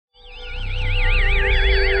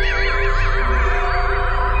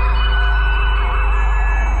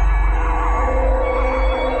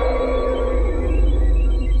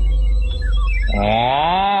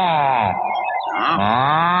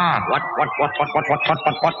Look.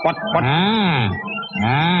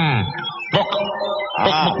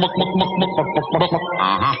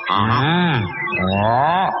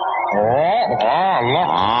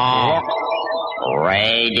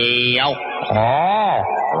 Radio.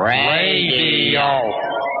 Radio.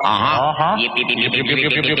 Yip, yip, yip, yip, yip, yip,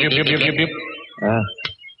 yip, yip, yip, yip, yip.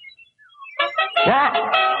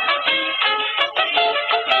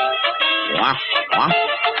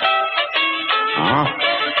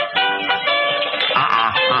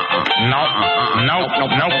 Nope.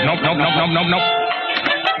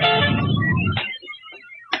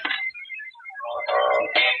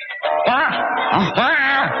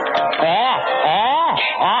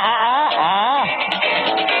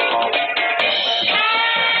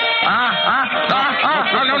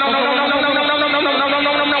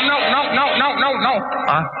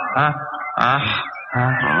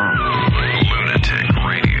 Lunatic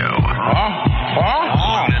Radio. Lunatic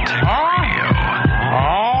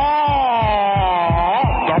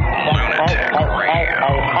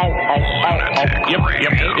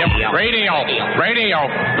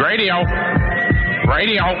Radio.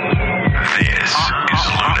 Radio. This is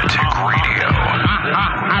Lunatic Radio.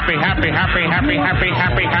 Happy.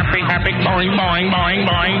 Boing.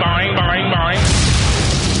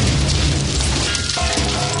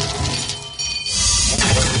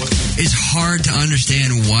 It's hard to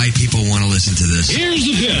understand why people want to listen to this. Here's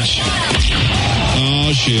the dish.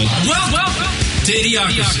 Oh, shit. Welcome to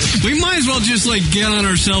Idiocracy. We might as well just, get on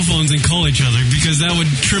our cell phones and call each other, because that would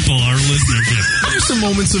triple our listenership. There's some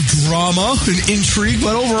moments of drama and intrigue,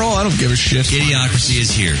 but overall, I don't give a shit. Idiocracy is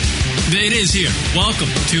here. It is here. Welcome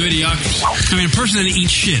to Idiocracy. I mean, a person that eats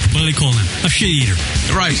shit, what do they call him? A shit eater.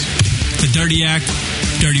 Right. It's a dirty act,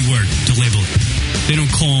 dirty word to label it. They don't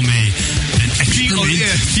call him an excrement.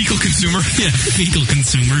 Fecal consumer. Yeah, fecal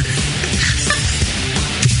consumer.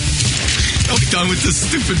 I'm done with this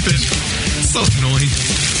stupid bitch. It's so annoying.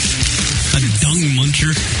 A dung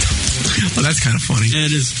muncher. Oh, that's kind of funny. Yeah,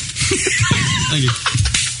 it is. Thank you.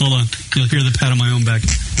 Hold on. You'll hear the pat on my own back.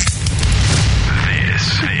 This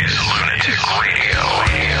is Lunatic Radio.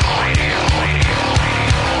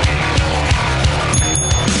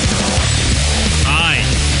 Hi.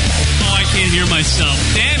 Oh, I can't hear myself.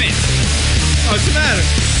 Damn it. What's the matter?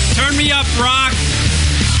 Turn me up, Rock.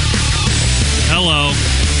 Hello.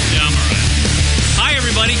 Yeah, I'm alright. Hi,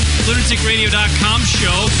 everybody. LunaticRadio.com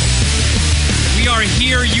show. We are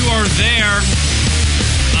here. You are there.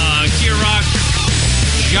 Kier Rock,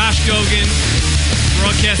 Josh Gogan,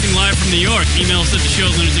 broadcasting live from New York. Email us at the show,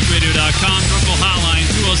 lunaticradio.com. Local hotline,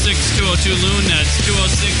 206-202-LUN. That's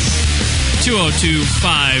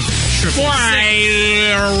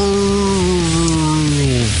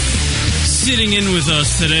 206-202-5666. Sitting in with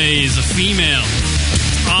us today is a female.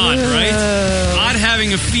 Odd, right? Odd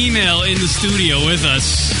having a female in the studio with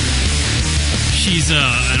us. She's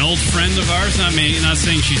an old friend of ours. Not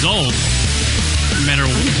saying she's old. Met her.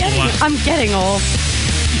 I'm getting old.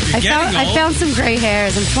 I found some gray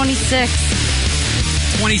hairs. I'm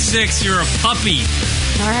 26. 26. You're a puppy.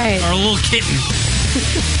 All right. Or a little kitten.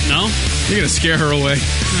 No? You're going to scare her away.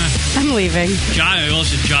 I'm leaving.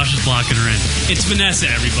 Josh is blocking her in. It's Vanessa,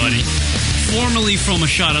 everybody. Formerly from A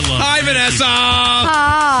Shot at Love. Hi, Vanessa!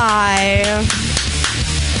 Hi.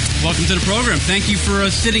 Welcome to the program. Thank you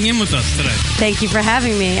for sitting in with us today. Thank you for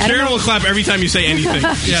having me. Sharon will clap every time you say anything.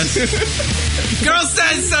 Yes. Girl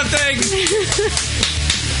says something!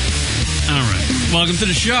 All right. Welcome to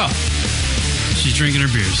the show. She's drinking her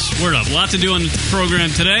beers. Word up. A lot to do on the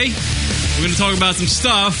program today. We're going to talk about some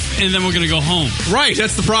stuff, and then we're going to go home. Right,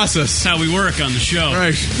 that's the process. That's how we work on the show.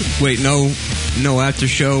 Right. Wait, no after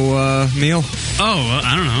show meal? Oh,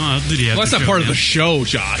 I don't know. I'll do the after Well, that's not show part of meal. the show,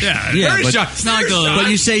 Josh. Yeah, but it's not like But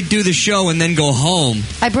you say do the show and then go home.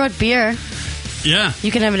 I brought beer. Yeah. You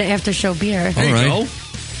can have an after-show beer. There you go.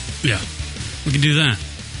 Yeah. We can do that.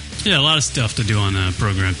 Yeah, a lot of stuff to do on the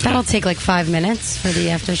program today. That'll take 5 minutes for the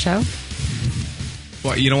after-show.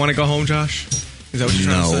 What, you don't want to go home, Josh? Is that what you're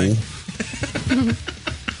trying to say?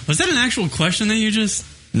 Was that an actual question that you just...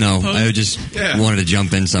 No, I just wanted to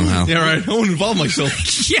jump in somehow. Yeah, right. I want to involve myself.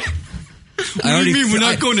 Yeah. What do you mean we're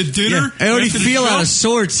not going to dinner? Yeah, I already after the feel show? out of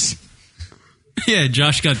sorts. Yeah,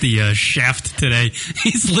 Josh got the shaft today.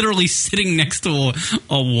 He's literally sitting next to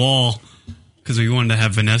a wall because we wanted to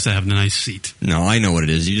have Vanessa have the nice seat. No, I know what it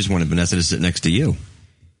is. You just wanted Vanessa to sit next to you.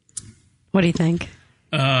 What do you think?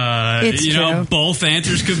 It's true. true. Both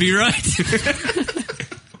answers could be right.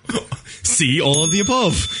 See, all of the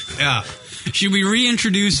above. Yeah. Should we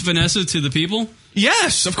reintroduce Vanessa to the people?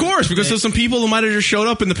 Yes, of course, because there's some people who might have just showed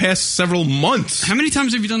up in the past several months. How many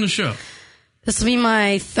times have you done the show? This will be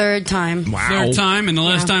my third time. Wow. Third time, and the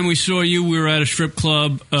last time we saw you, we were at a strip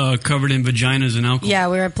club covered in vaginas and alcohol. Yeah,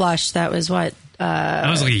 we were at Blush. That was what? That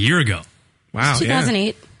was like a year ago. Wow.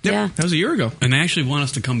 2008. Yeah. Yeah. That was a year ago. And they actually want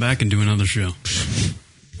us to come back and do another show.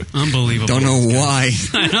 Unbelievable. Don't know why.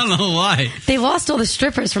 I don't know why. They lost all the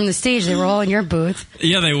strippers from the stage. They were all in your booth.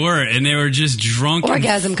 Yeah, they were, and they were just drunk.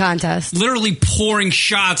 Orgasm contest. Literally pouring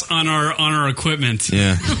shots on our equipment.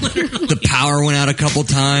 Yeah. The power went out a couple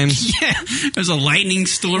times. Yeah, there's a lightning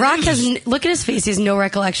storm. Rock look at his face. He has no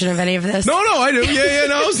recollection of any of this. No, I do. Yeah,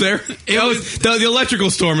 no, I was there. The electrical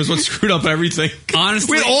storm is what screwed up everything.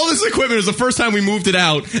 Honestly, we had all this equipment. It was the first time we moved it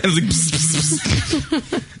out, and it was like,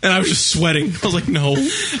 bzz. And I was just sweating. I was like, no.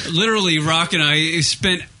 Literally, Rock and I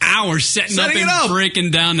spent hours setting up and breaking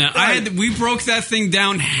down that. Right. We broke that thing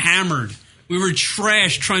down hammered. We were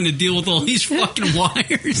trash trying to deal with all these fucking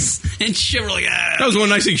wires and shit. We're like, ah. That was one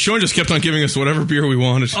nice thing. Sean just kept on giving us whatever beer we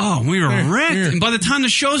wanted. Oh, we were wrecked. Here. And by the time the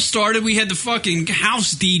show started, we had the fucking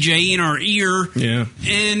house DJ in our ear. Yeah.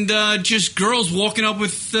 And just girls walking up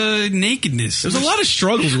with nakedness. There's a lot of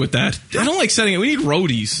struggles with that. I don't like setting it. We need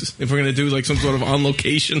roadies if we're going to do like some sort of on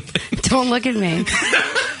location thing. Don't look at me.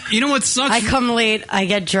 You know what sucks? I come late. I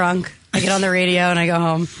get drunk. I get on the radio and I go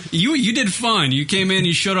home. You did fun. You came in.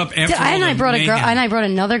 You showed up after. I brought a girl, and I brought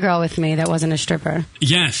another girl with me that wasn't a stripper.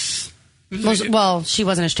 Yes. Well, she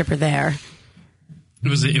wasn't a stripper there. It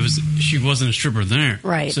was. She wasn't a stripper there,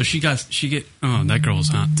 right? So she get. Oh, that girl was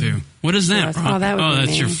hot too. What is that? Oh, that would be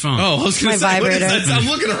that's me. your phone. Oh, I was going to say, vibrator. what is that? I'm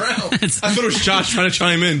looking around. I thought it was Josh trying to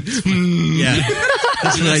chime in. Yeah,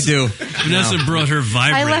 that's what I do. Vanessa brought her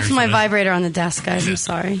vibrator. I left my vibrator on the desk, guys. I'm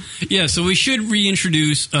sorry. Yeah, so we should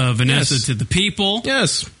reintroduce Vanessa to the people.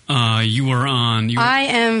 Yes. You were on. I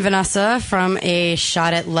am Vanessa from A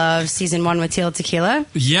Shot at Love Season 1 with Teal Tequila.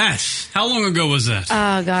 Yes. How long ago was that?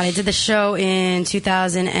 Oh, God. I did the show in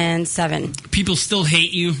 2007. People still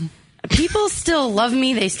hate you? People still love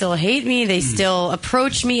me. They still hate me. They still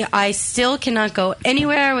approach me. I still cannot go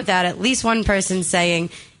anywhere without at least one person saying,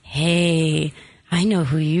 hey, I know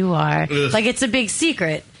who you are. Ugh. Like, it's a big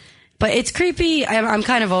secret. But it's creepy. I'm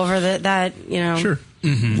kind of over that, you know. Sure.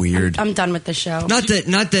 Mm-hmm. Weird. I'm done with the show. Not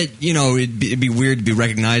that you know, it'd be weird to be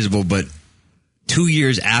recognizable, but 2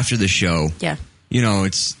 years after the show, yeah, you know,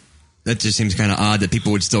 that just seems kind of odd that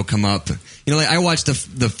people would still come up. You know, like I watched the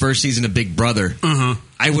first season of Big Brother.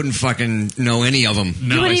 I wouldn't fucking know any of them.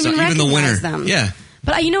 No, you wouldn't even recognize the winner. them. Yeah,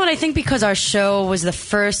 but you know what? I think because our show was the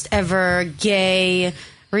first ever gay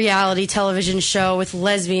reality television show with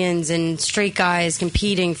lesbians and straight guys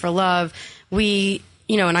competing for love,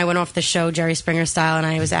 you know, and I went off the show Jerry Springer style, and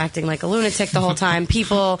I was acting like a lunatic the whole time.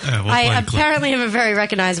 People, I apparently have a very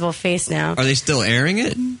recognizable face now. Are they still airing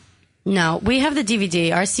it? No, we have the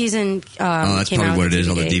DVD. Our season. That's came probably out what with it is. DVD.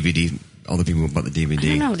 All the DVD, all the people who bought the DVD. I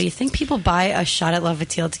don't know. Do you think people buy A Shot at Love with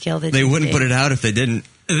Teal Tequila? They wouldn't put it out if they didn't.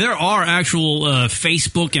 There are actual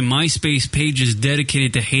Facebook and MySpace pages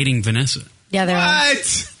dedicated to hating Vanessa. Yeah, there are.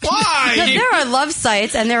 Why? There are love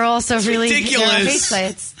sites, and there are also really ridiculous. there are hate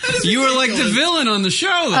sites. You were like the villain on the show,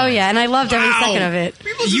 though. Oh yeah, and I loved every second of it.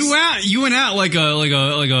 You went out like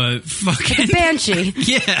a fucking banshee.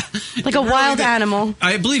 Yeah, like a wild animal.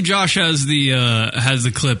 I believe Josh has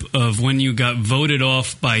the clip of when you got voted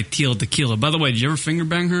off by Teal Tequila. By the way, did you ever finger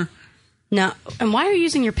bang her? No. And why are you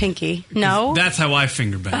using your pinky? No. That's how I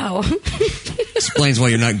finger bang. Oh. Explains why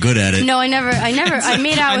you're not good at it. No, I never. I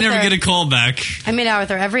made out with her. I never get a call back. I made out with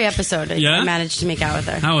her every episode. Yeah? I managed to make out with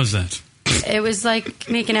her. How was that? It was like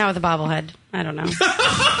making out with a bobblehead. I don't know.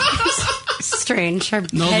 Strange. Her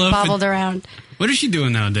head bobbled around. What is she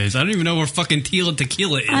doing nowadays? I don't even know where fucking Teal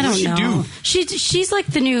Tequila is. I don't What know. she do? She's like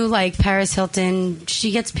the new like Paris Hilton.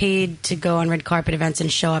 She gets paid to go on red carpet events and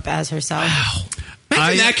show up as herself. Wow.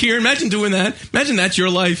 Imagine that, Kieran. Imagine doing that. Imagine that's your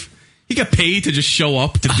life. You got paid to just show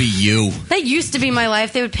up. To be you. That used to be my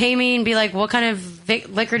life. They would pay me and be like, what kind of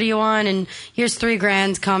liquor do you want? And here's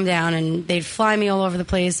 $3,000, calm down. And they'd fly me all over the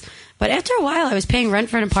place. But after a while, I was paying rent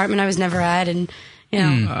for an apartment I was never at. And, you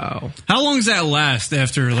know. Wow. How long does that last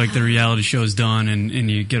after like the reality show's done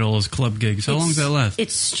and you get all those club gigs? How long does that last?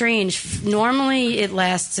 It's strange. Normally, it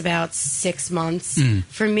lasts about 6 months.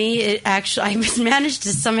 For me, I managed to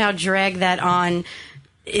somehow drag that on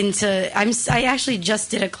into. I actually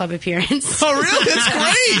just did a club appearance. Oh, really? That's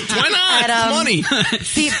great. Why not? It's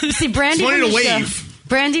money. See, Brandy. It's money from to the wave. show,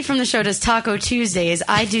 Brandy from the show does Taco Tuesdays.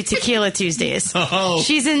 I do Tequila Tuesdays. Oh.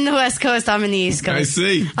 She's in the West Coast. I'm in the East Coast. I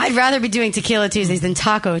see. I'd rather be doing Tequila Tuesdays than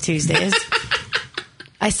Taco Tuesdays.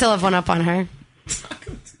 I still have one up on her.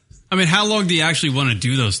 I mean, how long do you actually want to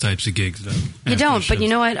do those types of gigs, though? You don't, but you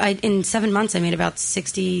know what? In 7 months, I made about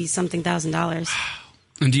 $60-something thousand.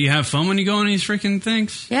 And do you have fun when you go on these freaking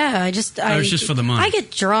things? Yeah, Or it's just for the money? I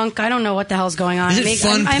get drunk. I don't know what the hell's going on. Is it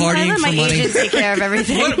fun I partying let my for money? agent take care of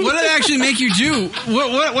everything. What did it actually make you do?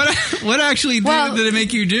 What actually did it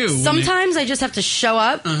make you do? Sometimes I just have to show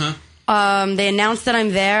up. They announce that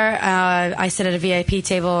I'm there. I sit at a VIP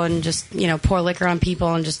table and just, pour liquor on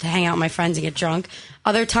people and just hang out with my friends and get drunk.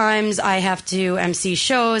 Other times I have to MC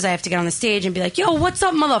shows. I have to get on the stage and be like, yo, what's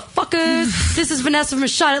up, motherfuckers? This is Vanessa from A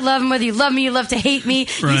Shot at Love, and whether you love me, you love to hate me,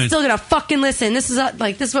 you're still gonna fucking listen. This is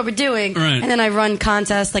what we're doing. Right. And then I run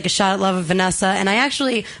contests like A Shot at Love with Vanessa, and I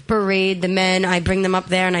actually berate the men. I bring them up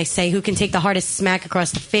there and I say who can take the hardest smack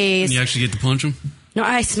across the face. And you actually get to punch them? No,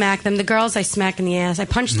 I smack them. The girls I smack in the ass. I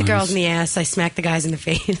punch the girls in the ass. I smack the guys in the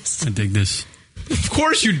face. I dig this. Of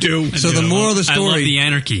course you do. So the moral of the story, I love the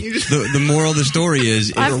anarchy. The moral of the story is,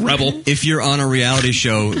 You're a rebel. if you're on a reality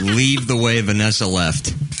show, leave the way Vanessa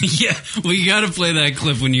left. Yeah, well, you got to play that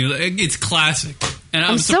clip when it's classic. And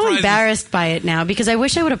I'm so embarrassed by it now because I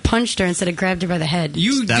wish I would have punched her instead of grabbed her by the head.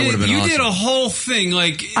 That would have been awesome. did a whole thing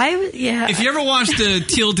like If you ever watched the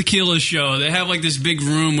Teal Tequila show, they have like this big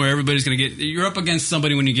room where everybody's going to you're up against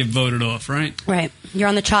somebody when you get voted off, right? Right. You're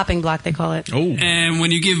on the chopping block, they call it. Oh. And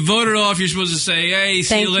when you get voted off, you're supposed to say, "Hey,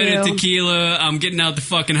 see you later, Tequila. I'm getting out the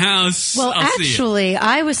fucking house." Well, I'll see you." actually,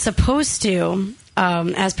 I was supposed to.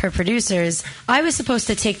 As per producers, I was supposed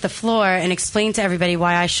to take the floor and explain to everybody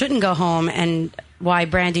why I shouldn't go home and why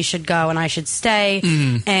Brandy should go and I should stay.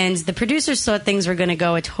 And the producers thought things were going to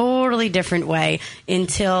go a totally different way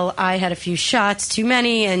until I had a few shots too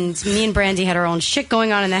many, and me and Brandy had our own shit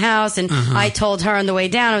going on in the house. And I told her on the way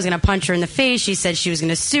down I was going to punch her in the face. She said she was going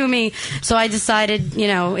to sue me. So I decided,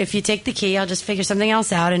 if you take the key, I'll just figure something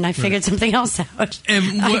else out. And I figured something else out.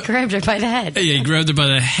 And I grabbed her by the head. Yeah, you grabbed her by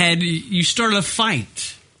the head. You started a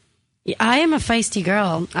fight. I am a feisty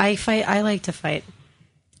girl. I fight. I like to fight.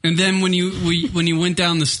 And then when you went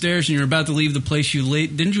down the stairs and you were about to leave the place,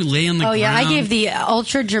 didn't you lay on the ground? Oh yeah, I gave the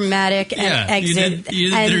ultra dramatic exit. You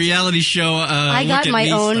did the reality show. I got my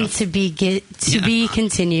own stuff. to be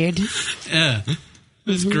continued. Yeah, it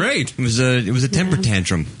was great. It was a temper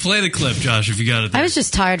tantrum. Play the clip, Josh, if you got it there. I was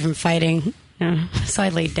just tired from fighting, so I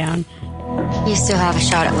laid down. You still have A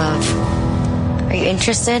Shot at Love. Are you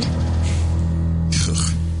interested?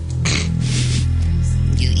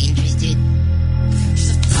 You interested?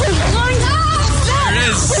 There it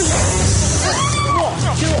is.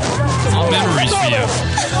 All memories for you.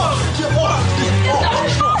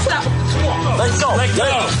 Let's go. Let's go.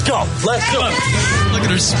 Look at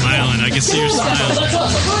her smiling. I can see her smiling.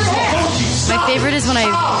 My favorite is when I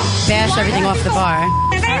bash everything off the bar.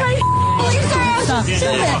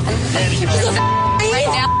 Right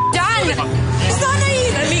now. Done. It's not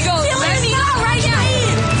naive. Let me go. Let me go right now.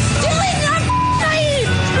 Dylan's not naive.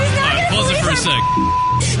 He's not All right, pause it for a sec.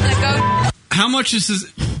 Let go. How much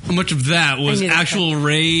of that was actual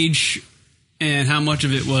rage, and how much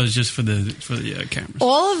of it was just for the cameras?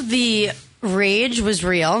 All of the rage was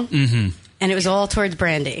real, and it was all towards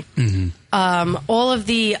Brandy. All of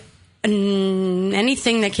the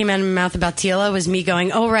anything that came out of my mouth about Tila was me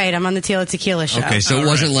going, "Oh right, I'm on the Tila Tequila show." Okay, so it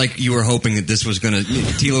wasn't like you were hoping that this was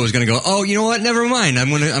Tila was gonna go, "Oh, you know what? Never mind. I'm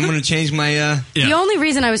gonna change my." The only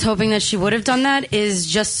reason I was hoping that she would have done that is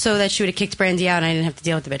just so that she would have kicked Brandy out and I didn't have to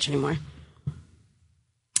deal with the bitch anymore.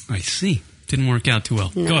 I see. Didn't work out too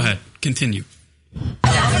well. No. Go ahead. Continue. Let go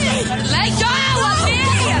of me.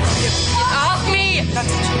 Off me.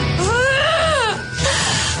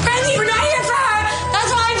 Brandy, we're not here for her.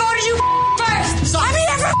 That's why I voted you first. I'm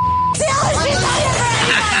here for Dylan. She's not here for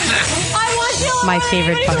anyone. I want Dylan. My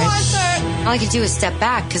favorite part. All I could do was step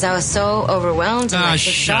back because I was so overwhelmed. And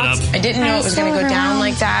Shut up. I didn't know it was going to go down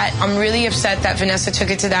like that. I'm really upset that Vanessa took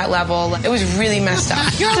it to that level. It was really messed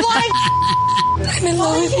up. You're lying. I'm in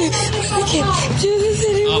love with you. I can't do this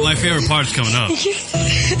anymore. Oh, my favorite part's coming up. Ask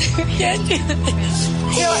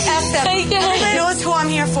them. Everybody knows who I'm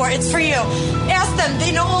here for. It's for you. Ask them.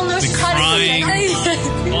 They know all know The she's trying crying. to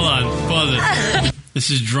Hold on. Pause it. This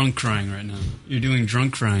is drunk crying right now. You're doing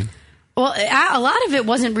drunk crying. Well, a lot of it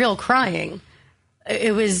wasn't real crying.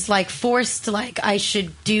 It was like forced, like I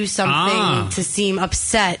should do something to seem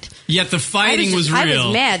upset. Yet the fighting was real. I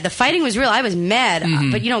was mad. The fighting was real. I was mad,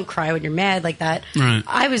 but you don't cry when you're mad like that. Right.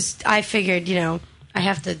 I figured, I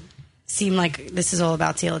have to seem like this is all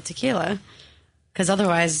about Tequila. Because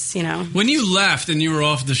otherwise, When you left and you were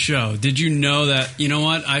off the show, did you know that, you know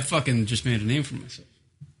what? I fucking just made a name for myself.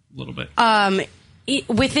 A little bit.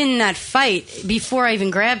 Within that fight, before I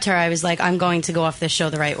even grabbed her, I was like, I'm going to go off this show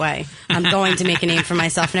the right way. I'm going to make a name for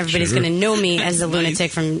myself, and everybody's going to know me as the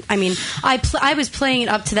lunatic from... I mean, I was playing it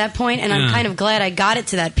up to that point, and I'm kind of glad I got it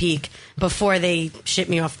to that peak, before they ship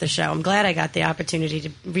me off the show. I'm glad I got the opportunity to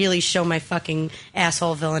really show my fucking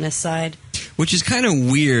asshole villainous side. Which is kind of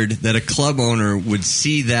weird that a club owner would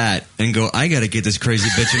see that and go, I got to get this crazy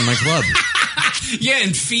bitch in my club. Yeah,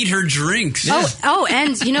 and feed her drinks. Yeah. Oh,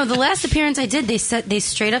 and the last appearance I did, they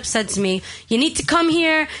straight up said to me, "You need to come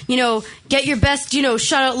here, get your best,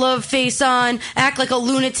 shut out love face on, act like a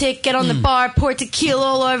lunatic, get on the bar, pour tequila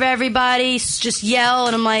all over everybody, just yell."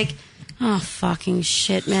 And I'm like, oh, fucking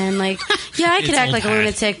shit, man. Like, yeah, I could act like a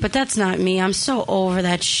lunatic, but that's not me. I'm so over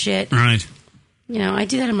that shit. Right. I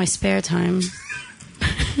do that in my spare time.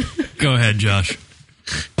 Go ahead, Josh.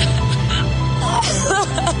 Don't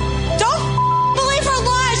believe her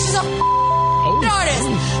lies. She's a artist.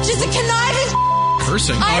 She's a conniving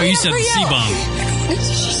person. Oh, you said C-bomb.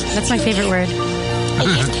 That's my favorite word.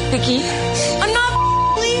 Vicky, I'm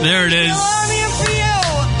not leaving. There it is. I'm here for you.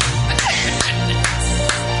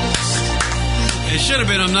 It should have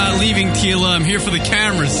been, I'm not leaving, Tila. I'm here for the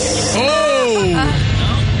cameras. Oh!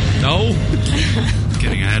 No.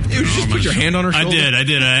 Kidding. I had to just put your hand on her shoulder. I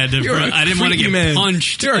did. I had to. I didn't want to get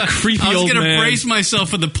punched. You're a creepy old man. I was going to brace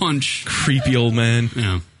myself for the punch. Creepy old man.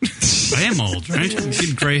 Yeah. I am old, right? You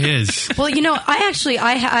see the gray hairs. Well,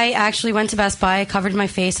 I actually went to Best Buy, covered my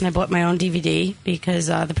face, and I bought my own DVD because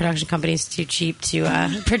the production company is too cheap to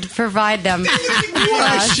provide them. What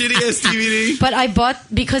a shitty ass DVD. But I bought,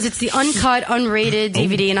 because it's the uncut, unrated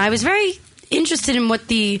DVD, and I was very interested in what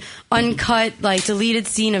the uncut, deleted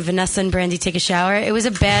scene of Vanessa and Brandy take a shower. It was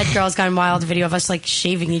a bad Girls Gone Wild video of us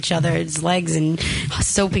shaving each other's legs and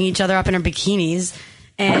soaping each other up in our bikinis.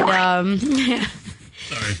 And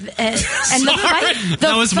Sorry. And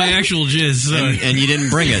that was my actual jizz. And you didn't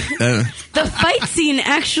bring it. The fight scene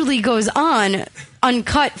actually goes on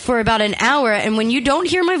uncut for about an hour, and when you don't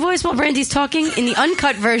hear my voice while Brandy's talking, in the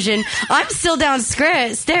uncut version, I'm still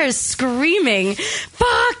downstairs screaming,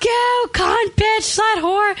 "Fuck you, cunt, bitch, slut,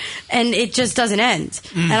 whore," and it just doesn't end.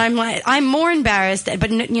 And I'm more embarrassed, but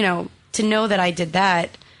to know that I did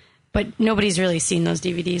that, but nobody's really seen those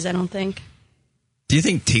DVDs, I don't think. Do you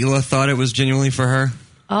think Tila thought it was genuinely for her?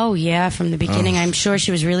 Oh yeah, from the beginning. I'm sure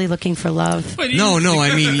she was really looking for love. No,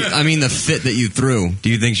 I mean the fit that you threw. Do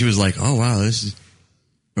you think she was like, "Oh wow, this is,"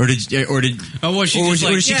 or did she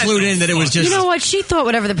clued in that it was just? You know what? She thought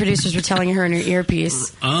whatever the producers were telling her in her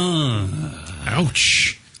earpiece.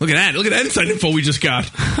 Ouch! Look at that! Look at that inside info we just got.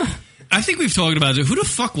 I think we've talked about it. Who the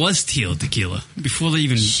fuck was Tila Tequila before they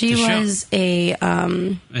even? She was a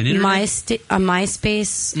MySpace.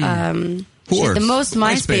 She had the most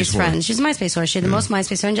MySpace friends. She's a MySpace whore. She had the most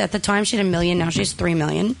MySpace friends. At the time, she had 1 million. Now she has 3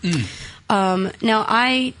 million. Now,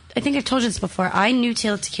 I think I've told you this before. I knew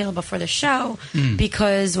Tila Tequila before the show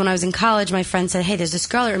because when I was in college, my friend said, "Hey, there's this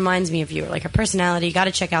girl that reminds me of you. Like her personality. You got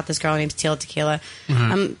to check out this girl. Her name's Tila Tequila."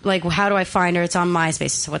 I'm like, "Well, how do I find her?" It's on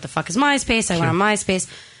MySpace. So what the fuck is MySpace? I went on MySpace.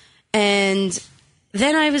 And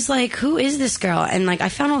then I was like, who is this girl? And I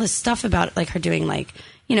found all this stuff about her doing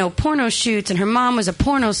porno shoots, and her mom was a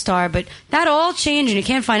porno star, but that all changed, and you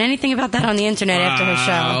can't find anything about that on the internet after her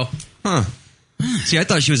show. Huh. See, I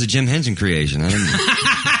thought she was a Jim Henson creation. I didn't...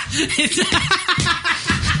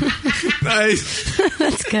 Nice.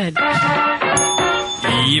 That's good.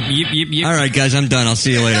 Yep. All right, guys, I'm done. I'll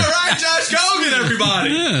see you later. All right, Josh, go get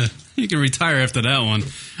everybody. Yeah, you can retire after that one.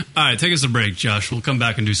 All right, take us a break, Josh. We'll come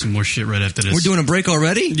back and do some more shit right after this. We're doing a break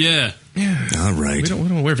already? Yeah. All right. We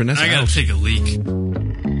don't wear Vanessa. I gotta take a leak.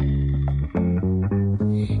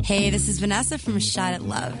 Hey, this is Vanessa from Shot at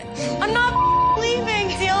Love. I'm not leaving,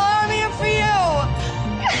 Tila. I'm here for you.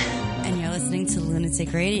 And you're listening to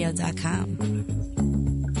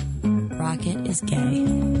lunaticradio.com. Rocket is gay.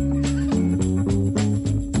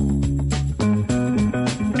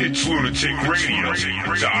 It's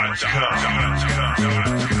lunaticradio.com.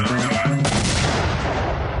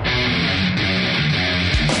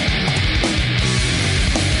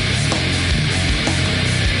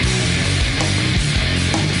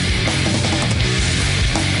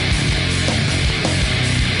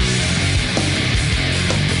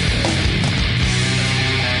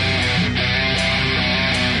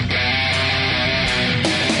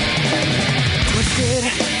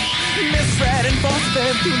 Misread and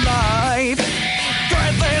force-fed through life.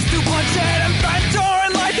 Threadless to bloodshed and banter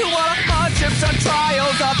and life through all of hardships and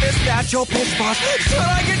trials of this natural piss boss. Should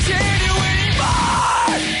I continue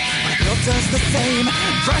anymore? My guilt does the same,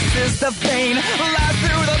 dresses the vein, laughs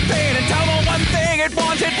through the pain and tell the one thing it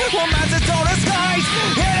wanted will match its own disguise.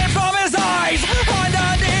 Hidden from his eyes,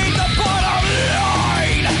 underneath the bottom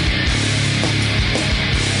line.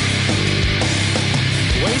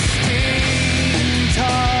 Wasting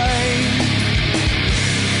time.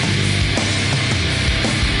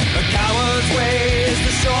 A coward's way is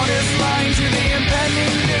the shortest line.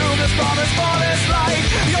 promise for this life.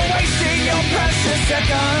 You're wasting your precious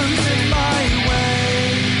seconds in my way.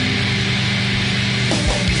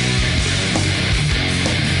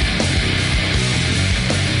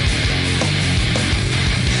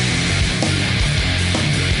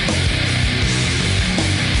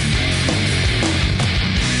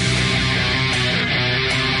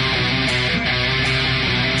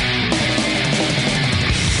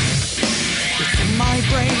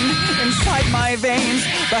 Inside my veins,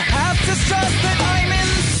 perhaps it's just that I'm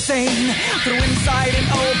insane. Through inside and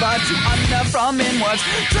over to under from inwards,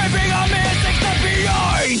 tripping on mystics that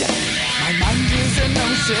beyond. My mind is an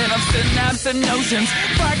ocean of synapse and notions,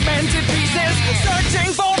 fragmented pieces, searching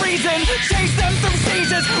for reason. Chase them through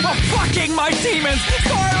seasons while fucking my demons,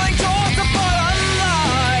 spiraling towards the bottom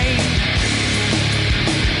line.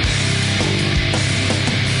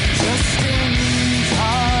 Just in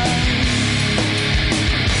time.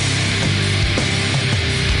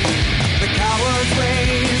 Cowards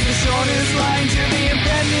raise the shortest line to the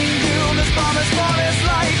impending doom. This promise for this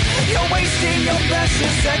life. You're wasting your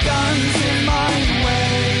precious seconds in my way.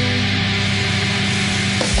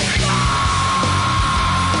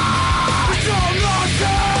 It's all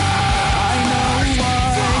nonsense. I know why.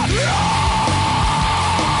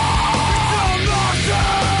 It's all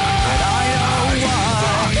nonsense. And I know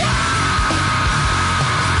why.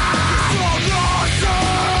 It's all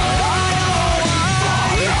nonsense.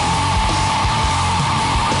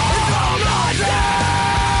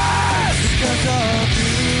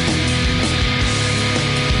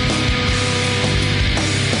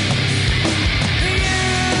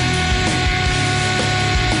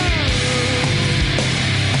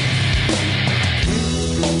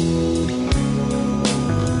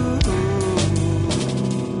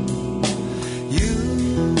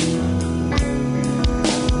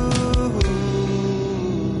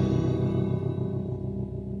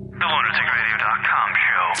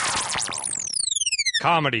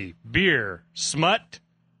 Comedy, beer, smut,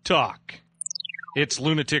 talk. It's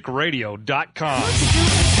lunaticradio.com.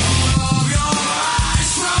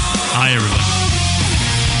 Hi, everybody.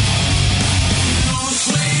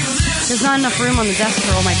 There's not enough room on the desk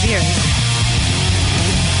for all my beers.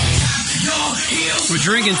 We're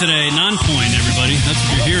drinking today, non-point, everybody. That's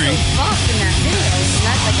what you're hearing. Fuck in that video. Isn't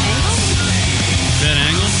that like angle? That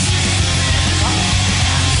angle?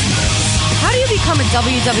 How do you become a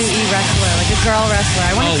WWE wrestler, like a girl wrestler?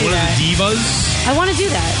 I want to do one that. of the divas? I want to do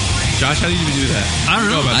that. Josh, how do you do that? I don't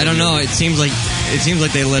know. I don't know. It seems like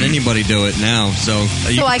they let anybody do it now. So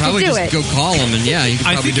you I could probably could do just it. go call them, and yeah, you could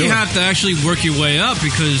I probably think do you it. have to actually work your way up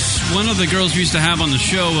because one of the girls we used to have on the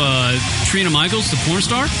show, Trina Michaels, the porn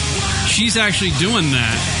star, she's actually doing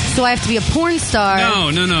that. So I have to be a porn star. No.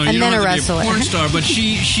 And you then don't have a to wrestler. be a porn star, but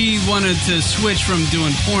she wanted to switch from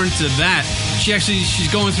doing porn to that. She's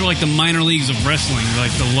going through like the minor leagues of wrestling,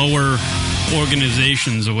 like the lower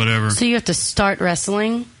organizations or whatever. So you have to start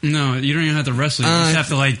wrestling. No, you don't even have to wrestle. You just have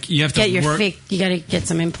to get your work. fake. You got to get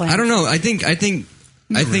some implants. I don't know. I think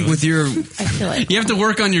with your, I feel like you have to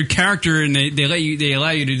work on your character, and they allow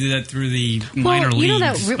you to do that through the minor you know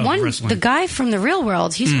leagues that of one, wrestling. the guy from the Real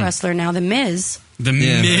World, he's a wrestler now, The Miz. The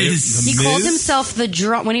Miz. He called himself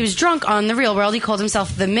when he was drunk on The Real World. He called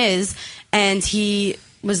himself The Miz, and he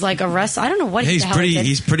was like a wrestler. I don't know what he's the hell he did.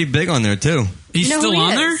 He's pretty big on there too. He's You know still who he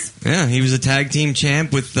on there? is? Yeah, he was a tag team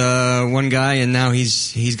champ with one guy, and now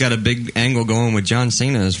he's got a big angle going with John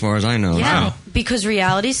Cena, as far as I know. Yeah, because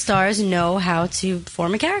reality stars know how to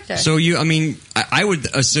form a character. So I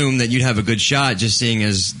would assume that you'd have a good shot, just seeing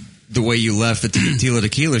as the way you left the Tila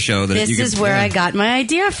Tequila show. That this you could, is where I got my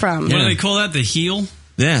idea from. What do they call that? The heel?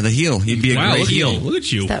 Yeah, the heel. You'd be a great heel. Look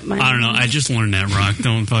at you. Is that my- I don't know. I just learned that, Rock.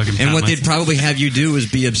 Don't fucking. And pat what my- they'd probably have you do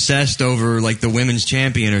is be obsessed over like the women's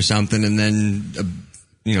champion or something, and then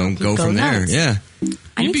go from there. nuts. Yeah,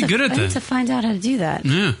 I You'd need be to, good at I that. need to find out how to do that.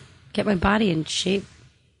 Yeah. Get my body in shape.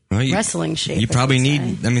 Well, Wrestling shape. You I probably should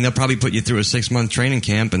need. say. I mean, they'll probably put you through a 6-month training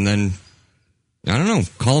camp, and then I don't know,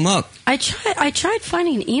 call them up. I tried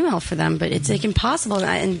finding an email for them, but it's like impossible.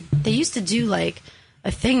 And they used to do like a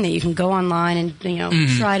thing that you can go online and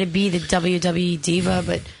try to be the WWE diva,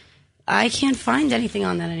 but I can't find anything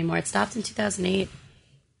on that anymore. It stopped in 2008.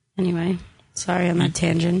 Anyway, sorry on that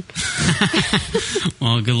tangent.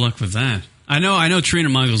 Well, good luck with that. I know. Trina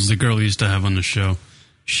Michaels is the girl we used to have on the show.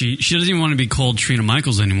 She doesn't even want to be called Trina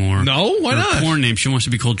Michaels anymore. No, why Her not? porn name. She wants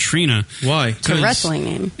to be called Trina. Why? It's a wrestling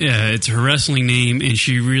name. Yeah, it's her wrestling name, and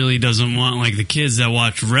she really doesn't want like the kids that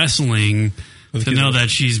watch wrestling to know that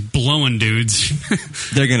she's blowing dudes.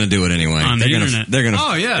 They're gonna do it anyway. On the internet. They're gonna.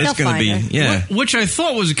 Oh, yeah. it's They'll gonna be. find her. Yeah. Which I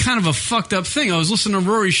thought was kind of a fucked up thing. I was listening to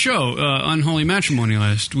Rory's show, Unholy Matrimony,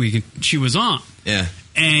 last week, and she was on. Yeah.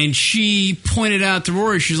 And she pointed out to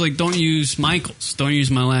Rory, she's like, don't use Michaels. Don't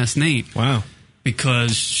use my last name. Wow.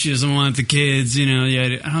 Because she doesn't want the kids, Yeah.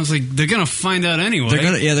 And I was like, they're going to find out anyway.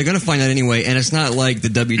 They're going to find out anyway. And it's not like the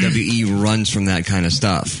WWE runs from that kind of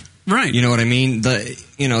stuff. Right. You know what I mean? They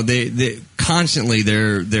constantly,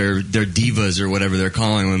 they're divas or whatever they're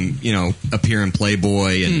calling them, appear in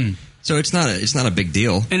Playboy. And so it's not a big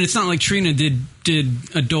deal. And it's not like Trina did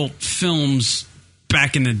adult films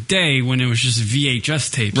back in the day when it was just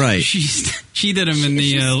VHS tapes. Right. She did them in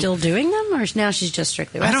the... Is she still doing them, or now she's just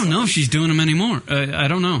strictly wrestling? I don't know if she's doing them anymore. I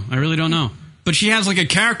don't know. I really don't know. But she has like a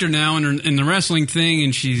character now in the wrestling thing,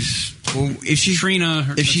 and she's... Well, if she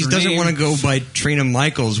Trina... If she doesn't want to go by Trina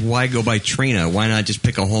Michaels, why go by Trina? Why not just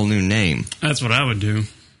pick a whole new name? That's what I would do.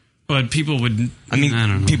 But people would... I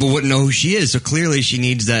don't know. People wouldn't know who she is, so clearly she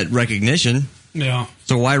needs that recognition. Yeah.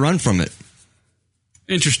 So why run from it?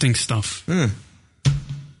 Interesting stuff.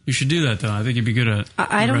 You should do that, though. I think you'd be good at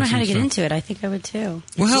I don't know how to get into it. I think I would, too.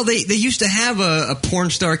 Well, hell, they used to have a porn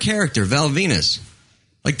star character, Val Venus.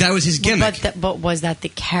 Like, that was his gimmick. But was that the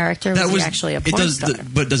character? Was he actually a porn star?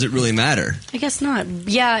 But does it really matter? I guess not.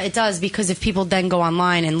 Yeah, it does, because if people then go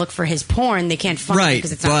online and look for his porn, they can't find it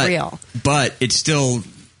because it's not real. But it's still...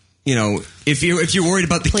 if you're worried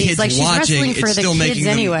about the kids like watching, it's still making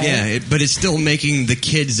them, anyway. but it's still making the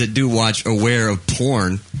kids that do watch aware of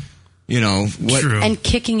porn. True. And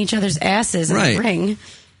kicking each other's asses in the ring.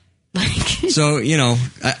 So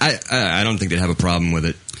I don't think they'd have a problem with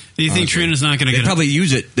it. Do you think Trina's not going to get? They'd probably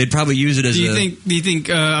use it. They'd probably use it as. Do you think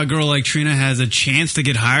a girl like Trina has a chance to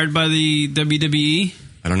get hired by the WWE?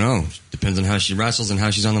 I don't know. Depends on how she wrestles and how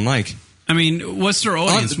she's on the mic. I mean, what's their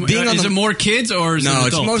audience? Is it more kids or is it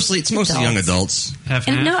adults? It's mostly young adults. Half.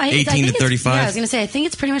 18 to 35. Yeah, I was going to say, I think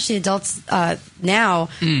it's pretty much the adults now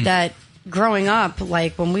that growing up,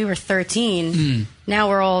 like when we were 13, now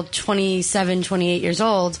we're all 27, 28 years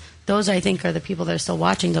old. Those, I think, are the people that are still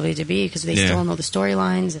watching WWE because they still know the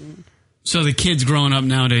storylines. And so the kids growing up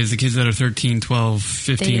nowadays, the kids that are 13, 12,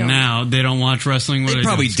 15 now, they don't watch wrestling? They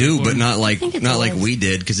probably do, but not like we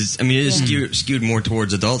did because it is skewed more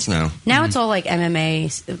towards adults now. Now it's all like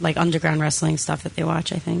MMA, like underground wrestling stuff that they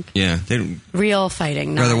watch, I think. Yeah. They real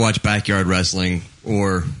fighting. Rather watch backyard wrestling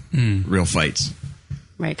or real fights.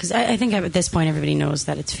 Right, because I think at this point everybody knows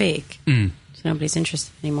that it's fake. So nobody's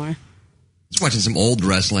interested anymore. I was watching some old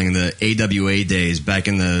wrestling in the AWA days back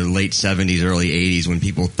in the late 70s, early 80s when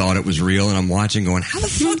people thought it was real, and I'm watching going, how the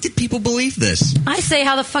fuck did people believe this? I say,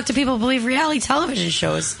 how the fuck do people believe reality television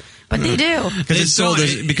shows? But they do. Because it's sold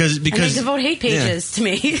because and they devote hate pages to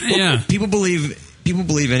me. Yeah. People believe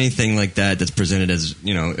anything like that's presented as,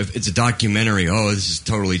 if it's a documentary, this is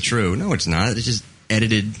totally true. No, it's not. It's just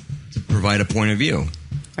edited to provide a point of view.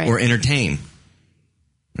 Right. Or entertain.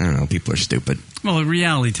 I don't know. People are stupid. Well,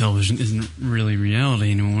 reality television isn't really reality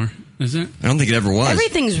anymore, is it? I don't think it ever was.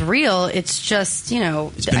 Everything's real. It's just,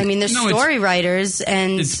 there's story writers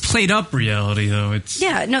and... It's played up reality, though.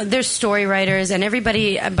 There's story writers and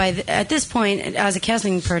everybody, at this point, as a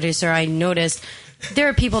casting producer, I noticed... There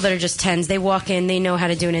are people that are just 10s. They walk in, they know how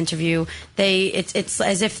to do an interview. It's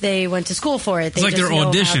as if they went to school for it. They it's like just they're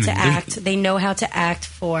know auditioning. How to act. They know how to act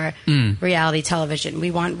for reality television.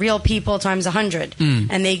 We want real people times 100.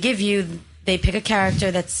 And they pick a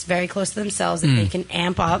character that's very close to themselves that they can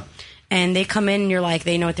amp up. And they come in and you're like,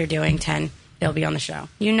 they know what they're doing, 10. They'll be on the show.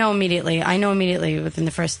 You know immediately. I know immediately within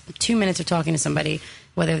the first 2 minutes of talking to somebody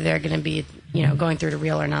whether they're going to be, going through to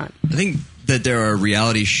real or not. I think that there are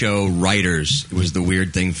reality show writers was the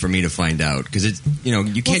weird thing for me to find out because it's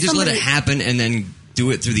you can't just let it happen and then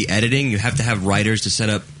do it through the editing. You have to have writers to set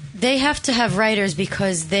up. They have to have writers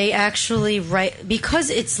because they actually write because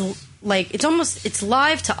it's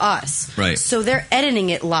live to us, right? So they're editing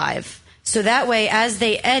it live. So that way, as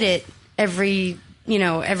they edit every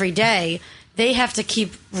day, they have to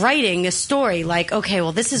keep writing a story. Like, okay,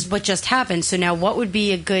 well, this is what just happened. So now, what would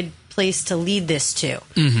be a good place to lead this to?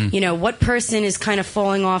 What person is kind of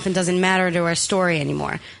falling off and doesn't matter to our story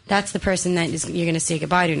anymore? That's the person that you're going to say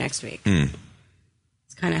goodbye to next week.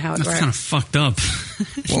 It's kind of how it works. That's kind of fucked up.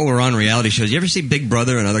 Well, we're on reality shows. You ever see Big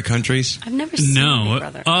Brother in other countries? I've never seen Big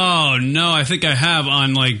Brother. Oh, no. I think I have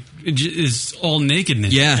on, is all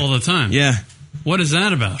nakedness all the time. Yeah. What is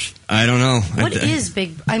that about? I don't know. What is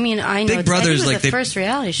Big... I mean, I know... Big Brother is the first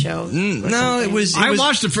reality show. No, it was... I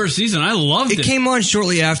watched the first season. I loved it. It came on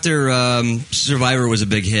shortly after Survivor was a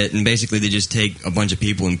big hit, and basically they just take a bunch of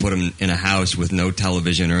people and put them in a house with no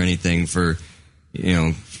television or anything for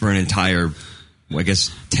an entire... I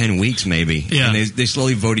guess 10 weeks maybe. Yeah. And they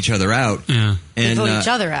slowly vote each other out. Yeah. They and vote each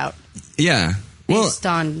other out. Yeah. Based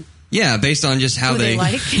on Yeah, based on just how Who they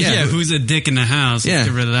like? Yeah, who's a dick in the house? Yeah. Let's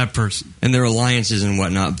get rid of that person. And their alliances and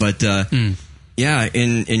whatnot. But yeah,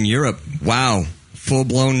 in Europe, wow, full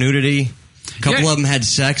blown nudity. A couple of them had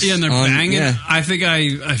sex. Yeah, and they're banging. Yeah. I think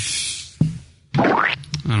I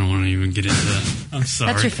don't want to even get into that. I'm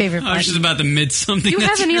sorry. That's your favorite I was just about to mid something. Do you have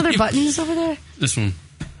that's any other really- buttons over there? This one.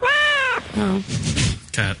 Oh.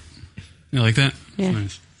 Cat. You like that? Yeah.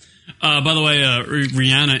 Nice. By the way,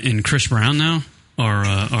 Rihanna and Chris Brown now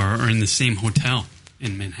are in the same hotel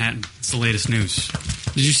in Manhattan. It's the latest news.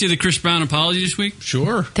 Did you see the Chris Brown apology this week?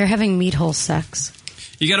 Sure. They're having meat hole sex.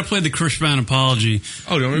 You got to play the Chris Brown apology.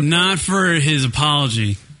 Oh, don't we? Not for his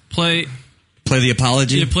apology. Play the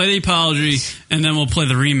apology? Yeah, play the apology, and then we'll play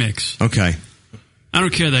the remix. Okay. I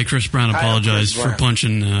don't care that Chris Brown apologized Chris for Brown.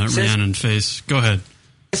 punching Rihanna in the face. Go ahead.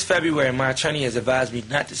 This February, my attorney has advised me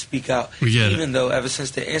not to speak out, We get it. even though ever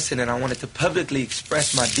since the incident, I wanted to publicly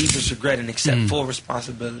express my deepest regret and accept full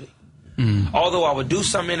responsibility. Although I would do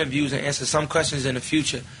some interviews and answer some questions in the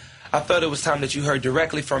future, I felt it was time that you heard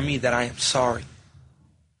directly from me that I am sorry.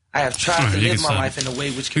 I have tried All right, to you live can my stop. life in a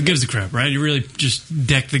way which Who gives a crap, right? You really just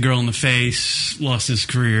decked the girl in the face, lost his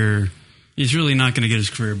career. He's really not going to get his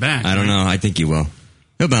career back. I don't know. I think he will.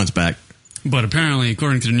 He'll bounce back. But apparently,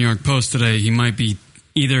 according to the New York Post today, he might be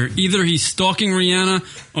either he's stalking Rihanna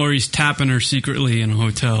or he's tapping her secretly in a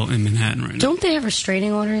hotel in Manhattan right now. Don't they have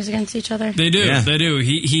restraining orders against each other? They do. They do.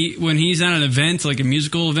 He when he's at an event, like a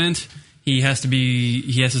musical event, he has to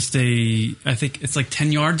stay, I think it's like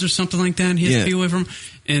 10 yards or something like that. He has to be away from.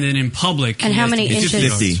 And then in public, And he how has to many be 50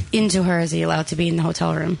 inches yards. into her is he allowed to be in the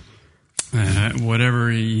hotel room? Whatever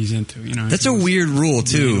he's into, you know. That's a weird rule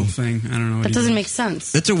too. Thing. I don't know. What That he doesn't does. make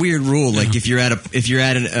sense. That's a weird rule. Like if you're at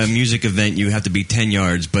a music event, you have to be 10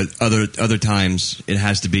 yards, but other times it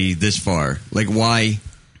has to be this far. Like why?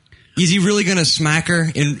 Is he really going to smack her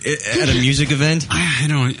at a music event? I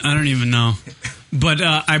don't even know. But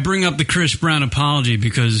I bring up the Chris Brown apology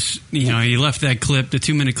because he left that clip, the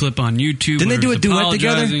 2-minute clip on YouTube. Didn't they where do he's a duet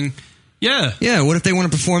together? apologizing. Yeah. Yeah. What if they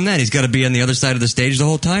want to perform that? He's got to be on the other side of the stage the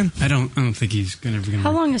whole time. I don't think he's ever going to.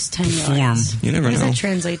 How long is 10 perform. yards? You never What does know. that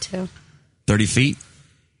translate to? 30 feet,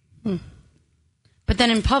 But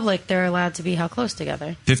then in public, they're allowed to be how close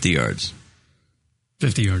together? 50 yards.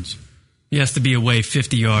 50 yards. He has to be away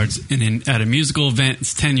 50 yards, and at a musical event,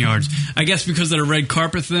 it's 10 yards. I guess because of the red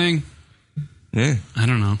carpet thing. Yeah. I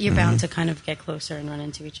don't know. You're bound to kind of get closer and run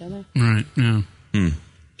into each other. Right. Yeah.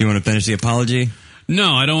 You want to finish the apology?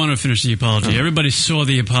 No, I don't want to finish the apology. Everybody saw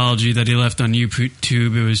the apology that he left on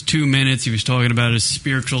YouTube. It was 2 minutes. He was talking about his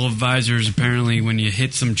spiritual advisors. Apparently, when you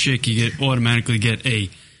hit some chick, you automatically get a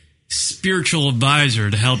spiritual advisor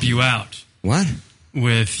to help you out. What?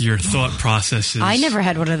 With your thought processes. I never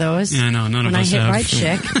had one of those. Yeah, no, none of when us I hit have. right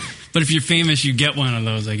chick. But if you're famous, you get one of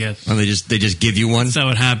those, I guess. Oh, they just give you one? That's how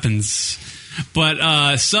it happens.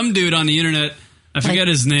 But some dude on the internet, I forget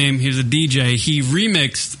his name, he was a DJ, he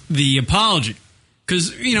remixed the apology.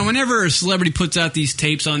 Because, whenever a celebrity puts out these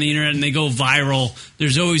tapes on the internet and they go viral,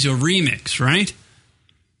 there's always a remix, right?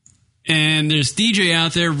 And there's DJ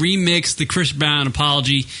out there remixed the Chris Brown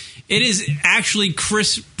apology. It is actually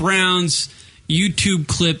Chris Brown's YouTube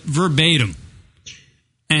clip verbatim.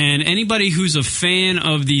 And anybody who's a fan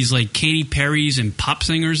of these like Katy Perry's and pop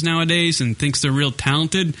singers nowadays and thinks they're real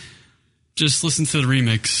talented, just listen to the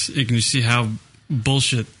remix. You can see how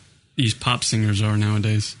bullshit these pop singers are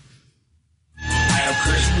nowadays. I am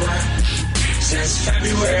Chris Brown. Since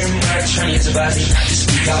February, my attorney has advised me not to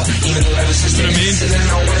speak out, even though ever since the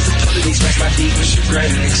incident, I wanted to publicly express my deepest regret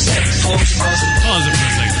and accept full responsibility. Pause it for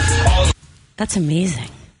a second. That's amazing.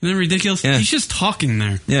 Isn't that ridiculous? Yeah. He's just talking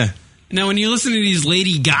there. Yeah. Now, when you listen to these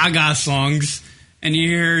Lady Gaga songs and you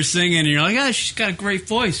hear her singing and you're like, oh, she's got a great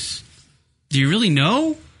voice. Do you really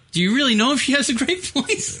know? Do you really know if she has a great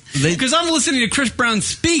voice? Because I'm listening to Chris Brown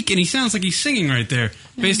speak and he sounds like he's singing right there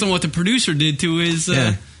based on what the producer did to his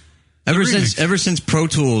Ever since Pro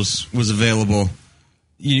Tools was available,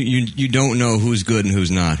 you don't know who's good and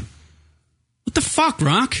who's not. What the fuck,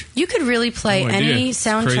 Rock? You could really play No idea. any It's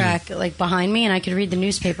soundtrack like behind me, and I could read the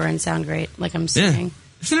newspaper and sound great, like I'm singing.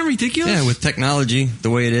 Isn't that ridiculous? Yeah, with technology the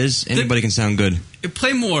way it is, anybody can sound good.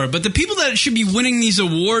 Play more, but the people that should be winning these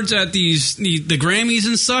awards at the Grammys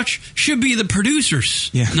and such should be the producers.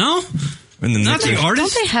 Yeah. No? And Not the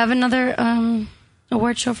artists? Don't they have another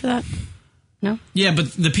award show for that? No. Yeah,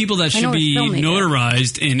 but the people that I should know be it's filmmaker.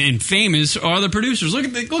 notarized and famous are the producers. Look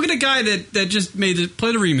at the guy that just made it.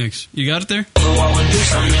 Play the remix. You got it there? Although I would do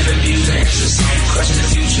some interviews and answer some questions in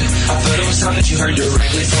the future, I felt it was time that you heard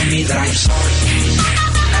directly from me that I am sorry.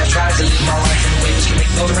 I tried to live my life in a way which can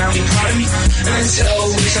make those around me proud of me. And until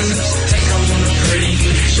recently, I think I was on a pretty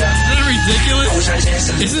good job. Isn't that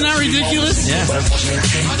ridiculous? Isn't that ridiculous? Yeah.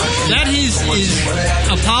 That is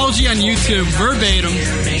apology on YouTube, verbatim,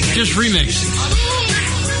 just remixed.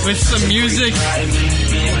 With some music.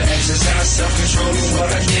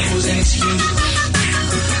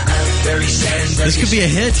 This could be a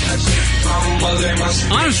hit.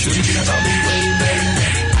 Honestly.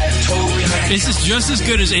 This is just as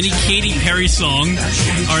good as any Katy Perry song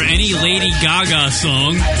or any Lady Gaga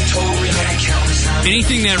song.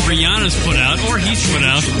 Anything that Rihanna's put out or he's put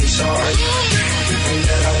out.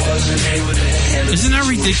 Isn't that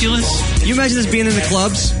ridiculous? You imagine this being in the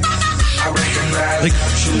clubs? Like,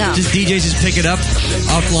 no. Just DJs just pick it up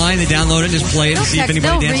offline, they download it, and just play it and see if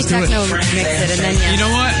anybody dances to it. Mix it, and then You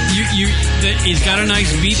know what? It's got a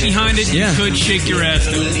nice beat behind it. Yeah. You could shake your ass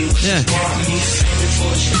to it. Yeah.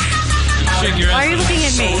 Shake your ass. Why are you looking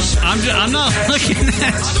at me? I'm not looking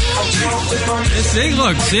at. See,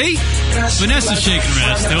 look, see? Vanessa's shaking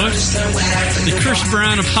her ass to it. The Chris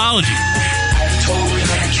Brown apology.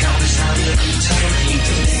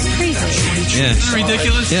 Crazy. Yeah. Isn't that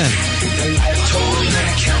ridiculous? Yeah.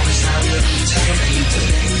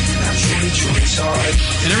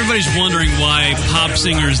 And everybody's wondering why pop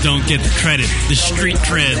singers don't get the credit, the street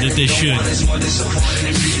cred that they should.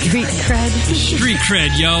 Street cred. Street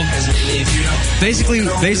cred, yo. Basically,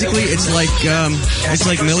 it's like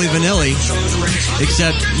Milli Vanilli,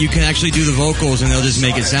 except you can actually do the vocals and they'll just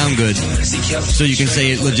make it sound good. So you can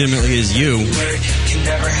say it legitimately is you.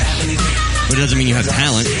 But it doesn't mean you have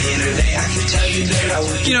talent.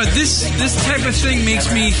 You know, this type of thing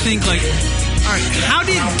makes me think like, all right, how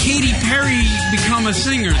did Katy Perry become a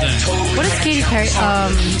singer then? What is Katy Perry?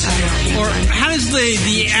 Or how does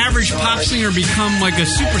the average pop singer become like a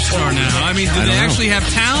superstar now? I mean, do they actually have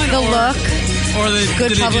talent? The look. Or Good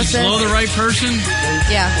did they publicist. just blow the right person?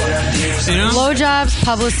 Yeah. You know? Blowjobs,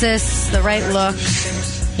 publicists, the right look.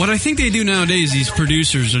 What I think they do nowadays, these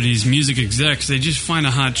producers or these music execs, they just find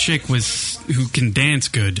a hot chick who can dance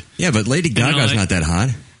good. Yeah, but Lady Gaga's not that hot.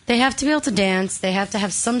 They have to be able to dance. They have to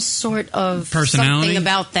have some sort of personality, something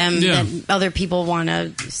about them that other people want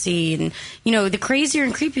to see. And, you know, the crazier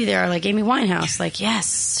and creepier they are, like Amy Winehouse, like,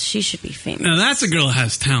 yes, she should be famous. Now, that's a girl that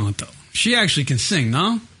has talent, though. She actually can sing,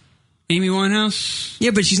 no? Amy Winehouse?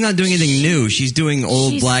 Yeah, but she's not doing anything new. She's doing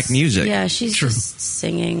old black music. Yeah, she's just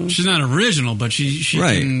singing. She's not original, but she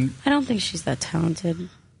can... I don't think she's that talented.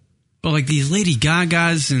 But like these Lady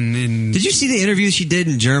Gagas and Did you see the interview she did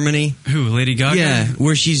in Germany? Who, Lady Gaga? Yeah,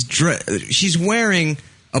 where she's wearing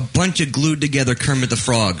a bunch of glued together Kermit the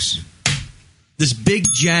Frogs. This big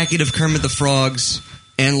jacket of Kermit the Frogs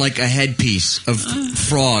and like a headpiece of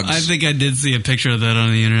frogs. I think I did see a picture of that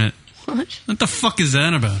on the internet. What the fuck is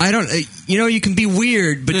that about? I don't. You can be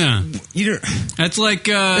weird, but you don't. That's like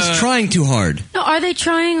it's trying too hard. No, are they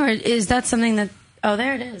trying, or is that something that? Oh,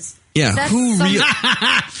 there it is. Yeah,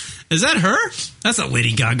 Is that her? That's not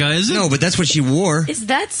Lady Gaga, is it? No, but that's what she wore. Is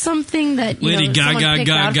that something that Lady Gaga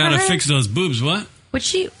gotta her? fix those boobs? What? Would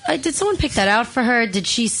she? Did someone pick that out for her? Did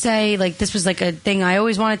she say like this was like a thing? I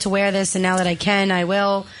always wanted to wear this, and now that I can, I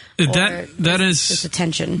will. That is just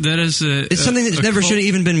attention. That is it's something that never should have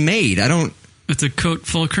even been made. I don't. It's a coat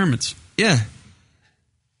full of Kermits. Yeah,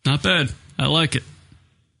 not bad. I like it.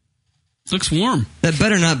 Looks warm. That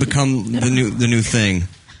better not become the new thing.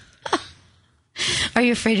 Are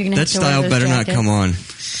you afraid you're going to have that to wear style those better jackets? not come on?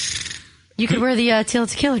 You could wear the Tila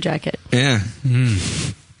Tequila jacket. Yeah.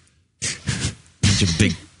 Bunch of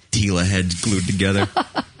big Tila heads glued together.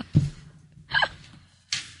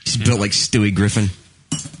 She's built like Stewie Griffin.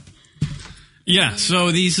 Yeah,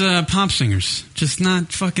 so these pop singers, just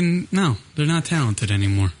not fucking... No, they're not talented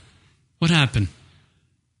anymore. What happened?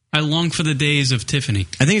 I long for the days of Tiffany.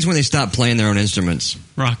 I think it's when they stopped playing their own instruments.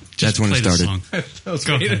 Rock, that's when it started.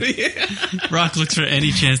 Go ahead. Rock looks for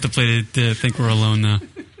any chance to play the Think We're Alone now.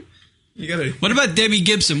 What about Debbie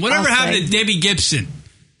Gibson? Whatever happened to Debbie Gibson?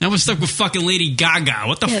 Now we're stuck with fucking Lady Gaga.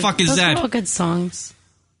 What the fuck is that? Those are all good songs.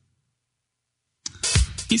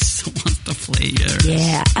 He still wants to play her.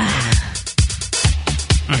 Yeah.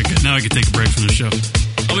 All right, good. Now I can take a break from the show.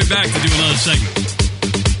 I'll be back to do another segment.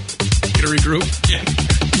 Get a regroup? Yeah.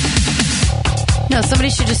 No, somebody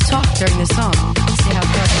should just talk during the song. See how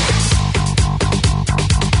it goes.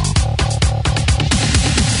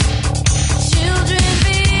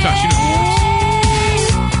 Gosh, you know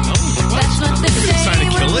That's what they say trying to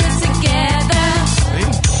kill when it. we're together.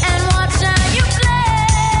 And watch how you play.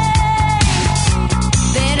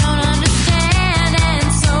 They don't understand, and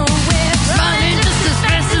so we're running just as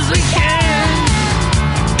fast as we can.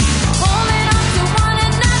 Holding on to one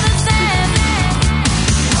another,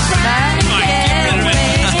 trying to get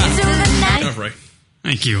away into the night. All right.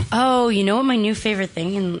 Thank Thank you. Oh, you know what my new favorite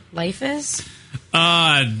thing in life is?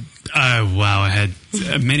 Wow, I had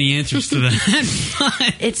many answers to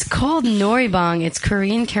that. It's called Noribang. It's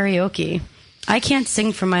Korean karaoke. I can't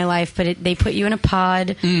sing for my life, but they put you in a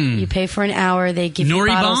pod. You pay for an hour. They give you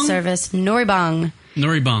bottle service. Noribang.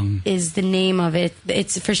 Noribang is the name of it.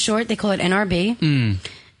 It's for short. They call it NRB.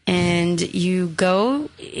 And you go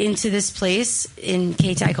into this place in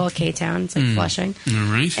K-Town. I call it K-Town. It's like Flushing.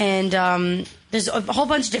 All right. And there's a whole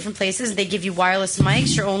bunch of different places. They give you wireless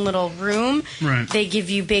mics, your own little room. Right. They give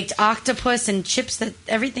you baked octopus and chips that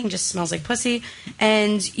everything just smells like pussy.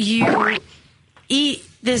 And you eat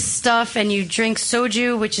this stuff and you drink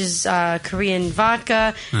soju, which is Korean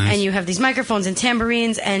vodka. Nice. And you have these microphones and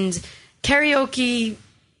tambourines and karaoke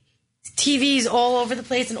TVs all over the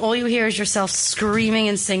place, and all you hear is yourself screaming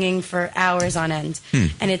and singing for hours on end.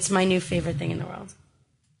 And it's my new favorite thing in the world.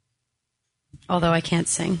 Although I can't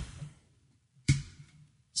sing.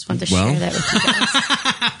 Just wanted to share that with you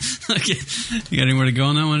guys. Okay. You got anywhere to go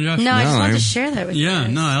on that one, Josh? No, I just wanted to share that with you Yeah,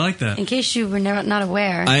 guys. no, I like that. In case you were not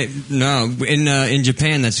aware. In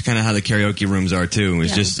Japan, that's kind of how the karaoke rooms are too.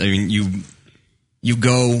 It's just, I mean, you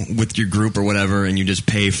go with your group or whatever, and you just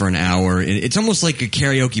pay for an hour. It's almost like a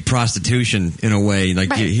karaoke prostitution in a way.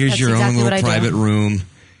 Like, here's That's your exactly own what I little do. private room,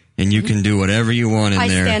 and you can do whatever you want in I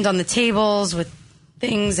there. stand on the tables with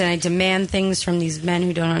things, and I demand things from these men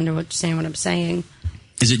who don't understand what I'm saying.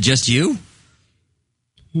 Is it just you?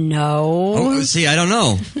 No. Oh, see, I don't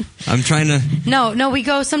know. I'm trying to... No, we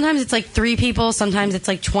go, sometimes it's like 3 people, sometimes it's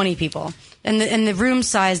like 20 people. And the room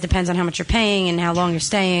size depends on how much you're paying and how long you're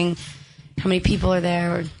staying, how many people are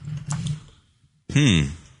there.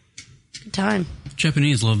 Good time.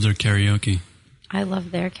 Japanese love their karaoke. I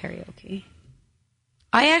love their karaoke.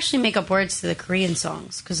 I actually make up words to the Korean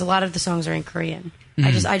songs, because a lot of the songs are in Korean.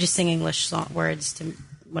 I just sing English words to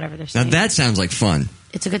whatever they're saying. Now that sounds like fun.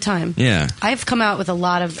 It's a good time. Yeah. I've come out with a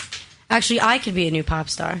lot of... Actually, I could be a new pop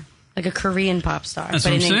star. Like a Korean pop star. That's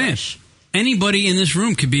but what I'm in saying. English. Anybody in this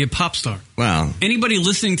room could be a pop star. Wow. Anybody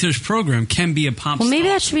listening to this program can be a pop Well, star. maybe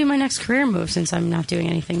that should be my next career move, since I'm not doing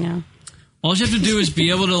anything now. All you have to do is be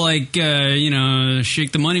able to, like,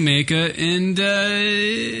 shake the moneymaker and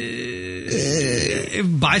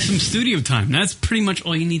buy some studio time. That's pretty much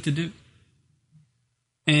all you need to do.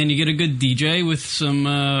 And you get a good DJ with some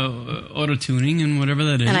auto-tuning and whatever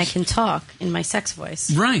that is. And I can talk in my sex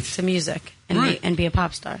voice. Right. To music. And, Right. and be a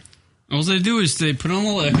pop star. All they do is they put on a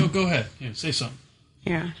little echo. Go ahead. Yeah, say something.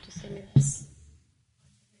 Here, just give me this.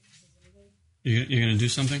 You're going to do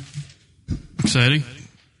something exciting?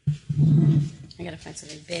 I gotta find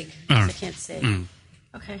something big. All 'cause right. I can't see.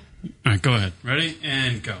 Okay. All right, go ahead. Ready?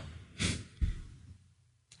 And go.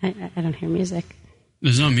 I don't hear music.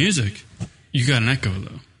 There's no music. You got an echo,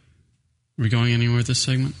 though. Are we going anywhere with this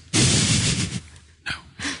segment? No.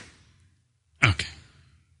 Okay.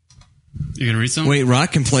 You gonna read something? Wait,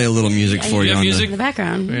 Rock can play a little music for you. got On music? In the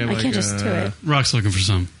background. I can't just do it. Rock's looking for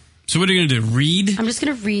some. So what are you going to do? Read? I'm just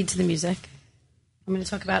going to read to the music. I'm going to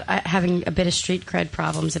talk about having a bit of street cred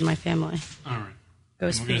problems in my family. All right.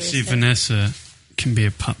 Goes We're going to for see if your Vanessa can be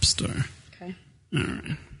a pop star. Okay. All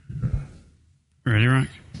right. Ready, Rock?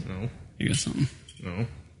 No. You got something? No.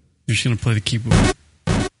 You're just going to play the keyboard.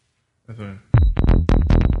 That's fine.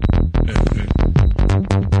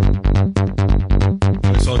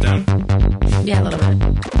 Slow it down. Yeah, a little bit.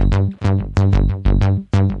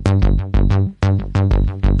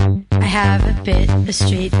 I have a bit of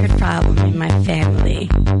street cred problem in my family.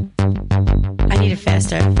 I need it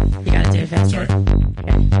faster. You gotta do it faster. Okay.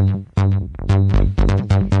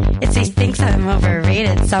 It thinks I'm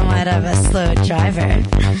overrated, somewhat of a slow driver.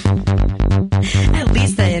 At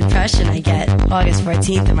least the impression I get. August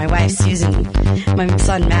 14th, and my wife Susan, my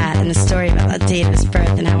son Matt, and the story about the date of his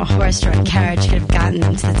birth and how a horse-drawn carriage could have gotten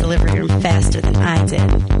them to the delivery room faster than I did.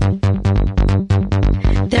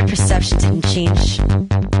 Their perception didn't change.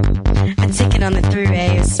 A ticket on the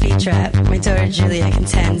throughway, a speed trap. My daughter Julia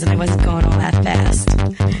contends, and I wasn't going all that fast.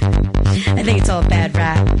 I think it's all a bad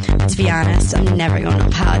rap, but to be honest, I'm never going to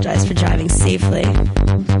apologize for driving safely.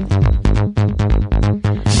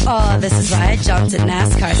 Oh, this is why I jumped in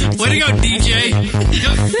NASCAR. Way to go, DJ!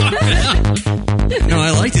 No,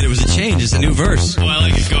 I liked it. It was a change. It's a new verse. Oh, I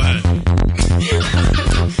like it. Go ahead.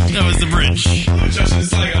 That was the bridge.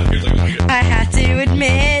 I have to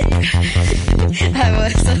admit, I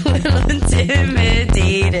was a little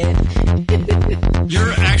intimidated.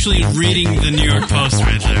 You're actually reading the New York Post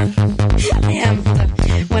right there. I am.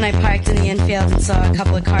 When I parked in the infield and saw a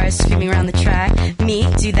couple of cars screaming around the track, me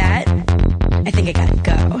do that, I think I gotta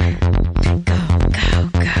go. Go.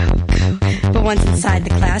 But But once inside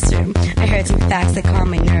the classroom, I heard some facts that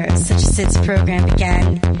calmed my nerves, such as Sid's program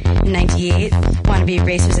began in 98. Wannabe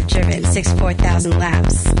racers have driven 64,000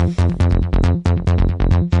 laps.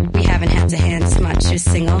 We haven't had to hand as much to a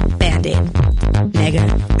single Band-Aid.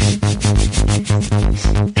 Nigga.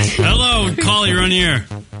 Hello, call, you're on the air.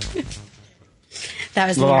 That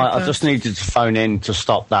was right. I just needed to phone in to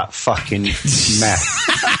stop that fucking mess.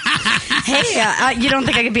 Hey, you don't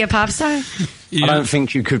think I could be a pop star? I don't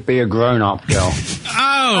think you could be a grown-up girl.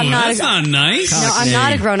 Oh, that's not nice. No, I'm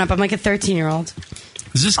not a grown-up. I'm like a 13-year-old.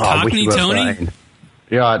 Is this I wish Cockney you were Tony? 13.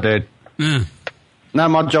 Yeah, I did. Yeah. No,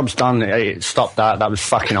 my job's done. Hey, stop that. That was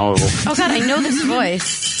fucking horrible. Oh, God, I know this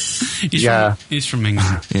voice. He's from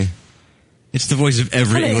England. Yeah. It's the voice of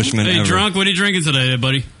every Englishman Hey, ever. drunk, what are you drinking today,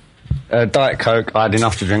 buddy? Diet Coke. I had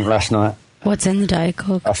enough to drink last night. What's in the Diet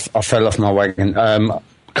Coke? I fell off my wagon.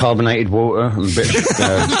 Carbonated water and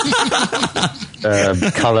a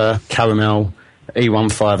bit colour, caramel,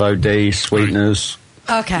 E150D, sweeteners.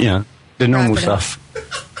 Okay. Yeah, the normal Wrap it up.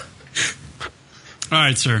 stuff. All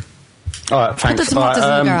right, sir. All right, thanks. the tomatoes in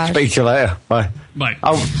the garage. Speak to you later. Bye. Bye.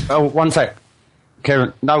 Oh, one sec.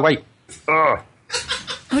 Kieran, no, wait. Ugh.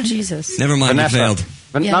 Oh, Jesus. Never mind, Vanessa. you failed.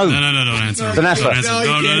 Yeah. No, No, don't answer. Vanessa. Don't answer. No, you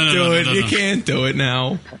can't do it. no. You can't do it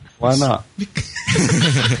now. Why not? Did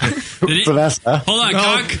Vanessa. Hold on,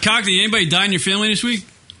 Cock, did anybody die in your family this week?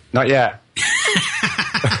 Not yet.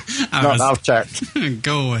 Not that I've checked.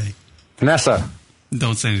 Go away. Vanessa.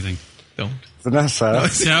 Don't say anything. Don't. Vanessa. Don't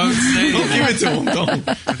say anything. Don't give it to him. Don't.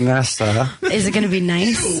 Vanessa. Is it going to be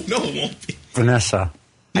nice? No, it won't be. Vanessa.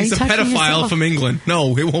 Are He's you a touching pedophile yourself? from England.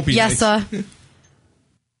 No, it won't be. Yes, nice. sir.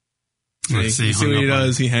 Let's see. You see what he hung up on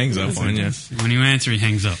does? He hangs up on you. When you answer, he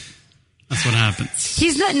hangs up. That's what happens.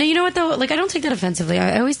 He's not. No, you know what though? Like, I don't take that offensively.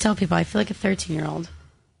 I always tell people I feel like a 13-year-old.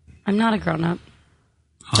 I'm not a grown-up.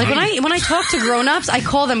 Like when I talk to grown-ups, I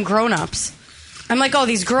call them grown-ups. I'm like, oh,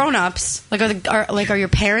 these grown-ups. Like, are your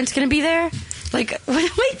parents going to be there? Like, what am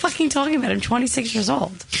I fucking talking about? I'm 26 years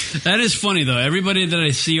old. That is funny though. Everybody that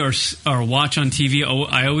I see or watch on TV,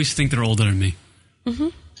 I always think they're older than me. Mm-hmm.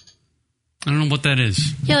 I don't know what that is.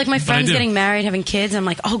 Yeah, like my But I friends do. getting married, having kids. I'm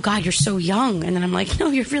like, oh God, you're so young. And then I'm like, no,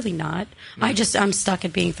 you're really not. I'm stuck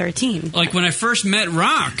at being 13. Like when I first met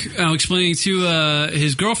Rock, explaining to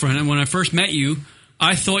his girlfriend, and when I first met you,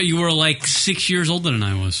 I thought you were like 6 years older than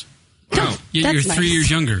I was. Wow. Yet you're That's 3 nice. years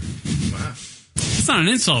younger. Wow. It's not an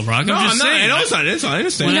insult, Rock. No, I'm just I'm not. saying. I know it's not. It's not. I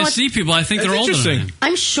understand. When You know I what? see people, I think That's they're older than I interesting. am.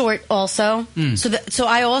 I'm short also. So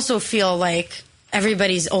I also feel like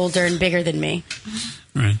everybody's older and bigger than me.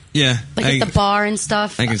 Right. Yeah. Like at the bar and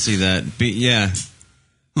stuff. I can see that. Yeah.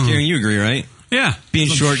 Karen, you agree, right? Yeah. Being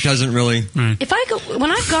short doesn't really. If I go,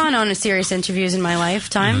 when I've gone on a serious interviews in my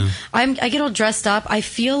lifetime, I get all dressed up. I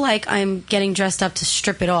feel like I'm getting dressed up to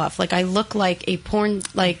strip it off. Like I look like a porn,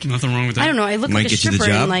 like Nothing wrong with that. I don't know. I look Might like a get you the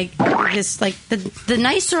stripper, job. and like this. Like the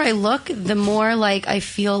nicer I look, the more like I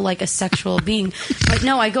feel like a sexual being. But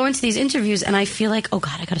no, I go into these interviews and I feel like, oh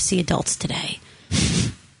God, I got to see adults today.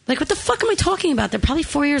 Like what the fuck am I talking about? They're probably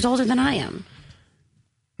 4 years older than I am.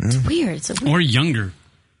 It's weird. It's a weird. Or younger.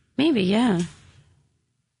 Maybe, yeah.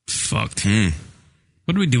 Fucked.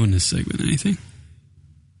 What do we do in this segment? Anything?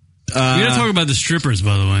 We got to talk about the strippers,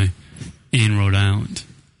 by the way, in Rhode Island.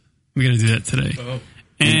 We got to do that today.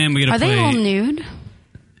 And we got to Are play. they all nude?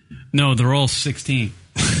 No, they're all 16.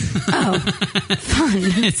 Oh,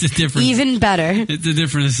 fun. It's a different. Even better. It's a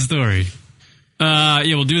different story. Yeah,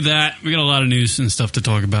 we'll do that. We got a lot of news and stuff to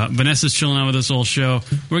talk about. Vanessa's chilling out with us all show.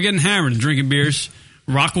 We're getting hammered and drinking beers.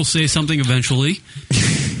 Rock will say something eventually.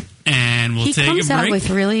 And we'll He take comes a break. out with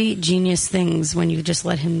really genius things when you just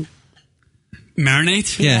let him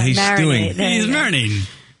Marinate? Yeah, he's marinate. doing. There He's you go. marinating.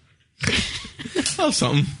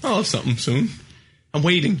 I'll have something soon. I'm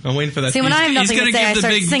waiting for that. See, when I have nothing gonna to say, I give the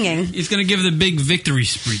start big, singing. He's going to give the big victory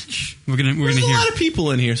speech. We're gonna There's a hear. lot of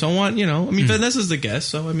people in here, so I want Vanessa's the guest,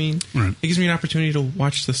 so it gives me an opportunity to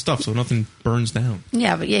watch the stuff, so nothing burns down.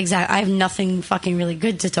 Yeah, but yeah, exactly. I have nothing fucking really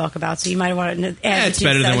good to talk about, so you might want to add. Yeah, it's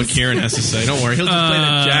better than what Kieran has to say. Don't worry, he'll just play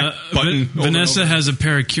that Jack button. over and Vanessa over. has a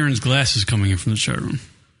pair of Kieran's glasses coming in from the chat room.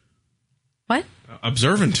 What?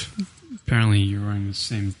 Observant. Apparently, you're wearing the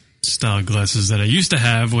same style of glasses that I used to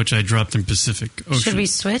have, which I dropped in Pacific Ocean. Should we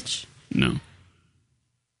switch? No.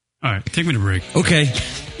 All right, take me to break. Okay.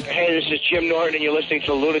 Hey, this is Jim Norton, and you're listening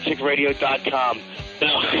to lunaticradio.com.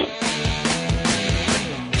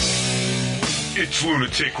 It's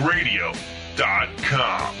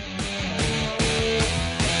lunaticradio.com.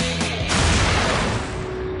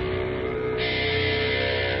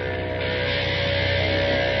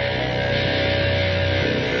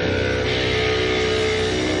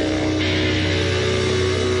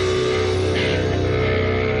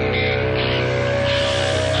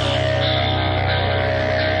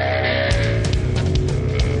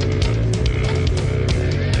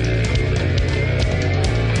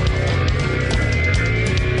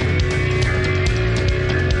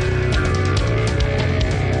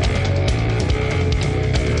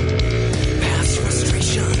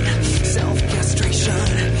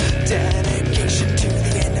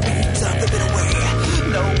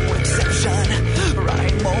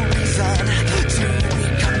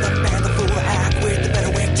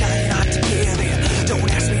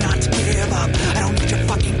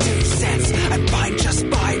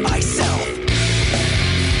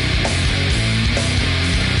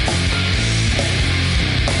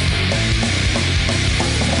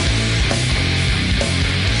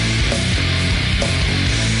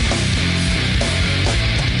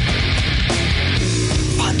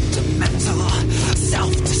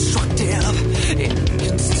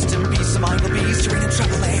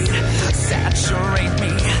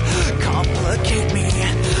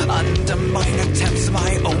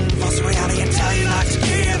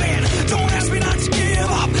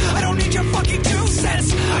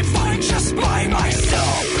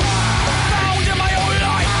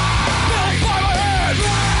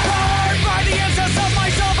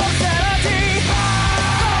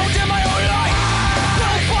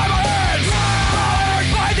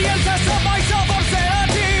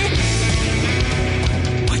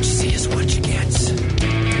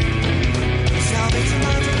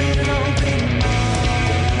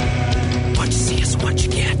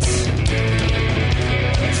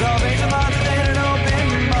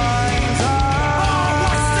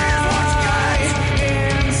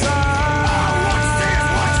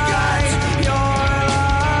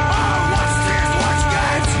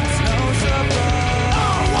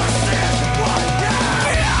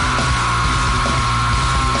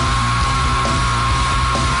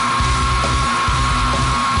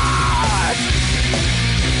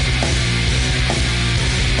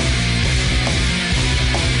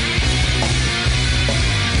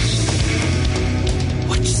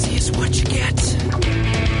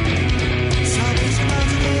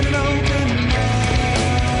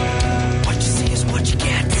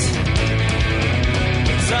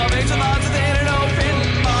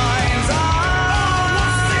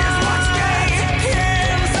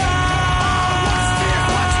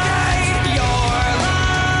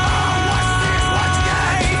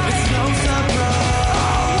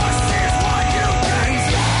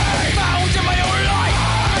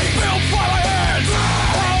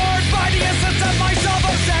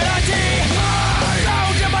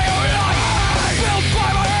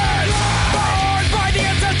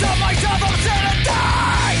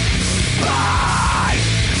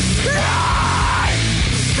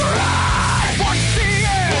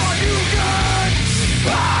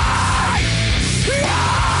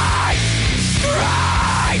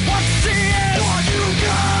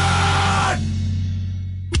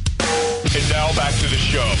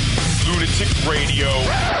 Lunatic Radio.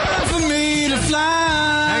 Time for me to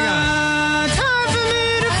fly. Hang on. Time for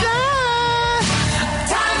me to fly.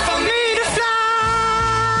 Time for me to fly.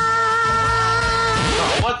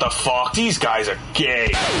 What the fuck? These guys are gay.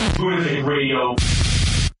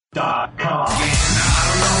 LunaticRadio.com.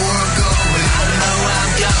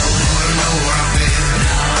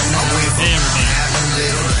 Hey, everybody.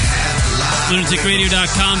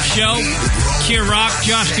 LunaticRadio.com show. Kier Rock,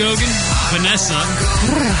 Josh Gogan, Vanessa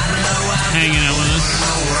hanging out with us.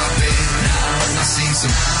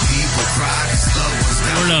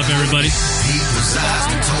 Word up, everybody.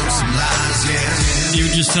 You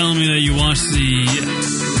were just telling me that you watched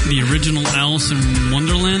the original Alice in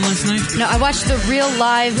Wonderland last night? No, I watched the real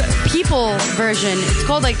live people version. It's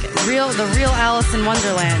called like the real Alice in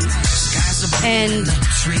Wonderland. And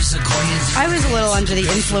I was a little under the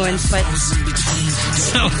influence, but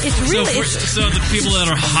it's really... So the people that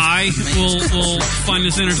are high will find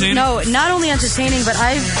this entertaining? No, not only entertaining, but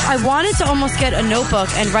I wanted to almost get a notebook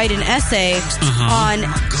and write an essay on...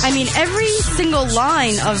 I mean, every single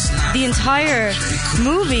line of the entire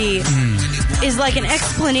movie is like an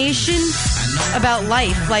explanation about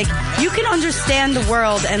life. Like, you can understand the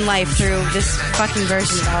world and life through this fucking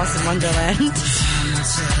version of Alice in Wonderland.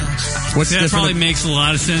 That probably makes a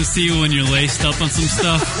lot of sense to you when you're laced up on some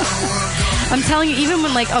stuff. I'm telling you, even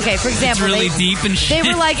when, like, okay, for example, it's really deep and shit.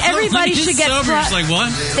 They were like, everybody should get like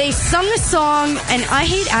what? They sung the song, and I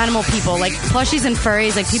hate animal people, like plushies and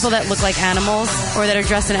furries, like people that look like animals or that are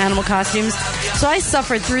dressed in animal costumes. So I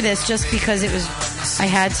suffered through this just because I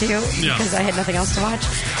had to, because I had nothing else to watch.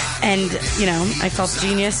 And, you know, I felt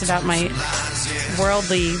genius about my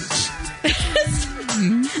worldly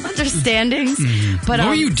understandings. But what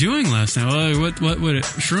were you doing last night? What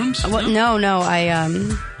shrooms? No.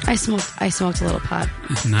 I smoked a little pot.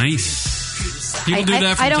 Nice. People do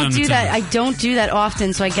that from I don't time do to that. time. I don't do that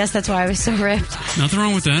often, so I guess that's why I was so ripped. Nothing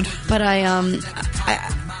wrong with that. But I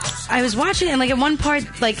was watching it, and like at one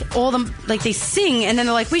part, like all them, like they sing, and then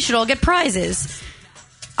they're like, we should all get prizes.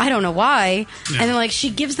 I don't know why. Yeah. And then like she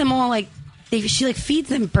gives them all like. She like feeds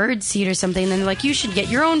them bird seed or something, and then they're like, you should get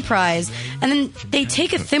your own prize. And then they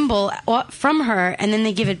take a thimble from her, and then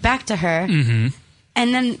they give it back to her. Mm-hmm.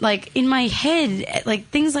 And then, like, in my head, like,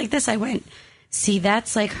 things like this, I went, see,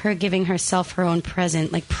 that's like her giving herself her own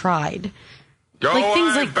present, like pride. Like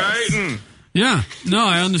things like this. Yeah, no,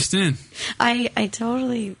 I understand. I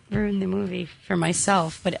totally ruined the movie for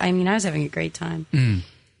myself, but I mean, I was having a great time.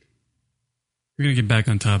 We're going to get back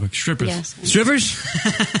on topic. Strippers. Yes. Strippers?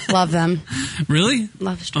 Love them. Really?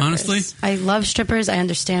 Love strippers. Honestly? I love strippers. I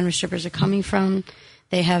understand where strippers are coming from.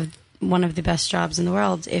 They have one of the best jobs in the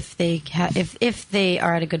world if they if they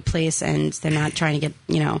are at a good place and they're not trying to get,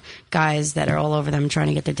 you know, guys that are all over them trying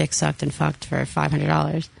to get their dick sucked and fucked for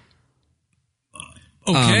 $500.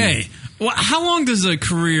 Okay. Well, how long does a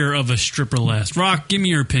career of a stripper last? Rock, give me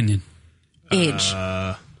your opinion. Age.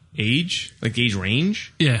 Age? Like age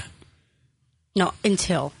range? Yeah. No,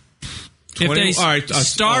 until. If they start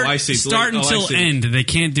until end, they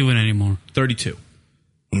can't do it anymore. 32.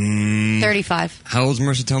 35. How old's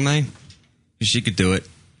Marissa Tomei? She could do it.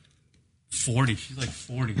 40. She's like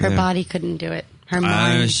 40. Her body couldn't do it. Her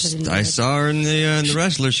mind couldn't do I it. saw her in the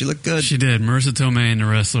Wrestler. She looked good. She did. Marissa Tomei and The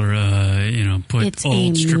Wrestler, put It's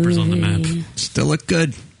old a strippers on the map. Still look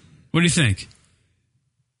good. What do you think?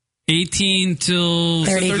 18 till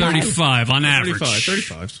 35 on average.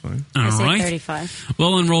 35 is fine. All I say right. 35.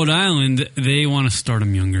 Well, in Rhode Island, they want to start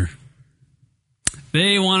them younger.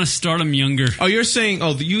 Oh, you're saying,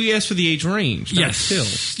 you asked for the age range. Yes.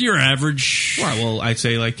 Still. Your average. Right, well, I'd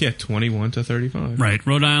say 21 to 35. Right.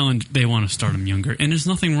 Rhode Island, they want to start them younger. And there's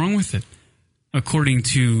nothing wrong with it, according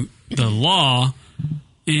to the law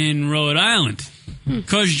in Rhode Island.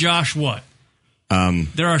 Because, Josh, what?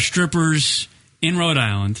 There are strippers in Rhode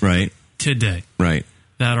Island today. Right.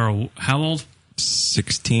 That are how old?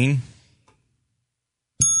 16.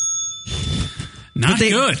 Not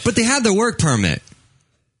good. But they have their work permit.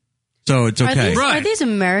 So it's okay. Are these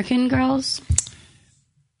American girls?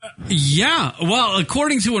 Yeah. Well,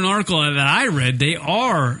 according to an article that I read, they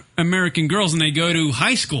are American girls and they go to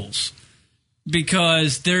high schools.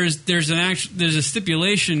 Because there's a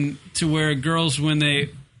stipulation to where girls when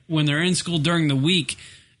they're in school during the week,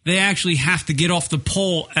 they actually have to get off the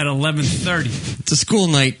pole at 11:30. It's a school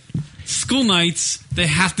night. School nights, they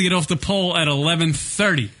have to get off the pole at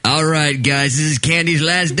 11:30. All right, guys, this is Candy's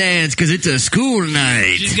last dance because it's a school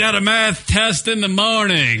night. She's got a math test in the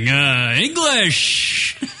morning.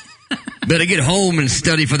 English. Better get home and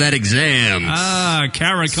study for that exam.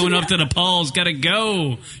 Kara coming up to the polls. Got to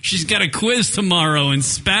go. She's got a quiz tomorrow in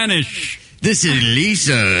Spanish. This is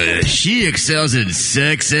Lisa. She excels in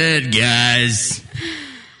sex ed, guys.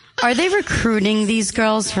 Are they recruiting these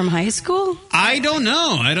girls from high school? I don't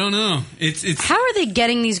know. It's How are they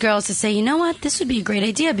getting these girls to say, you know what, this would be a great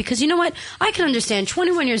idea? Because you know what, I can understand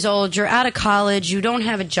 21 years old, you're out of college, you don't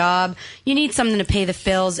have a job, you need something to pay the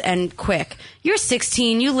bills, and quick. You're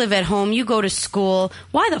 16, you live at home, you go to school.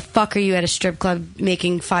 Why the fuck are you at a strip club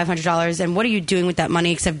making $500? And what are you doing with that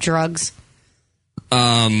money except drugs?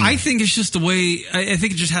 I think it's just the way. I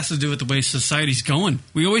think it just has to do with the way society's going.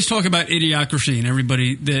 We always talk about idiocracy and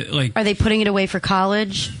everybody that like. Are they putting it away for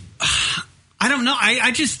college? I don't know.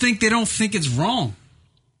 I just think they don't think it's wrong.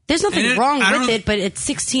 There's nothing wrong with it, but it's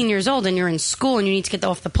 16 years old and you're in school and you need to get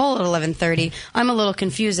off the pole at 11:30. I'm a little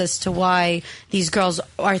confused as to why these girls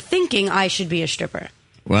are thinking I should be a stripper.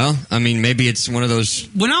 Well, I mean, maybe it's one of those.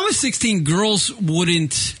 When I was 16, girls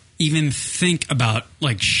wouldn't even think about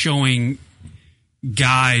like showing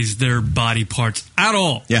guys their body parts at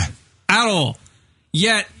all. Yeah. At all.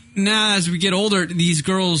 Yet, now as we get older, these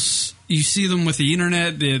girls, you see them with the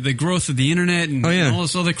internet, the growth of the internet and all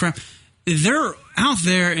this other crap. They're out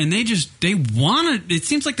there and they want to, it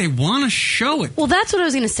seems like they want to show it. Well, that's what I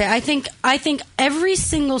was going to say. I think every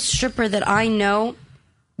single stripper that I know,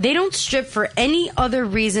 they don't strip for any other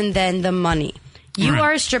reason than the money. You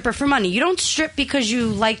are a stripper for money. You don't strip because you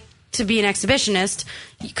like to be an exhibitionist,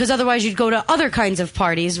 because otherwise you'd go to other kinds of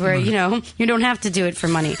parties where, you don't have to do it for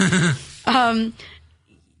money. At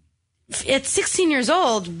 16 years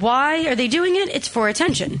old, why are they doing it? It's for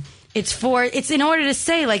attention. It's in order to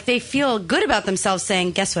say, like, they feel good about themselves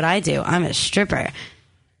saying, guess what I do? I'm a stripper.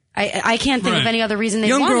 I can't think of any other reason they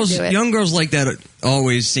want to do it. Young girls like that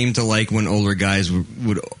always seem to like when older guys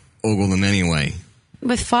would ogle them anyway.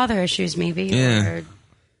 With father issues, maybe. Yeah.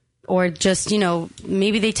 Or just,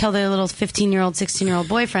 maybe they tell their little 15-year-old, 16-year-old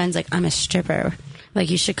boyfriends, like, I'm a stripper. Like,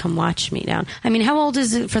 you should come watch me down. I mean, how old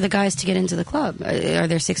is it for the guys to get into the club? Are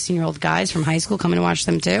there 16-year-old guys from high school coming to watch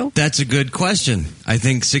them, too? That's a good question. I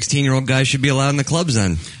think 16-year-old guys should be allowed in the clubs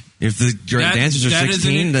then. If the dancers are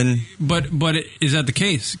 16, then... But is that the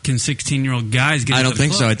case? Can 16-year-old guys get into the club? I don't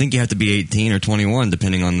think so. I think you have to be 18 or 21,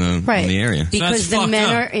 depending on the area. Because the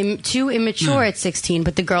men are too immature at 16,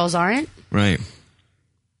 but the girls aren't? Right.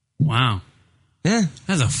 Wow. Yeah.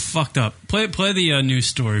 That's a fucked up. Play the news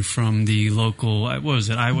story from the local, what was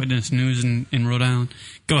it, Eyewitness News in Rhode Island?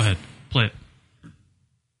 Go ahead. Play it.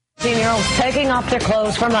 16-year-olds taking off their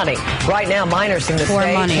clothes for money. Right now, minors in the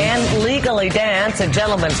state can legally dance at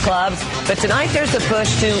gentlemen's clubs. But tonight, there's a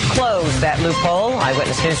push to close that loophole.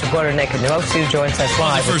 Eyewitness News reporter Nick Nwosu joins us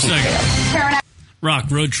live. For a second.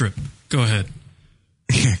 Rock, road trip. Go ahead.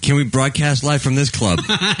 Can we broadcast live from this club?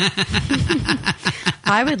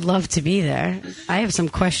 I would love to be there. I have some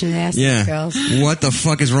questions to ask these girls. What the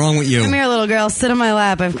fuck is wrong with you? Come here, little girl. Sit on my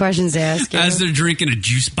lap. I have questions to ask you. As they're drinking a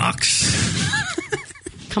juice box.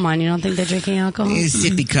 Come on, you don't think they're drinking alcohol?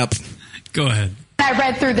 Sippy cup. Go ahead. I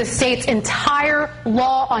read through the state's entire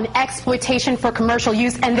law on exploitation for commercial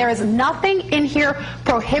use, and there is nothing in here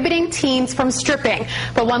prohibiting teens from stripping.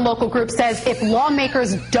 But one local group says if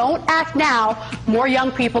lawmakers don't act now, more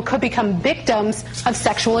young people could become victims of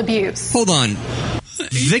sexual abuse. Hold on.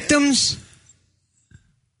 Victims?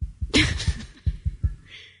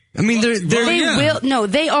 I mean,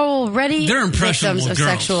 they are already they're impressionable victims of girls.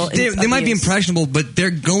 sexual abuse. They might be impressionable, but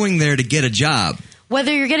they're going there to get a job.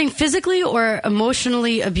 Whether you're getting physically or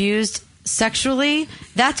emotionally abused sexually,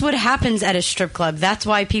 that's what happens at a strip club. That's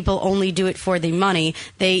why people only do it for the money.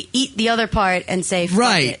 They eat the other part and say,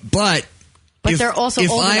 fuck it. But if, they're also if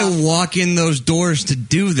old I enough. walk in those doors to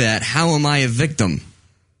do that, how am I a victim?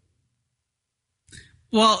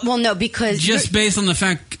 Well, no, because just based on the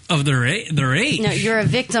fact of their age. No, you're a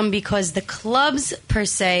victim because the clubs per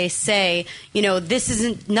se say, this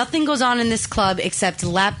isn't, nothing goes on in this club except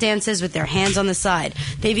lap dances with their hands on the side.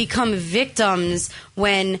 They become victims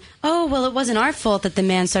when, it wasn't our fault that the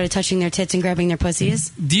man started touching their tits and grabbing their pussies.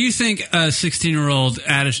 Do you think a 16-year-old,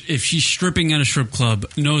 if she's stripping at a strip club,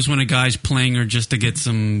 knows when a guy's playing her just to get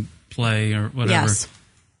some play or whatever? Yes.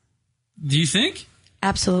 Do you think?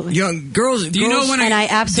 Absolutely. Young girls. Do you know when? And I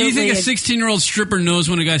absolutely. Do you think a 16-year-old stripper knows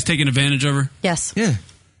when a guy's taking advantage of her? Yes. Yeah.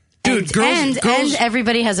 Dude, and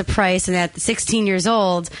everybody has a price, and at 16 years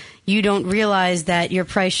old, you don't realize that your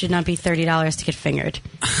price should not be $30 to get fingered.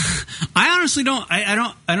 I honestly don't. I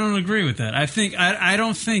don't agree with that. I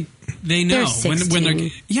don't think they know they're 16. when they're.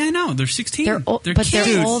 Yeah, I know they're 16. They're old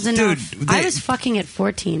enough. I was fucking at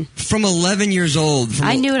 14. From 11 years old.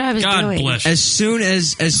 I knew what I was doing. God bless. As soon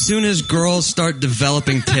as girls start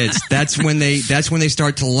developing tits, that's when they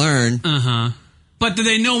start to learn. But do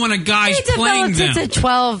they know when a guy's playing them? At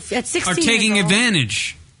 12, at 16 are taking years old.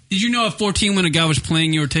 advantage? Did you know at 14 when a guy was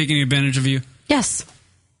playing you or taking advantage of you? Yes.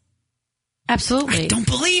 Absolutely. I don't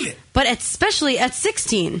believe it. But especially at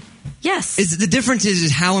 16. Yes. The difference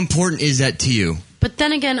is how important is that to you? But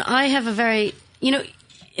then again, I have a very, in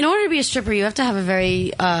order to be a stripper, you have to have a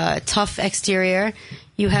very tough exterior.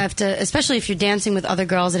 You have to, especially if you're dancing with other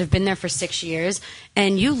girls that have been there for 6 years,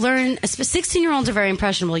 and you learn, 16-year-olds are very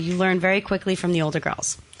impressionable. You learn very quickly from the older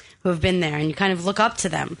girls who have been there, and you kind of look up to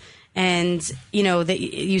them. And, that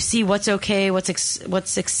you see what's okay, what's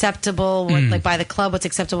acceptable, like by the club, what's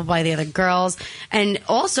acceptable by the other girls. And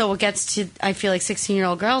also what gets to, I feel like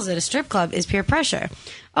 16-year-old girls at a strip club is peer pressure.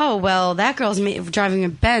 Oh, well, that girl's driving a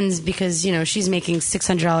Benz because, she's making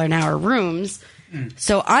 $600 an hour rooms.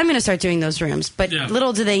 So I'm going to start doing those rooms. But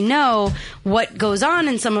little do they know what goes on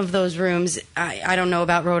in some of those rooms. I don't know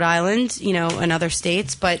about Rhode Island, and other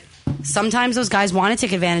states, but sometimes those guys want to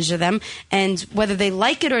take advantage of them. And whether they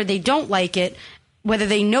like it or they don't like it, whether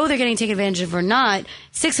they know they're getting taken advantage of or not,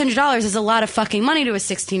 $600 is a lot of fucking money to a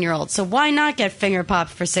 16-year-old. So why not get finger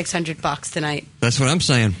popped for $600 tonight? That's what I'm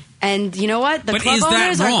saying. And you know what? The but club is that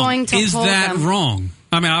owners wrong? are going to Is hold that them. wrong?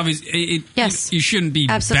 I mean, obviously, yes. You shouldn't be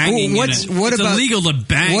Absolutely. banging. It's about, illegal to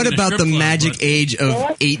bang. What in a about strip the club, magic but- age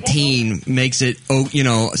of 18 makes it,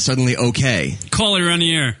 suddenly okay? Caller, you're on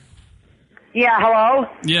the air. Yeah, hello?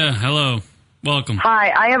 Yeah, hello. Welcome.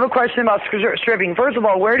 Hi, I have a question about stripping. First of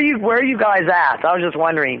all, where are you guys at? I was just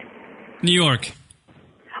wondering. New York.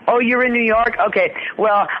 Oh, you're in New York? Okay.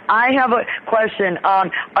 Well, I have a question.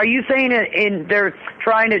 Are you saying they're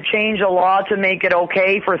trying to change a law to make it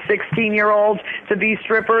okay for 16-year-olds to be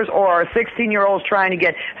strippers, or are 16-year-olds trying to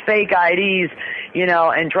get fake IDs,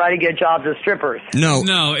 and try to get jobs as strippers? No.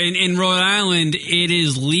 No, in Rhode Island, it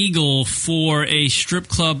is legal for a strip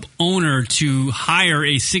club owner to hire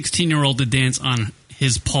a 16-year-old to dance on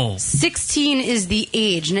his pole. 16 is the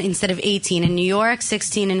age instead of 18 in New York,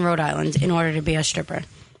 16 in Rhode Island in order to be a stripper.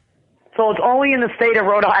 So it's only in the state of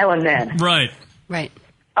Rhode Island then? Right. Right.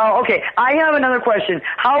 Oh, okay. I have another question.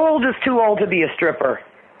 How old is too old to be a stripper?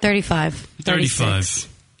 35. 35.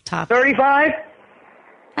 Top. 35?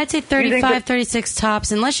 I'd say 35, 36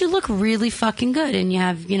 tops, unless you look really fucking good and you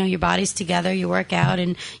have, your bodies together, you work out,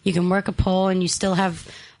 and you can work a pole, and you still have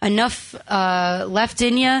enough left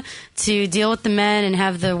in you to deal with the men and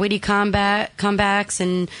have the witty comebacks,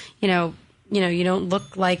 and, you don't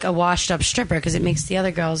look like a washed-up stripper because it makes the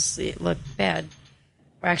other girls look bad.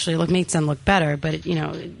 Or actually, makes them look better, but,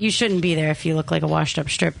 you shouldn't be there if you look like a washed-up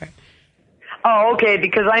stripper. Oh, okay,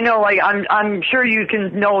 because I know, I'm sure you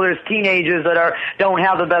can know there's teenagers that don't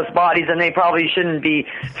have the best bodies, and they probably shouldn't be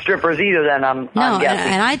strippers either, then, I'm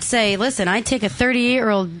guessing. And I'd say, listen, I'd take a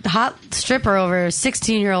 38-year-old hot stripper over a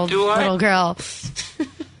 16-year-old little girl.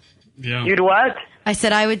 Yeah. You'd what? I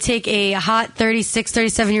said I would take a hot 36,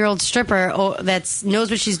 37-year-old stripper that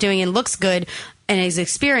knows what she's doing and looks good and is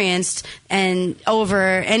experienced, and over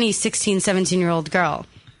any 16, 17-year-old girl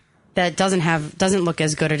that doesn't look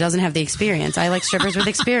as good or doesn't have the experience. I like strippers with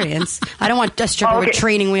experience. I don't want a stripper with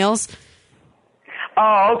training wheels.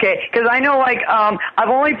 Oh, okay. Because I know, I've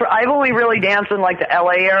only really danced in the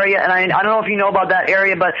LA area, and I don't know if you know about that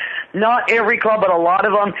area, but not every club, but a lot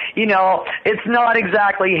of them, it's not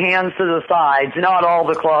exactly hands to the sides. Not all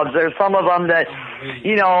the clubs. There's some of them that,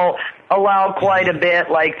 allow quite a bit,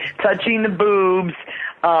 like touching the boobs,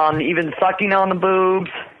 even sucking on the boobs.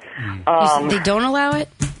 They don't allow it?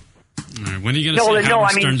 All right, when are you going to say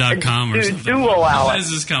HowardStern.com or something? Do allow When it.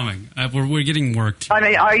 is this coming? We're getting worked. I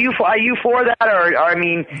mean, are you for that, or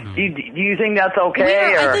do you think that's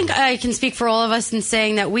okay? I think I can speak for all of us in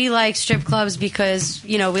saying that we like strip clubs because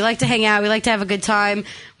we like to hang out, we like to have a good time,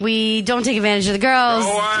 we don't take advantage of the girls,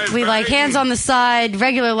 we like hands on the side,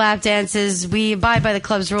 regular lap dances, we abide by the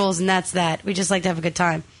club's rules, and that's that. We just like to have a good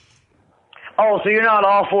time. Oh, so you're not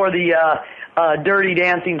all for the dirty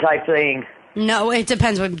dancing type thing? No, it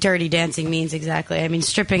depends what dirty dancing means exactly. I mean,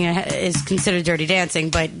 stripping is considered dirty dancing,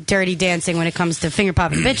 but dirty dancing when it comes to finger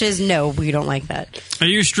popping bitches, no, we don't like that. Are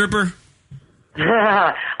you a stripper?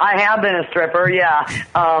 I have been a stripper, yeah.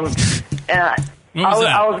 I was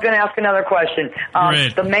going to ask another question.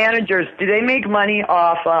 The managers, do they make money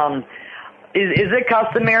off? Is it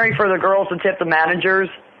customary for the girls to tip the managers?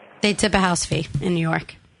 They tip a house fee in New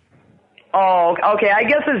York. Oh, okay. I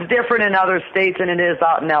guess it's different in other states than it is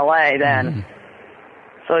out in L.A. then.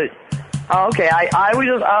 So, okay. I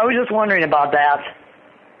was just wondering about that.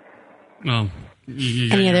 Well,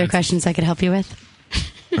 any other questions I could help you with?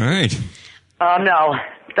 All right. No,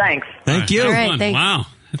 thanks. Thank you. All right, thanks. Wow,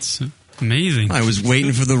 that's Amazing. I was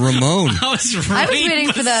waiting for the Ramon. I was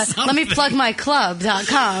waiting for the let me plug my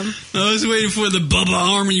club.com. I was waiting for the Bubba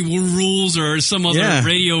Harmony rules or some other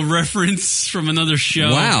radio reference from another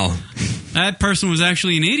show. Wow. That person was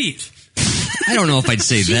actually an idiot. I don't know if I'd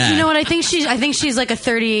say that. You know what? I think she's like a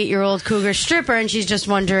 38-year-old cougar stripper, and she's just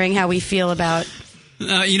wondering how we feel about.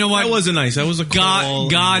 You know what? That wasn't nice. That was a call.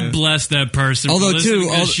 God bless that person. Although, for listening too,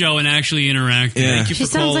 to this show and actually interacting. Yeah. Thank you She for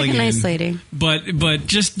sounds like calling a nice in. lady. But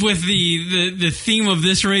just with the theme of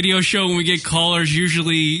this radio show, when we get callers,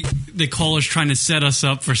 usually the caller's trying to set us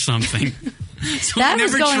up for something. So we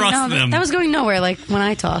never trust them. That was going nowhere. Like when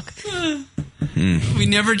I talk. We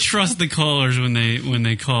never trust the callers when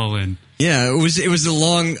they call in. Yeah, it was a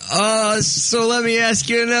long. So let me ask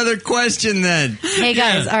you another question then. Hey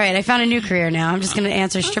guys, all right, I found a new career now. I'm just going to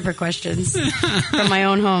answer stripper questions from my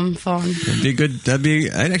own home phone. That'd be good. I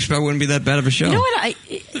actually probably wouldn't be that bad of a show. You know what?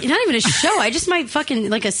 Not even a show. I just might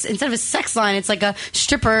fucking instead of a sex line, it's like a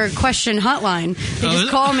stripper question hotline. They just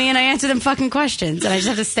call me and I answer them fucking questions, and I just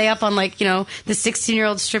have to stay up on the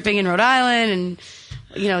 16-year-old stripping in Rhode Island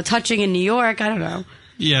and touching in New York. I don't know.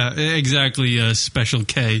 Yeah, exactly, Special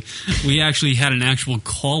K. We actually had an actual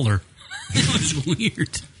caller. It was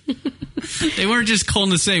weird. They weren't just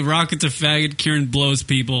calling to say Rocket's a faggot, Kieran blows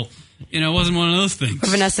people. It wasn't one of those things.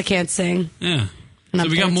 Or Vanessa can't sing. Yeah. So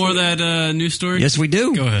we got more of that news story? Yes, we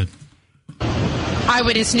do. Go ahead.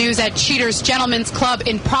 Eyewitness News at Cheaters Gentlemen's Club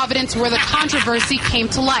in Providence, where the controversy came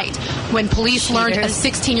to light when police learned a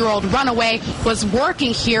 16-year-old runaway was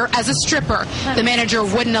working here as a stripper. The manager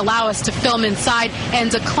wouldn't allow us to film inside and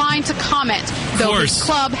declined to comment, though his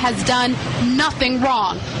club has done nothing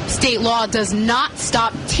wrong. State law does not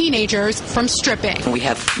stop teenagers from stripping. We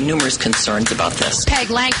have numerous concerns about this. Peg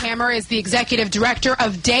Langhammer is the executive director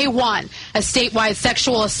of Day One, a statewide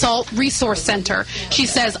sexual assault resource center. She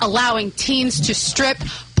says allowing teens to strip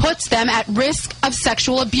puts them at risk of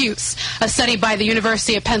sexual abuse. A study by the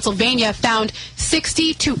University of Pennsylvania found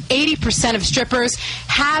 60 to 80% of strippers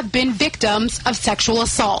have been victims of sexual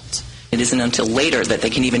assault. It isn't until later that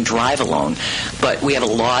they can even drive alone, but we have a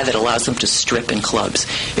law that allows them to strip in clubs.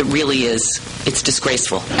 It really is, it's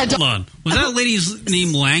disgraceful. Hold on. Was that lady's name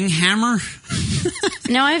Langhammer?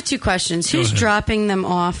 Now I have two questions. Who's dropping them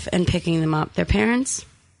off and picking them up? Their parents?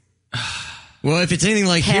 Well, if it's anything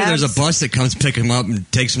like here, there's a bus that comes pick them up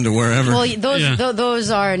and takes them to wherever. Well,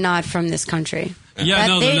 those are not from this country.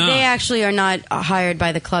 Yeah, they not. They actually are not hired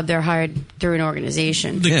by the club. They're hired through an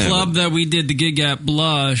organization. The club that we did the gig at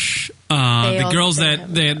Blush, the girls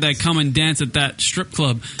that come and dance at that strip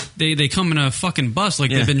club, they come in a fucking bus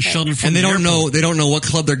like they've been shuttled from. And they the don't airport. know what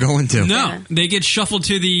club they're going to. No, they get shuffled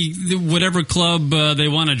to the whatever club they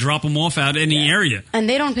want to drop them off at in the area. And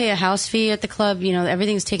they don't pay a house fee at the club.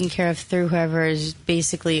 Everything's taken care of through whoever is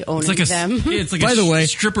basically owning them. It's like By the way,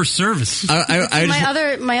 stripper service.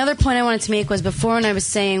 My other point I wanted to make was before when I was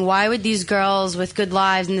saying why would these girls with good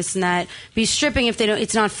lives and this and that be stripping if they don't?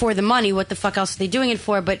 It's not for the money. What the fuck else are they doing it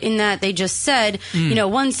for? But in that they just said,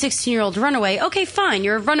 one 16-year-old runaway. Okay, fine,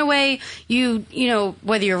 you're a runaway. You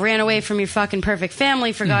whether you ran away from your fucking perfect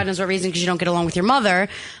family for God knows what reason because you don't get along with your mother.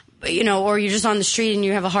 Or you're just on the street and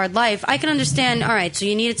you have a hard life. I can understand. All right, so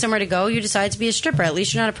you needed somewhere to go. You decided to be a stripper. At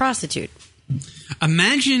least you're not a prostitute.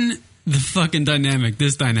 Imagine the fucking dynamic.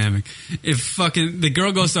 This dynamic. If fucking the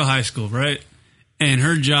girl goes to high school, right, and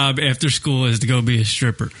her job after school is to go be a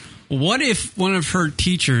stripper. What if one of her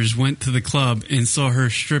teachers went to the club and saw her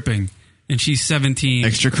stripping, and she's 17,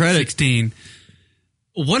 extra credit, 16?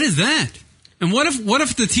 What is that? And what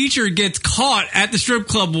if the teacher gets caught at the strip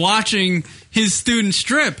club watching his student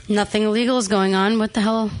strip? Nothing illegal is going on. What the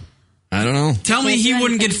hell? I don't know. Tell me he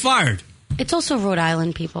wouldn't get fired. It's also Rhode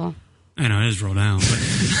Island, people. I know, it is Rhode Island.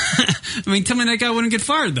 But I mean, tell me that guy wouldn't get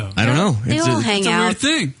fired, though. I don't know. They all hang out. It's a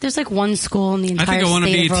weird thing. There's like one school in the entire state I think I want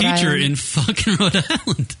to be a of Rhode teacher Island. in fucking Rhode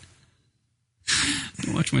Island.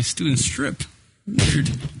 Watch my students strip. Weird.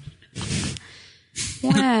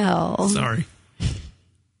 Well. Sorry.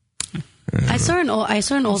 I saw an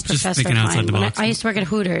old professor of mine. When I used to work at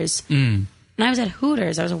Hooters. Mm. And I was at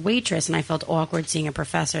Hooters. I was a waitress, and I felt awkward seeing a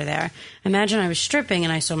professor there. Imagine I was stripping,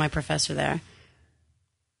 and I saw my professor there.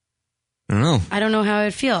 I don't know. I don't know how I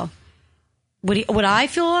would feel. Would I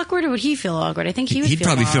feel awkward, or would he feel awkward? I think he would. He'd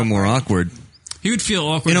probably feel more awkward. He would feel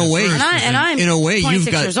awkward in a way. And I'm in a way, 26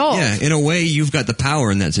 you've got years old. in a way, you've got the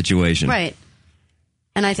power in that situation, right?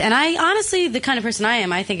 And I honestly, the kind of person I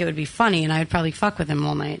am, I think it would be funny, and I would probably fuck with him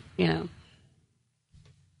all night.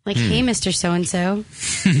 Like, hey, Mr. So-and-so.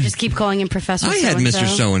 Just keep calling him Professor I So-and-so. had Mr.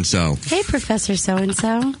 So-and-so. Hey, Professor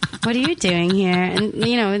So-and-so. What are you doing here? And,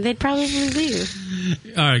 they'd probably leave.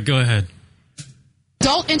 All right, go ahead.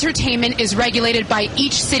 Adult entertainment is regulated by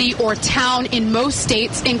each city or town in most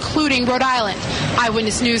states, including Rhode Island.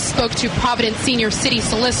 Eyewitness News spoke to Providence Senior City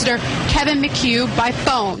Solicitor Kevin McHugh by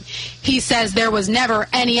phone. He says there was never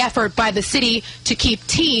any effort by the city to keep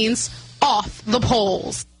teens off the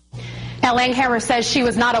polls. Now, Langhammer says she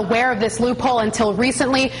was not aware of this loophole until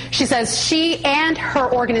recently. She says she and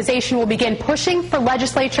her organization will begin pushing for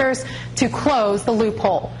legislatures to close the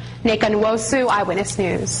loophole. Neka Nwosu, Eyewitness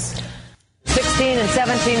News. 16 and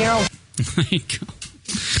 17-year-old.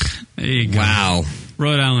 There you go. Wow.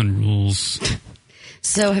 Rhode Island rules.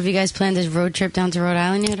 So have you guys planned this road trip down to Rhode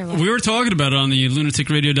Island yet? Or what? We were talking about it on the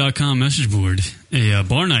lunaticradio.com message board. A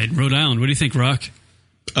bar night in Rhode Island. What do you think, Rock?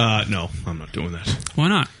 No, I'm not doing that. Why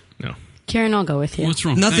not? No. Karen, I'll go with you. What's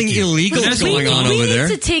wrong? Nothing illegal is going on over there. We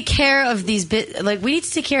need to take care of these we need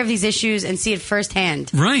to take care of these issues and see it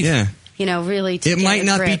firsthand. Right. Yeah. You know, really. It might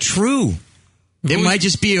not be true. It might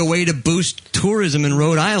just be a way to boost tourism in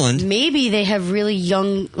Rhode Island. Maybe they have really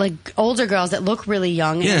young, older girls that look really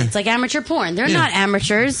young. Yeah. And it's like amateur porn. They're not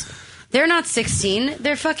amateurs. They're not 16.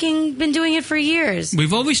 They're fucking been doing it for years.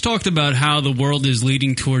 We've always talked about how the world is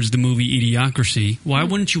leading towards the movie Idiocracy. Why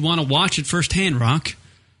wouldn't you want to watch it firsthand, Rock?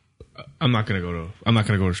 I'm not gonna go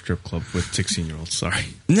to a strip club with 16-year-olds. Sorry,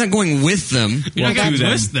 I'm not going with them. You're not going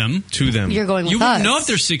with them. To them. You're going with You us. wouldn't know if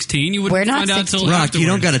they're 16. You wouldn't find out until Rock, afterwards. you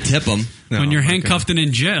don't got to tip them. When you're handcuffed and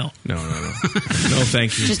in jail. No. No,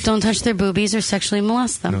 thank you. Just don't touch their boobies or sexually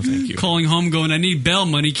molest them. No, thank you. Calling home going, I need bail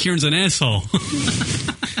money. Kieran's an asshole.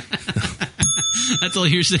 That's all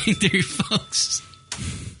you're saying there, folks.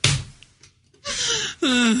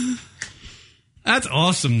 That's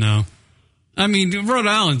awesome, though. I mean, Rhode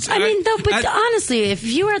Island's... honestly, if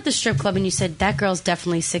you were at the strip club and you said, that girl's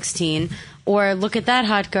definitely 16, or look at that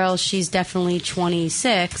hot girl, she's definitely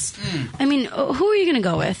 26, I mean, who are you going to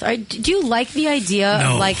go with? Do you like the idea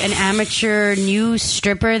of, an amateur new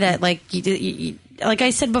stripper that, like I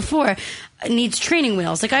said before, needs training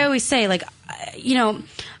wheels? Like I always say,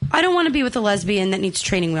 I don't want to be with a lesbian that needs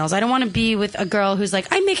training wheels. I don't want to be with a girl who's like,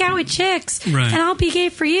 I make out with chicks, right, and I'll be gay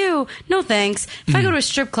for you. No thanks. If I go to a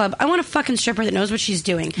strip club, I want a fucking stripper that knows what she's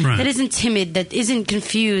doing, right, that isn't timid, that isn't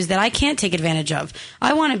confused, that I can't take advantage of.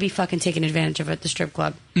 I want to be fucking taken advantage of at the strip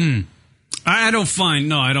club. I don't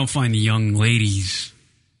find the young ladies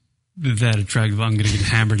that attractive. I'm going to get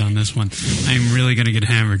hammered on this one. I'm really going to get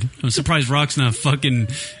hammered. I'm surprised Rock's not fucking...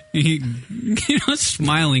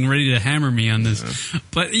 smiling, ready to hammer me on this.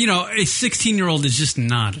 But, a 16-year-old is just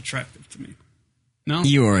not attractive to me. No?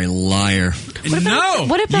 You are a liar.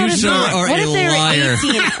 What if they were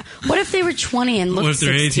 18? What if they were 20 and looked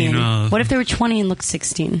 16? What if they were 20 and looked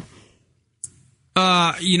 16?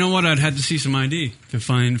 You know what? I'd have to see some ID to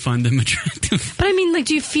find them attractive. But I mean,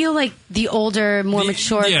 do you feel like the older, more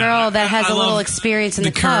mature girl that has a little experience in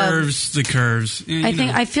the club? The curves.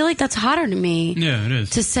 Yeah, I feel like that's hotter to me. Yeah, it is.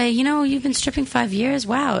 To say, you've been stripping 5 years.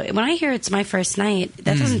 Wow. When I hear it's my first night,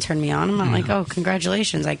 that doesn't turn me on. I'm not like, oh,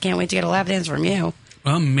 congratulations. I can't wait to get a lap dance from you.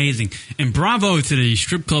 Amazing. And bravo to the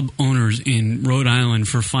strip club owners in Rhode Island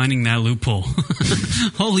for finding that loophole.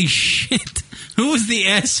 Holy shit. Who was the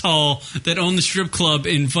asshole that owned the strip club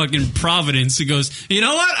in fucking Providence who goes, you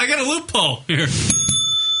know what? I got a loophole here.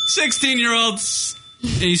 16-year-olds.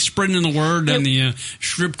 He's spreading the word on the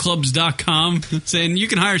stripclubs.com saying you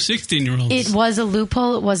can hire 16-year-olds. It was a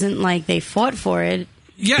loophole. It wasn't like they fought for it.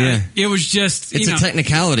 Yeah, it was just... It's a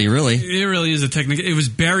technicality, really. It really is a technicality. It was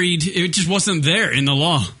buried. It just wasn't there in the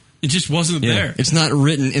law. It just wasn't there. It's not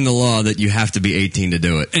written in the law that you have to be 18 to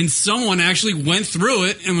do it. And someone actually went through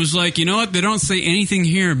it and was like, you know what? They don't say anything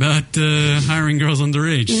here about hiring girls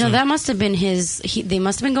underage. That must have been they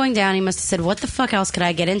must have been going down. He must have said, what the fuck else could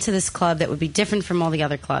I get into this club that would be different from all the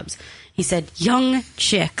other clubs? He said, young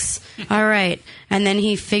chicks. All right. And then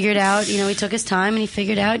he figured out, he took his time and he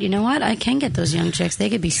figured out, you know what? I can get those young chicks. They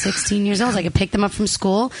could be 16 years old. I could pick them up from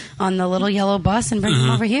school on the little yellow bus and bring them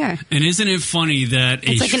over here. And isn't it funny that...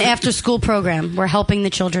 It's like an after-school program. We're helping the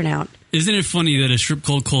children out. Isn't it funny that a strip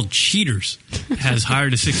club called Cheaters has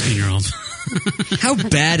hired a 16-year-old? How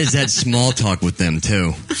bad is that small talk with them,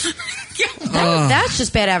 too? That's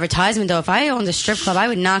just bad advertisement, though. If I owned a strip club, I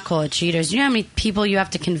would not call it Cheaters. You know how many people you have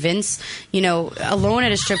to convince, alone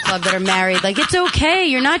at a strip club that are married? Like, it's okay.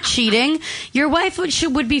 You're not cheating. Your wife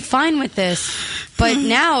would be fine with this. But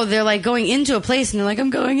now they're like going into a place and they're like, I'm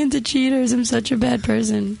going into Cheaters. I'm such a bad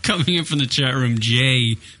person. Coming in from the chat room,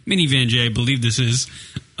 Jay, Minivan Jay, I believe this is.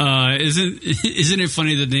 Isn't it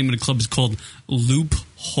funny that the name of the club is called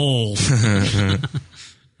Loophole?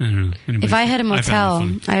 I don't know. Anyway, if I had a motel,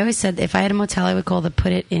 I always said if I had a motel, I would call the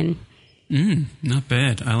Put It In. Not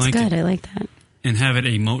bad. I like it. It's good. I like that. And have it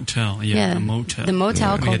a motel. Yeah, a motel. The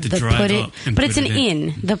motel We called had to the drive Put It, up and but put it's an it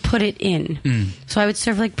inn. The Put It Inn. Mm. So I would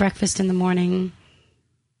serve like breakfast in the morning.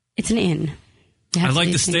 It's an inn. You have I'd like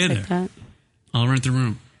do to stay things there. like that. I'll rent the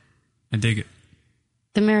room. I dig it.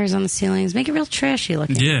 The mirrors on the ceilings make it real trashy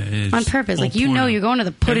looking. Yeah, it's on purpose. all Like you know, porno. you're going to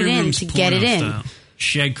the Put Every It In room's to get it porno in. style.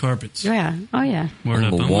 Shag carpets. Yeah. Oh yeah. Word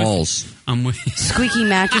up. The I'm walls. With you. I'm with you. Squeaky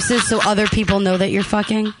mattresses so other people know that you're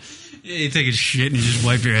fucking. Yeah, you take a shit and you just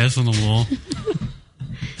wipe your ass on the wall.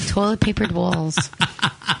 Toilet papered walls.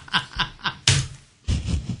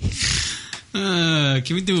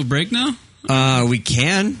 Can we do a break now? We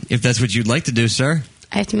can, if that's what you'd like to do, sir.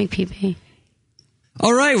 I have to make pee-pee.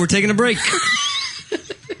 All right, we're taking a break.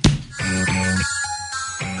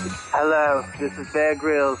 Hello, this is Bear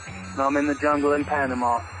Grylls, and I'm in the jungle in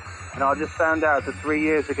Panama. And I just found out that 3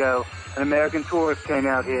 years ago, an American tourist came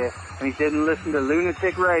out here, and he didn't listen to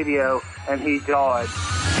Lunatic Radio, and he died.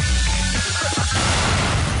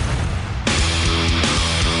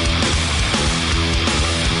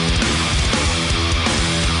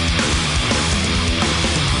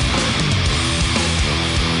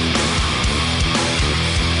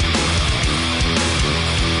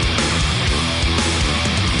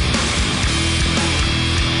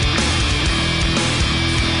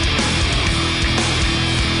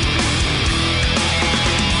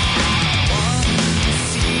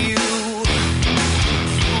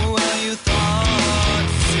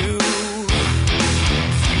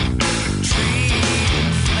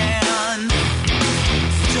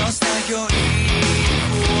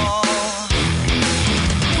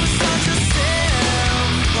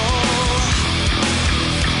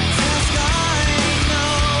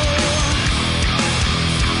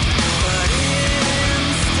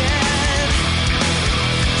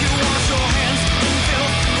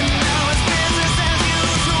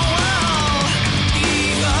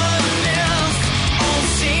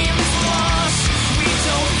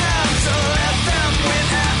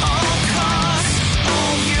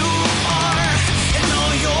 All you are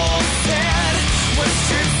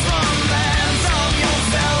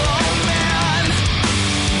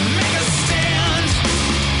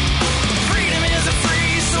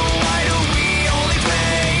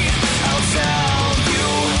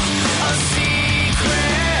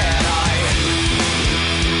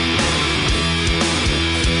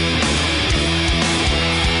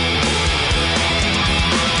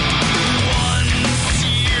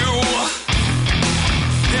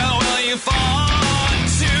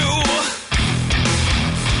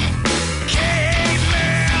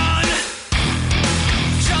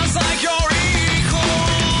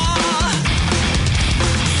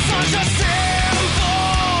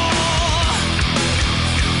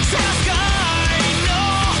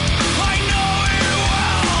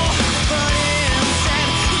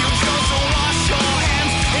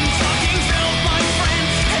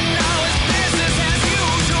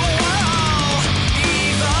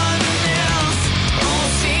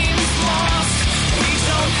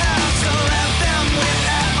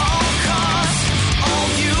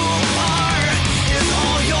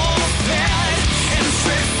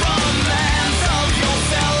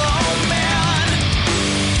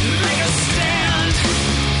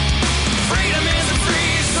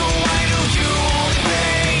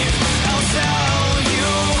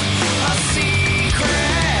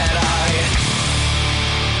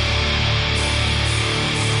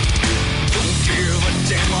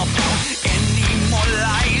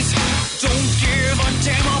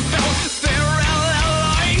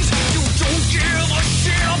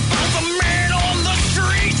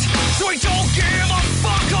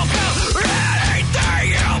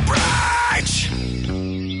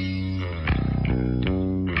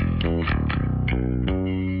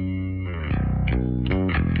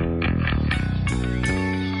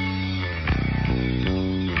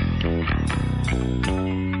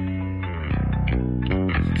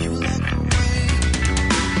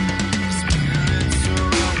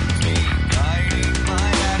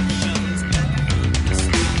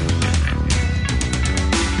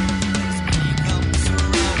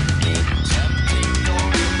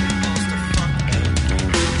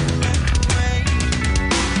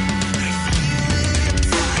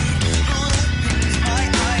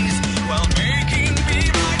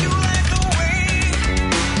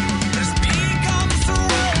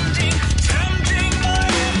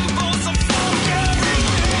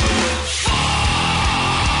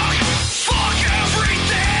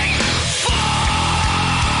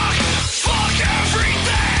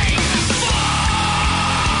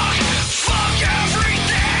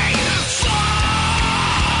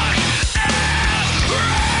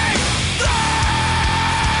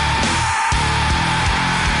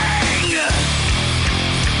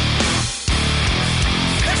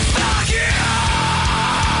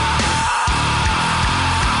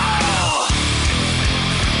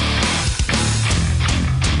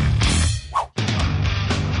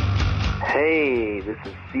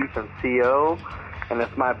from CO, and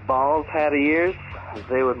if my balls had ears,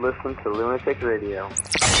 they would listen to Lunatic Radio.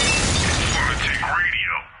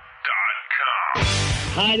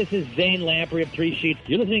 Hi, this is Zane Lamprey of Three Sheets.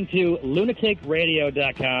 You're listening to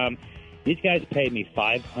lunaticradio.com. These guys paid me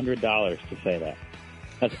 $500 to say that.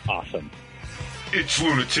 That's awesome. It's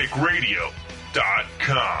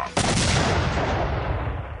lunaticradio.com.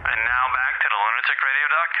 And now back to the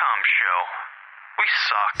lunaticradio.com show. We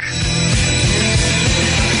suck.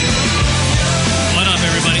 What up,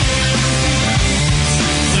 everybody?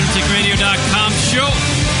 lunaticradio.com show.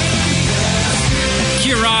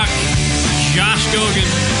 Kirok, Josh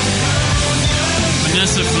Gogan,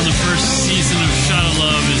 Vanessa from the first season of Shot of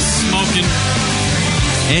Love is smoking.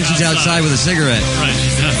 And she's outside with a cigarette. Right,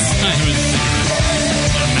 she's outside with a cigarette.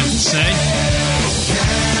 That's what I meant to say.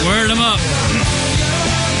 Word them up.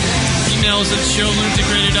 Email us at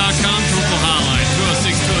showlunaticradio.com. Triple hotline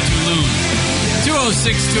 206-202-LUN.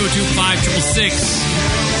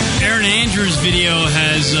 206-202-5666. Aaron Andrews' video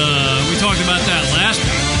has, we talked about that last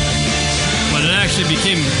week, but it actually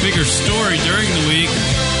became a bigger story during the week.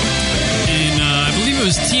 And I believe it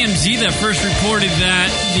was TMZ that first reported that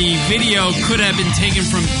the video could have been taken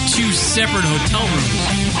from two separate hotel rooms.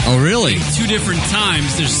 Oh, really? Two different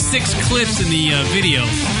times. There's 6 clips in the video.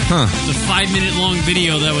 Huh. The 5-minute long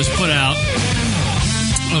video that was put out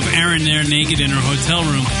of Aaron there naked in her hotel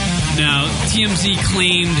room. Now, TMZ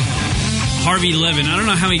claimed Harvey Levin. I don't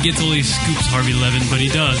know how he gets all these scoops, Harvey Levin, but he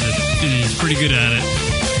does it. And he's pretty good at it.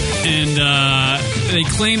 And they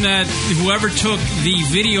claim that whoever took the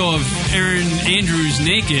video of Aaron Andrews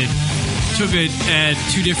naked took it at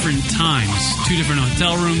 2 different times. 2 different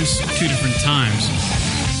hotel rooms, 2 different times.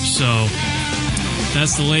 So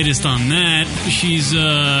that's the latest on that. She's,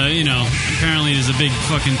 apparently there's a big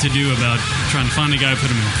fucking to-do about trying to find the guy, put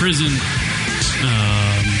him in prison.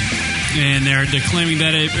 And they're claiming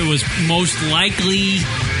that it was most likely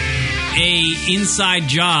a inside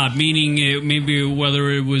job, meaning maybe whether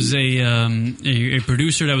it was a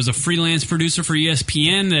producer that was a freelance producer for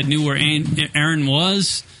ESPN that knew where Aaron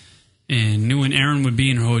was and knew when Aaron would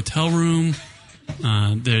be in her hotel room.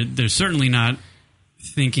 They're certainly not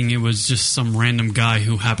thinking it was just some random guy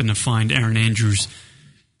who happened to find Aaron Andrews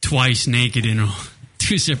twice naked in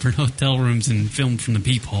 2 separate hotel rooms and filmed from the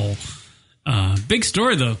peephole. Big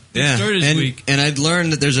story, though. Big story this week. And I'd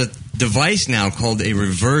learned that there's a device now called a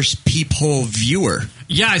reverse peephole viewer.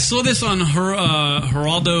 Yeah, I saw this on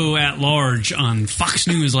Geraldo at Large on Fox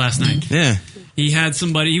News last night. Yeah. He had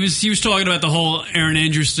somebody, he was talking about the whole Aaron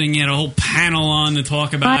Andrews thing. He had a whole panel on to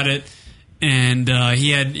talk about it. And he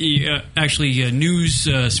had actually news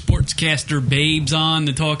sportscaster babes on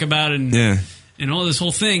to talk about it and all this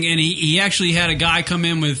whole thing. And he actually had a guy come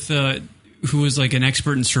in with who was like an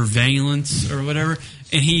expert in surveillance or whatever.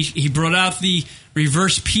 And he brought out the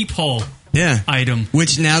reverse peephole item.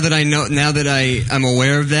 Which now that I'm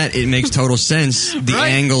aware of that, it makes total sense. The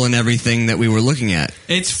angle and everything that we were looking at.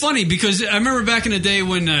 It's funny because I remember back in the day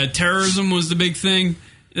when terrorism was the big thing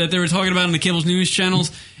that they were talking about on the cable news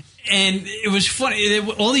channels. And it was funny.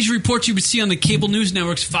 All these reports you would see on the cable news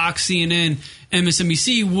networks, Fox, CNN,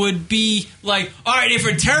 MSNBC, would be like, all right, if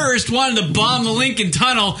a terrorist wanted to bomb the Lincoln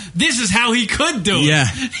Tunnel, this is how he could do it. Yeah.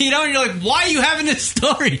 You know, and you're like, why are you having this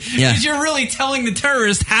story? Yeah. Because you're really telling the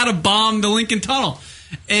terrorist how to bomb the Lincoln Tunnel.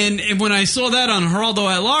 And when I saw that on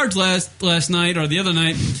Geraldo at Large last night or the other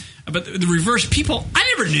night, but the reverse peephole,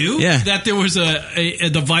 I never knew that there was a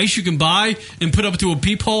device you can buy and put up to a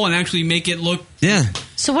peephole and actually make it look. Yeah.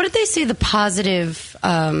 So what did they say the positive,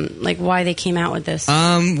 why they came out with this?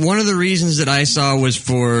 One of the reasons that I saw was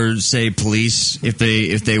for, say, police, if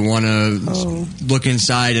they want to look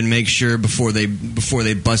inside and make sure before they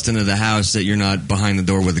bust into the house that you're not behind the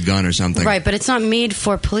door with a gun or something. Right, but it's not made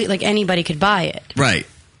for police. Like anybody could buy it. Right.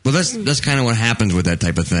 Well, that's kind of what happens with that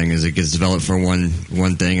type of thing. Is it gets developed for one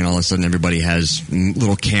thing, and all of a sudden everybody has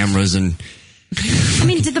little cameras and. I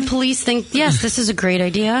mean, did the police think, yes, this is a great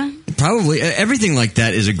idea? Probably. Everything like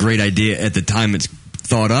that is a great idea at the time it's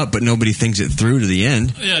thought up, but nobody thinks it through to the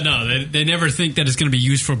end. Yeah, no, they never think that it's going to be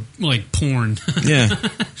used for, like, porn. Yeah.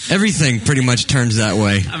 Everything pretty much turns that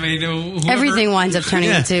way. I mean, everything winds up turning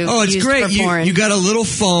into it's used great. for porn. You got a little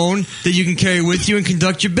phone that you can carry with you and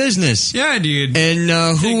conduct your business. Yeah, dude. And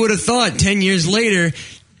who would have thought 10 years later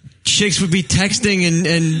chicks would be texting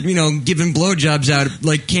and giving blowjobs out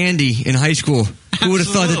like candy in high school? Who would have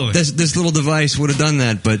thought that this little device would have done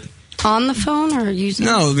that? But on the phone or using?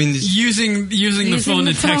 No, I mean using the phone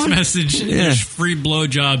to text message. Yeah. There's free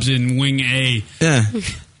blowjobs in Wing A. Yeah,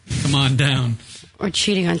 come on down. Or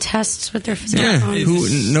cheating on tests with their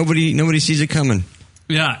phones. Nobody sees it coming.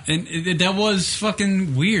 Yeah, and that was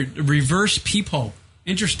fucking weird. Reverse peephole.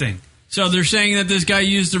 Interesting. So they're saying that this guy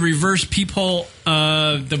used a reverse peephole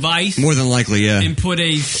device. More than likely, yeah. And put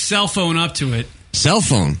a cell phone up to it. Cell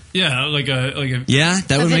phone? Yeah, like a yeah,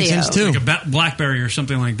 that would make sense too. Like a BlackBerry or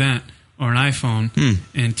something like that, or an iPhone,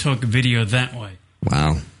 and took video that way.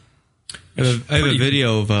 Wow. I have a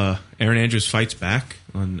video of Erin Andrews fights back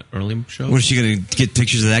on early show. What, is she going to get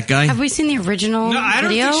pictures of that guy? Have we seen the original No, I don't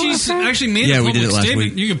video think she's of her? actually made Yeah, a we public did it last statement.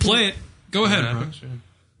 week. You can play it. Go ahead, bro.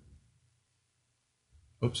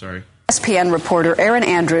 Oops, sorry. ESPN reporter Erin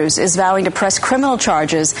Andrews is vowing to press criminal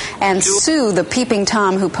charges and sue the Peeping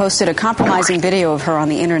Tom who posted a compromising video of her on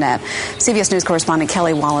the internet. CBS News correspondent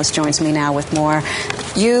Kelly Wallace joins me now with more.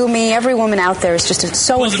 You, me, every woman out there is just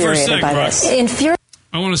so Pause it for a infuriated sec, by Brock. this.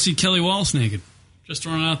 I want to see Kelly Wallace naked. Just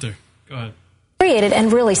throwing it out there. Go ahead. Infuriated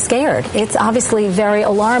and really scared. It's obviously very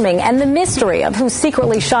alarming. And the mystery of who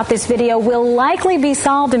secretly shot this video will likely be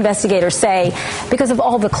solved, investigators say, because of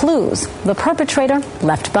all the clues the perpetrator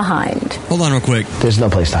left behind. Hold on real quick. There's no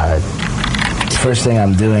place to hide. First thing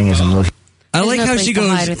I'm doing is I'm looking. I like how she goes.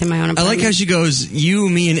 I like how she goes. You,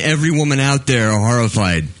 me, and every woman out there are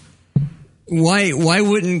horrified. Why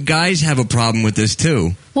wouldn't guys have a problem with this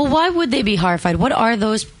too? Well, why would they be horrified? What are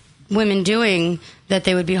those women doing that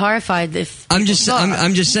they would be horrified if? I'm just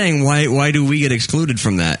saying. Why do we get excluded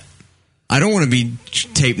from that? I don't want to be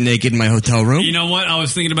taped naked in my hotel room. You know what? I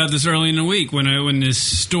was thinking about this early in the week when this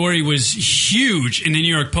story was huge in the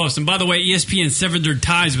New York Post. And by the way, ESPN severed their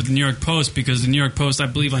ties with the New York Post because the New York Post, I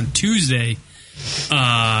believe on Tuesday,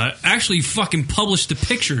 actually fucking published the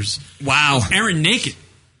pictures. Wow. Of Erin naked.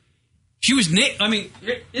 She was naked. I mean,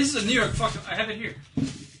 this is a New York fucking. I have it here.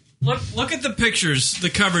 Look at the pictures, the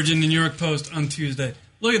coverage in the New York Post on Tuesday.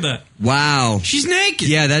 Look at that. Wow. She's naked.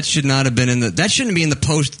 Yeah, that should not have been in the. That shouldn't be in the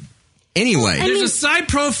Post anyway. There's a side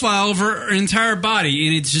profile of her entire body,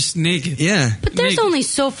 and it's just naked. Yeah. But there's only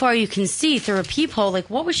so far you can see through a peephole.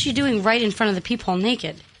 Like, what was she doing right in front of the peephole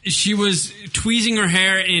naked? She was tweezing her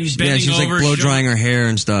hair and bending over. Yeah, she was like blow drying her hair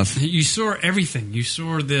and stuff. You saw everything. You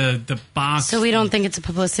saw the box. So we don't think it's a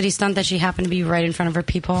publicity stunt that she happened to be right in front of her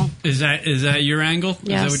peephole? Is that your angle? Is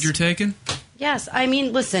Yes. that what you're taking? Yes. I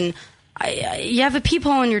mean, listen, you have a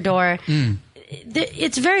peephole in your door.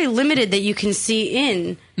 It's very limited that you can see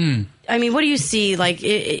in. I mean, what do you see? Like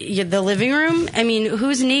the living room? I mean,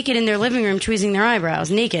 who's naked in their living room tweezing their eyebrows?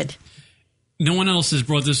 Naked. No one else has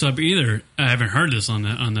brought this up either. I haven't heard this on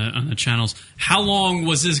the channels. How long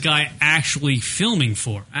was this guy actually filming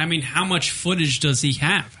for? I mean, how much footage does he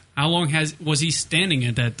have? How long was he standing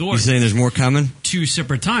at that door? You saying there's more coming? 2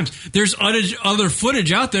 separate times. There's other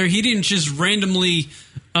footage out there. He didn't just randomly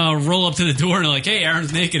roll up to the door and like, hey,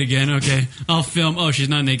 Erin's naked again. Okay, I'll film. Oh, she's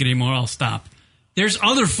not naked anymore. I'll stop. There's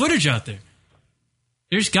other footage out there.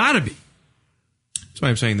 There's got to be. That's why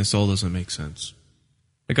I'm saying this all doesn't make sense.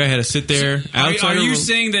 The guy had to sit there outside. Are you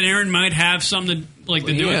saying that Erin might have something to do with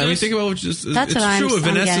this? I mean, think about it's That's what true. I'm What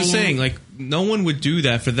Vanessa's getting saying, at. like, no one would do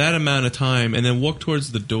that for that amount of time and then walk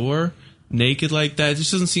towards the door naked like that. It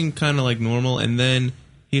just doesn't seem kind of like normal. And then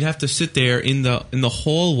he'd have to sit there in the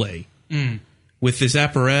hallway with this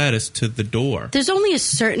apparatus to the door. There's only a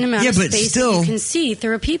certain amount of but space still- that you can see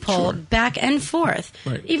through a peephole back and forth.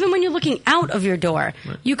 Right. Even when you're looking out of your door,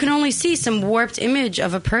 you can only see some warped image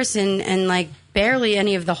of a person and like barely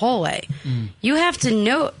any of the hallway. You have to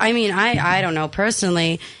know. I mean, I don't know.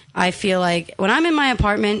 Personally, I feel like when I'm in my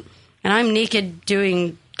apartment and I'm naked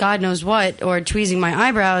doing God knows what or tweezing my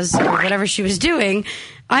eyebrows or whatever she was doing,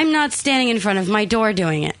 I'm not standing in front of my door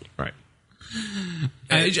doing it. Right.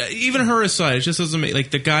 Even her aside, it just doesn't make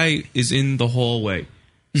like the guy is in the hallway.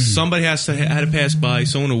 Somebody had to pass by.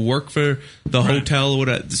 Someone who worked for the hotel or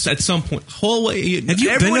whatever. At some point, hallway. Have you been to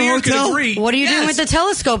everyone a here could hotel? agree. What are you doing with the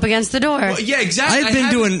telescope against the door? Well, yeah, exactly.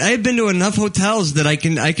 I've been to enough hotels that I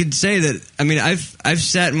could say that. I mean, I've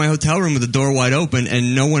sat in my hotel room with the door wide open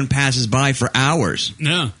and no one passes by for hours.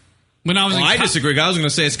 No. When I was I disagree. I was going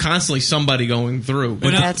to say it's constantly somebody going through.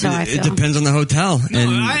 That's how I feel. It depends on the hotel and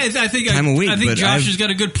I think time of week. I think but Josh has got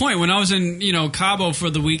a good point. When I was in Cabo for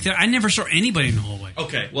the week, I never saw anybody in the hallway.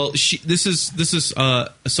 Okay, well, this is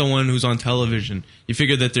someone who's on television. You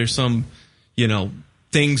figure that there's some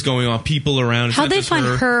things going on, people around. It's How'd not they just find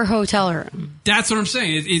her. her hotel room? That's what I'm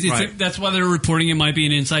saying. Right. That's why they're reporting it might be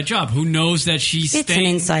an inside job. Who knows that she's It's staying?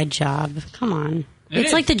 an inside job. Come on. It It's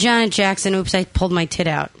is. like the Janet Jackson, oops, I pulled my tit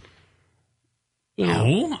out.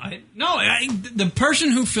 No, the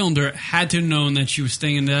person who filmed her had to have known that she was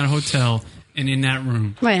staying in that hotel and in that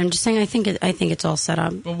room. Right, I'm just saying I think it's all set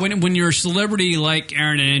up. But when you're a celebrity like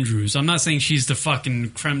Erin Andrews, I'm not saying she's the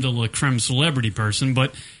fucking creme de la creme celebrity person,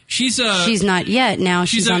 but she's not yet. Now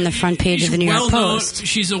she's on the front page of the New York well-known- Post.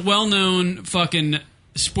 She's a well-known fucking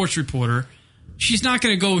sports reporter. she's not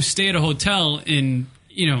going to go stay at a hotel and,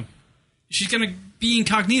 she's going to be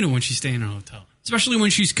incognito when she's staying in a hotel. Especially when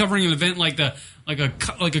she's covering an event like a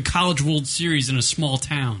College World Series in a small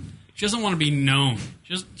town. She doesn't want to be known.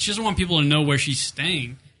 She doesn't want people to know where she's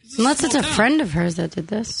staying. Unless it's a friend of hers that did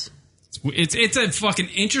this. It's a fucking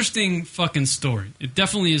interesting fucking story. It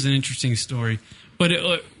definitely is an interesting story. But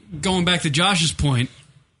going back to Josh's point,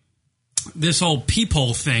 this whole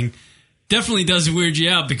peephole thing definitely does weird you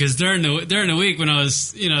out, because during the week when I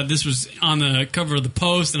was, this was on the cover of the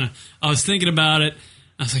Post, and I was thinking about it,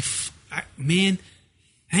 I was like, man,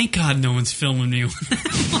 thank God no one's filming me.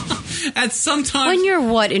 At some time, when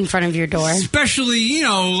you're in front of your door, especially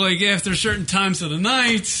like after certain times of the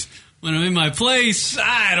night when I'm in my place,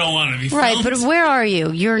 I don't want to be filmed. Right, but where are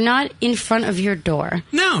you? You're not in front of your door.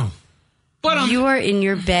 No, but you are in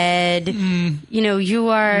your bed. You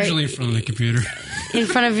are usually in front of the computer. In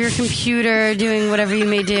front of your computer, doing whatever you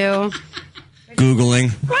may do.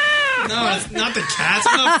 Googling. No, it's not the cats.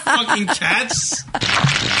 Not fucking cats.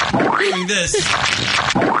 Doing this.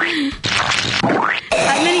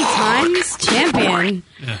 That many times? Champion.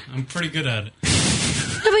 Yeah, I'm pretty good at it.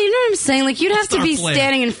 No, but you know what I'm saying? Like, you'd have to be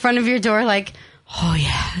standing in front of your door like, oh,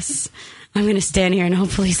 yes, I'm going to stand here and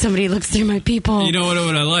hopefully somebody looks through my people. You know what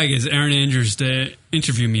I like is Erin Andrews to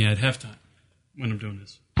interview me at halftime when I'm doing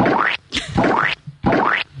this.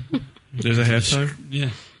 There's a halftime? Yeah,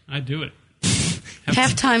 I do it.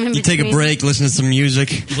 Halftime in You between. take a break, listen to some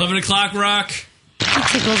music. 11 o'clock rock. He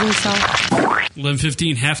tickles himself.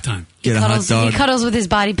 11:15 halftime. Get a hot dog. He cuddles with his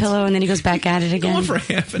body pillow and then he goes back at it again. Going for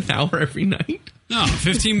half an hour every night. No,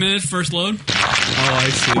 15 minutes first load. Oh, I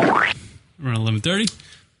see. Around 11:30.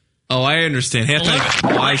 Oh, I understand.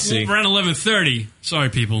 Halftime. I see. Around 11:30. Sorry,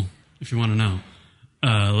 people, if you want to know.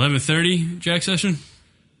 11:30 Jack session.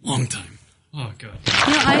 Long time. Oh god.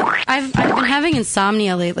 I've been having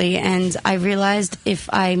insomnia lately, and I realized if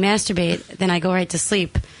I masturbate, then I go right to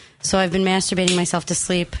sleep. So I've been masturbating myself to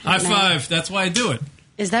sleep. High five. That's why I do it.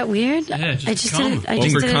 Is that weird? Yeah, I just did it. I just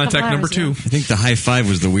Over did it a contact couple number hours 2. ago. I think the high five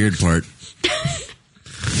was the weird part.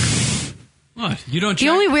 What? You don't. The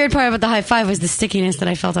only weird part about the high five was the stickiness that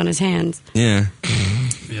I felt on his hands. Yeah.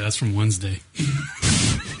 Yeah, that's from Wednesday.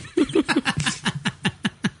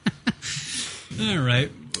 All right.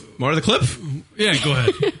 More of the clip? Yeah, go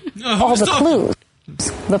ahead. All the clues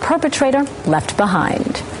the perpetrator left behind.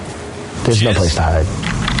 There's no place to hide.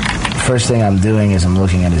 First thing I'm doing is I'm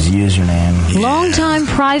looking at his username. Longtime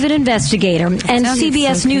private investigator and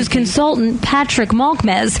CBS News consultant Patrick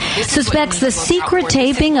Malkmez suspects the secret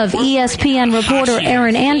taping of ESPN reporter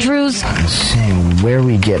Erin Andrews Seeing where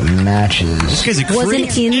we get matches was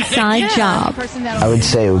an inside job. I would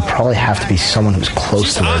say it would probably have to be someone who's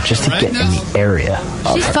close to her just to get in the area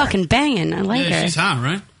of She's her. fucking banging. I like Yeah, her. she's hot,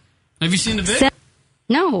 right? Have you seen the vid?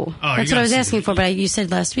 No. Oh, That's you what I was gotta see asking for, but you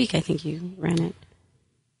said last week I think you ran it.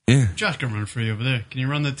 Yeah. Josh can run it for you over there. Can you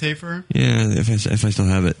run the tape for her? Yeah, if I still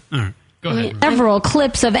have it. All right. Go ahead. Several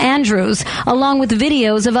clips of Andrews, along with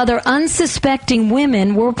videos of other unsuspecting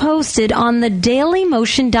women, were posted on the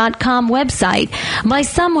DailyMotion.com website by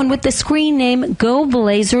someone with the screen name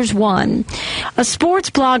GoBlazers1. A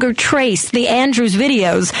sports blogger traced the Andrews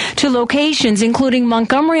videos to locations including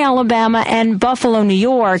Montgomery, Alabama, and Buffalo, New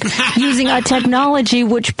York, using a technology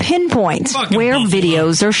which pinpoints where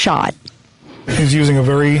videos are shot. He's using a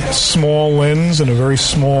very small lens and a very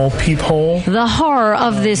small peephole. The horror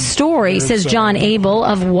of this story, says John Abel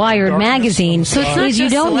of Wired magazine, So it's not is you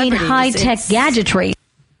just don't need celebrities, high-tech it's- gadgetry.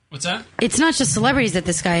 What's that? It's not just celebrities that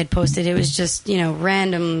this guy had posted. It was just,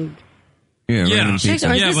 random Yeah, Yeah. chicks.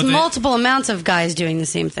 Or is Yeah, this but they- multiple amounts of guys doing the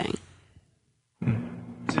same thing?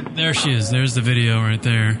 There she is. There's the video right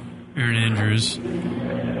there. Erin Andrews.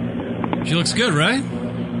 She looks good, right?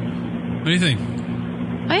 What do you think?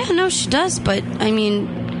 Oh, yeah, no, she does, but, I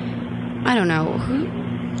mean, I don't know.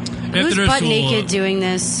 Who's this, butt we'll, naked doing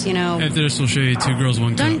this, After this, we'll show you Two Girls,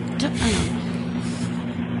 One Cup. I don't.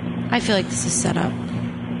 I feel like this is set up.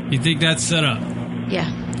 You think that's set up? Yeah.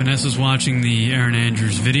 Vanessa's watching the Erin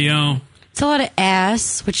Andrews video. It's a lot of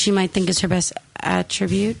ass, which she might think is her best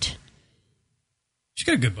attribute. She's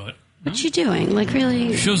got a good butt. What's she doing? Like,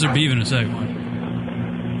 really? Shows her beef in a second.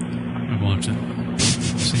 I've watched it.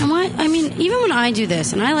 And what? I mean, even when I do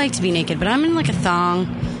this, and I like to be naked, but I'm in like a thong.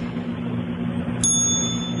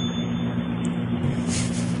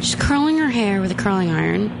 She's curling her hair with a curling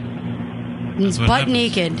iron. And That's what butt happens.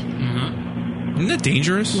 naked. Isn't that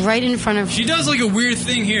dangerous? Right in front of. She does like a weird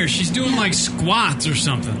thing here. She's doing like squats or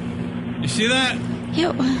something. You see that?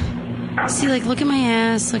 Yeah. See, like, look at my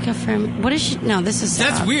ass. Look how firm. What is she? No, this is set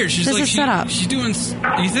That's up. weird. She's this like is set up. she's doing.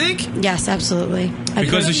 You think? Yes, absolutely.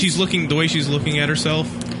 Because she's looking the way she's looking at herself.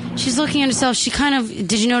 She's looking at herself. She kind of,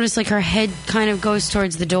 did you notice like her head kind of goes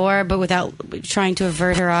towards the door, but without trying to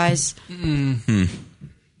avert her eyes?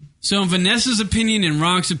 So in Vanessa's opinion and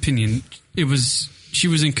Rock's opinion, she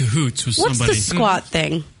was in cahoots with What's somebody. the squat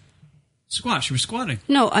thing? Squat. She was squatting.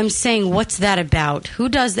 No, I'm saying, what's that about? Who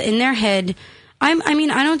does that in their head? I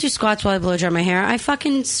don't do squats while I blow dry my hair. I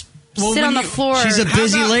fucking sit on the floor. She's a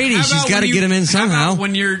busy lady. She's got to get them in somehow. How about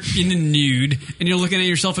when you're in the nude and you're looking at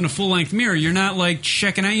yourself in a full-length mirror, you're not like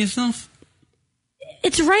checking out yourself?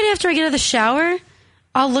 It's right after I get out of the shower.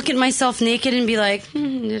 I'll look at myself naked and be like,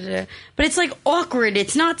 but it's like awkward.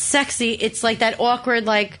 It's not sexy. It's like that awkward,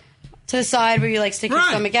 like to the side where you like stick your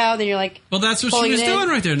stomach out, and you're like, well, that's what she was doing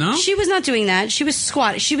right there. No, she was not doing that. She was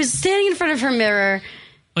squatting. She was standing in front of her mirror.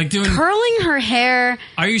 Like doing curling her hair.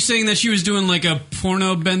 Are you saying that she was doing like a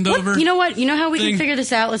porno bend over? You know what? You know how we can figure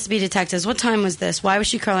this out? Let's be detectives. What time was this? Why was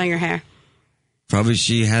she curling her hair? Probably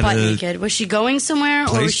she had butt naked. Was she going somewhere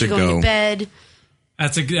or was she going to bed?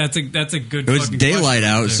 That's a good. It was daylight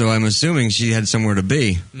out, so I'm assuming she had somewhere to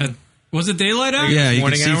be. Was it daylight out? Yeah, you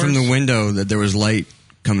could see from the window that there was light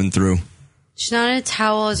coming through. She's not in a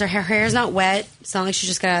towel. Her hair's not wet. It's not like she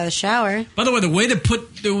just got out of the shower. By the way, the way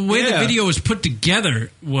the video was put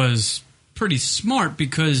together was pretty smart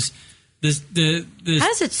because this. How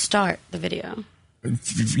does it start, the video?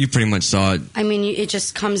 You pretty much saw it. I mean, it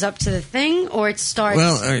just comes up to the thing, or it starts.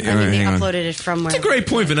 Well, they uploaded it from where? It's a great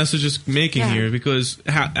point Vanessa's just making here because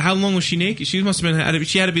how long was she naked? She must have been.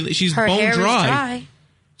 She had to be. She's her bone hair dry. Was dry.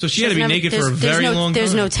 So she had to be naked for a very long time.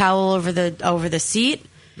 There's no towel over the seat.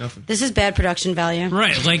 Nothing. This is bad production value.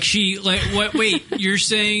 Right. What? Wait, you're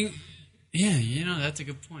saying... Yeah, that's a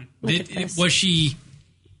good point. Was she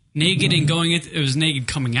naked and going it was naked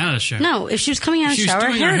coming out of the shower? No, if she was coming out of the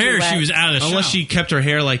shower, she was out of the shower. Unless she kept her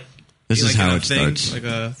hair like... This is how it starts. Like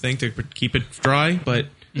a thing to keep it dry, but...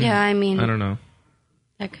 Yeah, I mean... I don't know.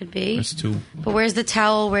 That could be. That's too... But where's the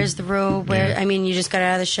towel? Where's the robe? I mean, you just got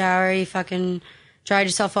out of the shower, you fucking dried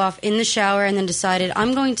yourself off in the shower and then decided,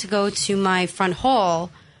 I'm going to go to my front hall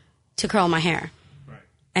to curl my hair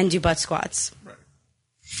and do butt squats. Right.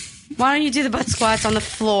 Why don't you do the butt squats on the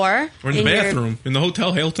floor? Or in the bathroom. In the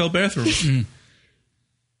hotel bathroom.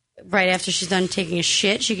 Right after she's done taking a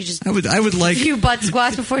shit, she could just I would like a few butt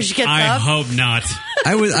squats before she gets up. I hope not.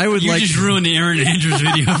 I would you like... You just ruined the Aaron Andrews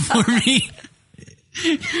video for me.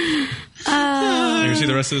 You ever see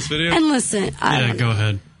the rest of this video? And listen. Go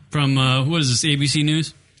ahead. From, what is this, ABC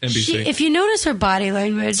News? NBC. If you notice her body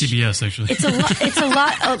language... CBS, actually. It's a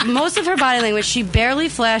lot... most of her body language, she barely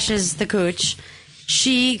flashes the cooch.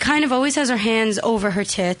 She kind of always has her hands over her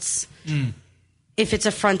tits. If it's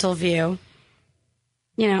a frontal view.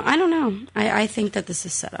 You know, I don't know. I think that this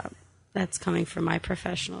is set up. That's coming from my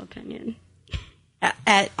professional opinion.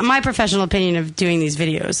 My professional opinion of doing these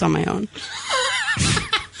videos on my own.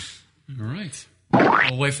 All right.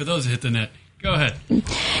 I'll wait for those to hit the net. Go ahead.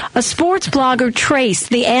 A sports blogger traced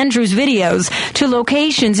the Andrews videos to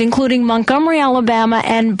locations including Montgomery, Alabama,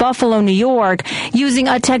 and Buffalo, New York, using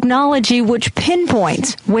a technology which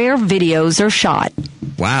pinpoints where videos are shot.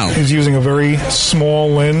 Wow. He's using a very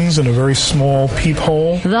small lens and a very small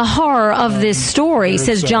peephole. The horror of this story,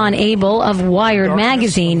 says John Abel of Wired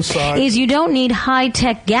magazine, is you don't need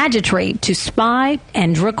high-tech gadgetry to spy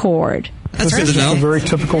and record. That's this good to know. A very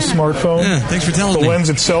typical smartphone. Yeah, thanks for telling me. The lens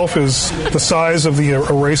itself is the size of the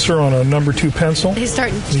eraser on a number 2 pencil. They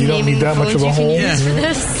start you don't need that much of a hole. For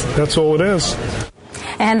this. That's all it is.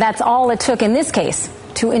 And that's all it took in this case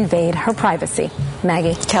to invade her privacy.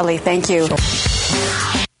 Maggie. Kelly, thank you.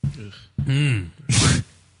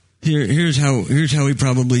 Here's how he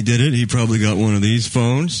probably did it. He probably got one of these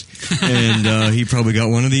phones, and he probably got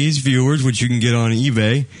one of these viewers, which you can get on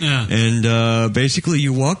eBay. Yeah. And basically,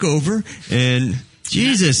 you walk over, and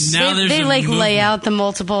Jesus, now they like lay out the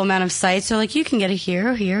multiple amount of sites. So like, you can get it here.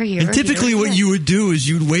 And typically, what you would do is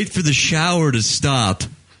you'd wait for the shower to stop.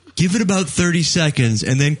 Give it about 30 seconds,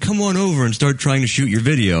 and then come on over and start trying to shoot your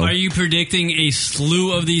video. Are you predicting a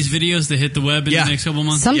slew of these videos to hit the web in the next couple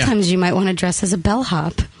months? Sometimes you might want to dress as a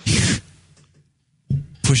bellhop.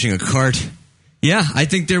 Pushing a cart. Yeah, I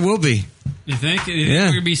think there will be. You think? We're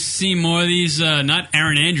going to be seeing more of these, not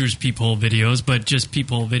Aaron Andrews peephole videos, but just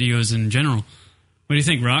peephole videos in general. What do you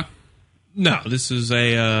think, Rock? No, this is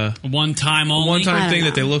a one-time only? One-time thing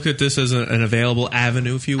that they look at this as an available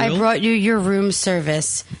avenue, if you will. I brought you your room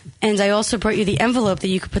service, and I also brought you the envelope that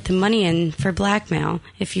you could put the money in for blackmail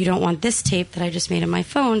if you don't want this tape that I just made on my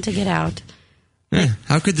phone to get out.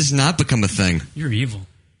 How could this not become a thing? You're evil.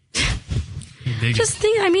 Just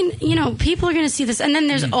think, I mean, you know, people are going to see this, and then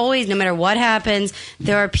there's always, no matter what happens,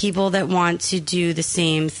 there are people that want to do the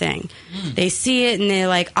same thing. They see it, and they're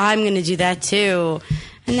like, I'm going to do that too.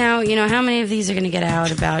 And now, how many of these are going to get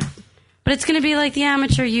out about... But it's going to be like the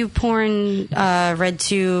amateur you porn, red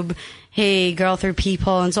tube, hey, girl through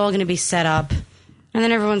peephole, and it's all going to be set up. And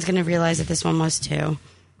then everyone's going to realize that this one was too.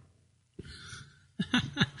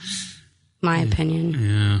 My opinion.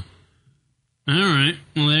 Yeah. All right.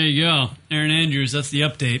 Well, there you go. Erin Andrews, that's the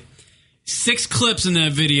update. 6 clips in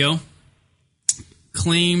that video.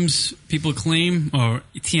 People claim, or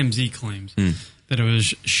TMZ claims, that it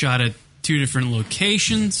was shot at 2 different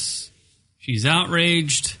locations. She's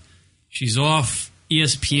outraged. She's off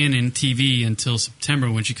ESPN and TV until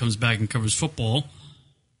September when she comes back and covers football.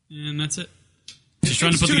 And that's it. She's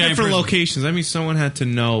trying to put the guy in different prison. locations. I mean, someone had to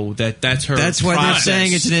know that's her. That's why they're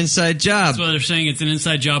saying it's an inside job. That's why they're saying it's an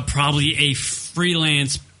inside job. Probably a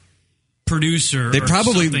freelance producer They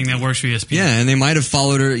probably something that works for ESPN. Yeah, and they might have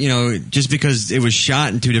followed her. Just because it was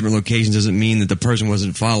shot in 2 different locations doesn't mean that the person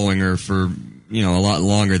wasn't following her for a lot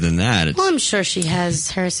longer than that. Well, I'm sure she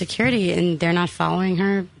has her security, and they're not following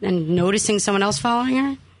her and noticing someone else following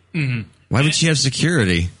her. Mm-hmm. Why would she have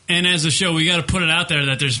security? And as a show, we got to put it out there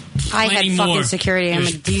that there's I plenty had more. fucking security. I'm a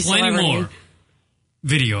There's D plenty celebrity. more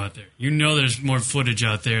video out there. There's more footage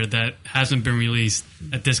out there that hasn't been released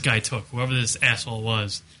that this guy took, whoever this asshole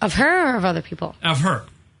was. Of her or of other people? Of her.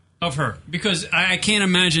 Because I can't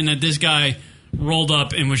imagine that this guy rolled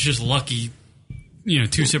up and was just lucky,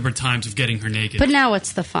 2 separate times of getting her naked. But now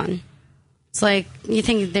what's the fun? It's like, you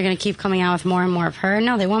think they're going to keep coming out with more and more of her?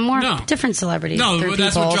 No, they want more different celebrities. No, through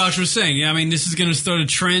that's people. what Josh was saying. Yeah, I mean, this is going to start a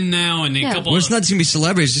trend now, and a couple. Well, it's not just going to be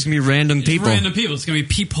celebrities; it's just going to be random people. Random people. It's going to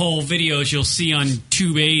be peephole videos you'll see on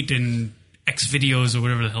Tube8 and X videos or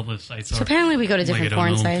whatever the hell the sites are. So apparently, we go to different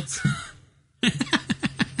porn sites.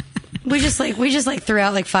 we just threw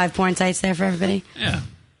out like 5 porn sites there for everybody. Yeah,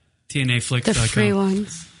 TNAflix.com. The free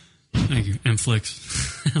ones. Thank you,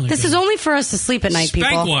 Mflix. This is only for us to sleep at night, people.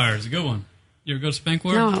 Spankwire is a good one. You ever go to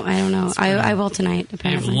Spankwire? No, I don't know. I will tonight, They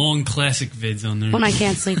apparently. have long classic vids on there. When I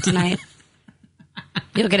can't sleep tonight.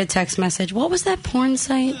 You'll get a text message. What was that porn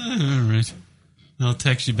site? All right. I'll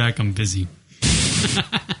text you back. I'm busy.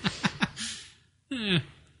 And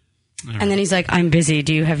then he's like, I'm busy.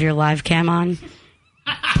 Do you have your live cam on?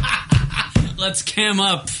 Let's cam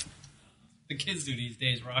up. The kids do these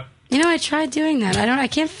days, Rock. I tried doing that. I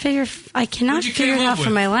cannot figure it out for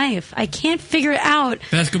my life. I can't figure it out.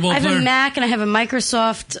 Basketball I have player? a Mac and I have a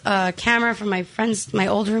Microsoft camera from my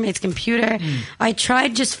old roommate's computer. I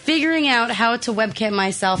tried just figuring out how to webcam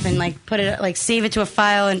myself and put it, save it to a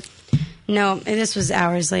file. And no, this was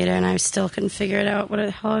hours later and I still couldn't figure it out what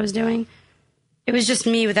the hell I was doing. It was just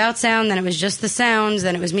me without sound, then it was just the sounds,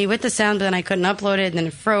 then it was me with the sound, but then I couldn't upload it, and then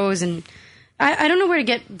it froze, and I don't know where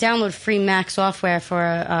to download free Mac software for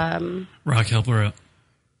Rock, help her out.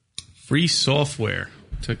 Free software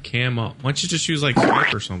to cam up. Why don't you just use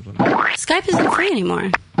Skype or something? Skype isn't free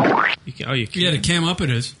anymore. You can. Yeah, to cam up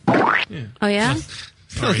it is. Yeah. Oh, yeah?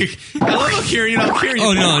 I love how Kieran.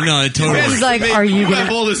 Oh, no, totally. He's like, are you have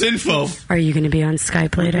gonna all this info Are you going to be on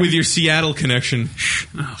Skype later? with your Seattle connection?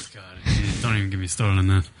 Oh, God. Don't even get me started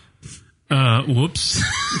on that. Whoops.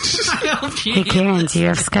 Hey, Karen, do you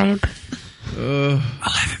have Skype?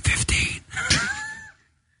 11:15.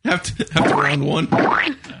 Have to round one.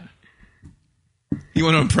 You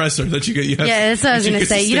want to impress her that you get. Yeah, that's what I was going to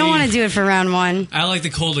say. You don't want to do it for round one. I like to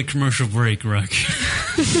call it commercial break, Rock.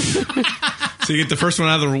 So you get the first one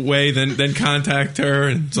out of the way, then contact her,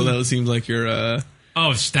 and so that it seems like you're you're in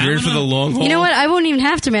for the long haul. You know what? I won't even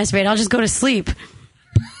have to masturbate. I'll just go to sleep.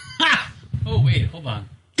 Oh, wait, hold on.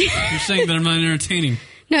 You're saying that I'm not entertaining.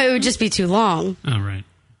 No, it would just be too long. All right.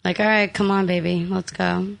 Like, all right, come on, baby, let's go.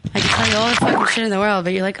 I can tell you all the fucking shit in the world,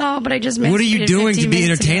 but you're like, oh, but I just masturbated. What are you doing 15 to be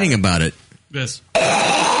minutes entertaining ago. about it? This.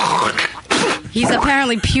 He's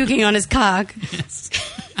apparently puking on his cock. Yes.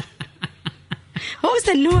 What was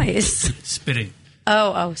that noise? Spitting.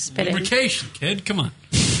 Oh, spitting. Lubrication, kid. Come on.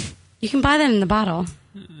 You can buy that in the bottle.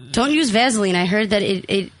 Don't use Vaseline. I heard that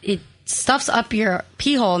it stuffs up your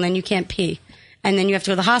pee hole and then you can't pee. And then you have to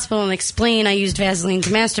go to the hospital and explain I used Vaseline to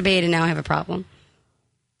masturbate and now I have a problem.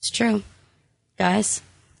 It's true. Guys.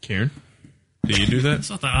 Karen, do you do that? It's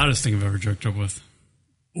not the oddest thing I've ever jerked up with.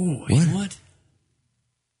 Ooh, wait, what?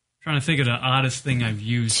 Trying to think of the oddest thing I've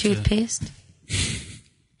used. Toothpaste?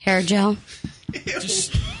 Hair gel?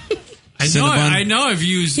 I know I've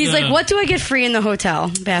used... He's like, what do I get free in the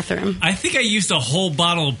hotel bathroom? I think I used a whole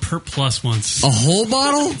bottle of Pert Plus once. A whole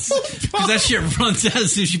bottle? Because that shit runs out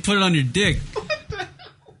as soon as you put it on your dick.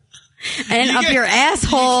 And up your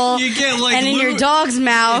asshole. You get like and in your dog's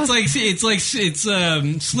mouth.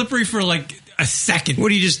 It's slippery for like a second.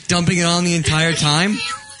 What, are you just dumping it on the entire time?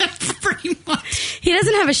 He He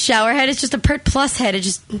doesn't have a shower head. It's just a Pert Plus head. It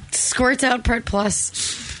just squirts out Pert Plus.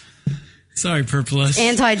 Sorry, Pert Plus.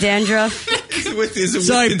 Anti-dandruff.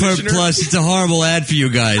 Sorry, Pert Plus. It's a horrible ad for you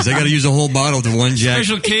guys. I got to use a whole bottle to one jack.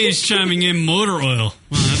 Special K is chiming in motor oil.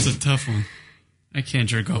 Wow, that's a tough one. I can't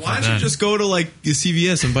jerk off Why like don't that. you just go to like the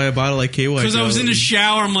CVS and buy a bottle like KY? Because I was in the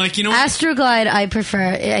shower. I'm like, Astroglide, I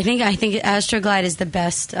prefer. I think Astroglide is the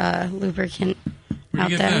best lubricant Where out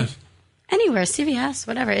do you get there. that? Anywhere, CVS,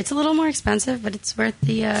 whatever. It's a little more expensive, but it's worth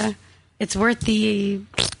the. It's worth the.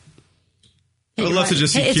 I would love to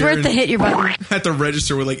just see It's Kieran worth the hit your button. at the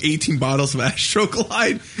register with like 18 bottles of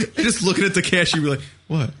Astroglide. Just looking at the cashier, be like,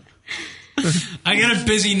 what? I got a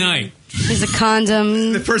busy night. There's a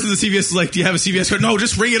condom. The person at the CVS is like, do you have a CVS card? No,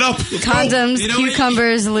 just ring it up. Condoms, You know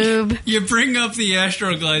cucumbers, lube. You bring up the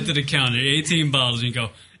Astroglide to the counter, 18 bottles, and you go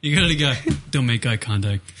to the guy, don't make eye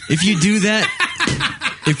contact. If you do that,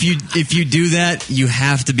 if you do that, you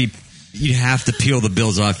have to peel the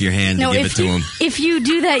bills off your hand to give it to him. If you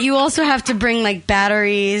do that, you also have to bring like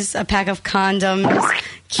batteries, a pack of condoms,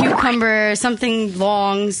 cucumber, something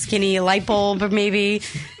long, skinny, a light bulb, or maybe.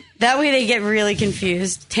 That way they get really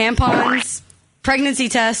confused. Tampons, pregnancy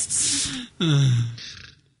tests.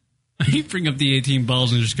 You bring up the 18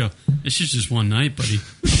 bottles and just go, this is just one night, buddy.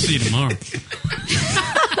 I'll see you tomorrow.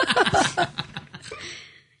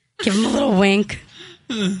 Give them a little wink.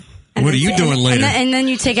 What are you doing later? And then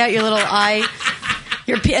you take out your little eye,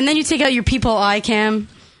 and then you take out your People eye cam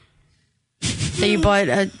that you bought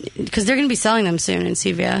because they're going to be selling them soon in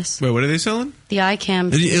CVS. Wait, what are they selling? The eye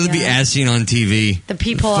cam. It'll be as seen on TV. The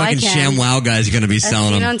People eye fucking cam. ShamWow guys are going to be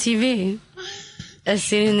selling them. As seen on TV. As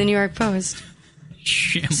seen in the New York Post.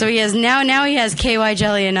 So he has now he has KY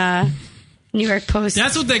jelly and New York Post.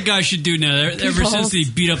 That's what that guy should do now. Ever since he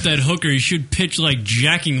beat up that hooker, he should pitch like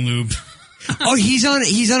jacking lube. Oh, he's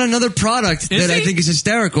on another product that I think is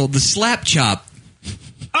hysterical. The Slap Chop.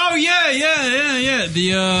 Oh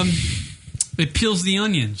yeah. It peels the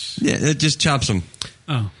onions. Yeah, it just chops them.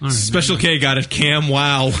 Oh, all right. Special K got it. Cam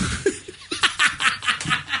Wow.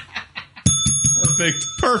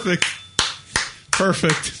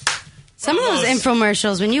 Perfect. Some of those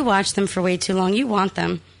infomercials, when you watch them for way too long, you want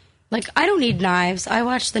them. Like, I don't need knives. I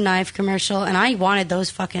watched the knife commercial, and I wanted those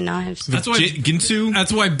fucking knives. That's why Ginsu.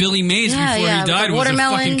 That's why Billy Mays, before he died, was a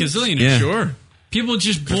fucking gazillionaire. Yeah. Sure. People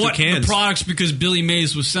just bought the products because Billy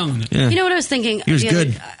Mays was selling it. Yeah. You know what I was thinking? He was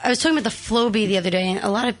good. I was talking about the Flowbee the other day, and a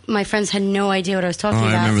lot of my friends had no idea what I was talking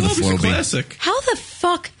about. I remember the Flowbee. Classic. How the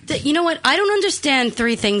fuck? You know what? I don't understand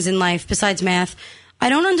three things in life besides math. I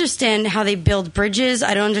don't understand how they build bridges.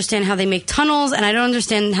 I don't understand how they make tunnels, and I don't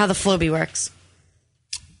understand how the Flowbee works.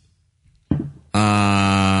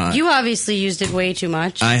 You obviously used it way too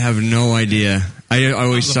much. I have no idea. I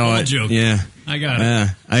always saw it. Joke. Yeah, I got it. Yeah,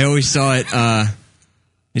 I always saw it.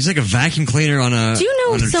 It's like a vacuum cleaner on a. Do you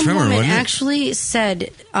know on a some trimmer, woman wasn't it? actually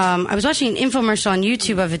said? I was watching an infomercial on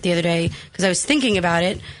YouTube of it the other day because I was thinking about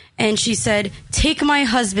it, and she said, "Take my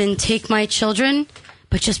husband, take my children,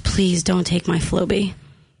 but just please don't take my Flowbee."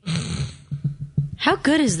 How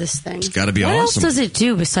good is this thing? It's got to be what awesome. What else does it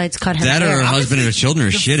do besides cut her That hair? or her husband and her children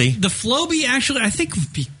are shitty. The Flowbee actually, I think,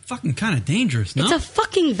 would be fucking kind of dangerous. No, It's a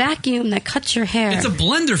fucking vacuum that cuts your hair. It's a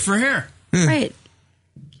blender for hair. Right.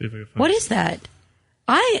 What is that?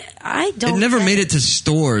 I don't. It never get made it to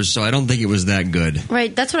stores, so I don't think it was that good.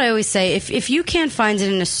 Right, that's what I always say. If you can't find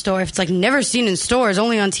it in a store, if it's like never seen in stores,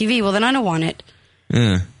 only on TV, well then I don't want it.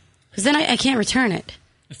 Yeah. Because then I can't return it.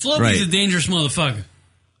 Flowbee's a dangerous motherfucker.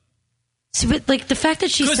 So, but like the fact that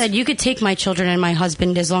she said you could take my children and my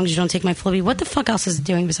husband as long as you don't take my Flowbee, what the fuck else is it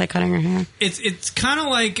doing besides cutting her hair? It's kind of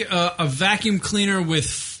like a vacuum cleaner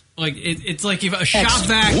with like it's like a shop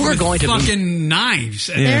vac We're with going to be- fucking knives.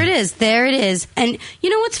 There it is. And you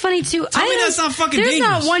know what's funny too? Tell me that's not fucking There's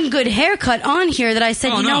dangerous. not one good haircut on here that I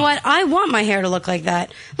said, Oh, you know no. what? I want my hair to look like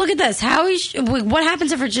that. Look at this. What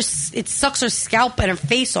happens if it sucks her scalp and her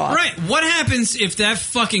face off? Right. What happens if that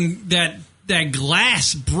fucking that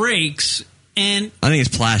glass breaks and I think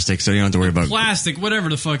it's plastic, so you don't have to worry about plastic, whatever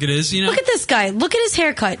the fuck it is? You know, Look at this guy. Look at his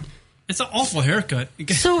haircut. it's an awful haircut.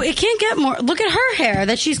 So it can't get more. Look at her hair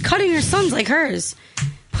that she's cutting her son's like hers.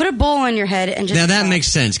 Put a bowl on your head and just. Now that makes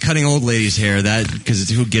sense. Cutting old ladies' hair, because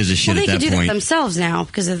who gives a shit Well, they at can that do point? that themselves now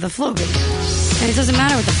because of the Flowbee. And it doesn't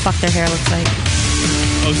matter what the fuck their hair looks like.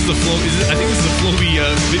 Oh, this is the Flow. I think this is the Flowbee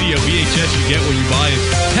video VHS you get when you buy it.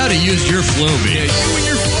 How to use your Flowbee. Yeah, you and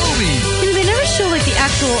your Flowbee. You know, they never show like the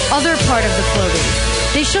actual other part of the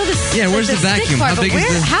Flowbee. They show the Yeah, where's the stick vacuum? part, How but big is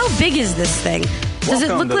the- How big is this thing? Does it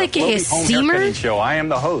Welcome look to like the a Flowbee Home steamer? Haircutting Show. I am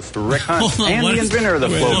the host, Rick Hunt, Hold on, and what the is- inventor of the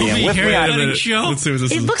wait, Flowbee. And with me, I haircutting show? Let's see what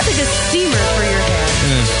this It is. looks like a steamer for your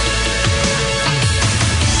hair.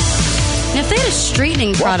 Now, they had a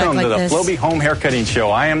straightening product Welcome like to the this. Flowbee Home Haircutting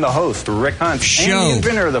Show. I am the host, Rick Hunt, and the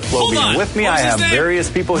inventor of the Flowbee. And with me, I have various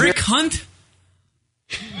people Rick here. Hunt?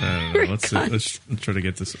 Let's try to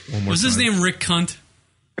get this one more Was his name Rick Hunt?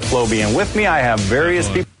 Flowbee, and with me, I have various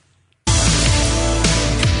people.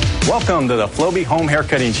 Welcome to the Flowbee Home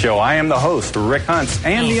Haircutting Show. I am the host, Rick Hunt,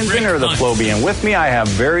 and the inventor of the Flowbee. And with me, I have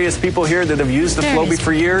various people here that have used the Flowbee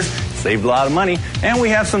for years, saved a lot of money, and we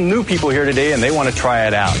have some new people here today, and they want to try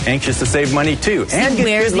it out. Anxious to save money too, and get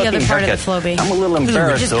Where's the good-looking other part haircuts. of the Flowbee? I'm a little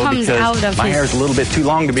embarrassed though because my hair is a little bit too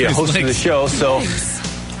long to be a host of the show. So,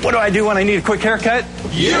 what do I do when I need a quick haircut?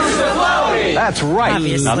 Use the Flowbee! That's right.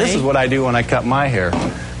 Obviously. Now this is what I do when I cut my hair.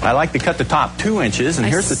 I like to cut the top 2 inches, and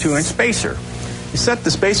here's the 2-inch spacer. You set the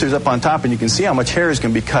spacers up on top, and you can see how much hair is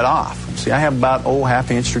going to be cut off. See, I have about, half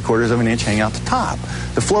inch, 3/4 of an inch hanging out the top.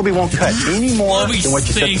 The Flowbee won't cut any more than what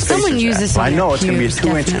you set the spacers Someone uses at. I some know it's going to be a pubes,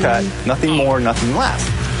 2-inch cut, definitely. nothing more, nothing less.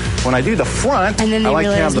 When I do the front, And then I they like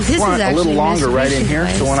to have the realize, this is front a little actually longer right in here.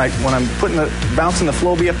 So masturbation when I'm bouncing the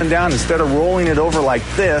Flowbee up and down, instead of rolling it over like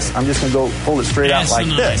this, I'm just going to go pull it straight out like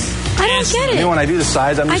this. I don't get And it. then when I do the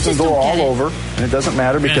sides, I'm just going to go don't all get it. over, and it doesn't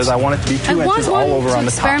matter because I want it to be 2 I want inches one all over to on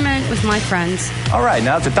the top. experiment with my friends. All right,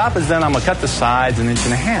 now at the top is done, I'm going to cut the sides 1.5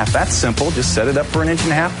 inches. That's simple. Just set it up for 1.5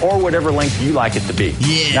 inches or whatever length you like it to be.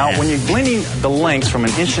 Yeah. Now, when you're blending the lengths from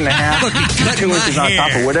 1.5 inches to 2 inches on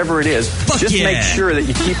top or whatever it is, just yeah. make sure that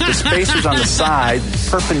you keep the spacers on the side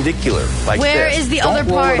perpendicular, like Where this. is the Don't other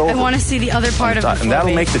roll part? it over I want to see the other part of the and that'll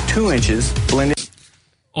Flowbee. make the 2 inches blend in.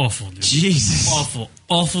 Awful, dude. Jesus.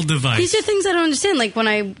 Awful device. These are things I don't understand. Like when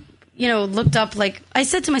I, looked up, I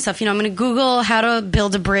said to myself, I'm going to Google how to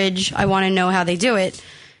build a bridge. I want to know how they do it.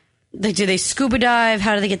 Like, do they scuba dive?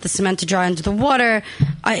 How do they get the cement to dry into the water?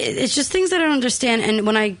 It's just things that I don't understand. And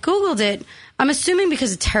when I Googled it, I'm assuming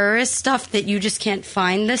because of terrorist stuff that you just can't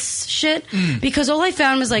find this shit. Because all I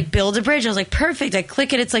found was build a bridge. I was like, perfect. I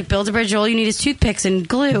click it. It's like build a bridge. All you need is toothpicks and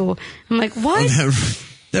glue. I'm like, what?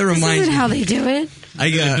 That reminds This isn't me. how they do it.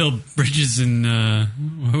 They built bridges in,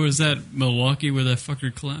 where was that? Milwaukee, where that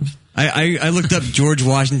fucker collapsed? I looked up George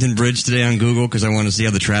Washington Bridge today on Google because I wanted to see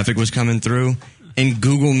how the traffic was coming through, and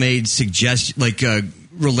Google made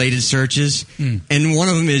related searches, and one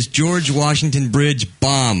of them is George Washington Bridge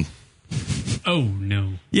bomb. Oh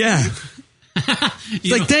no! Yeah,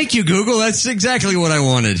 it's thank you, Google. That's exactly what I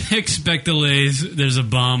wanted. Expect delays. There's a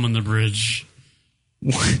bomb on the bridge.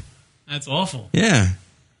 That's awful. Yeah.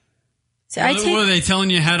 So what are they telling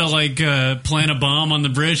you how to plant a bomb on the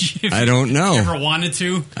bridge? If I don't know. You ever wanted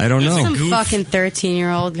to? I don't know. Some fucking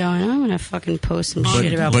 13-year-old going, I'm going to fucking post some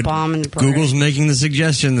shit about bombing the bridge. Google's making the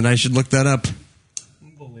suggestion that I should look that up.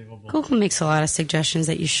 Google makes a lot of suggestions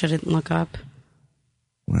that you shouldn't look up.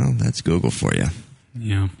 Well, that's Google for you.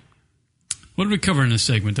 Yeah. What did we cover in this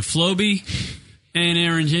segment? The Flowbee and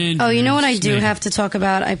Aaron Andrews. Oh, you know what I do have to talk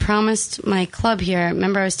about? I promised my club here.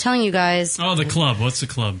 Remember, I was telling you guys. Oh, the club. What's the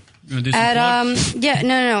club? You want to do some At plugs?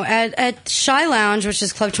 at Shy Lounge, which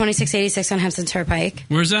is Club 2686 on Hempstead Turnpike.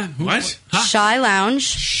 Where's that? What? Shy Lounge.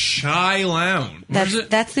 Shy Lounge.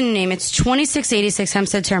 That's the name. It's 2686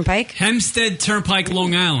 Hempstead Turnpike. Hempstead Turnpike,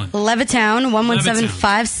 Long Island. Levittown,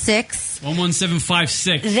 11756.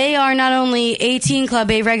 11756. They are not only a teen club,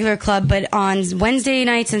 a regular club, but on Wednesday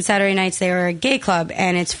nights and Saturday nights, they are a gay club,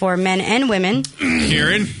 and it's for men and women.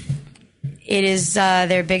 Karen? It is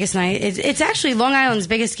their biggest night. It's actually Long Island's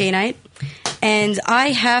biggest gay night. And I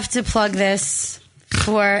have to plug this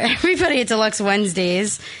for everybody at Deluxe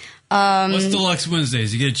Wednesdays. What's Deluxe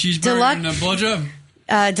Wednesdays? You get a cheeseburger and a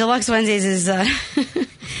blowjob? Deluxe Wednesdays is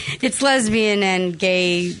it's lesbian and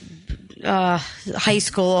gay high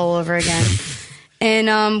school all over again.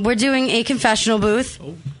 And we're doing a confessional booth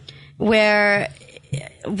where...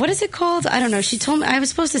 What is it called? I don't know. She told me I was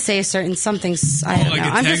supposed to say a certain something. I don't know.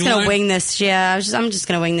 I'm just going to wing this. Yeah, I'm just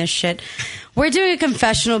going to wing this shit. We're doing a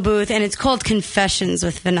confessional booth, and it's called Confessions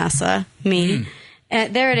with Vanessa, me.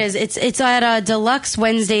 And there it is. It's at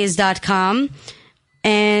deluxewednesdays.com,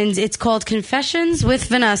 and it's called Confessions with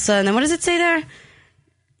Vanessa. And then what does it say there?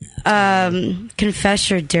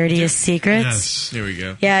 Confess your dirtiest secrets. Yes, here we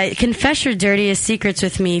go. Yeah, confess your dirtiest secrets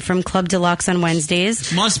with me from Club Deluxe on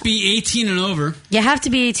Wednesdays. Must be 18 and over. You have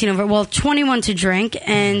to be 18 over. Well, 21 to drink.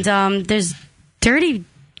 And there's dirty,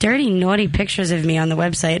 naughty pictures of me on the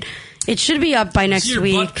website. It should be up by next your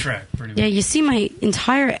week. Butt crack, pretty much. Yeah, you see my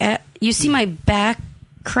entire... you see my back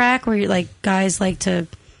crack where guys like to...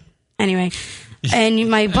 Anyway... And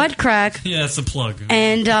my butt crack. Yeah, that's a plug.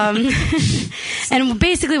 And and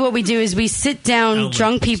basically what we do is we sit down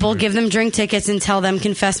drunk people, give them drink tickets, and tell them,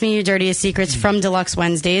 confess me your dirtiest secrets from Deluxe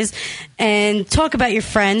Wednesdays, and talk about your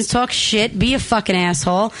friends, talk shit, be a fucking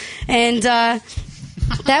asshole, and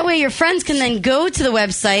That way your friends can then go to the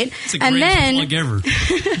website It's the and greatest then plug ever.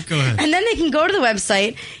 Go ahead. and then they can go to the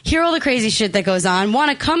website, hear all the crazy shit that goes on,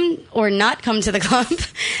 want to come or not come to the club,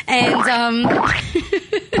 and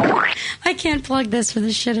I can't plug this for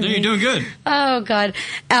the shit of No, me. you're doing good. Oh God,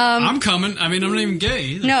 I'm coming. I mean, I'm not even gay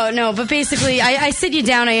either. No, but basically, I sit you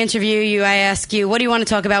down, I interview you, I ask you, what do you want to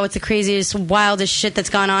talk about? What's the craziest, wildest shit that's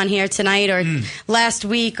gone on here tonight or last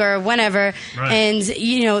week or whenever? Right. And,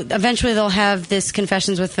 eventually they'll have this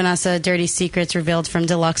Confessions with Vanessa, Dirty Secrets revealed from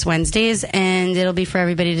Deluxe Wednesdays, and it'll be for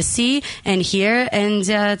everybody to see and hear and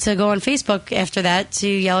to go on Facebook after that to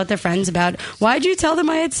yell at their friends about, why'd you tell them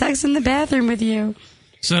I had sex in the bathroom with you?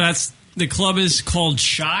 So the club is called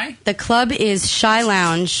Shy? The club is Shy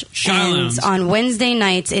Lounge. Shy and Lounge. on Wednesday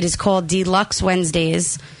nights, it is called Deluxe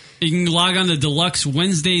Wednesdays. You can log on to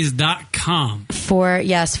deluxewednesdays.com. For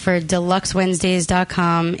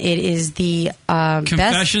deluxewednesdays.com. It is the best.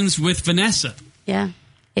 Confessions with Vanessa. Yeah.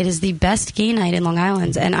 It is the best gay night in Long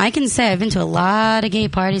Island. And I can say I've been to a lot of gay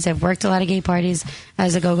parties. I've worked a lot of gay parties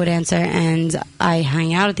as a go-go dancer, and I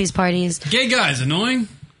hang out at these parties. Gay guys, annoying?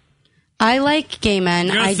 I like gay men.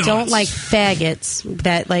 Your I thoughts? don't like faggots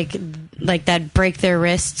that like that break their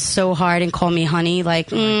wrists so hard and call me honey.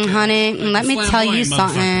 Like, honey, let me tell you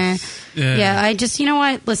flamboyant something. Yeah. Yeah, I just, you know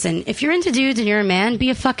what? Listen, if you're into dudes and you're a man,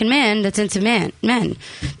 be a fucking man that's into men.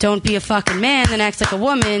 Don't be a fucking man that acts like a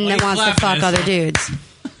woman that wants to fuck other dudes.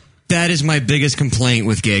 That is my biggest complaint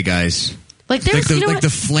with gay guys. Like, there's, the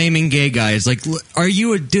flaming gay guys. Like, are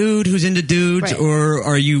you a dude who's into dudes, Right.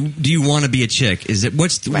 or do you want to be a chick? Is it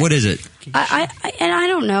what is it? I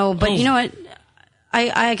don't know, but you know what?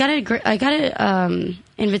 I got a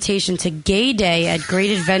invitation to Gay Day at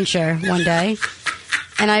Great Adventure one day,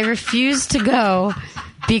 and I refused to go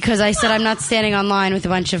because I said I'm not standing on line with a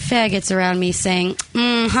bunch of faggots around me saying,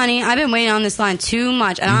 honey, I've been waiting on this line too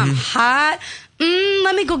much, and I'm hot.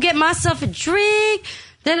 Let me go get myself a drink.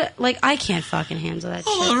 I can't fucking handle that shit.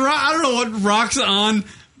 I don't know what Rock's on,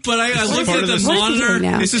 but I looked at the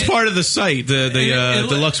monitor. This is part of the site, the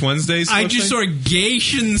Deluxe Wednesdays. I just saw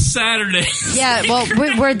Gation Saturday. Yeah, well,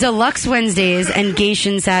 we're Deluxe Wednesdays and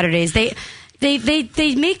Gation Saturdays. They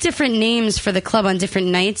make different names for the club on different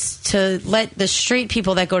nights to let the straight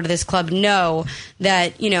people that go to this club know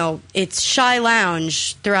that, it's Shy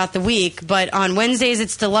Lounge throughout the week, but on Wednesdays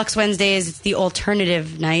it's Deluxe Wednesdays, it's the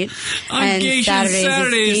alternative night. On and Gation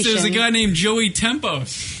Saturdays, there's a guy named Joey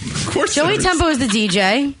Tempos. Of course Joey Tempo is the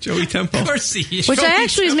DJ. Joey Tempo. Of course he is. Which I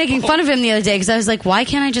actually was making fun of him the other day because I was like, why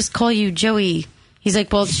can't I just call you Joey? He's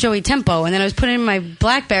like, well, it's Joey Tempo. And then I was putting in my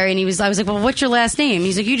BlackBerry, and I was like, well, what's your last name?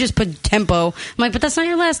 He's like, you just put Tempo. I'm like, but that's not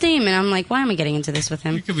your last name. And I'm like, why am I getting into this with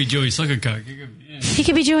him? It could be Joey Suckercock. He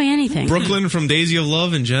could be Joey anything. Brooklyn from Daisy of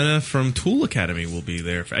Love and Jenna from Tool Academy will be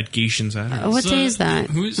there at Gation Saturday. What day is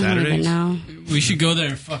that? Who's I don't even Saturdays? know. We should go there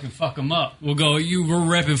and fucking fuck them up. We'll go, we're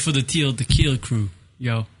repping for the Tequila crew.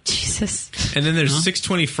 Yo. Jesus. And then there's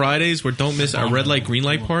 620 Fridays where don't miss our red light, green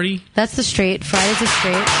light party. That's the straight. Fridays is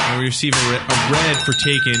straight. And we receive a red for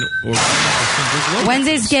taken. Or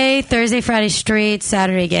Wednesday's gay, Thursday, Friday straight,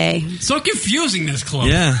 Saturday gay. So confusing, this club.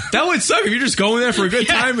 Yeah. That would suck if you're just going there for a good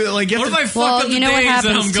time. Like, you What have if I to- fuck up the you know what days that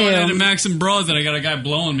happens, I'm going too? into Max and Bros and I got a guy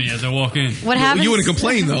blowing me as I walk in? What happens? You wouldn't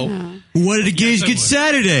complain, though. What did the gays get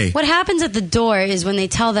Saturday? What happens at the door is when they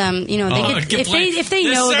tell them, they if they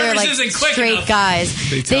This know they're service like isn't quick straight enough. guys,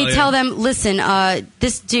 They they tell tell you. them, listen,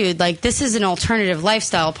 this dude, this is an alternative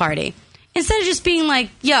lifestyle party. Instead of just being like,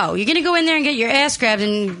 yo, you're gonna go in there and get your ass grabbed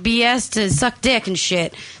and be asked to suck dick and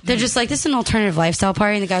shit. They're just like, this is an alternative lifestyle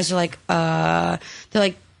party, and the guys are like, they're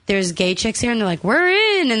like, there's gay chicks here, and they're like, we're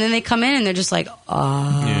in, and then they come in and they're just like,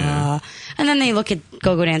 and then they look at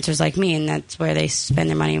go-go dancers like me, and that's where they spend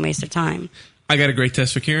their money and waste their time. I got a great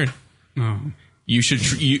test for Kieran. You should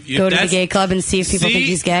Go to the gay club and see if people think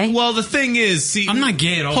he's gay. Well, the thing is, I'm not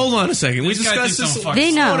gay at all. Hold on a second. We This guy discussed thinks this. I'm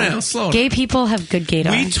They know. Slow down, slow down. Gay people have good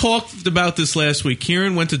gaydar. We talked about this last week.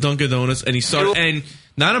 Kieran went to Dunkin' Donuts and he started, and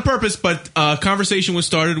not on purpose, but conversation was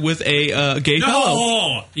started with a gay fellow.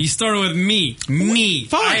 No, he started with me. Me.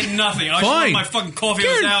 Fine. I had nothing. I just Fine. wanted my fucking coffee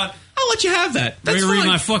Kieran, was out. I'll let you have that. That's Read fine.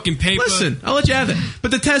 my fucking paper. Listen, I'll let you have that. But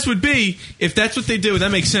the test would be, if that's what they do, that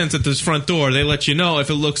makes sense at this front door. They let you know if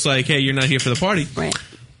it looks like, hey, you're not here for the party. Right.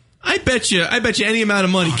 I bet you any amount of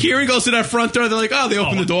money. Kieran goes to that front door. They're like, they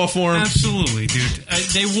open the door for him. Absolutely, dude.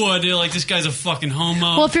 They would. They're like, this guy's a fucking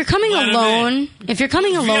homo. Well, if you're coming Let him alone, in. if you're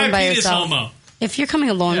coming alone VIP by this yourself, homo. if you're coming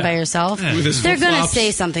alone by yourself, With his they're gonna flip-flops.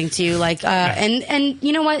 say something to you, like, and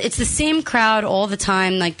you know what? It's the same crowd all the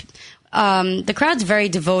time. Like, the crowd's very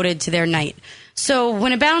devoted to their night. So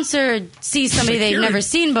when a bouncer sees somebody Like they've Kieran. never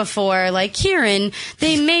seen before, like Kieran,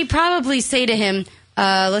 they may probably say to him,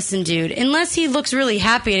 listen, dude, unless he looks really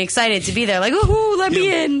happy and excited to be there, like, ooh, let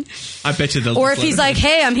me in. I bet you they'll. Or if he's like,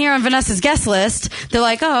 hey, I'm here on Vanessa's guest list, they're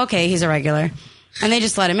like, oh, okay, he's a regular. And they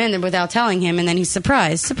just let him in without telling him, and then he's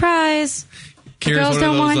surprised. Surprise. Kieran's The girls one of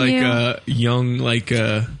don't those, want you. young,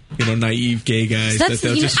 naive gay guys that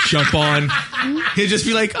they'll just jump on. He'll just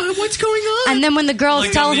be like, oh, what's going on? And then when the girls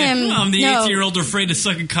tell him, I'm the no. 18-year-old afraid to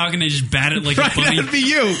suck a cock, and they just bat it like a bunny. That'd be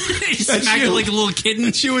you. Smack it like a little kitten.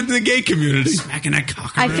 That's you in the gay community. Smacking that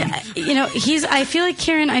cock I around. feel like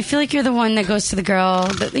Kieran, I feel like you're the one that goes to the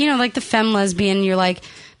girl, like the femme lesbian, you're like,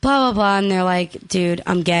 blah, blah, blah, and they're like, dude,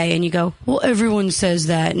 I'm gay. And you go, well, everyone says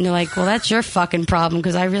that. And they're like, well, that's your fucking problem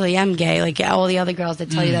because I really am gay. Like, all the other girls that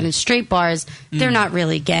tell you that in straight bars, they're not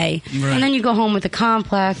really gay. Right. And then you go home with a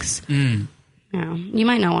complex. You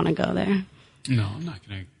might not want to go there. No, I'm not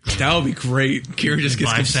going to. That would be great. Kieran just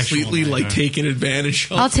gets Bisexual completely, taken advantage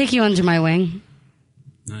of. I'll take you under my wing.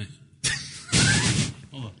 Nice.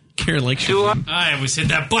 Kieran likes you. I always hit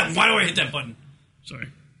that button. Why do I hit that button? Sorry.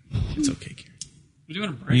 It's okay, Kieran. We're doing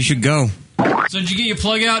a break. You should go. So did you get your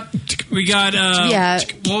plug out? We got, Yeah.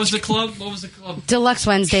 What was the club? Deluxe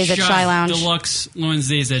Wednesdays at Shy Lounge. Deluxe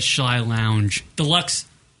Wednesdays at Shy Lounge. Deluxe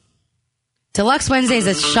Wednesdays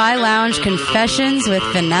at Shy Lounge, Confessions with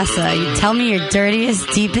Vanessa. You tell me your dirtiest,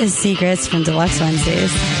 deepest secrets from Deluxe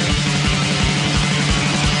Wednesdays.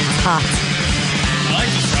 Hot. I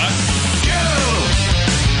like this, right?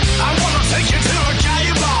 I wanna take you to a gay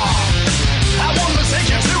bar. I wanna take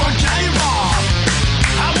you to a gay bar.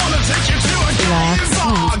 I wanna take you to a gay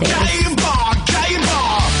bar. Gay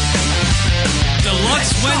bar.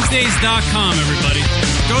 DeluxeWednesdays.com, everybody.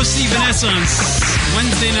 Go see Vanessa on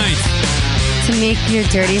Wednesday night. To make your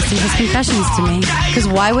dirtiest, deepest confessions to me. Because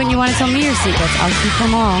why wouldn't you want to tell me your secrets? I'll keep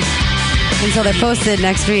them all until they're posted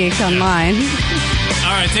next week online.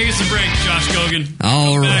 All right, take us a break, Josh Gogan.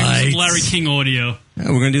 All Come back with right. some Larry King audio. Yeah,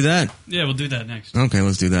 we're going to do that. Yeah, we'll do that next. Okay,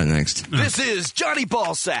 let's do that next. This is Johnny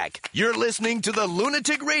Ballsack. You're listening to the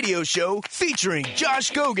Lunatic Radio Show featuring Josh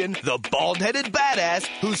Gogan, the bald-headed badass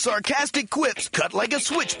whose sarcastic quips cut like a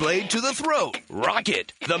switchblade to the throat.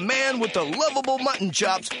 Rocket, the man with the lovable mutton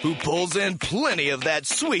chops who pulls in plenty of that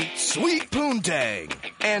sweet, sweet poontang.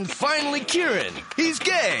 And finally Kieran. He's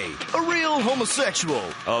gay, a real homosexual,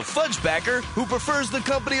 a fudgebacker who prefers the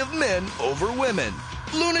company of men over women.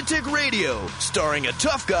 Lunatic Radio, starring a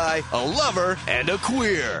tough guy, a lover, and a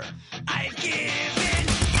queer. I've given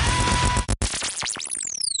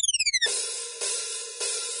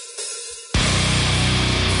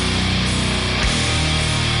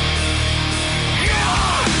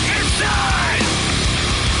inside.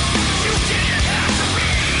 You didn't have to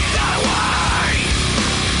be that way.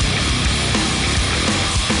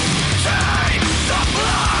 Take the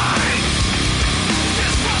blame.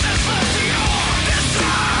 This process left to your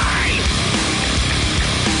design.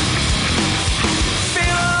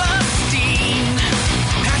 Philistine.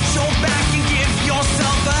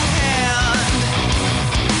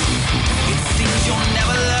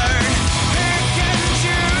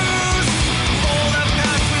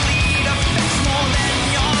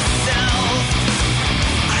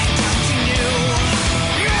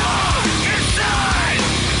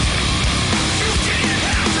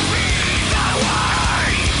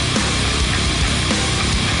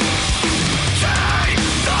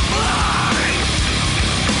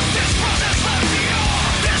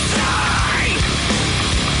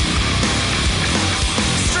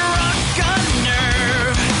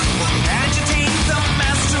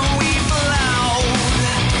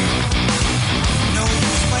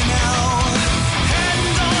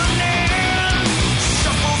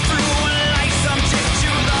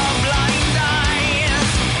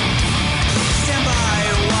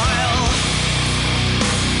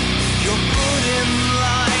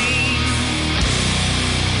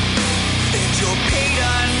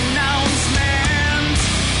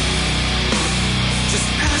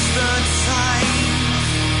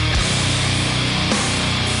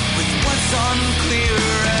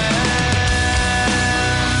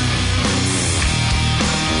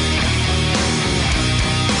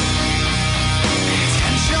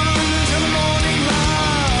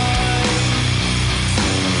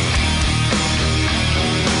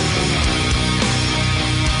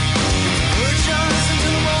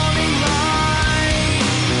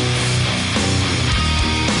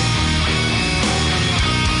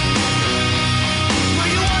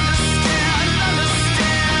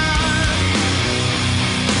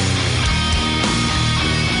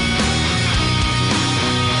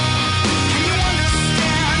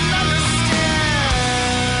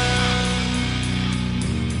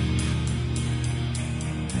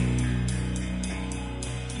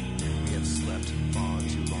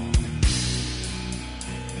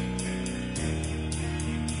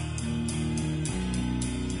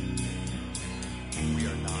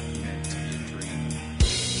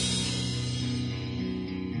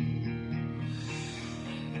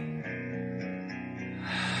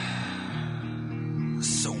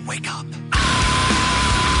 So wake up.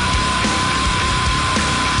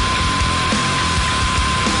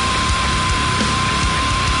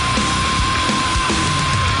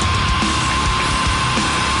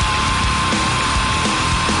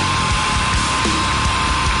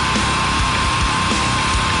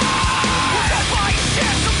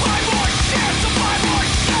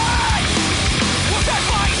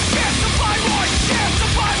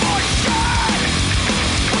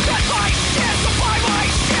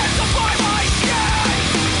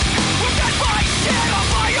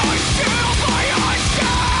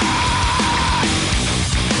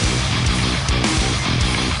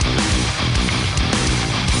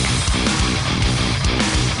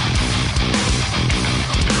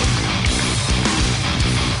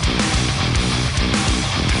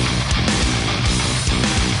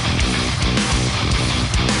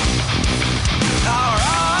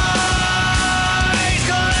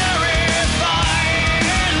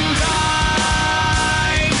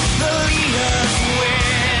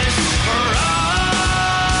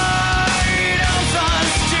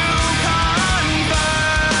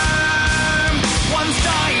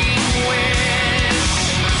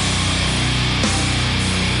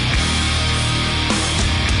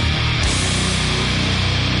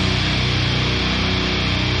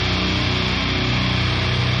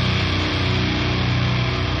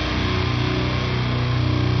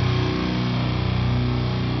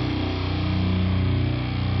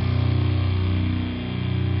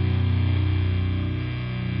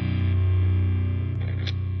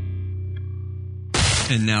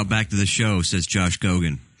 And now back to the show, says Josh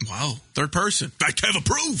Gogan. Wow. Third person. In fact, Kev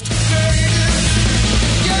approved.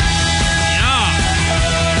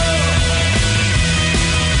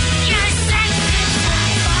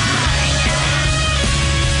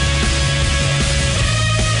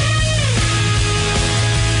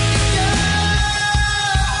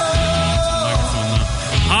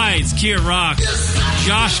 Hi, it's Kia Rock.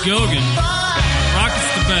 Josh Gogan. Rock is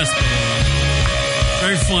the best.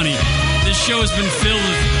 Very funny. This show has been filled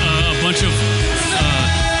with a bunch of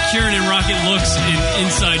Kieran and Rocket looks and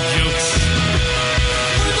inside jokes.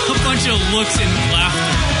 A bunch of looks and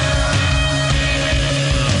laughter.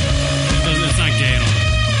 It's not gay at all.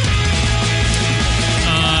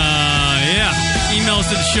 Yeah. Email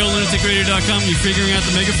us at the show, lunaticradio.com. You figuring out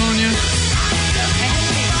the megaphone yet?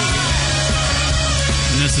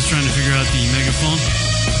 Vanessa's trying to figure out the megaphone.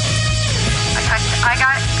 I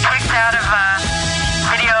got kicked out of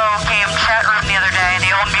video game chat room the other day and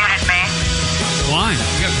they all muted me. Why?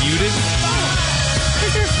 You got muted?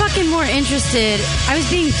 Because they're fucking more interested. I was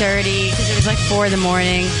being dirty because it was like 4 in the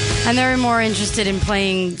morning, and they were more interested in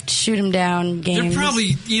playing shoot 'em down games. They're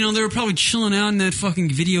probably, they were probably chilling out in that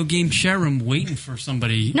fucking video game chat room waiting for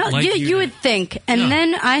somebody. No, like you would think. And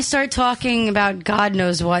then I start talking about God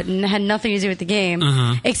knows what, and it had nothing to do with the game,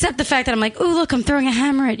 except the fact that I'm like, ooh, look, I'm throwing a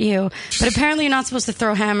hammer at you. But apparently you're not supposed to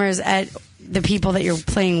throw hammers at the people that you're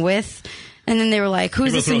playing with. And then they were like,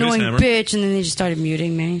 who's this annoying bitch? And then they just started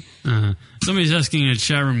muting me. Somebody's asking in the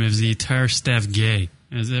chat room if the entire staff gay.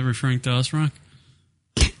 Is that referring to us, Rock?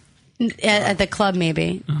 At the club,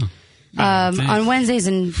 maybe. On Wednesdays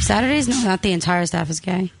and Saturdays, no, not the entire staff is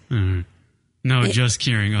gay. No, just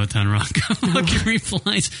Kieran, O-Town Rock. Lucky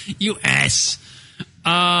replies, you ass.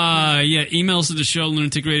 Email us at the show,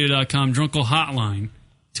 lunaticradio.com, Drunkle Hotline,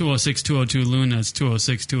 206-202-LUN, that's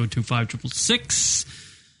 206-202-5666.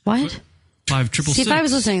 What? 5666. See, if I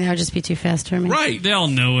was listening, that would just be too fast for me. Right. They all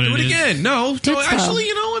know what Do it it is. again. No, actually,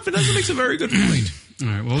 if it doesn't, makes a very good point. All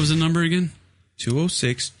right, what was the number again?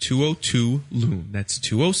 206-202-LUN. That's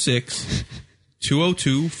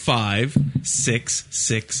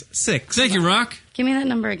 206-202-5666. Thank you, Rock. Give me that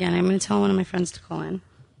number again. I'm going to tell one of my friends to call in.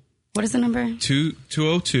 What is the number?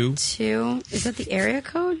 202. Is that the area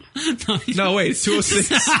code? No, wait, it's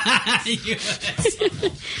 206.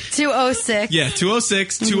 206. Yeah,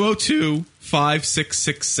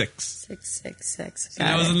 206-202-5666. 666.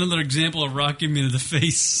 That was another example of Rock giving me to the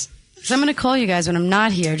face. So I'm going to call you guys when I'm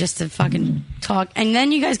not here just to fucking talk. And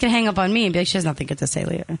then you guys can hang up on me and be like, she has nothing good to say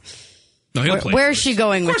later. No, he'll play Where yours. is she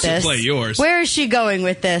going with Of course this? he'll play yours. Where is she going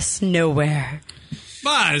with this? Nowhere.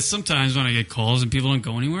 But sometimes when I get calls and people don't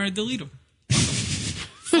go anywhere, I delete them.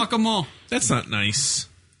 Fuck them all. That's not nice.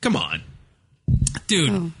 Come on.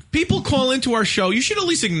 Dude, people call into our show. You should at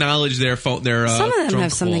least acknowledge their phone. Their Some of them drunk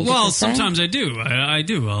have something calls. to say. Sometimes I do. I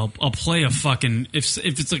do. I'll play a fucking if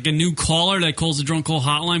it's like a new caller that calls the drunk call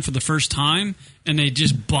hotline for the first time and they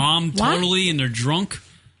just bomb totally and they're drunk.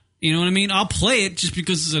 You know what I mean? I'll play it just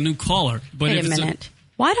because it's a new caller. But Wait if a it's minute.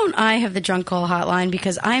 Why don't I have the drunk call hotline?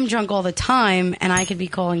 Because I'm drunk all the time and I could be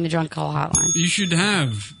calling the drunk call hotline. You should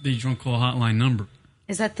have the drunk call hotline number.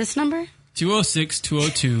 Is that this number?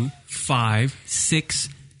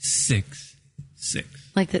 206-202-5666.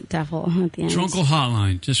 Like the devil at the end. Drunk Call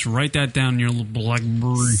Hotline. Just write that down in your little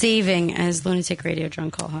BlackBerry. Saving as Lunatic Radio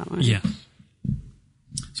Drunk Call Hotline. Yeah.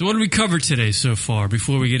 So what did we cover today so far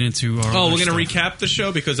before we get into our we're going to recap the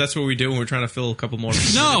show because that's what we do when we're trying to fill a couple more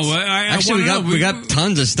minutes. No, Actually, we got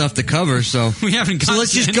tons of stuff to cover, so we haven't. So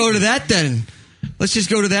let's just go to that then. Let's just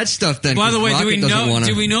go to that stuff then. By the way, Rocket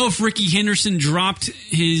do we know if Ricky Henderson dropped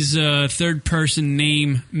his third person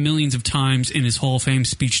name millions of times in his Hall of Fame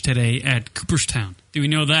speech today at Cooperstown? Do we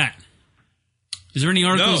know that? Is there any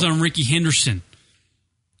articles on Ricky Henderson?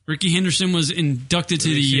 Ricky Henderson was inducted to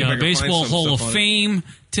the Baseball Hall of Fame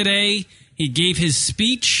today. He gave his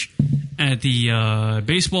speech at the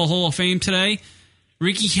Baseball Hall of Fame today.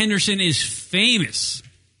 Ricky Henderson is famous.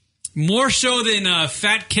 More so than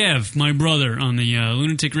Fat Kev, my brother, on the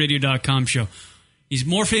lunaticradio.com show. He's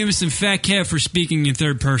more famous than Fat Kev for speaking in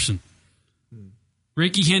third person.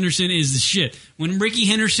 Ricky Henderson is the shit. When Ricky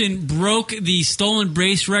Henderson broke the stolen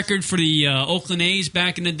base record for the Oakland A's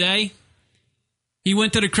back in the day, he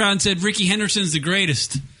went to the crowd and said, Ricky Henderson's the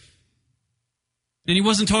greatest. And he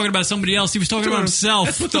wasn't talking about somebody else. He was talking about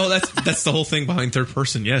himself. That's the whole thing behind third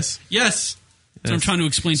person, yes. Yes. So I'm trying to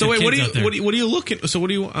explain to wait, kids out there. what are you looking? So what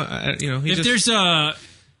do you? There's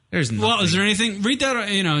nothing. Well, is there anything? Read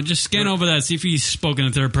that. Just scan over that. See if he's spoken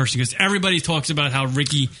in third person because everybody talks about how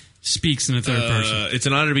Ricky speaks in the third person. It's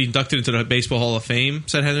an honor to be inducted into the Baseball Hall of Fame,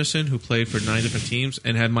 said Henderson, who played for 9 different teams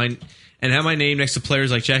and have my name next to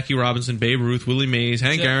players like Jackie Robinson, Babe Ruth, Willie Mays,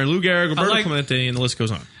 Hank Aaron, Lou Gehrig, Roberto Clemente, and the list goes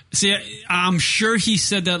on. See, I'm sure he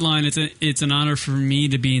said that line. It's an honor for me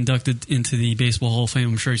to be inducted into the Baseball Hall of Fame.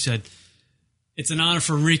 I'm sure he said. It's an honor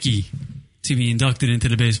for Ricky to be inducted into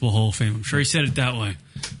the Baseball Hall of Fame. I'm sure he said it that way.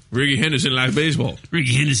 Ricky Henderson likes baseball.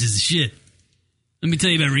 Ricky Henderson's the shit. Let me tell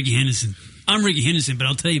you about Ricky Henderson. I'm Ricky Henderson, but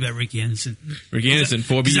I'll tell you about Ricky Henderson. Ricky Henderson,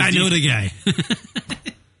 4BUD. Because I know the guy.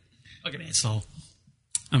 Fucking asshole.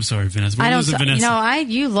 I'm sorry, Vanessa. Vanessa.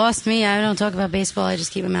 You lost me. I don't talk about baseball. I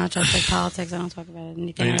just keep my mouth shut. Like politics, I don't talk about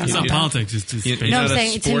anything. It's not politics. It's baseball. No, I'm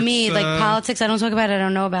saying to me, like politics, I don't talk about it. I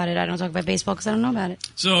don't know about it. I don't talk about baseball because I don't know about it.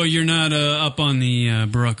 So you're not up on the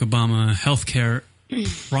Barack Obama healthcare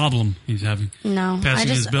problem he's having? No, passing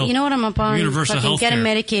his bill. You know what I'm up on? Universal healthcare. Get a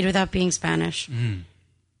Medicaid without being Spanish.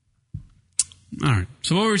 All right.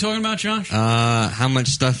 So what were we talking about, Josh? How much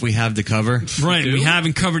stuff we have to cover. Right. We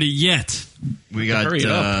haven't covered it yet. We got,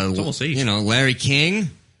 It's almost 8. Larry King.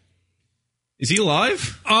 Is he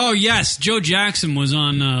alive? Oh, yes. Joe Jackson was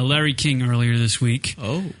on Larry King earlier this week.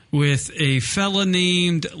 Oh. With a fella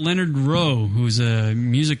named Leonard Rowe, who's a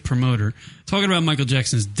music promoter, talking about Michael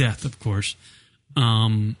Jackson's death, of course.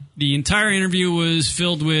 The entire interview was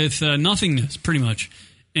filled with nothingness, pretty much.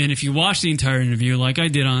 And if you watch the entire interview, like I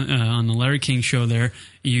did on the Larry King show there,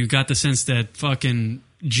 you got the sense that fucking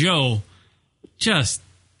Joe just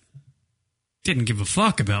didn't give a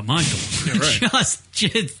fuck about Michael. Yeah, right.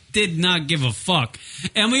 just did not give a fuck.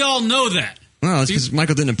 And we all know that. Well, it's because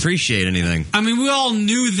Michael didn't appreciate anything. I mean, we all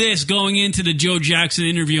knew this going into the Joe Jackson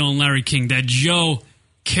interview on Larry King, that Joe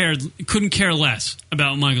couldn't care less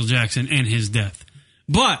about Michael Jackson and his death.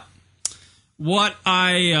 But what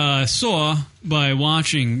I saw by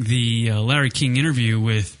watching the Larry King interview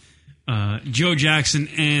with Joe Jackson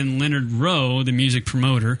and Leonard Rowe, the music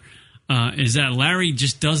promoter, is that Larry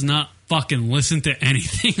just does not fucking listen to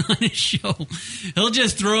anything on his show. He'll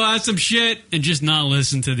just throw out some shit and just not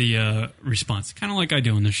listen to the response. Kind of like I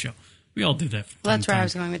do on this show. We all do that. Well, that's where I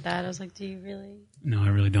was going with that. I was like, do you really? No, I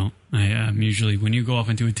really don't. I'm usually, when you go off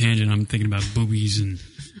into a tangent, I'm thinking about boobies and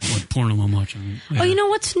what porno I'm watching. Oh, you know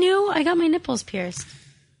what's new? I got my nipples pierced.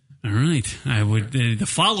 All right. I would. The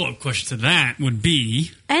follow-up question to that would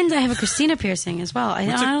be... And I have a Christina piercing as well. I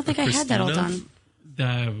don't think I had that all done.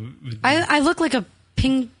 I look like a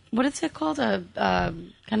ping... What is it called? A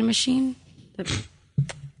kind of machine?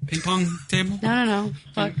 Ping pong table? No.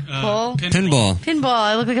 Ball? Pinball. Pinball.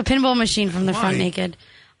 I look like a pinball machine from the front naked.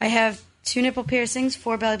 I have 2 nipple piercings,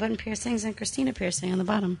 4 belly button piercings, and Christina piercing on the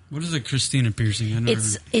bottom. What is a Christina piercing?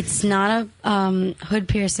 It's not a hood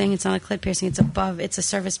piercing. It's not a clit piercing. It's above. It's a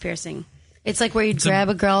cervix piercing. It's like where you'd grab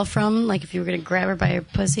a girl from, like if you were going to grab her by her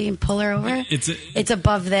pussy and pull her over. It's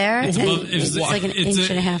above there. It's like an inch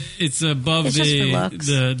and a half. It's above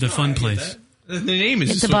the fun place. The name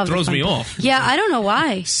is just what throws me off. Yeah, I don't know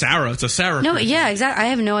why. Sarah. It's a Sarah. No, piercing. yeah, exactly. I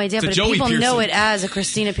have no idea. But if people know it as a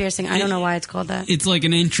Christina piercing, I don't know why it's called that. It's like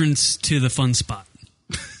an entrance to the fun spot.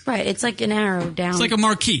 Right. It's like an arrow down. It's like a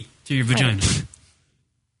marquee to your vagina.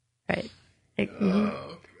 Right.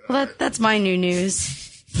 Well, that's my new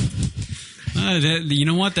news. You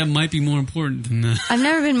know what? That might be more important than that. I've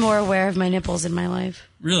never been more aware of my nipples in my life.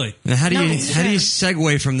 Really? Now, how do you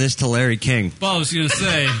segue from this to Larry King? Well, I was going to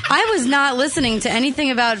say. I was not listening to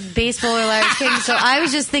anything about baseball or Larry King, so I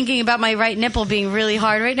was just thinking about my right nipple being really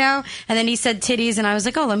hard right now. And then he said titties, and I was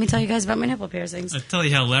like, oh, let me tell you guys about my nipple piercings. I'll tell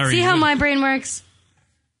you how Larry... See how my brain works?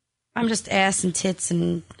 I'm just ass and tits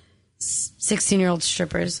and 16-year-old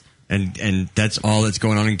strippers. And that's all that's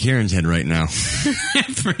going on in Kieran's head right now.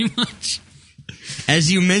 Pretty much.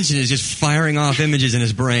 As you mentioned, is just firing off images in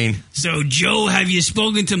his brain. So, Joe, have you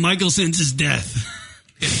spoken to Michael since his death?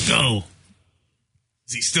 Go.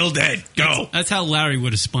 Is he still dead? Go. That's how Larry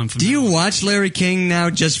would have spun from Do you watch Larry King now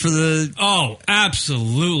just for the... Oh,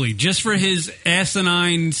 absolutely. Just for his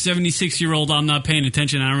asinine 76-year-old I'm not paying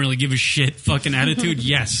attention, I don't really give a shit fucking attitude?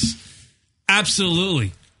 Yes.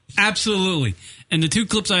 Absolutely. Absolutely. And the two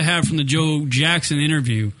clips I have from the Joe Jackson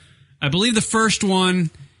interview, I believe the first one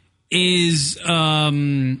is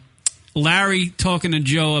Larry talking to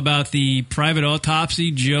Joe about the private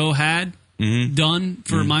autopsy Joe had done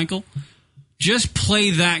for Michael. Just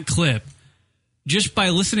play that clip. Just by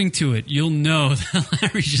listening to it, you'll know that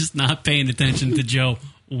Larry's just not paying attention to Joe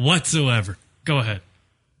whatsoever. Go ahead.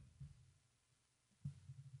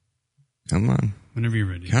 Come on. Whenever you're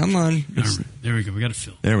ready. Come on. All right. There we go. We got to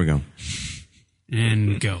fill. There we go.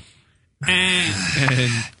 And go.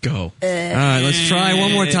 And go. All right, let's try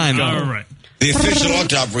one more time. All right. The official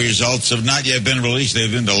autopsy results have not yet been released.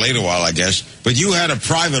 They've been delayed a while, I guess. But you had a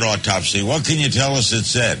private autopsy. What can you tell us it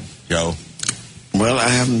said, Joe? Well,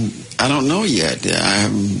 I don't know yet. I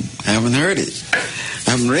haven't heard it.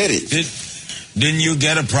 I haven't read it. Didn't you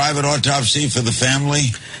get a private autopsy for the family?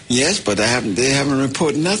 Yes, but they haven't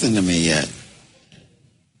reported nothing to me yet.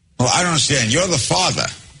 Well, I don't understand. You're the father.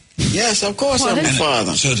 Yes, of course I'm the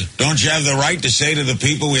father. So don't you have the right to say to the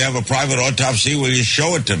people, we have a private autopsy, will you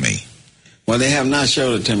show it to me? Well, they have not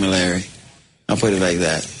showed it to me, Larry. I'll put it like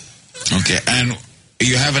that. Okay, and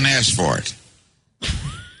you haven't asked for it?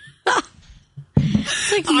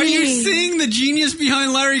 Are you seeing the genius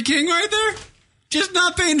behind Larry King right there? Just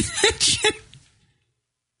not paying attention.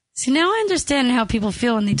 See, now I understand how people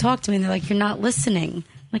feel when they talk to me. They're like, you're not listening.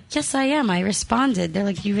 Like, yes, I am. I responded. They're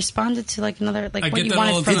like, you responded to like another, like what you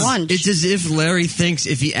wanted for lunch. It's as if Larry thinks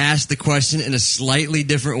if he asks the question in a slightly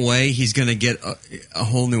different way, he's going to get a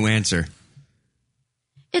whole new answer.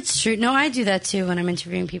 It's true. No, I do that too when I'm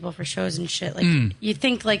interviewing people for shows and shit. Like, you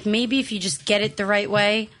think like maybe if you just get it the right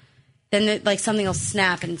way, then like something will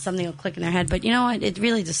snap and something will click in their head. But you know what? It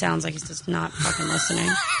really just sounds like he's just not fucking listening.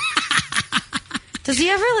 Does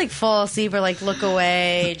he ever like fall asleep or like look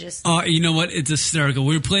away? Just you know what? It's hysterical.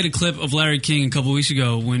 We played a clip of Larry King a couple weeks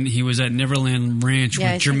ago when he was at Neverland Ranch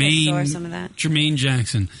with Jermaine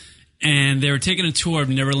Jackson, and they were taking a tour of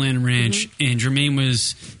Neverland Ranch. And Jermaine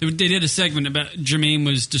was they did a segment about Jermaine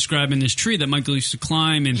was describing this tree that Michael used to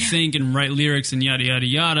climb and think and write lyrics and yada yada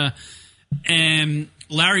yada. And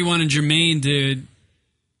Larry wanted Jermaine to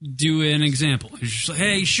do an example. He's just like,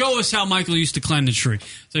 hey, show us how Michael used to climb the tree.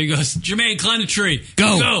 So he goes, Jermaine, climb the tree.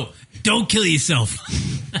 Go. Don't kill yourself.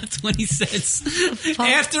 That's what he says.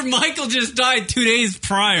 After Michael just died 2 days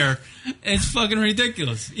prior. It's fucking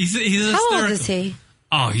ridiculous. He's hysterical. How old is he?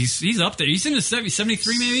 Oh, he's up there. He's in the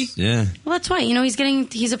 73 maybe? Yeah. Well, that's why. You know,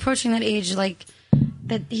 he's approaching that age like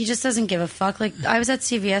that he just doesn't give a fuck. Like, I was at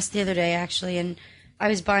CVS the other day, actually, and I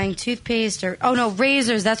was buying toothpaste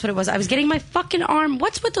razors. That's what it was. I was getting my fucking arm.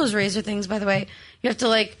 What's with those razor things, by the way? You have to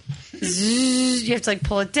like, you have to like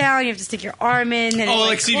pull it down. You have to stick your arm in, and it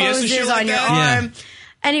like CVS and shit like on your arm. Yeah.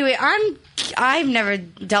 Anyway, I've never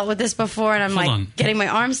dealt with this before, and I'm getting my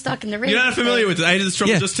arm stuck in the razor. You're not familiar with it. I had this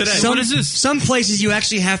trouble just today. What is this? Some places you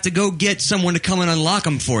actually have to go get someone to come and unlock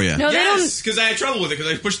them for you. No, they don't. Because I had trouble with it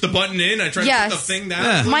because I pushed the button in. I tried to put the thing down.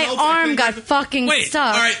 Yeah. My arm got fucking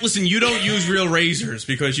stuck. All right, listen. You don't use real razors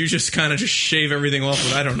because you just kind of just shave everything off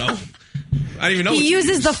with I don't know. I don't even know. He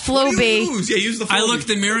uses the Flowbee. Yeah, use the Flowbee. I look at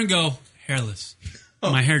the mirror and go, hairless.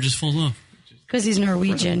 My hair just falls off. Because he's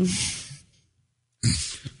Norwegian.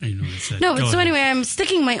 I didn't know what it said. No, so anyway, I'm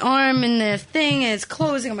sticking my arm in the thing, and it's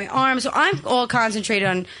closing on my arm. So I'm all concentrated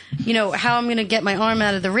on, how I'm going to get my arm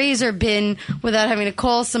out of the razor bin without having to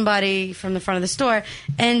call somebody from the front of the store.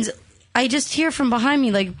 And I just hear from behind me,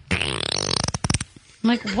 like, I'm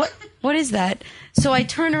like, what is that? So I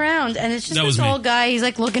turn around, and it's just this old guy. He's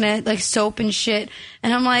like looking at like soap and shit,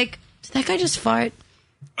 and I'm like, did that guy just fart?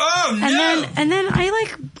 Oh no! And then I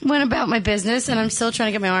like went about my business, and I'm still trying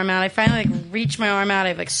to get my arm out. I finally like reached my arm out. I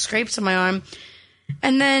have like scrapes on my arm,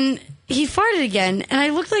 and then he farted again, and I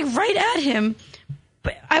looked like right at him,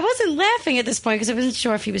 but I wasn't laughing at this point because I wasn't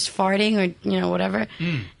sure if he was farting or whatever.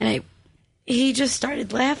 And he just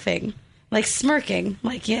started laughing. like smirking,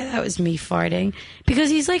 like, yeah, that was me farting, because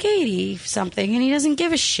he's like 80 something and he doesn't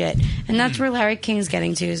give a shit, and that's where Larry King's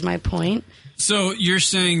getting to. Is my point. So you're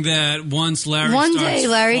saying that once Larry One starts day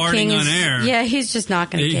Larry farting King on is, air, yeah, he's just not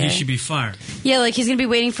going to care. he should be fired. Yeah, like he's going to be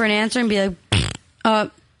waiting for an answer and be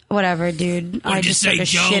like, whatever, dude. I just took a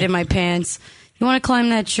shit in my pants. You want to climb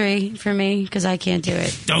that tree for me? Because I can't do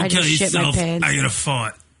it. Don't I kill just shit yourself. my pants. I got to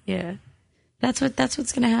fart. Yeah, that's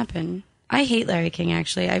what's going to happen. I hate Larry King.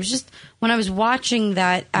 Actually, I was just when I was watching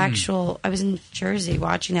that actual. I was in Jersey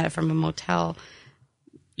watching that from a motel.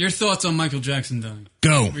 Your thoughts on Michael Jackson dying?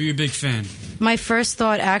 Go. Were you a big fan? My first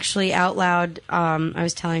thought, actually, out loud, I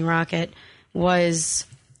was telling Rocket, was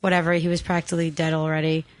whatever. He was practically dead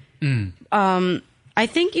already. I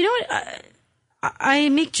think, you know what? I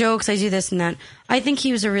make jokes. I do this and that. I think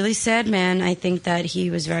he was a really sad man. I think that he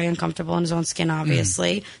was very uncomfortable in his own skin,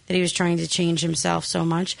 obviously, that he was trying to change himself so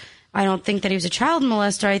much. I don't think that he was a child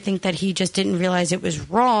molester. I think that he just didn't realize it was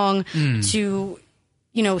wrong to,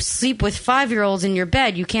 you know, sleep with 5-year-olds in your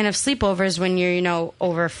bed. You can't have sleepovers when you're, you know,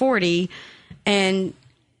 over 40. And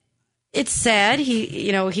it's sad.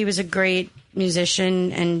 He was a great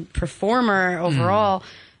musician and performer overall.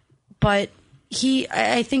 But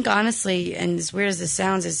I think honestly, and as weird as this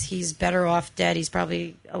sounds, is he's better off dead. He's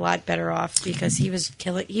probably a lot better off because he was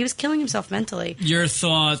killing himself mentally. Your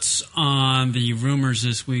thoughts on the rumors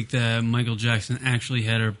this week that Michael Jackson actually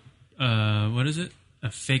had a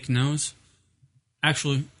fake nose?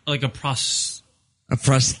 Actually, like a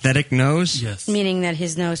prosthetic nose? Yes. Meaning that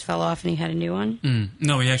his nose fell off and he had a new one?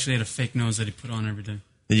 No, he actually had a fake nose that he put on every day.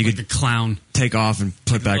 That you like could a clown. Take off and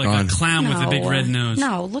put back like on. a clown with a big red nose.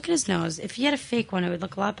 No, look at his nose. If he had a fake one, it would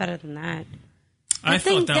look a lot better than that. I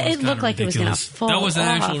thought that was it looked like it was going to fall off. That was an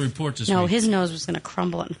actual report this week. No, his nose was going to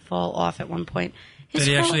crumble and fall off at one point. That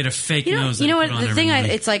he actually had a fake nose. You know what? The thing,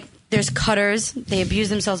 it's like there's cutters. They abuse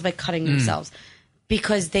themselves by cutting themselves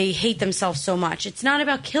because they hate themselves so much. It's not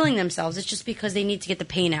about killing themselves. It's just because they need to get the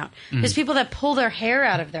pain out. There's people that pull their hair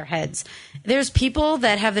out of their heads. There's people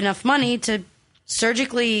that have enough money to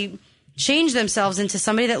surgically change themselves into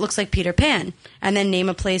somebody that looks like Peter Pan and then name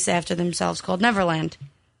a place after themselves called Neverland.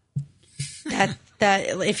 That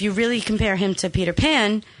if you really compare him to Peter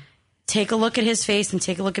Pan, take a look at his face and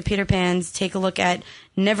take a look at Peter Pan's, take a look at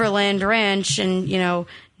Neverland Ranch and, you know,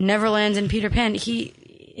 Neverland and Peter Pan. He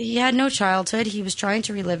had no childhood. He was trying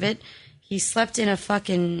to relive it. He slept in a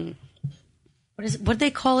fucking, what do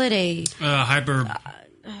they call it? A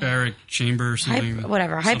hyperbaric chamber or something. We're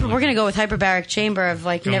going to go with hyperbaric chamber of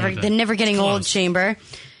like the never getting old chamber.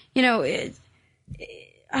 You know,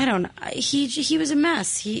 I don't know. He was a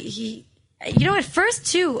mess. You know, at first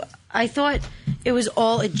too, I thought it was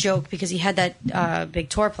all a joke because he had that big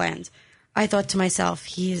tour planned. I thought to myself,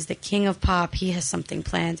 he is the king of pop. He has something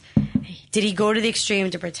planned. Did he go to the extreme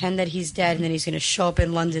to pretend that he's dead and then he's going to show up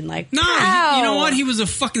in London like, no, you know what? He was a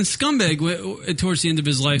fucking scumbag towards the end of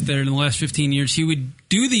his life there in the last 15 years. He would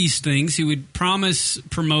do these things. He would promise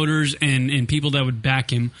promoters and people that would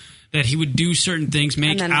back him that he would do certain things,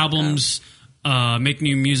 make albums, make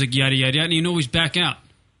new music, yada, yada, yada, and he'd always back out.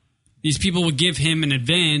 These people would give him an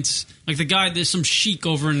advance. Like the guy, there's some sheik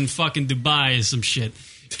over in fucking Dubai or some shit.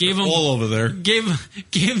 Gave him all over there. Gave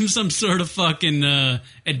him some sort of fucking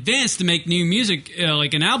advance to make new music,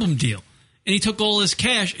 like an album deal, and he took all his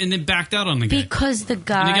cash and then backed out on the guy because the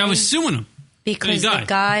guy was suing him. Because the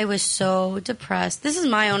guy was so depressed. This is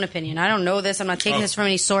my own opinion. I don't know this. I'm not taking this from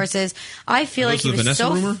any sources. I feel like he was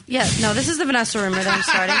Vanessa rumor? Yeah, no, this is the Vanessa rumor that I'm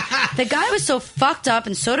starting. The guy was so fucked up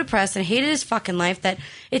and so depressed and hated his fucking life that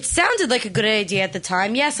it sounded like a good idea at the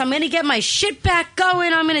time. Yes, I'm going to get my shit back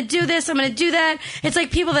going. I'm going to do this. I'm going to do that. It's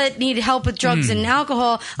like people that need help with drugs and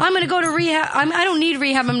alcohol. I'm going to go to rehab. I don't need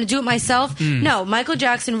rehab. I'm going to do it myself. No, Michael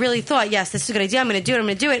Jackson really thought, yes, this is a good idea. I'm going to do it. I'm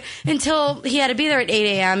going to do it until he had to be there at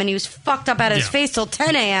 8 a.m. and he was fucked up out of his face till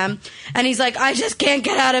 10 a.m. And he's like, I just can't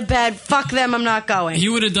get out of bed. Fuck them. I'm not going. He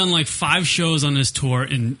would have done like 5 shows on his tour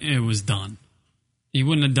and it was done. He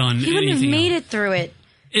wouldn't have done anything. He wouldn't have made else. It through it.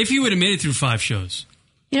 If he would have made it through 5 shows.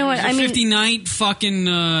 You know what? I mean, 50-night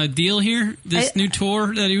fucking deal here. This new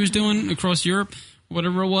tour that he was doing across Europe,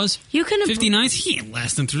 whatever it was. 50 nights. He ain't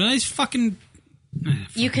lasting through that. He's fucking.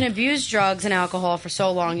 You can abuse drugs and alcohol for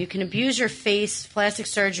so long. You can abuse your face, plastic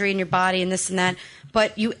surgery in your body, and this and that.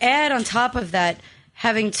 But you add on top of that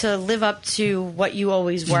having to live up to what you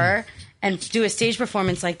always were and do a stage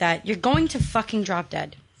performance like that. You're going to fucking drop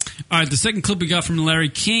dead. All right, the second clip we got from Larry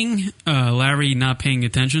King. Larry not paying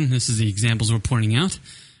attention. This is the examples we're pointing out.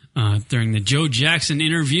 During the Joe Jackson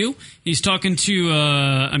interview, he's talking to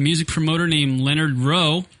a music promoter named Leonard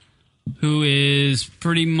Rowe, who is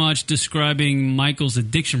pretty much describing Michael's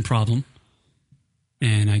addiction problem.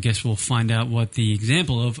 And I guess we'll find out what the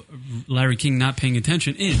example of Larry King not paying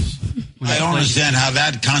attention is. I don't understand how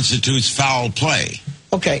that constitutes foul play.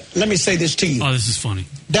 Okay, let me say this to you. Oh, this is funny.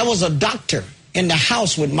 There was a doctor in the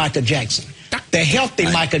house with Michael Jackson. The healthy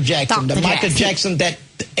Michael Jackson. The Michael Jackson that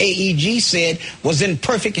AEG said was in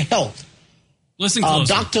perfect health. Listen closely. A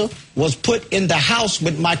doctor was put in the house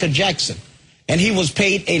with Michael Jackson, and he was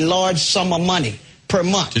paid a large sum of money per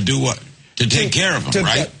month. To do what? To take care of him,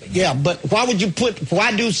 right? Yeah, but why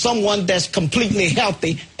do someone that's completely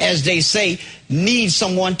healthy, as they say, need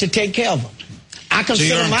someone to take care of them? I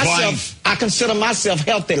consider myself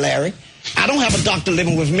healthy, Larry. I don't have a doctor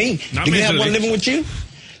living with me. Do you have one living with you?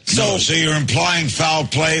 So you're implying foul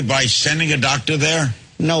play by sending a doctor there?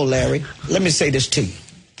 No, Larry. Let me say this to you.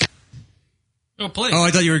 Oh, please. Oh, I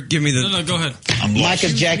thought you were giving me the... No, go ahead. Michael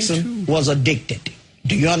Jackson was addicted.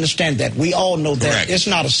 Do you understand that? We all know that. Correct. It's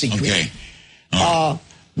not a secret. Okay.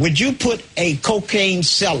 Would you put a cocaine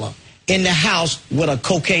seller in the house with a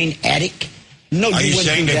cocaine addict? No, Are you wouldn't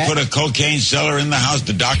saying do they that. put a cocaine seller in the house?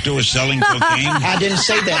 The doctor was selling cocaine? I didn't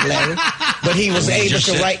say that, Larry. But he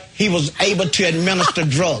was able to administer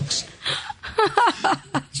drugs.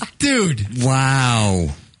 Dude. Wow.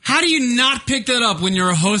 How do you not pick that up when you're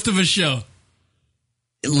a host of a show?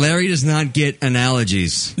 Larry does not get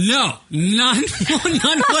analogies. No, none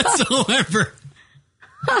whatsoever.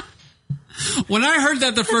 When I heard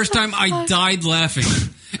that the first time, I died laughing.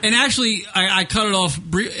 And actually, I cut it off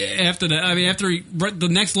after that. I mean, after the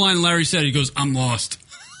next line Larry said, he goes, "I'm lost."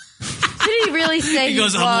 Did he really say he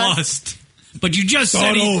goes, "I'm lost"? But you just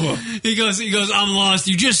said he goes, "I'm lost."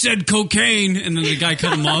 You just said cocaine, and then the guy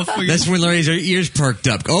cut him off. That's when Larry's ears perked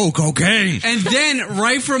up. Oh, cocaine! And then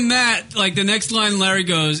right from that, like the next line, Larry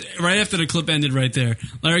goes right after the clip ended. Right there,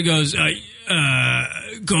 Larry goes,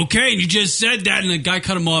 "Cocaine." You just said that, and the guy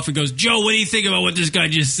cut him off and goes, "Joe, what do you think about what this guy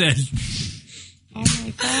just said?" Oh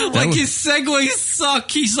my God. Like his segues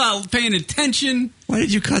suck. He's not paying attention. Why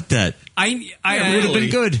did you cut that? It would have been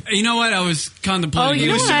good. You know what? I was contemplating. Oh, you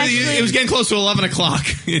know what, actually- It was getting close to 11 o'clock.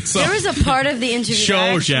 So. There was a part of the interview.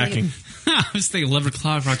 Show jacking. I was thinking 11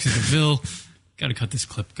 o'clock, Roxy DeVille. Got to cut this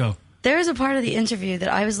clip. Go. There was a part of the interview that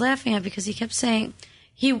I was laughing at because he kept saying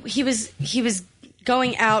he was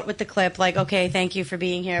going out with the clip like, okay, thank you for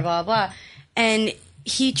being here, blah blah, and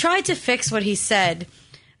he tried to fix what he said,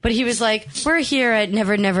 but he was like, we're here at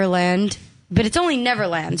Never Never Land, but it's only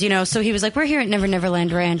Neverland, you know. So he was like, we're here at Never Never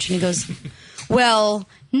Land Ranch, and he goes, well,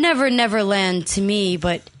 Never Never Land to me,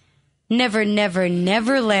 but Never Never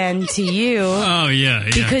Neverland to you. Oh yeah.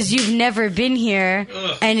 Because you've never been here,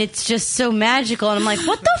 and it's just so magical. And I'm like,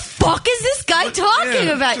 what the fuck is this guy talking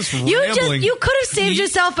about? You could have saved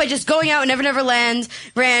yourself by just going out Never Never Land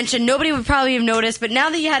Ranch, and nobody would probably have noticed. But now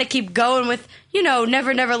that you had to keep going with, you know,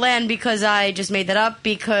 Never Never Land because I just made that up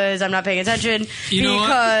because I'm not paying attention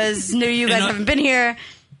because you guys haven't been here.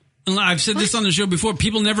 I've said this on the show before.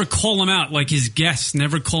 People never call him out, like his guests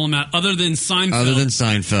never call him out, other than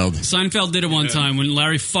Seinfeld. Seinfeld did it one time when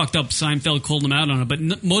Larry fucked up. Seinfeld called him out on it,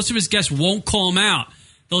 but most of his guests won't call him out.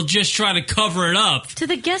 They'll just try to cover it up. Do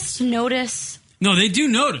the guests notice? No, they do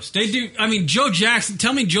notice. They do. I mean, Joe Jackson.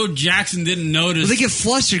 Tell me, Joe Jackson didn't notice. Well, they get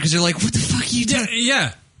flustered because they're like, "What the fuck are you doing?"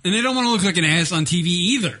 Yeah, and they don't want to look like an ass on TV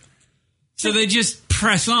either, so they just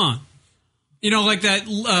press on. You know, like that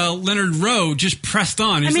Leonard Rowe just pressed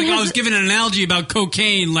on. He's I was giving an analogy about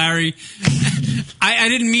cocaine, Larry. I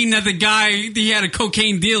didn't mean that the guy, he had a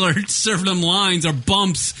cocaine dealer serve them lines or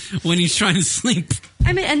bumps when he's trying to sleep.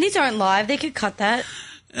 I mean, and these aren't live. They could cut that.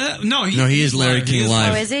 No, he is Larry King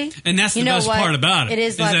live. Oh, is he? And that's the best part about it. It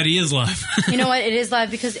is live. That he is live. You know what? It is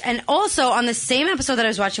live because, and also on the same episode that I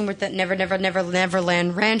was watching with that Never Never Never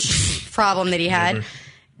Neverland Ranch problem that he had,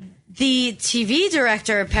 the TV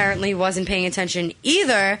director apparently wasn't paying attention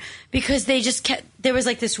either because they just kept, there was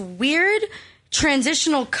like this weird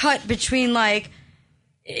transitional cut between like,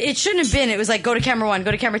 it shouldn't have been. It was like, go to camera 1,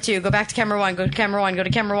 go to camera 2, go back to camera 1, go to camera 1, go to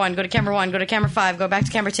camera 1, go to camera 1, go to camera 5, go back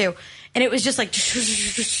to camera 2. And it was just like,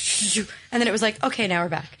 and then it was like, okay, now we're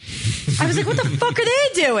back. I was like, what the fuck are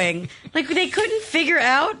they doing? Like, they couldn't figure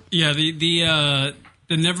out. Yeah, the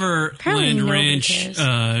Neverland Ranch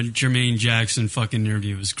Jermaine Jackson fucking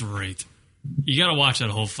interview was great. You gotta watch that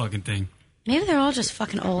whole fucking thing. Maybe they're all just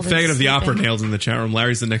fucking old. Faggot of the Opera nails in the chat room.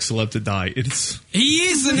 Larry's the next celeb to die. He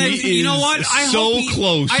is the next. You know what?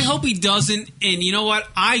 Close. I hope he doesn't. And you know what?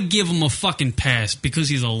 I give him a fucking pass because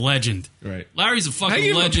he's a legend. Right. Larry's a fucking How do you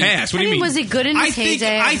give him a legend. pass? What do you mean? Was he good in his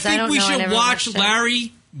heyday? I think we should watch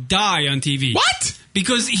Larry die on TV. What?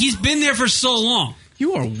 Because he's been there for so long.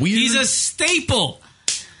 You are weird. He's a staple.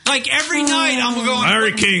 Like every night, I'm going.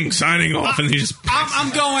 Larry King signing off, and he just.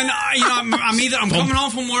 I'm going. You know, I'm coming home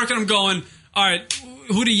from work, and I'm going. All right,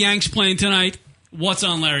 who the Yanks playing tonight, what's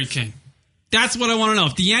on Larry King? That's what I want to know.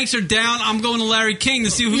 If the Yanks are down, I'm going to Larry King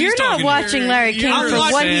to see who he's talking to. You're not watching Larry King for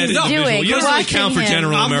what he's doing. You don't really count for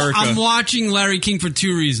General America. I'm watching Larry King for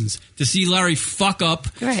two reasons. To see Larry fuck up.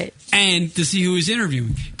 Right. And to see who he's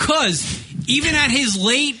interviewing. Because even at his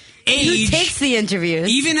late age... Who takes the interviews?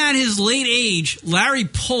 Even at his late age, Larry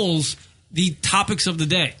pulls the topics of the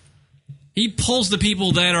day. He pulls the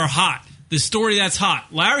people that are hot. The story that's hot.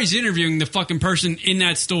 Larry's interviewing the fucking person in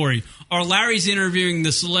that story. Or Larry's interviewing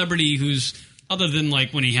the celebrity who's, other than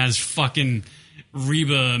like when he has fucking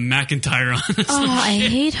Reba McEntire on. I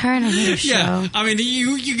hate her and I hate her show. Yeah, I mean,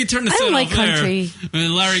 you can turn the I set don't like off there. country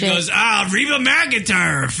And Larry shit. goes, Reba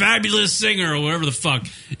McEntire, fabulous singer, or whatever the fuck.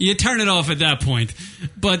 You turn it off at that point.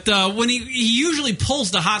 But when he usually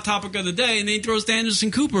pulls the hot topic of the day and then he throws to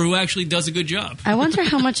Anderson Cooper, who actually does a good job. I wonder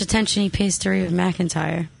how much attention he pays to Reba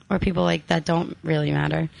McEntire. Or people like that don't really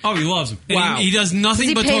matter. Oh, he loves him. Wow. He does nothing Does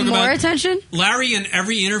he but pay talk more about attention? Larry in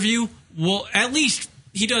every interview will at least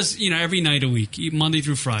he does, every night a week, Monday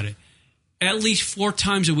through Friday. At least 4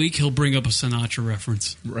 times a week, he'll bring up a Sinatra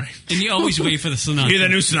reference. Right. And you always wait for the Sinatra. Hear that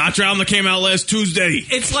new Sinatra album that came out last Tuesday?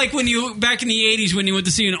 It's like when you, back in the 80s, when you went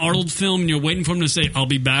to see an Arnold film and you're waiting for him to say, I'll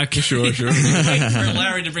be back. Sure. Waiting for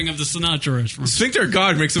Larry to bring up the Sinatra reference. Sphincter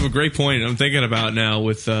God makes up a great point I'm thinking about now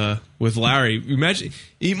with Larry. Imagine,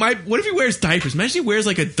 what if he wears diapers? Imagine he wears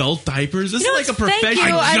like adult diapers. This is like a professional. Thank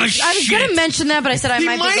you. I was going to mention that, but I said I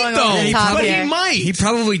might be going over the top here. He might. He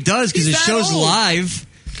probably does because He's his that show's old. live.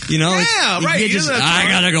 You know, Yeah, right. You He just, doesn't have I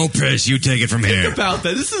time. gotta go piss. You take it from here. Think about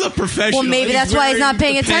that. This is a professional. Well, maybe that's why he's not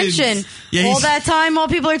paying attention. Yeah, All he's- that time while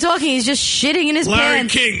people are talking, he's just shitting in his Larry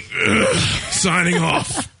pants. King signing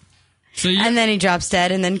off. And then he drops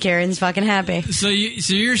dead, and then Karen's fucking happy. So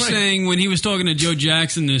you're saying when he was talking to Joe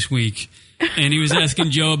Jackson this week, and he was asking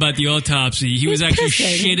Joe about the autopsy, he was actually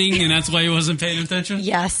pissing. shitting, and that's why he wasn't paying attention?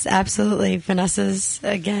 Yes, absolutely. Vanessa's,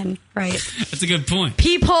 again, right. That's a good point.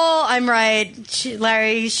 Peephole, I'm right.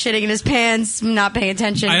 Larry shitting in his pants, not paying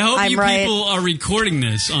attention. I hope I'm you right. people are recording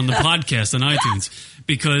this on the podcast on iTunes,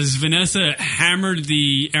 because Vanessa hammered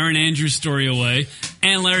the Aaron Andrews story away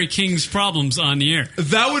and Larry King's problems on the air.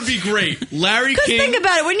 That would be great. Larry Because King. think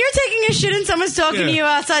about it. When you're taking a shit and someone's talking to Yeah. you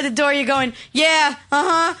outside the door, you're going, yeah,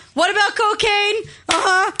 uh-huh. What about cocaine?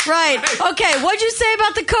 Uh-huh. Right. Okay, what'd you say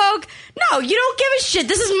about the coke? No, you don't give a shit.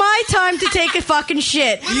 This is my time to take a fucking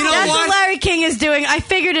shit. You know That's what? Larry King is doing. I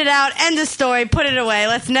figured it out. End of story. Put it away.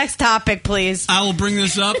 Let's next topic, please. I will bring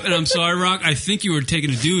this up, and I'm sorry, Rock. I think you were taking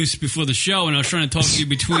a deuce before the show, and I was trying to talk to you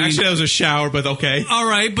between. Actually, that was a shower, but okay. All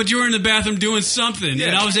right, but you were in the bathroom doing something, Yeah.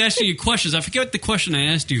 and I was asking you questions. I forget the question I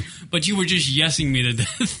asked you, but you were just yesing me to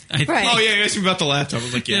death. I Right. Oh, yeah, you asked me about the laptop. I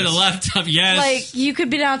was like, yes. Yeah, the laptop, yes. Like, you could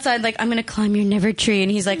be outside, like, I'm going to climb your never tree.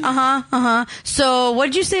 And he's like, uh-huh. So, what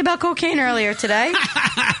did you say about cocaine earlier today?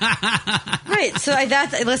 Right. So,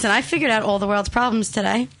 listen, I figured out all the world's problems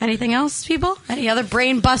today. Anything else, people? Any other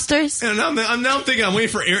brain busters? And I'm now thinking, I'm waiting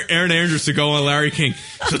for Aaron Andrews to go on Larry King.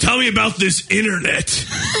 So tell me about this internet.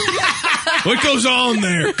 What goes on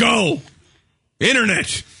there? Go.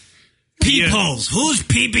 Internet. Peepholes. Who's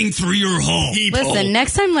peeping through your hole? Listen,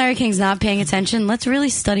 next time Larry King's not paying attention, let's really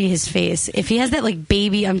study his face. If he has that, like,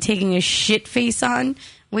 baby, I'm taking a shit face on,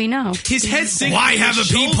 we know. His head sinks. Why to have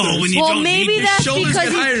his a peephole shoulders. when you Well, don't maybe need that's shoulders because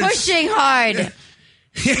get higher. he's pushing hard.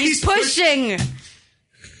 He's pushing.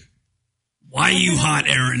 Why are you hot,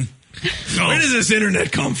 Aaron? Go. Where does this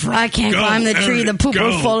internet come from? I can't Go, climb the tree. Aaron, The poop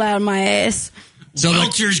will go. fall out of my ass. So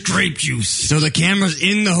Welch's grape juice. So the camera's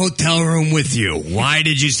in the hotel room with you. Why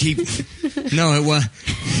did you keep? No, it was.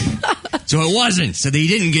 So it wasn't. So they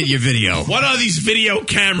didn't get your video. What are these video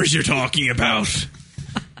cameras you're talking about?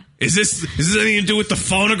 Is this anything to do with the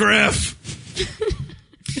phonograph?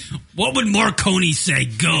 What would Marconi say?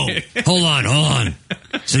 Go. Hold on.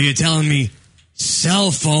 So you're telling me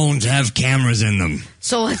cell phones have cameras in them?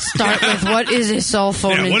 So let's start with what is a cell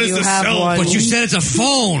phone? Yeah, and what do is you the have cell one? But you said it's a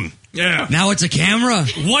phone. Yeah. Now it's a camera?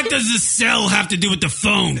 What does the cell have to do with the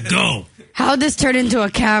phone? Go. How'd this turn into a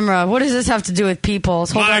camera? What does this have to do with people's?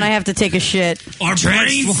 Hold on, I have to take a shit. Are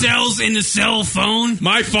brain cells in the cell phone?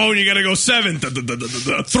 My phone, you gotta go 7,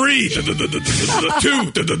 3,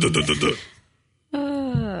 2.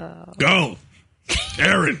 Go.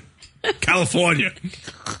 Aaron. California.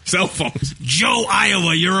 Cell phones. Joe,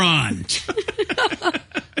 Iowa, you're on.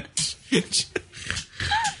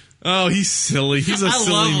 Oh, he's silly. He's a I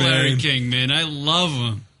silly love man. Larry King, man. I love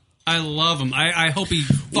him. I hope he...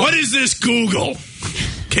 What is this Google?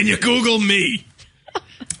 Can you Google me?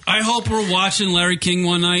 I hope we're watching Larry King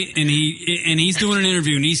one night and he's doing an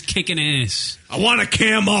interview and he's kicking ass. I want to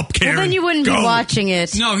cam up, Karen. Well, then you wouldn't Go. be watching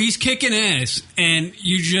it. No, he's kicking ass and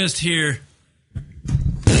you just hear...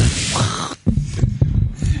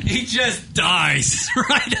 He just dies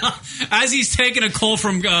right on, as he's taking a call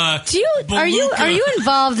from. Are you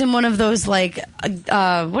involved in one of those like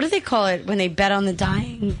what do they call it when they bet on the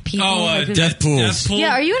dying people? Death pools.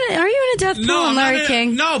 Yeah, are you in a death pool? No, on Larry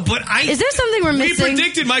King? No, but is there something we're missing? We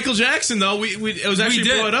predicted Michael Jackson though. It was actually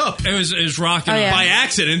brought up. It was rocking by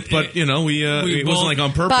accident, but it wasn't like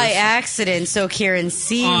on purpose. By accident. So Kieran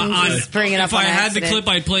seems to bring it up. If I had the clip,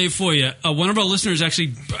 I'd play it for you. One of our listeners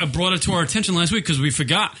actually brought it to our attention last week because we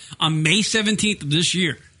forgot. On May 17th of this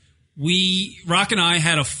year, Rock and I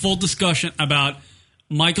had a full discussion about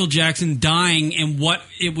Michael Jackson dying and what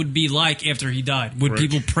it would be like after he died. Would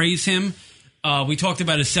people praise him? We talked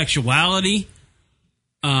about his sexuality.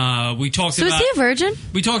 We talked So about. is he a virgin?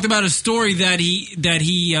 We talked about a story that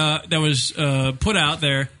was put out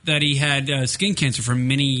there that he had skin cancer for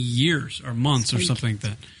many years or months or something like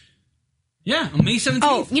that. Yeah, on May 17th.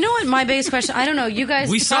 Oh, you know what? My biggest question, I don't know. You guys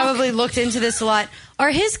probably looked into this a lot. Are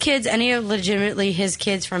his kids any legitimately his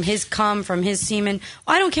kids from his cum, from his semen?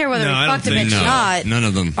 I don't care whether we fucked him or not. None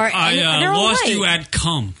of them. I lost you at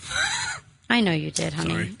cum. I know you did, honey.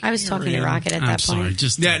 Sorry. I was talking to Rocket at that point.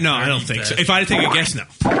 I don't think so. If I had to take a guess, no.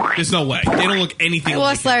 There's no way. They don't look anything I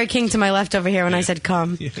lost Larry King to my left over here when I said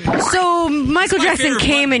cum. So Michael Jackson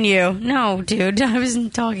came in you. No, dude. I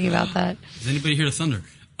wasn't talking about that. Does anybody hear the thunder?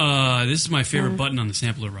 This is my favorite button on the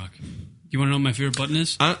sampler, Rock. You want to know what my favorite button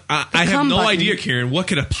is? I have no idea, Kieran. What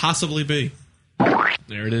could it possibly be?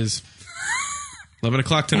 There it is. 11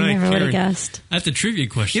 o'clock tonight. I never would have Kieran. guessed. That's a trivia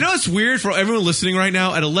question. You know, it's weird for everyone listening right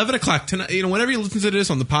now. At 11 o'clock tonight, whenever you listen to this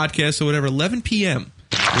on the podcast or whatever, 11 p.m.,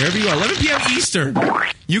 wherever you are, 11 p.m. Eastern,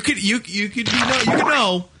 you could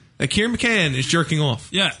know that Kieran McCann is jerking off.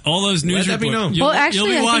 Yeah, all those news Let that be reports. known. Well,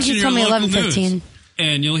 actually, I think you told me 11:15.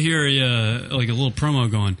 And you'll hear like a little promo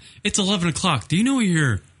going, it's 11 o'clock. Do you know where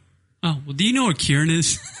you're... Oh, well, do you know what Kieran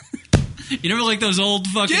is? You never like those old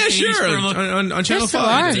fucking... Yeah, sure. On Channel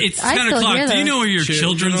 5. It's 10 o'clock. Do you know where your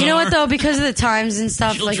children are? You know what, though? Because of the times and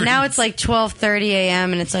stuff, like now it's like 12:30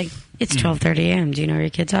 a.m. and it's like, it's 12:30 a.m. Do you know where your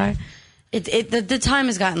kids are? The time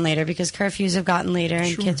has gotten later because curfews have gotten later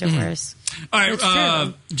and kids are worse. All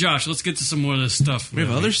right, Josh, let's get to some more of this stuff. We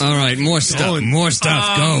have other stuff. All right, more stuff. More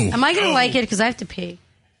stuff. Go. Am I going to like it? Because I have to pee.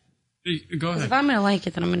 Go ahead. If I'm going to like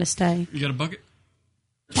it, then I'm going to stay. You got a bucket?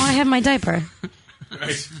 Well, I have my diaper.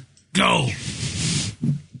 Right. Go.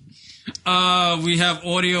 We have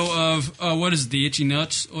audio of what is it, the Itchy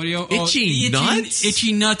Nuts audio? Itchy Nuts?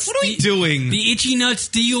 Itchy Nuts. What are we doing? The Itchy Nuts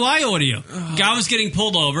DUI audio. Guy was getting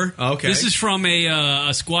pulled over. Okay. This is from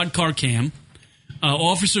a squad car cam.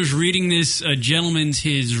 Officers reading this gentleman's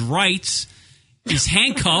his rights. He's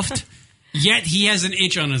handcuffed, yet he has an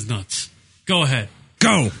itch on his nuts. Go ahead.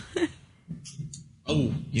 Go.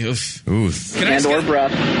 Oh, yes. Oof. Or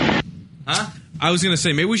breath. Huh? I was going to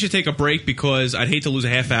say, maybe we should take a break because I'd hate to lose a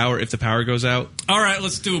half hour if the power goes out. All right,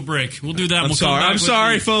 let's do a break. We'll do that. I'm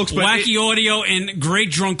sorry, folks. But wacky audio and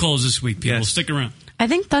great drunk calls this week, people. Stick around. I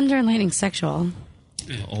think Thunder and Lightning's sexual.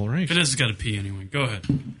 Yeah. All right. Vanessa's got to pee anyway. Go ahead.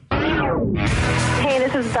 Hey,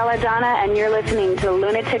 this is Belladonna, and you're listening to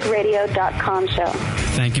lunaticradio.com show.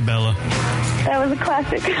 Thank you, Bella. That was a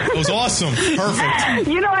classic. It was awesome. Perfect.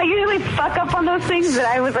 You know, I usually fuck up on those things, but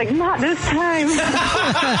I was like, not this time.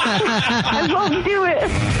 I won't do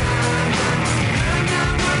it.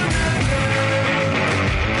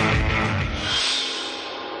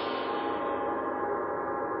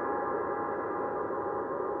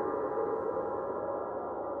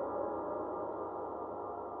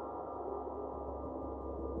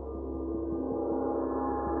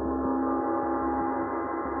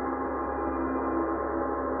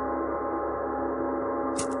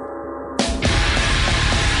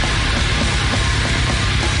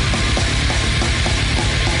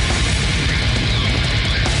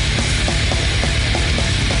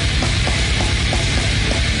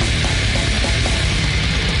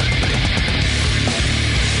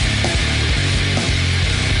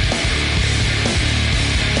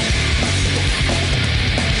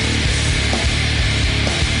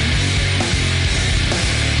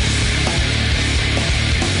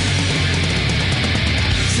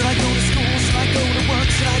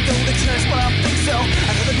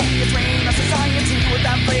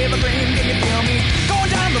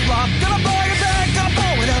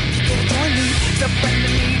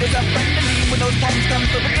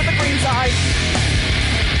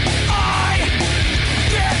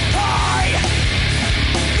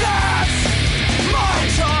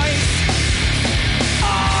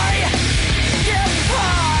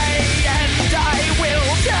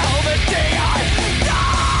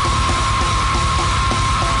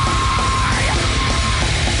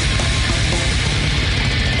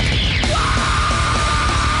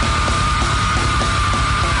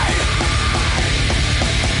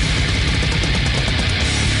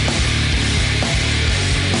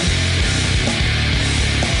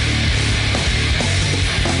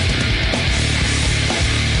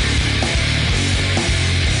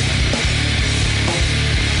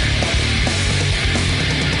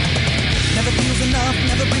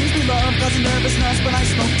 was nuts, but I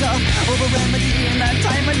smoked up over remedy in that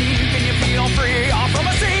time of need. Can you feel free off from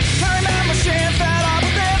a seat? Carry my machines that are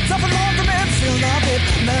within, suffer long from it, still love it.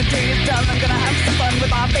 And the day is done, I'm gonna have some fun with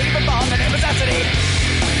my favorite bong and necessity.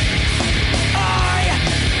 I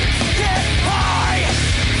get high.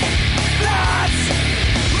 That's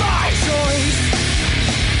my choice.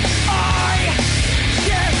 I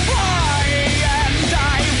get high, and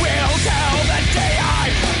I will tell the day I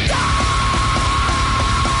die.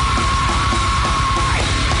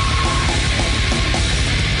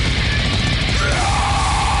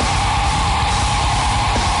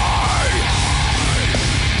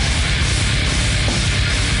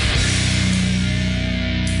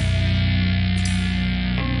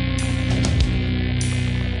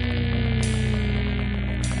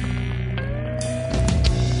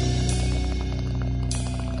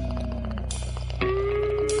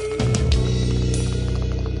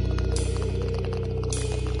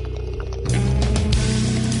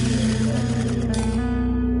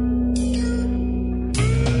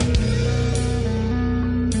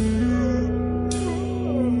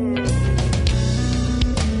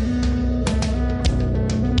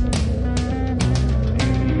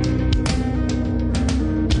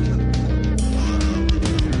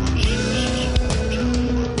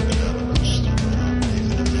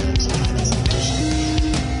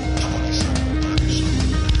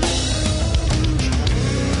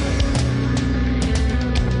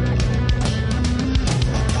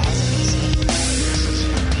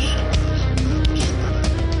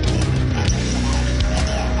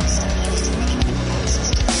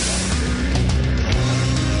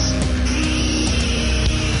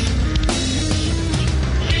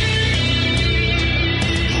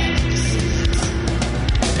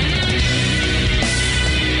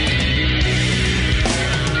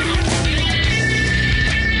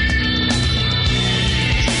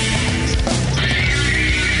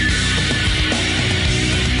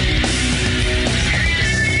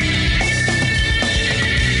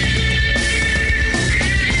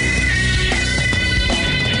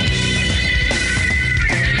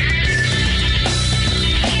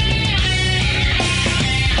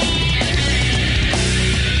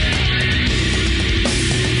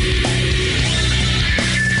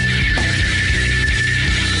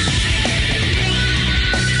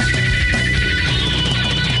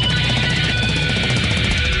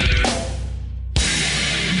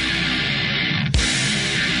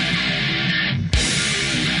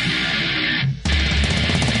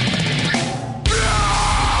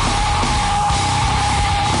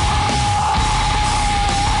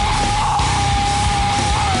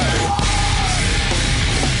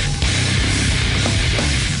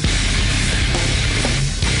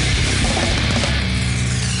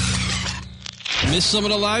 Miss some of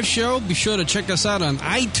the live show? Be sure to check us out on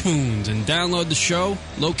iTunes and download the show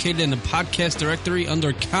located in the podcast directory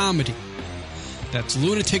under comedy. That's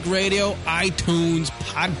Lunatic Radio, iTunes,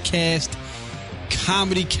 podcast,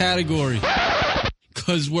 comedy category.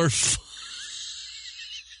 Because we're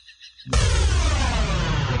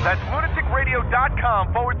That's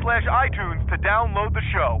lunaticradio.com/iTunes to download the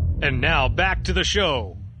show. And now back to the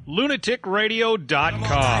show.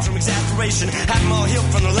 lunaticradio.com. From exasperation, have them all healed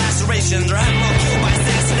from the lacerations, or have them all killed by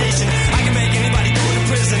assassination. I can make anybody go to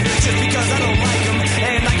prison just because I don't like them.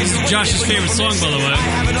 And I can This is Josh's favorite song, by the way. I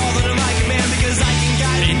have it all that I like, man, because I can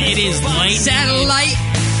guide And it is light. Satellite.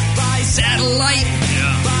 Satellite.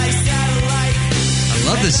 Yeah. I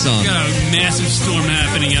love this song. Got a massive storm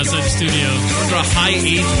happening outside the studio. Under a high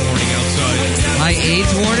AIDS warning outside. High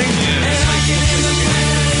AIDS warning?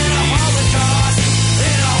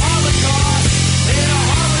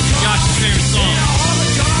 Josh's favorite song.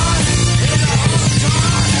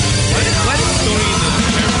 Why did Stoney in the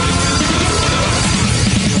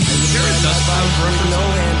Was there a Dust Clouds reference? No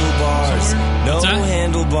handlebars. No What's that?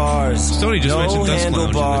 handlebars. Stoney just mentioned Dust Cloud in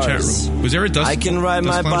the chat room. Was there a Dust I can ride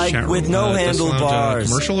my Dust Cloud bike with no Dust Cloud, handlebars.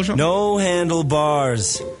 commercial or something? No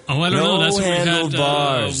handlebars. Oh, I don't know. That's what we had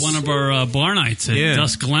handlebars. one of our bar nights at Yeah.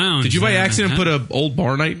 Dusk Lounge. Did you by accident put an old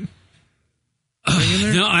bar night thing in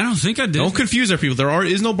there? No, I don't think I did. Don't confuse our people. There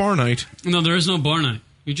is no bar night. No, there is no bar night.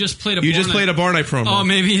 You just played a You bar just night. played a bar night promo. Oh,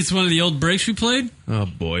 maybe it's one of the old breaks we played? Oh,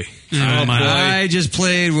 boy. I just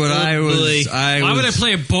played what I was. Why would I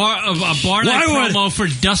play a bar night promo for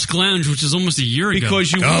Dusk Lounge, which is almost a year ago?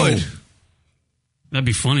 Because you would. That'd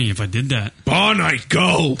be funny if I did that. Bar night,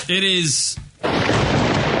 go! It is.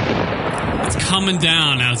 It's coming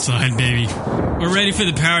down outside, baby. We're ready for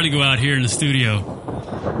the power to go out here in the studio.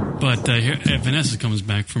 But here, Vanessa comes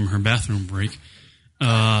back from her bathroom break.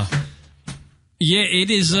 Yeah, it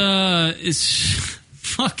is. It's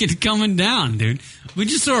fucking coming down, dude. We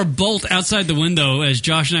just saw a bolt outside the window as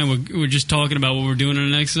Josh and I were just talking about what we're doing in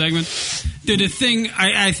the next segment. Dude, the thing,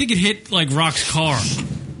 I think it hit like Rock's car.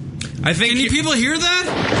 I think. Can people hear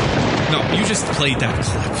that? No, you just played that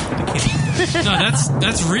clip. No,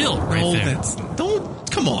 that's real right there. Don't.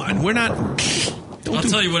 Come on, we're not. I'll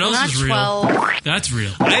tell you what else is real. 12. That's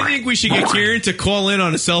real. I think we should get Kieran to call in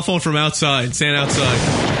on a cell phone from outside, stand outside.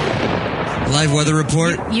 Live weather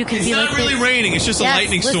report. You could It's be not like really raining. It's just a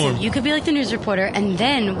lightning storm. You could be like the news reporter, and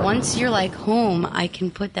then once you're like home, I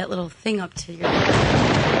can put that little thing up to your,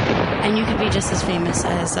 and you could be just as famous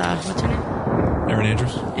as what's her name? Erin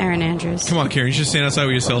Andrews. Erin Andrews. Come on, Karen. You should stand outside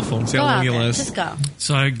with your cell phone. See Go how out long you there. last. Just go.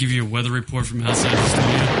 So I give you a weather report from outside the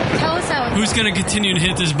studio. Tell us how. Who's going to continue to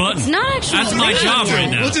hit this button? It's not actually. That's my job right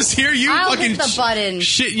now. We'll just hear you I'll fucking hit the button.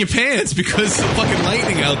 shit in your pants because of fucking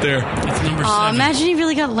lightning out there. It's number 7. Imagine you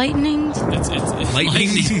really got lightninged. It's lightning.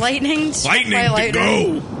 Lightninged. Lightning by to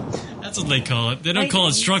lightning. go. That's what they call it. They don't call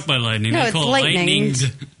it struck by lightning. No, they it's call it lightninged.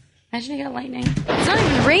 lightninged. Imagine you got lightning. It's not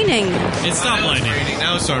even raining. It's not lightning. Raining.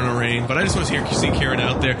 Now it's starting to rain, but I just want to see Karen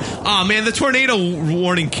out there. Oh man, the tornado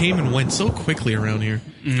warning came and went so quickly around here.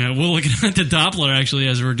 Yeah, we're looking at the Doppler actually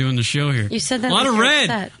as we're doing the show here. You said that. A lot like of you're red.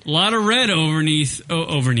 upset. A lot of red overneath.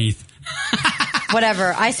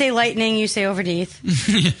 Whatever. I say lightning. You say overneath.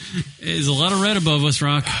 There's a lot of red above us,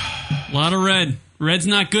 Rock. A lot of red. Red's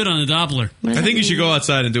not good on the Doppler. I think you should go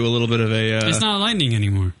outside and do a little bit of a. It's not lightning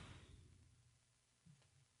anymore.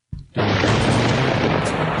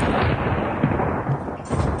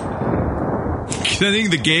 I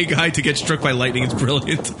think the gay guy to get struck by lightning is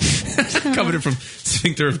brilliant. Coming in from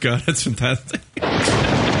Sphincter of God. That's fantastic.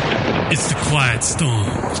 It's the quiet storm.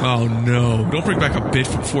 Oh, no. Don't bring back a bit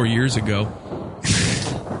from 4 years ago.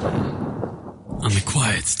 On the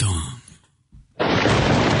quiet storm.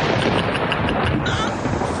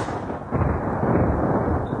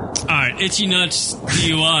 All right, Itchy Nuts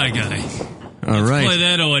DUI guy. All right. Play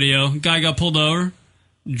that audio. Guy got pulled over.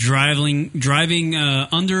 Driving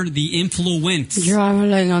under the influence.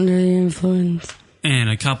 Driving under the influence.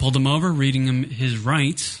 And a cop pulled him over, reading him his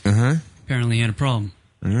rights. Uh-huh. Apparently he had a problem.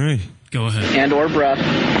 All right. Go ahead. And or breath.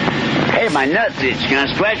 Hey, my nuts itch. Can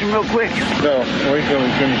I scratch them real quick? No, wait till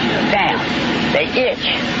we finish it. Damn, they itch.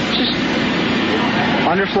 Just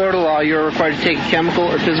under Florida law, you are required to take a chemical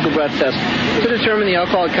or physical breath test to determine the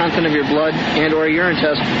alcoholic content of your blood and or a urine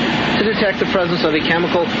test to detect the presence of a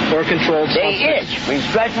chemical or controlled substance. They itch. Will you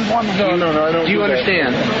scratch them for me? No, I don't. Do you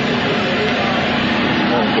understand?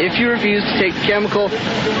 If you refuse to take the chemical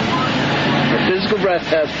or physical breath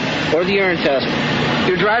test or the urine test,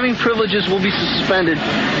 your driving privileges will be suspended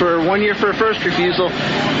for 1 year for a first refusal.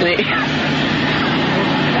 They itch.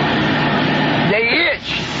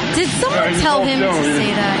 Did someone tell him to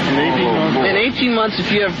say that? In 18 months,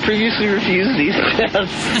 if you have previously refused these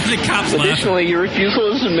tests. The cops Additionally, your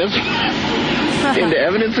refusal is admissible into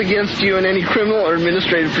evidence against you in any criminal or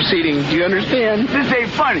administrative proceeding. Do you understand? This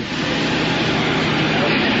ain't funny.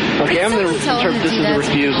 Okay, I'm going to interpret this as a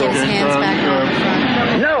refusal.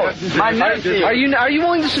 No, my nuts. Are you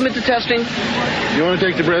willing to submit to testing? You want to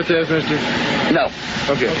take the breath test, mister? No.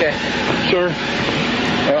 Okay. Sir,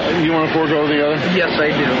 you want to forego the other? Yes,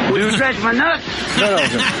 I do. Will you scratch my nuts? No.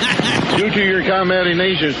 Due to your combating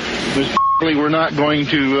nations, we're not going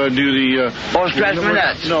to do the... scratch my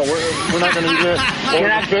nuts. No, we're not going to do that.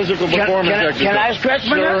 Or physical performance exercise. Can I scratch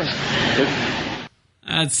my nuts?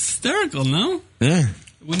 That's hysterical, no? Yeah.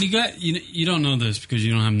 When you got, you don't know this because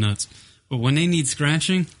you don't have nuts, but when they need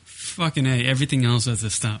scratching, fucking A, everything else has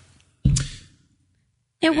to stop.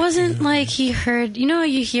 It wasn't like he heard,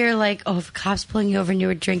 you hear like, oh, if a cop's pulling you over and you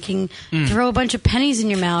were drinking, throw a bunch of pennies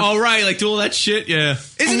in your mouth. Oh, right, like do all that shit, yeah.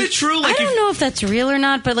 Isn't it true? Like, I don't know if that's real or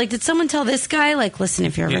not, but like, did someone tell this guy, like, listen,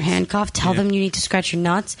 if you're ever handcuffed, tell them you need to scratch your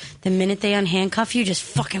nuts. The minute they unhandcuff you, just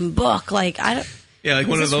fucking book. Like, I don't... Yeah, like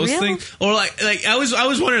one of those things, or like I was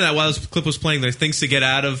wondering that while this clip was playing. There's things to get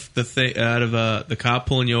out of the cop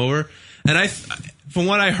pulling you over, and from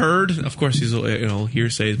what I heard, of course these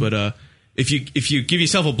hearsays, but if you give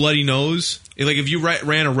yourself a bloody nose, like if you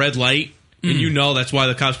ran a red light and that's why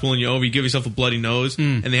the cop's pulling you over, you give yourself a bloody nose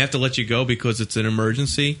and they have to let you go because it's an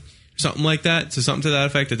emergency, something like that. So something to that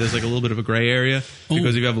effect that there's like a little bit of a gray area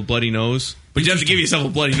because if you have a bloody nose. But you have to give yourself a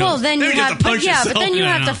bloody nose. Well, then you have, but then you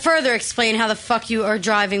have yourself. to further explain how the fuck you are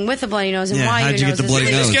driving with a bloody nose and why how'd your you get nose the bloody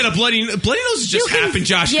is nose? Just get a bloody nose just happened,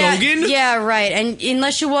 Josh Gogan. Yeah, right. And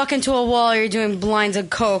unless you walk into a wall or you're doing blinds of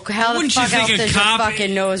coke, how the fuck else does your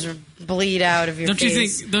fucking nose bleed out of your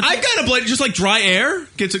face? I got a bloody, just like dry air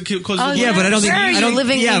causes but I don't think Where are you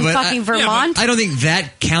living in fucking Vermont? I don't think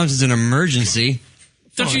that counts as an emergency.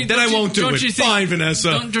 Then I won't do it. Fine,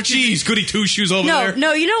 Vanessa. Jeez, goody two shoes over there.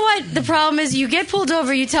 No, you know what? The problem is you get pulled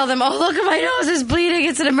over, you tell them, oh, look at my nose is bleeding,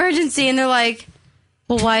 it's an emergency, and they're like,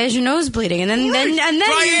 well, why is your nose bleeding? And then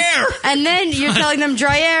dry air. And then you're telling them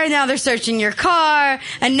dry air, and now they're searching your car,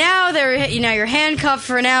 and now you're handcuffed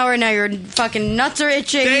for an hour, and now your fucking nuts are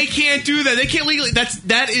itching. They can't do that. They can't legally.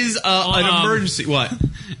 That is an emergency. What?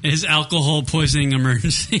 Is alcohol poisoning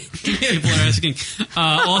emergency? People are asking.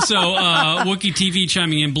 Also, Wookie TV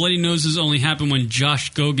chiming in, bloody noses only happen when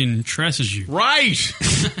Josh Gogan tresses you. Right.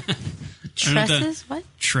 Tresses? What?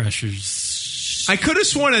 Tressures. I could have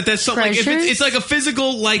sworn that that's something. Like, if it's like a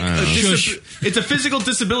physical, like it's a physical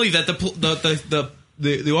disability that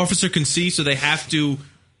the officer can see, so they have to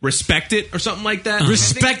respect it or something like that.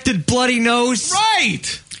 Respected bloody nose,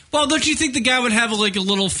 right? Well, don't you think the guy would have like a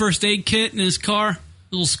little first aid kit in his car, a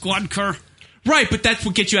little squad car? Right, but that's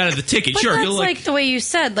what gets you out of the ticket. But sure, that's like the way you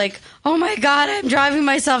said, like, oh my god, I'm driving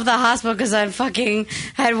myself to the hospital because I fucking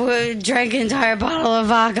drank an entire bottle of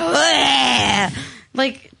vodka.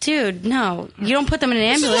 Like, dude, no. You don't put them in an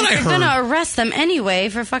ambulance. They're going to arrest them anyway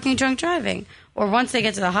for fucking drunk driving. Or once they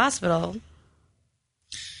get to the hospital.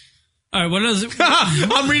 All right, what is it?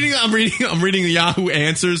 I'm reading the Yahoo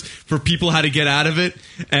answers for people how to get out of it,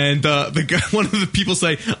 and the guy, one of the people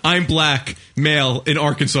say, "I'm black, male in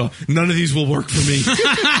Arkansas. None of these will work for me."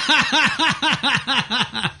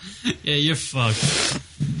 Yeah, you're fucked.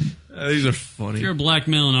 These are funny. If you're a black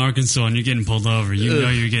male in Arkansas and you're getting pulled over, you know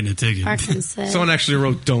you're getting a ticket. Arkansas. Someone actually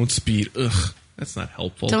wrote, "Don't speed." Ugh, that's not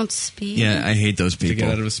helpful. Don't speed. Yeah, I hate those people. To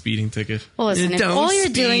get out of a speeding ticket. Well, listen, if all you're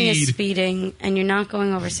doing is speed. speeding and you're not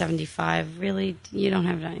going over 75, really, you don't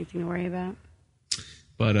have anything to worry about.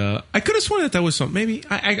 But I could have sworn that was something. Maybe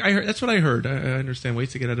I heard, that's what I heard. I understand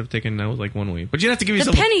ways to get out of a ticket. And that was like one way, but you have to give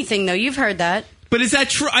yourself the penny thing, though. You've heard that. But is that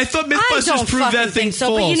true? I thought MythBusters proved that thing so,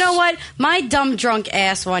 false. But you know what? My dumb drunk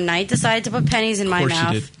ass one night decided to put pennies in my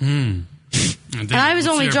mouth. Of course you And I was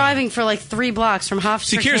only driving for like 3 blocks from Hofstra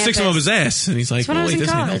See, Kieran sticks him up his ass, and he's like, well, wait,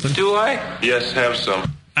 this ain't helping. Do I? Yes, have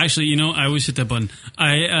some. Actually, you know, I always hit that button.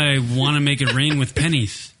 I want to make it rain with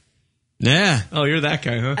pennies. Yeah. Oh, you're that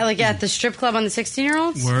guy, huh? I like at the strip club on the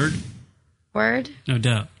 16-year-olds. Word. No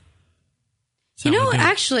doubt. You know,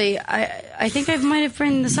 actually, I think I might have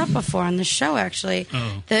brought this up before on the show, actually.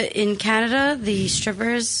 Oh. In Canada, the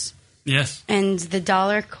strippers... Yes. And the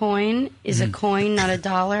dollar coin is a coin, not a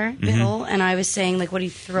dollar bill. And I was saying, like, what do you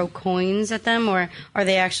throw coins at them? Or are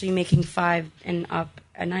they actually making 5 and up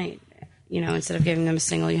a night? You know, instead of giving them a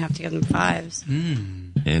single, you have to give them 5s.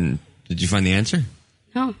 And did you find the answer?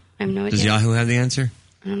 No, I have no idea. Does Yahoo have the answer?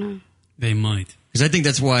 I don't know. They might. Because I think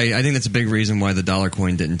that's a big reason why the dollar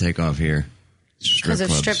coin didn't take off here. Because of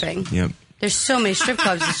stripping. Yep. There's so many strip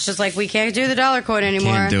clubs. It's just like, we can't do the dollar coin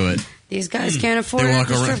anymore. Can't do it. These guys can't afford They it walk at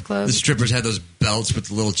the around. strip club. The strippers had those belts with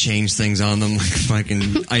the little change things on them, like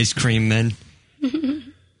fucking ice cream men.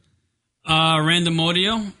 Random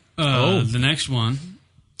audio. The next one.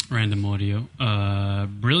 Random audio.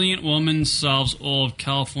 Brilliant woman solves all of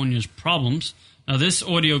California's problems. Now, this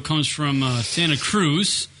audio comes from Santa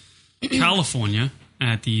Cruz, California,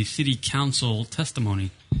 at the City Council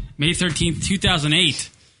testimony. May 13th, 2008.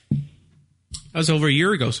 That was over a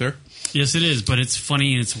year ago, sir. Yes, it is, but it's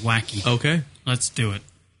funny and it's wacky. Okay. Let's do it.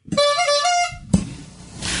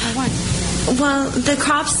 Well, the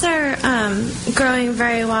crops are growing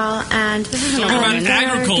very well, and Talk about they're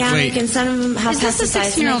agriculture. organic, and some of them have Is this a pesticides.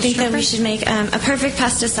 And I 16-year-old think that we stripper? should make a perfect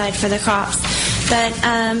pesticide for the crops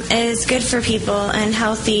that is good for people and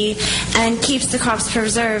healthy, and keeps the crops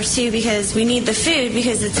preserved too, because we need the food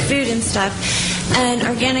because it's food and stuff. And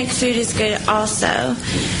organic food is good also.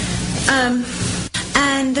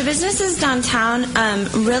 And the businesses downtown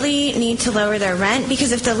really need to lower their rent,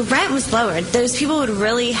 because if the rent was lowered, those people would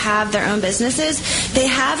really have their own businesses. They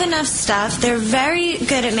have enough stuff. They're very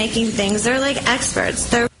good at making things. They're like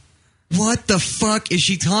experts. What the fuck is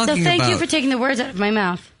she talking So thank about? you for taking the words out of my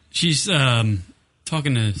mouth. She's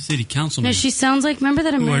talking to city councilmen. No, she sounds like, remember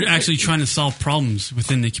that who are American... actually trying to solve problems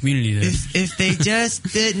within the community there. If they just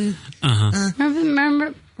didn't...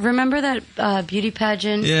 Remember that beauty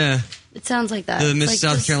pageant? Yeah. It sounds like that. The It's Miss like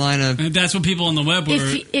South this- Carolina... That's what people on the web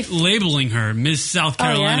were labeling her. Miss South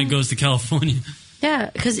Carolina goes to California. Yeah,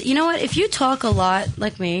 because you know what? If you talk a lot,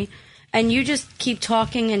 like me, and you just keep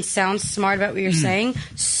talking and sound smart about what you're saying,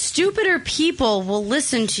 stupider people will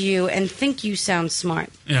listen to you and think you sound smart.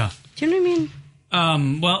 Yeah. Do you know what I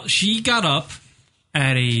mean? Well, she got up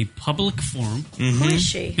at a public forum. Who is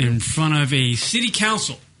she? In front of a city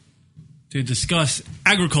council to discuss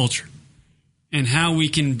agriculture and how we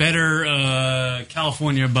can better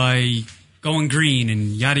California by going green and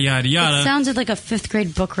yada, yada, yada. It sounded like a 5th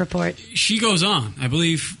grade book report. She goes on, I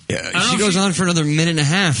believe. Yeah, she goes on for another minute and a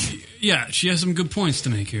half. Yeah, she has some good points to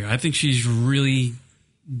make here. I think she's really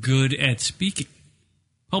good at speaking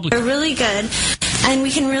publicly. We're really good, and we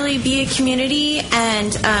can really be a community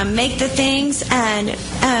and make the things and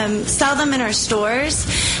sell them in our stores.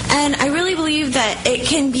 And I really believe that it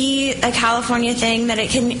can be a California thing, that it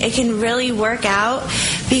can really work out,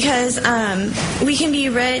 because we can be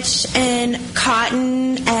rich in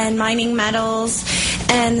cotton and mining metals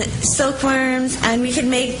and silkworms, and we can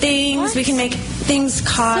make things. What? We can make things,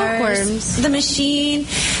 cars. Silkworms. The machine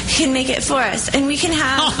can make it for us, and we can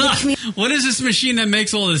have the community. What is this machine that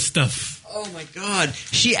makes all this stuff? Oh my God!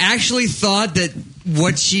 She actually thought that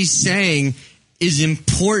what she's saying is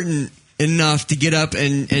important enough to get up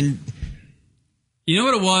and. You know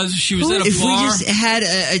what it was? She was at a if bar. If we just had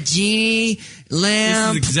a genie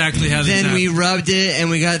lamp, this is exactly how then we rubbed it and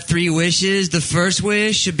we got 3 wishes. The first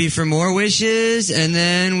wish should be for more wishes, and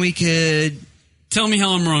then we could. Tell me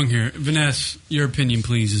how I'm wrong here. Vanessa, your opinion,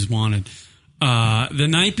 please, is wanted. The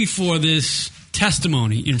night before this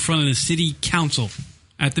testimony in front of the city council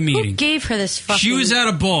at the meeting. Who gave her this fucking... She was at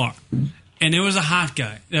a bar, and there was a hot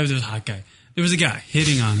guy. There was a guy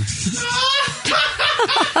hitting on her.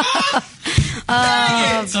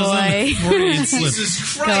 Oh, boy.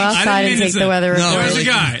 Jesus Christ. Go outside and take the weather report. There was a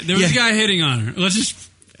guy. There was a guy hitting on her. Let's just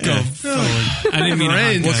go forward. I didn't mean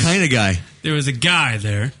to. What kind of guy? There was a guy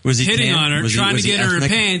there hitting on her, trying to get her her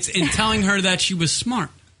pants, and telling her that she was smart.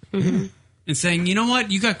 Mm-hmm. And saying, you know what?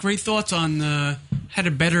 You got great thoughts on how to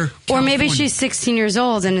better California. Or maybe she's 16 years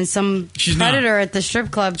old and some predator at the strip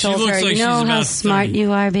club told her, you know how smart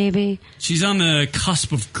you are, baby? She's on the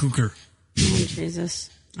cusp of cougar. Oh, Jesus.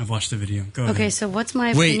 I've watched the video. Go ahead. Okay, so what's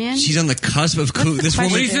my opinion? Wait, she's on the cusp of cougar.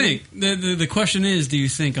 What do you think? The question is, do you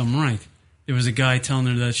think I'm right? There was a guy telling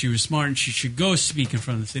her that she was smart and she should go speak in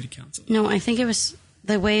front of the city council. No, I think it was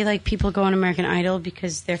the way like people go on American Idol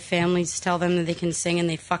because their families tell them that they can sing and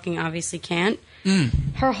they fucking obviously can't.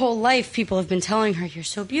 Her whole life, people have been telling her, you're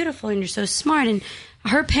so beautiful and you're so smart. And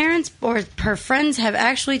her parents or her friends have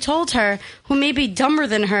actually told her, who may be dumber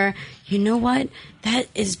than her, you know what? That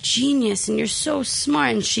is genius and you're so smart.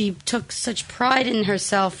 And she took such pride in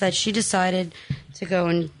herself that she decided to go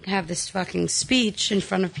and have this fucking speech in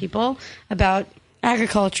front of people about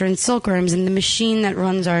agriculture and silkworms and the machine that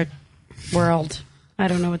runs our world. I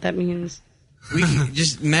don't know what that means. We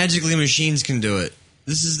just magically machines can do it.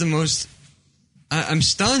 This is the most... I'm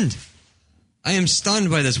stunned. I am stunned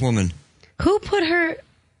by this woman. Who put her...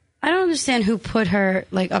 I don't understand who put her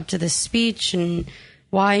like up to this speech and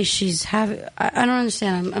why she's having... I don't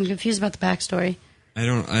understand. I'm confused about the backstory. I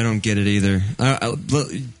don't get it either.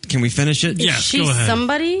 Can we finish it? Yes, go ahead.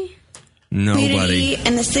 Somebody? Nobody.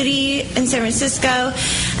 In the city in San Francisco,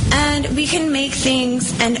 and we can make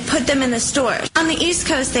things and put them in the stores. On the East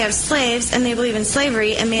Coast, they have slaves, and they believe in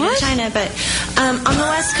slavery and made in China, but on the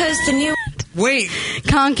West Coast, the new... Wait.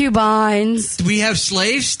 Concubines. Do we have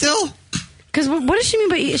slaves still? Because what does she mean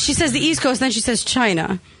by... She says the East Coast, and then she says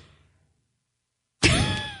China.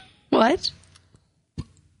 What?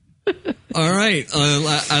 All right.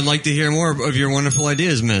 I'd like to hear more of your wonderful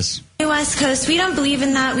ideas, miss. West Coast, we don't believe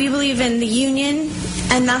in that. We believe in the union,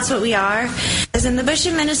 and that's what we are. As in the Bush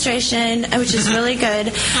administration, which is really good,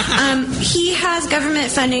 he has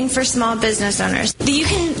government funding for small business owners. You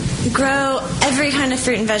can grow every kind of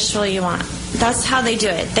fruit and vegetable you want. That's how they do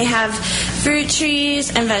it. They have fruit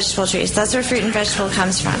trees and vegetable trees. That's where fruit and vegetable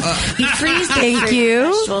comes from. You freeze the fruit and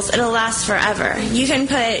vegetables, it'll last forever. You can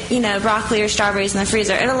put, broccoli or strawberries in the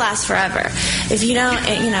freezer. It'll last forever. If you don't,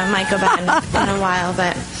 it might go bad in a while,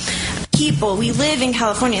 but... People, we live in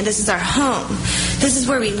California. This is our home. This is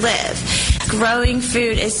where we live. Growing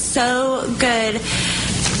food is so good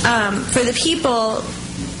for the people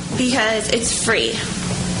because it's free.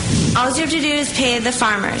 All you have to do is pay the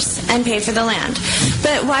farmers and pay for the land.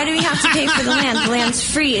 But why do we have to pay for the land? The land's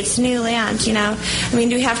free. It's new land, I mean,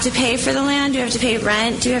 do we have to pay for the land? Do we have to pay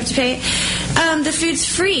rent? Do we have to pay? The food's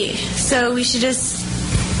free. So we should just...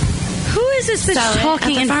 Who is this that's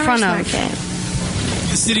talking in front of? Market.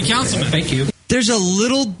 The city councilman. Thank you. There's a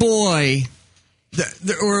little boy,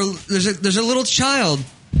 or there's a little child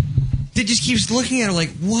that just keeps looking at her like,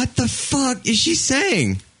 what the fuck is she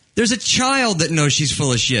saying? There's a child that knows she's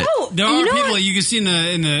full of shit. Oh, there are people you can see in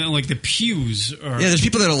the like the pews. Or there's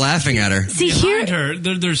people that are laughing at her. See, behind her,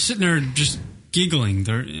 they're sitting there just giggling.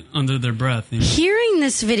 They're under their breath. Hearing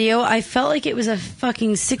this video, I felt like it was a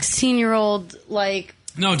fucking 16-year-old like.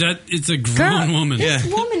 No, it's a grown woman. This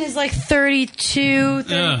woman is like 32,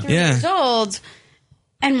 33 years old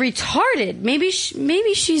and retarded. Maybe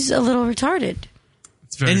she's a little retarded.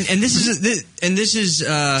 very and this is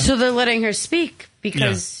So they're letting her speak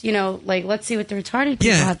because let's see what the retarded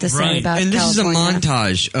people have to say about And this California.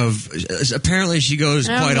 is a montage of. Apparently, she goes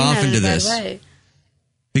I don't quite mean that often in to a bad this. way.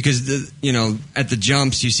 Because at the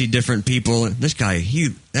jumps you see different people. This guy,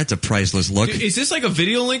 that's a priceless look. Is this like a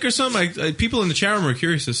video link or something? People in the chat room are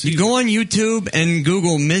curious to see. You go on YouTube and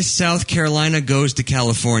Google Miss South Carolina goes to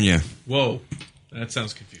California. Whoa, that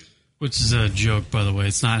sounds confusing. Which is a joke, by the way.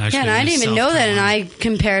 It's not actually. Yeah, and I Miss didn't even South know that, and Carolina. I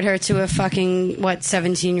compared her to a fucking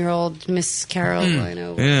 17-year-old Miss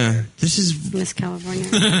Carolina. Yeah, this is Miss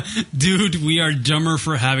California. Dude, we are dumber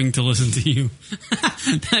for having to listen to you.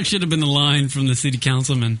 That should have been the line from the city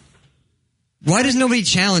councilman. Why does nobody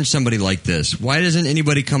challenge somebody like this? Why doesn't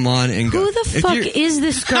anybody come on and go? Who the fuck is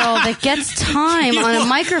this girl that gets time on a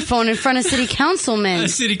microphone in front of city councilmen? The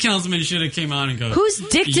city councilman should have came on and go. Whose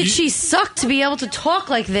dick did she suck to be able to talk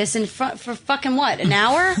like this in front for fucking what, an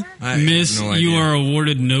hour? Miss, no you idea. are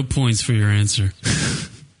awarded no points for your answer.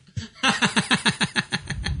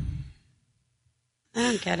 I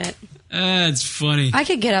don't get it. That's funny. I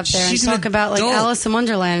could get up there and She's talk an about like adult. Alice in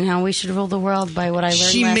Wonderland and how we should rule the world by what I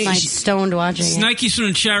learned last night stoned watching it. Nike from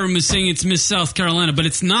the chat room is saying it's Miss South Carolina, but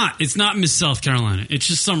it's not. It's not Miss South Carolina. It's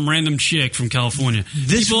just some random chick from California.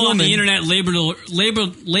 This People on the woman- internet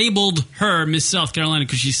labeled her Miss South Carolina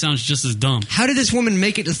because she sounds just as dumb. How did this woman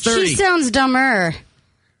make it to 30? She sounds dumber.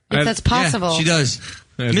 If that's possible. Yeah, she does.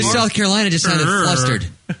 Miss South Carolina just sounded flustered.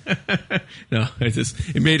 No, I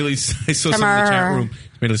immediately I saw some in the chat room.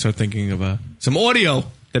 Immediately started thinking of some audio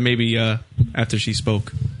that maybe after she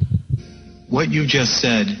spoke. What you just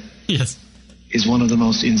said yes. is one of the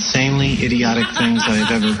most insanely idiotic things I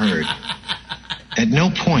have ever heard. At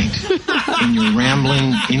no point in your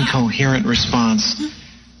rambling, incoherent response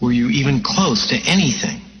were you even close to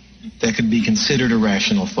anything that could be considered a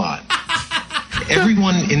rational thought.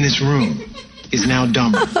 Everyone in this room is now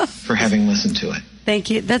dumber for having listened to it. Thank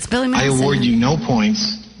you. That's Billy I Madison. award you no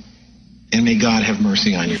points, and may God have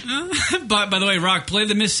mercy on you. By the way, Rock, play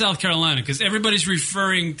the Miss South Carolina because everybody's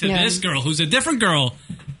referring to Yeah. this girl who's a different girl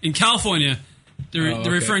in California. They're okay.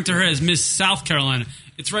 referring to her as Miss South Carolina.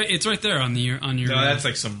 It's right there on your. No, that's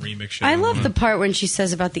like some remix shit. I love the part when she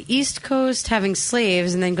says about the East Coast having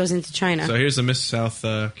slaves and then goes into China. So here's the Miss South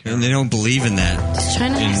Carolina. And they don't believe in that. Does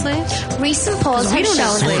China have slaves? Recent polls have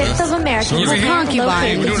shown a fifth of Americans You ever hear- can't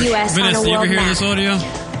locate the U.S. on Vanessa, a you ever world hear map. this audio?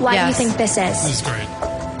 Why do you Yes. think this This is? is great.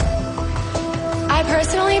 I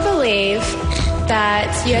personally believe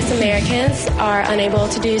that U.S. Americans are unable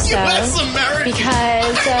to do so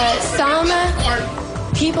because some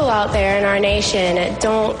people out there in our nation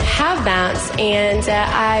don't have that, and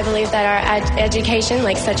I believe that our education,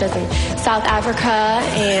 like such as in South Africa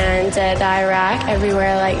and the Iraq,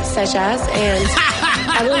 everywhere like such as, and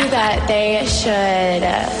I believe that they should,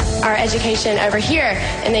 our education over here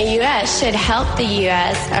in the U.S. should help the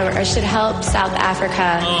U.S. or should help South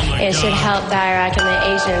Africa and should help the Iraq and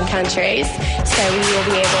the Asian countries, so we will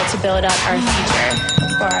be able to build up our future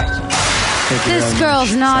for our This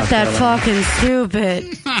girl's not that fucking stupid.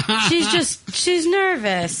 She's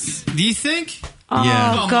nervous. Do you think? Oh,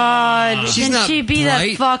 Yeah. God. She's Can not she be that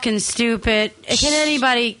bright. fucking stupid? Can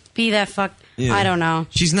anybody be that fuck? Yeah. I don't know.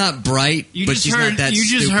 She's not bright, You but just she's heard. not that You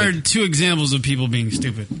just stupid. heard two examples of people being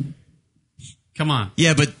stupid. Come on.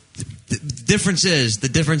 Yeah, but the difference is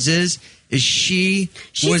she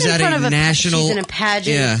She's was in at front a of national. She's in a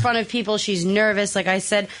pageant Yeah. in front of people. She's nervous. Like I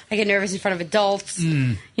said, I get nervous in front of adults.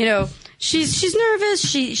 You know, she's nervous.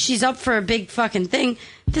 She's up for a big fucking thing.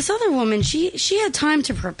 This other woman, she had time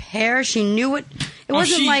to prepare. She knew it. It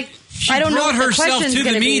wasn't she- like she I don't know brought what the herself question's to the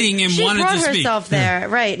gonna be. meeting and she wanted brought to speak. herself there,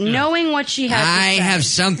 right? Knowing what she had. I to say. have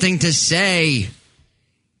something to say.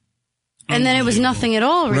 And then it was nothing at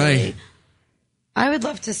all, really. Right. I would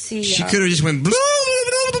love to see. She could have just went blah,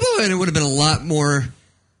 blah, blah, blah, and it would have been a lot more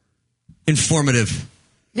informative.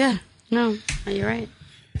 Yeah. No, you're right.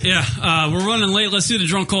 Yeah, we're running late. Let's do the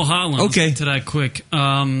Drunk Call Hotline. Let's Okay. get to that quick.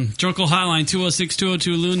 Drunk Call Hotline,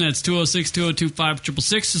 206-202-LUN. That's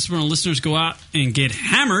 206-202-5666. This is when listeners go out and get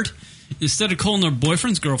hammered. Instead of calling their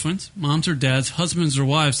boyfriends, girlfriends, moms or dads, husbands or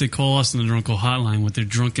wives, they call us on the Drunk Call Hotline with their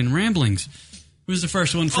drunken ramblings. Who's the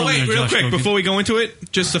first one from Oh, wait, there, real Josh quick, Grogan? before we go into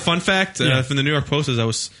it, just a fun fact Yeah. from the New York Post as I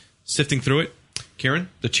was sifting through it. Karen,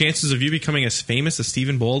 the chances of you becoming as famous as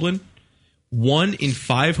Stephen Baldwin, 1 in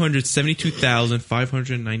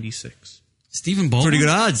 572,596. Stephen Baldwin? Pretty good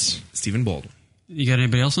odds. Stephen Baldwin. You got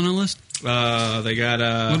anybody else on that list? They got...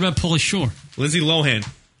 What about Pauly Shore? Lindsay Lohan.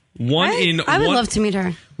 I would love to meet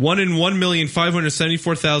her. 1 in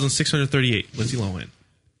 1,574,638. Lindsay Lohan.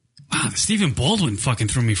 Wow, Stephen Baldwin fucking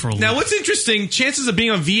threw me for a loop. Now, what's interesting, chances of being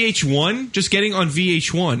on VH1, just getting on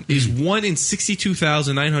VH1, is 1 in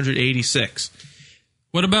 62,986.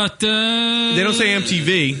 What about... They don't say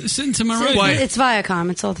MTV. Sitting to my right. It's Viacom.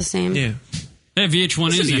 It's all the same. Yeah. Yeah, VH1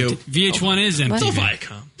 Listen is to you. VH1 is MTV. It's all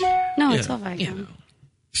Viacom. No, it's all Viacom.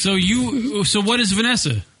 So what is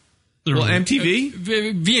Vanessa? Well, MTV?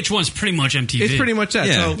 VH1 is pretty much MTV. It's pretty much that.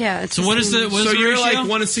 Yeah. So, Yeah, it's So the what is same. the what is so the you're ratio? like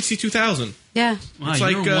 1 in 62,000. Yeah. Wow, It's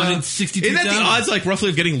you're like 1 in 62,000. Isn't that the odds, like, roughly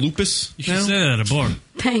of getting lupus? You should say that at a bar.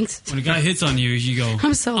 Thanks. When a guy hits on you, you go,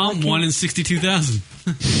 I'm so lucky. 1 in 62,000.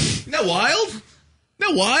 Isn't that wild? Isn't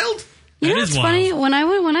that wild? You know That what's is wild. funny? When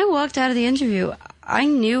I walked out of the interview, I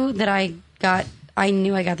knew that I got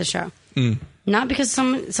the show. Not because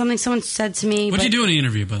someone said to me. What'd you do in the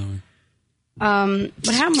interview, by the way?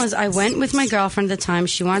 What happened was I went with my girlfriend at the time.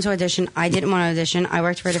 She wanted to audition. I didn't want to audition. I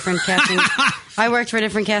worked for a different casting.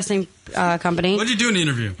 Company. What'd you do in the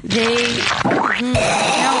interview?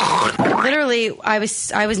 Literally, I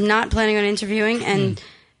was not planning on interviewing, and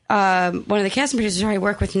one of the casting producers who I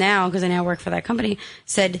work with now, because I now work for that company,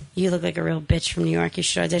 said, "You look like a real bitch from New York. You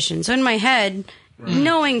should audition." So in my head,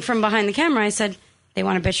 knowing from behind the camera, I said, "They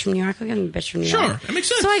want a bitch from New York. I'll give them a bitch from New York." Sure, that makes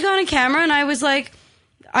sense. So I got on camera and I was like,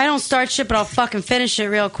 I don't start shit, but I'll fucking finish it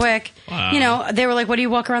real quick. Wow. You know, they were like, "What do you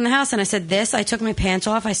walk around the house?" And I said, "This." I took my pants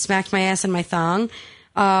off. I smacked my ass in my thong.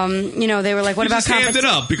 You know, they were like, "What You about just hammed competition?"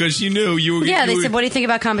 it up because you knew you were... Yeah, you they were- said, "What do you think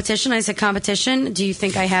about competition?" I said, "Competition? Do you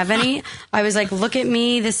think I have any?" I was like, "Look at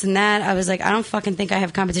me, this and that." I was like, "I don't fucking think I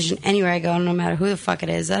have competition anywhere I go, no matter who the fuck it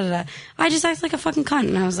is." Da, da, da. I just act like a fucking cunt,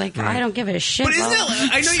 and I was like, I don't give a shit. But isn't bro. that...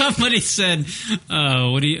 I know Somebody said,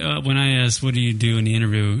 "What do you?" When I asked, "What do you do in the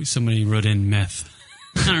interview?" Somebody wrote in meth.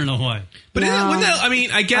 I don't know why. But isn't that... Wouldn't that... I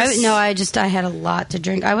mean, I guess... I had a lot to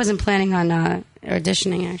drink. I wasn't planning on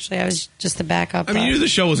auditioning, actually. I was just the backup. I mean, you knew the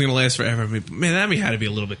show was going to last forever. But, man, that had to be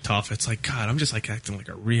a little bit tough. It's like, God, I'm just like acting like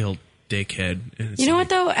a real dickhead. And it's You know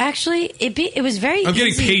like, what, though? Actually, it was very I'm getting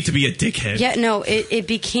easy. paid to be a dickhead. Yeah, no, it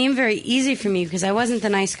became very easy for me because I wasn't the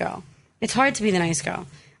nice girl. It's hard to be the nice girl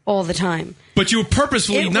all the time. But you were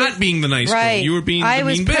purposefully not being the nice right. girl. You were being I the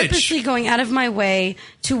was mean bitch. purposely going out of my way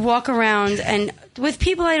to walk around and with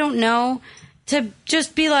people I don't know to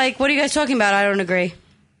just be like, "What are you guys talking about? I don't agree."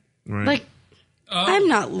 Right. Like, I'm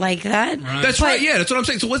not like that. That's But- right. Yeah, that's what I'm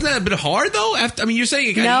saying. So wasn't that a bit hard though? I mean, you're saying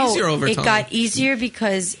it got easier over time. It got easier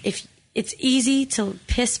because if it's easy to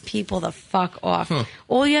piss people the fuck off. Huh.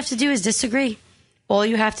 All you have to do is disagree. All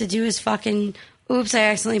you have to do is fucking, "Oops, I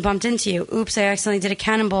accidentally bumped into you. Oops, I accidentally did a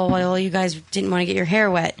cannonball while you guys didn't want to get your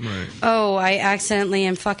hair wet. Right. Oh, I accidentally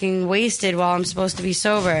am fucking wasted while I'm supposed to be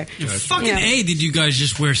sober." Fucking You know. A, did you guys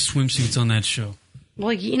just wear swimsuits on that show?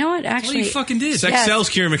 Well, you know what? Actually, Well, you fucking did. Sex Yes. sells,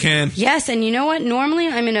 Kieran McCann. Yes, and you know what? Normally,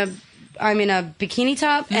 I'm in a bikini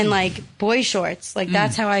top and like boy shorts. Like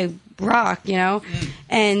that's how I rock, you know.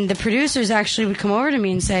 And the producers actually would come over to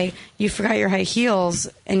me and say, "You forgot your high heels,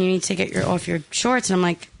 and you need to get off your shorts." And I'm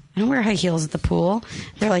like, "I don't wear high heels at the pool."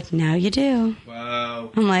 They're like, "Now you do." Wow.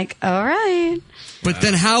 I'm like, "All right." But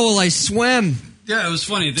then how will I swim? Yeah, it was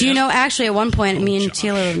funny. Do you know? Actually, at one point, me and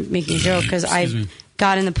Tila were making a joke because I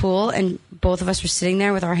got in the pool and both of us were sitting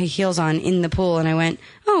there with our high heels on in the pool, and I went,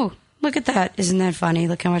 "Oh, look at that! Isn't that funny?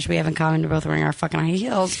 Look how much we have in common. We're both wearing our fucking high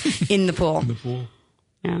heels in the pool." The pool.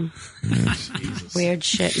 Yeah. Weird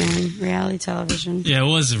shit, man. Reality television. Yeah, it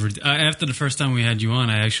was. After the first time we had you on,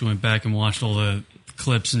 I actually went back and watched all the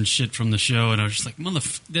clips and shit from the show, and I was just like,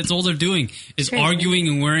 that's all they're doing is Crazy. arguing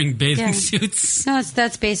and wearing bathing Yeah. suits. No,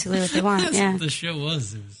 that's basically what they want. That's Yeah. what the show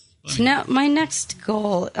was. It was So now my next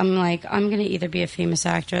goal, I'm going to either be a famous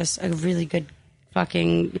actress, a really good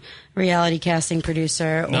fucking reality casting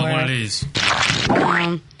producer, not or one of these.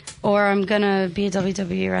 or I'm going to be a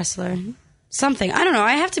WWE wrestler. Something. I don't know.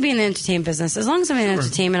 I have to be in the entertainment business. As long as I'm in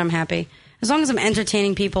entertainment, I'm happy. As long as I'm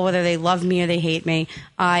entertaining people, whether they love me or they hate me,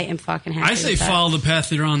 I am fucking happy. I say with that. follow the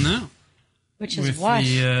path you're on now. Which is with what?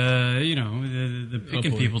 the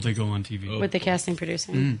picking people to go on TV. With the casting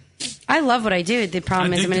producing. I love what I do. The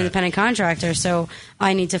problem I is dig I'm an that. independent contractor, so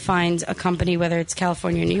I need to find a company, whether it's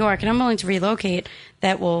California or New York, and I'm willing to relocate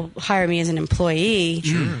that will hire me as an employee.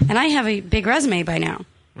 And I have a big resume by now.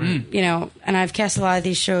 You know, and I've cast a lot of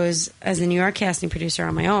these shows as a New York casting producer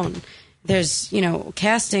on my own. There's,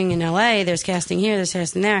 casting in LA, there's casting here, there's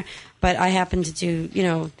casting there, but I happen to do,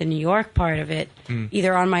 the New York part of it,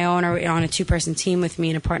 either on my own or on a 2-person team with me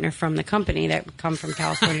and a partner from the company that would come from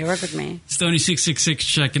California to work with me. Stony666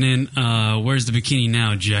 checking in. Where's the bikini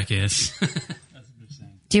now, jackass?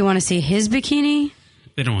 Do you want to see his bikini?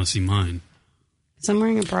 They don't want to see mine. because I'm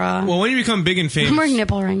wearing a bra. Well, when you become big and famous, I'm wearing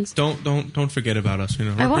nipple rings. Don't forget about us. You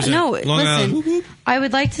know, I want no. Long Listen, Island. Whoop, whoop. I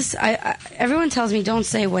would like to. Everyone tells me don't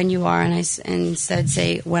say when you are, and instead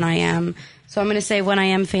say when I am. So I'm going to say when I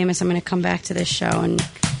am famous, I'm going to come back to this show and.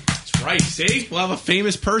 That's right. See, we'll have a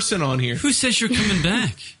famous person on here. Who says you're coming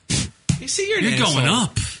back? You see, you're going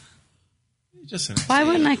up. Why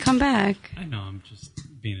wouldn't I come back? I know. I'm just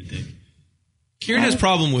being a dick. Kieran has a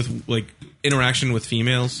problem with like interaction with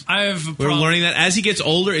females. I have a We're problem. learning that as he gets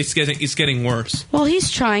older, it's getting worse. Well, he's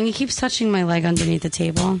trying. He keeps touching my leg underneath the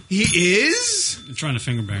table. He is? I'm trying to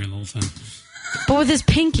finger bang the whole time. But with his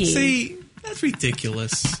pinky. See, that's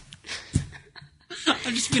ridiculous.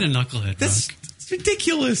 I'm just being a knucklehead. That's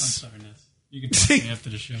ridiculous. I'm sorry, Ness. You can talk to me after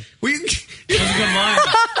the show. That was a good line.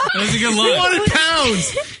 That was a good line. He wanted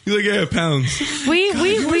pounds. He's like, yeah, pounds.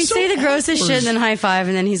 We say the grossest shit and then high five,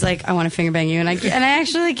 and then he's like, I want to finger bang you, and I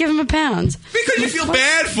actually like, give him a pound. Because you feel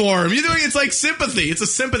bad for him. You're doing it's like sympathy. It's a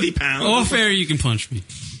sympathy pound. Oh, fair, you can punch me.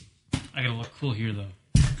 I gotta look cool here, though.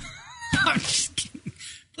 I'm just kidding.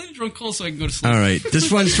 Play the drunk call so I can go to sleep. All right,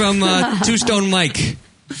 this one's from Two Stone Mike.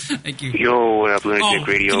 Thank you. Yo, what up, Lunatic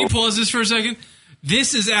Radio? Can you pause this for a second?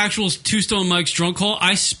 This is actual Two Stone Mike's drunk call.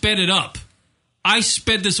 I sped it up. I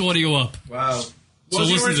sped this audio up. Wow. So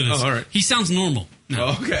listen to this. Oh, all right. He sounds normal. No.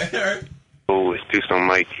 Oh, okay, all right. Oh, it's Two Stone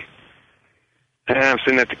Mike. I'm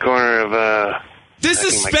sitting at the corner of, This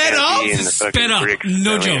is sped up? This is sped up.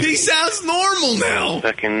 No joke. He sounds normal now.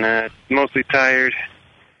 Fucking, mostly tired.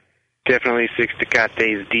 Definitely 6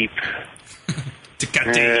 Tecates deep.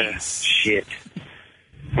 Tecates. Shit.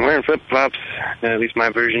 I'm wearing flip-flops, at least my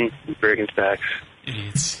version, Birkenstocks.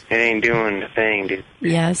 Idiots. It ain't doing a thing, dude.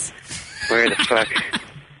 Yes. Where the fuck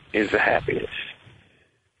is the happiness?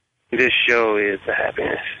 This show is the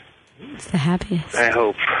happiness. It's the happiest. I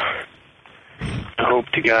hope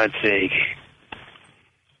to God's sake.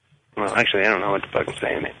 Well, actually, I don't know what the fuck I'm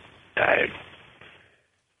saying. I'm tired.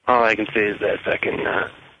 All I can say is that fucking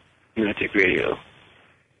Lunatic Radio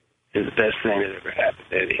is the best thing that ever happened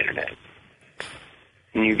to the internet.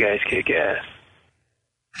 And you guys kick ass.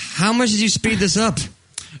 How much did you speed this up?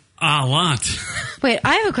 A lot. Wait,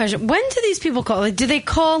 I have a question. When do these people call? Like, do they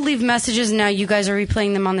call, leave messages, and now you guys are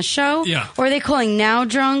replaying them on the show? Yeah. Or are they calling now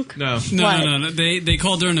drunk? No. What? No. They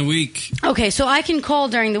call during the week. Okay, so I can call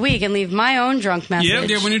during the week and leave my own drunk message.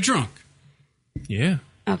 Yeah, when you're drunk. Yeah.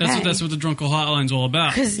 Okay. That's what the drunk call hotline's all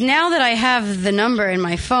about. Because now that I have the number in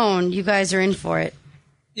my phone, you guys are in for it.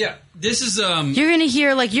 Yeah, this is You're gonna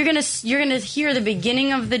hear you're gonna hear the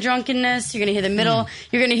beginning of the drunkenness. You're gonna hear the middle.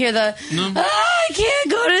 You're gonna hear the I can't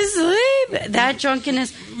go to sleep. That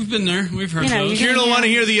drunkenness. We've been there. We've heard those. You're gonna want to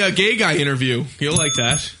hear the gay guy interview. You'll like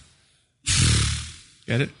that.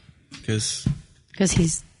 Get it? Because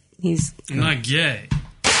he's I'm not gay.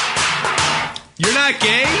 You're not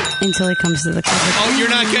gay? Until he comes to the club. Oh, you're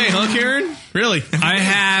not gay, huh, Karen? Really? I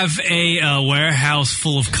have a warehouse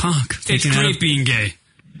full of cock. Taking out of being gay.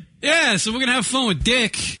 Yeah, so we're going to have fun with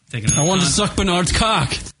Dick. I want to suck Bernard's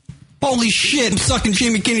cock. Holy shit, I'm sucking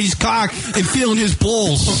Jamie Kennedy's cock and feeling his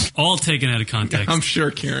balls. All taken out of context. I'm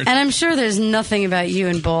sure, Karen. And I'm sure there's nothing about you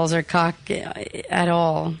and balls or cock at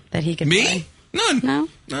all that he could play. None. No?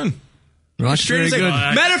 None. Ross, very good.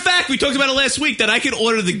 Matter of fact, we talked about it last week that I could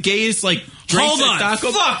order the gayest drinks Hold on. at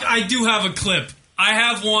Taco. Fuck, I do have a clip. I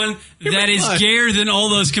have one that is gayer than all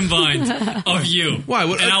those combined of you. Why?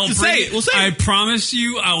 And I will say it. We'll say I it. promise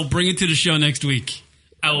you, I will bring it to the show next week.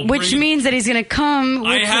 Which means that he's going to come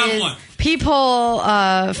with his peephole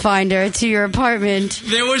finder to your apartment.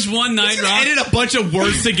 There was one night, Rob. Edit a bunch of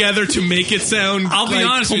words together to make it sound I'll be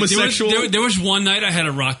honest homosexual. with you. There was one night I had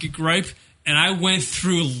a rocket gripe, and I went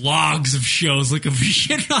through logs of shows like a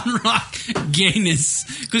shit on rock gayness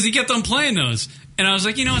because he kept on playing those. And I was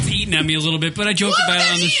like, it's eating at me a little bit, but I joked about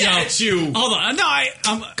it on the show. At you? Hold on.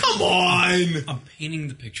 No, come on. I'm painting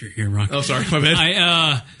the picture here, Rock. Oh, sorry. My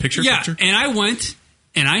bad. Picture. And I went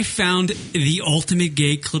and I found the ultimate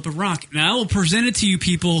gay clip of rock. And I will present it to you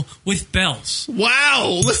people with bells.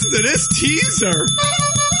 Wow. Listen to this teaser.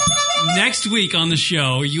 Next week on the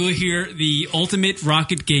show, you will hear the ultimate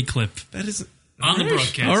rocket gay clip. That is... On the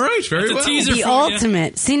broadcast. All right, very well. The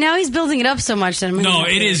ultimate. See, now he's building it up so much that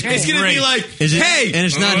it is. It's going to be like, hey, and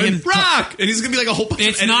it's not him. Rock, and he's going to be like a whole bunch.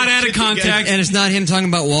 It's not out of context, and it's not him talking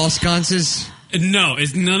about wall sconces. No,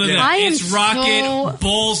 it's none of that. I am it's rocket,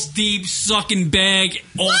 balls deep, sucking bag,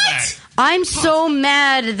 all that. I'm so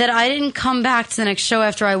mad that I didn't come back to the next show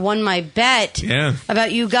after I won my bet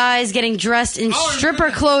about you guys getting dressed in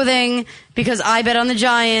stripper clothing because I bet on the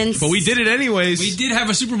Giants. But we did it anyways. We did have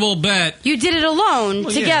a Super Bowl bet. You did it alone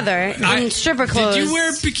together in stripper clothes. Did you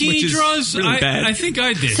wear bikini drawers? Really bad. I think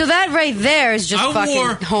I did. So that right there is just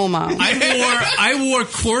fucking homo. I wore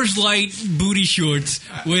Coors Light booty shorts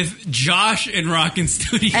with Josh and Rock in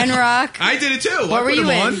studio. And Rock. I did it too. What were you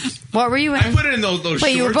in? What were you in? I put it in those shorts.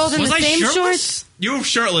 Wait, you were both in the same shirtless? shorts? You were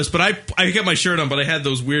shirtless, but I got my shirt on, but I had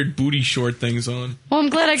those weird booty short things on. Well, I'm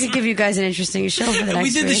glad I could give you guys an interesting show for the next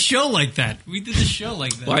We did the week. show like that.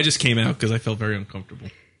 Well, I just came out because I felt very uncomfortable.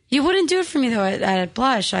 You wouldn't do it for me, though, at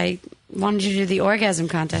Blush. I wanted you to do the orgasm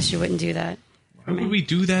contest. You wouldn't do that. Why would we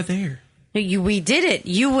do that there? We did it.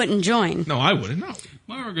 You wouldn't join. No, I wouldn't. No.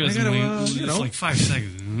 My orgasm it's like 5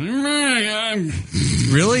 seconds.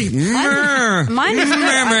 Really? Mine is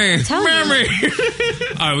good. Tell me.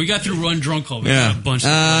 All right, we got through Run Drunk Call. We Yeah. got a bunch of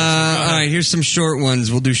all right, here's some short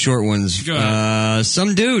ones. We'll do short ones. Go ahead.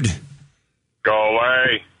 Some dude. Go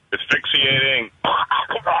away. Asphyxiating.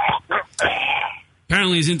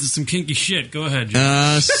 Apparently he's into some kinky shit. Go ahead,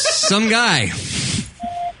 Joe. Some guy.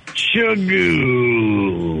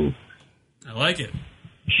 Shagoo. I like it.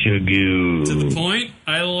 Shagoo. To the point,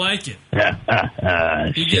 I like it.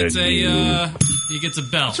 He gets a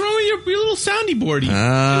bell. What's wrong with your little soundy boardy?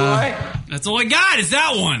 That's all I got is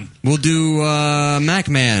that one. We'll do Mac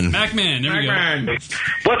Man. Mac Man, there we go.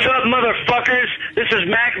 What's up, motherfuckers? This is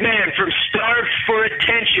Mac Man from Starved for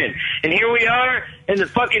Attention. And here we are in the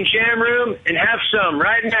fucking jam room and have some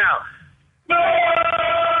right now.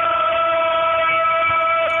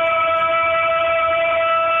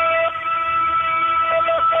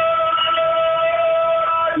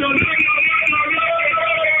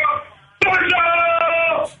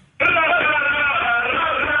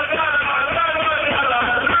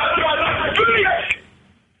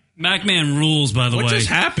 Macman rules, by the way. What just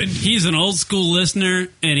happened? He's an old school listener,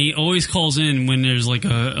 and he always calls in when there's like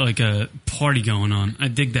a party going on. I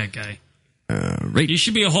dig that guy. Right. You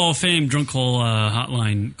should be a Hall of Fame drunk call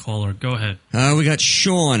hotline caller. Go ahead. We got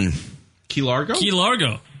Sean. Key Largo? Key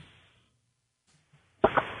Largo.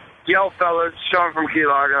 Yo, fellas, Sean from Key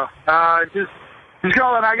Largo. Just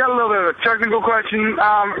calling. I got a little bit of a technical question.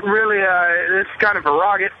 It's kind of a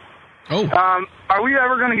rocket. Oh. Are we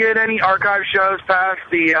ever going to get any archive shows past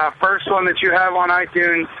the first one that you have on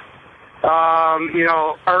iTunes?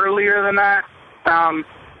 Earlier than that. I'm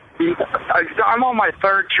on my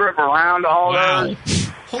third trip around all those,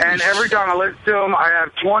 and every time I listen to them, I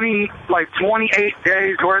have 28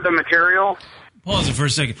 days worth of material. Pause it for a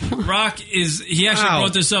second. Rock he actually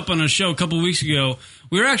brought this up on a show a couple of weeks ago.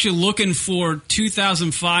 We were actually looking for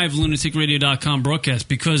 2005 lunaticradio.com broadcast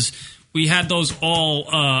because we had those all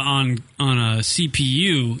on a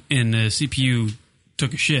CPU, and the CPU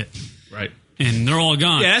took a shit. Right. And they're all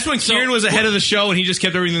gone. Yeah, that's when Kieran was ahead of the show, and he just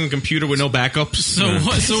kept everything on the computer with no backups. So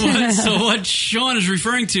what Sean is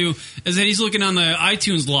referring to is that he's looking on the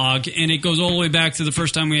iTunes log, and it goes all the way back to the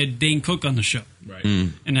first time we had Dane Cook on the show. Right.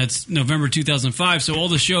 And that's November 2005. So all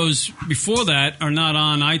the shows before that are not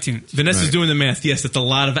on iTunes. Vanessa's doing the math. Yes, that's a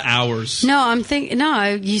lot of hours. No, I'm thinking.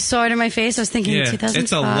 No, you saw it in my face. I was thinking 2005.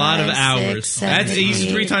 It's a lot of hours. 6, That's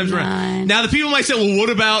 3 times around. Now, the people might say, well, what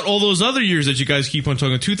about all those other years that you guys keep on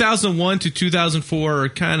talking about? 2001 to 2004 are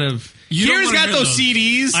kind of... Kieran's got those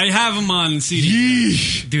CDs. I have them on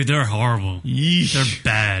CDs. Dude, they're horrible. They're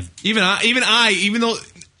bad. Even though...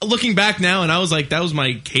 Looking back now, and I was like, that was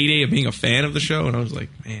my heyday of being a fan of the show, and I was like,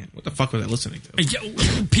 man, what the fuck was I listening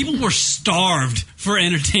to? People were starved for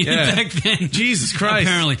entertainment back then. Jesus Christ.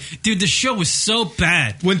 Apparently. Dude, the show was so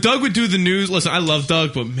bad. When Doug would do the news, listen, I love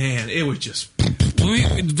Doug, but man, it would just...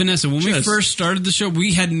 Vanessa, when we first started the show,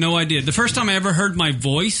 we had no idea. The first time I ever heard my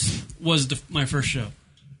voice was my first show.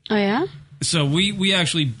 Oh, yeah? So we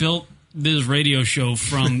actually built this radio show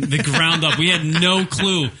from the ground up. We had no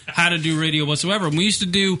clue how to do radio whatsoever. And we used to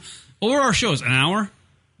do, what were our shows, an hour?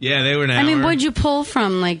 Yeah, they were an hour. I mean, what'd you pull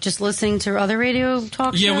from? Like, just listening to other radio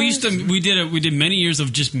talk shows? Yeah, we did many years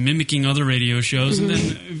of just mimicking other radio shows, and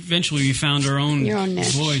then eventually we found our own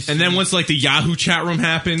voice. And then once, like, the Yahoo chat room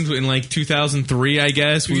happened in, like, 2003, I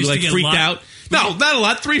guess, we like, freaked out. No, not a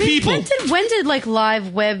lot, 3 people. When did like,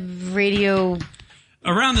 live web radio...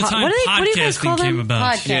 Around the time podcasting came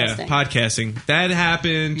about. Podcasting. Yeah, podcasting. That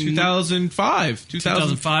happened 2005.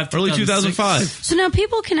 Early 2005. So now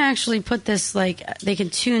people can actually put this, like, they can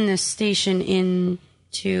tune this station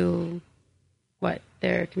into, what,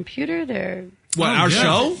 their computer? Our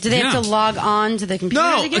show? Do they have to log on to the computer?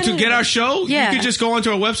 No, to get our show, Yeah. you could just go onto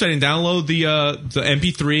our website and download the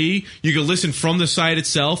MP3. You could listen from the site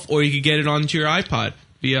itself, or you could get it onto your iPod.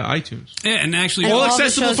 via iTunes. Yeah, and actually, all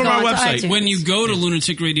accessible from our website. When you go to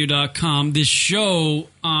lunaticradio.com, this show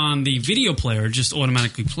on the video player just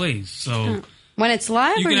automatically plays. So when it's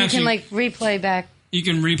live, You or can you actually- can like replay back. you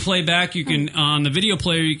can replay back. You can on the video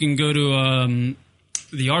player. You can go to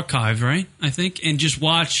the archive, right? I think, and just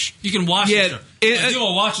watch. You can watch. Yeah, you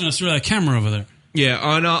are watching us through that camera over there. Yeah,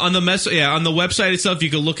 on the on the website itself, you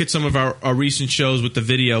can look at some of our recent shows with the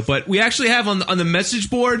video. But we actually have on the message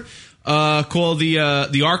board called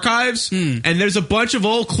the archives, and there's a bunch of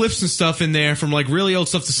old clips and stuff in there from like really old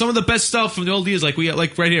stuff to some of the best stuff from the old years. Like we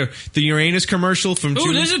like right here, the Uranus commercial from.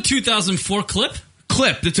 Oh, there's a 2004 clip.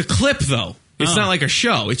 It's a clip though. It's not like a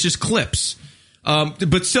show. It's just clips.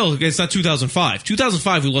 But still, it's not 2005.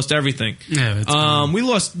 2005, we lost everything. Yeah, we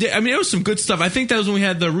lost. I mean, there was some good stuff. I think that was when we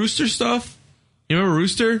had the Rooster stuff. You remember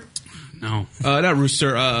Rooster? No, not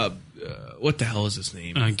Rooster. What the hell is his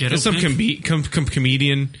name? Ghetto It's some Pink?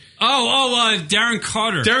 comedian. Darren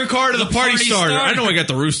Carter. Darren Carter, the party starter. I know I got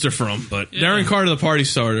the Rooster from, but Darren Carter, the party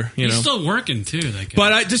starter. You He's know, still working too. That guy.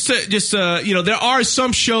 but I just you know, there are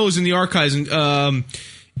some shows in the archives, and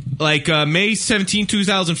like May 17,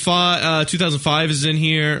 2005 is in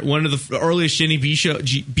here. One of the earliest Jenny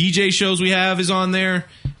BJ shows we have is on there.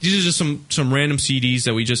 These are just some random CDs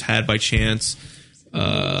that we just had by chance.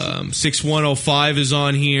 6105 is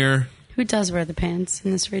on here. Who does wear the pants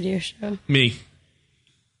in this radio show? Me.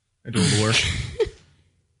 I do all the work.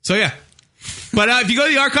 So yeah. But if you go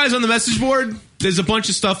to the archives on the message board, there's a bunch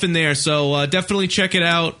of stuff in there. So definitely check it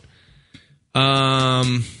out.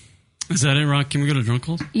 Is that it, Rock? Can we go to Drunk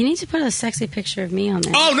Calls? You need to put a sexy picture of me on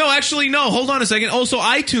there. Oh no, actually no. Hold on a second. Also,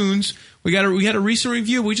 iTunes. We had a recent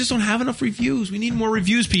review. We just don't have enough reviews. We need more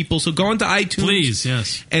reviews, people. So go into iTunes, please,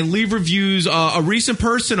 yes, and leave reviews. A recent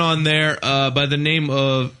person on there by the name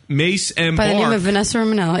of Mace M. By the Bark. name of Vanessa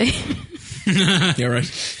Romanelli. Yeah,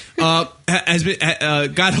 right. Has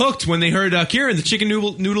been got hooked when they heard Kieran, the chicken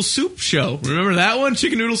noodle soup show. Remember that one,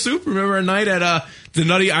 chicken noodle soup? Remember a night at the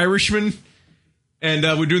Nutty Irishman, and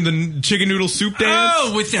we're doing the chicken noodle soup dance.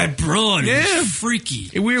 Oh, with that broad, yeah, it was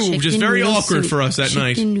freaky. We were just very awkward for us that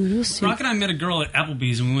night. Rock and I met a girl at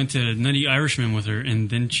Applebee's, and we went to Nutty Irishman with her, and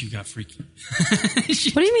then she got freaky. What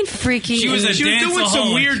do you mean freaky? She was doing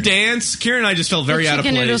some weird dance. Kieran and I just felt very out of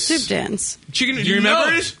place. Chicken noodle soup dance. Do you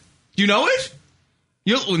remember it? Do you know it?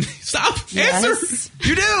 You stop. Yes. Answer.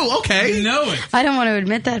 You do. Okay. You know it. I don't want to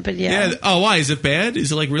admit that, but yeah. Oh, why? Is it bad?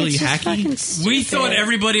 Is it like really It's just hacky? fucking stupid. We thought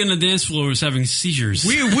everybody on the dance floor was having seizures.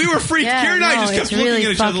 We were freaked. Yeah, Kieran and I just no, kept it's really looking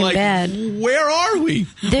at each other fucking like, bad. where are we?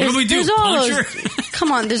 There's all those,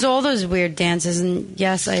 come on, there's all those weird dances, and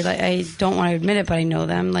yes, I don't want to admit it, but I know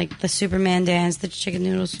them, like the Superman dance, the chicken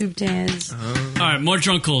noodle soup dance. All right, more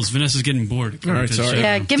drunk calls. Vanessa's getting bored. All right, sorry.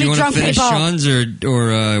 Yeah, give Do me you drunk finish people. Sean's or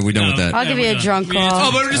are we done with that? I'll give you a drunk call. Oh,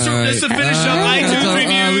 but just to finish up iTunes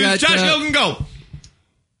reviews, Josh Hogan, go.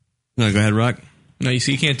 No, go ahead, Rock. No, you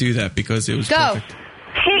see, you can't do that because it was Go. perfect.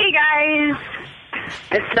 Hey guys,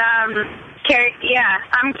 it's Carrie. Yeah,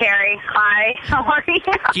 I'm Carrie. Hi, how are you?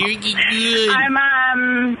 I'm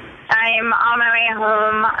on my way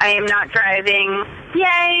home. I am not driving.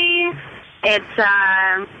 Yay! It's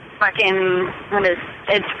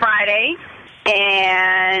it's Friday,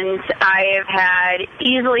 and I have had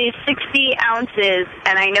easily 60 ounces,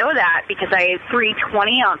 and I know that because I have 3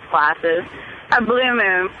 20-ounce glasses of Blue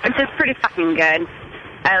Moon, which is pretty fucking good.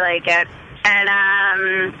 I like it.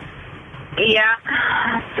 And, yeah,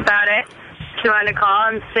 that's about it. Just wanted to call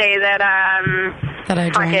and say that, I'm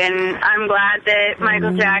glad that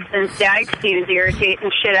Michael Jackson's dad was irritating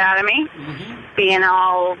the shit out of me, being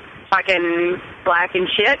all fucking black and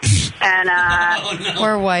shit. And,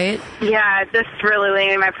 Or white. yeah, this is really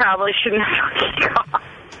lame. I probably shouldn't have fucking called.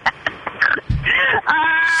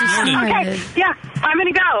 Okay, yeah, I'm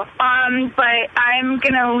gonna go. But I'm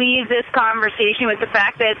gonna leave this conversation with the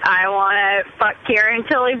fact that I want to fuck Karen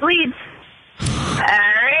until he bleeds.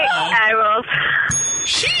 Alright, I will.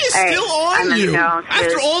 She is still on you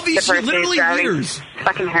after all these literally years.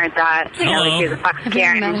 Fucking heard that. I know she was a fucking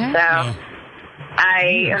Karen, so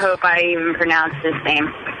I hope I even pronounced his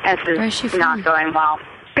name. This is not going well.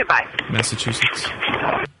 Goodbye. Massachusetts.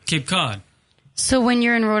 Cape Cod. So when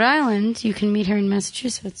you're in Rhode Island, you can meet her in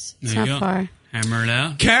Massachusetts. It's There you not go. far. Hammer it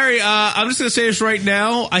out. Carrie, I'm just going to say this right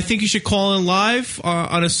now. I think you should call in live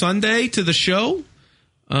on a Sunday to the show.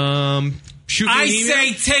 Shoot me I an email.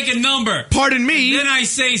 say take a number. Pardon me. Then I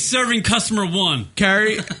say serving customer 1.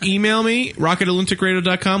 Carrie, email me,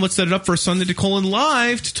 rocket@lunaticradio.com. Let's set it up for a Sunday to call in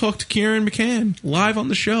live to talk to Kieran McCann live on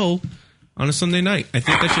the show on a Sunday night. I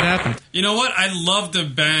think that should happen. You know what? I'd love to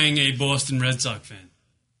bang a Boston Red Sox fan.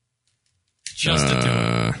 Just to do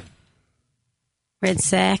it. Red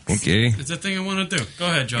Sacks. Okay. It's a thing I want to do. Go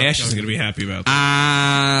ahead, John. Ash is going to be happy about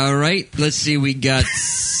that. All right. Let's see. We got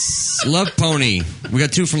Love Pony. We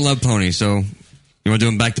got 2 from Love Pony. So you want to do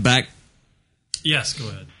them back to back? Yes, go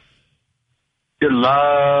ahead. Good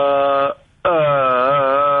luck,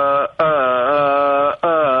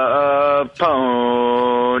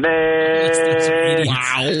 pony.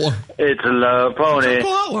 Wow. It's a love pony.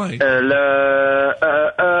 Right.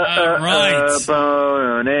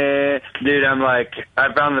 Pony. Dude, I'm like,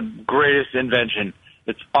 I found the greatest invention.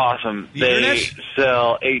 It's awesome. They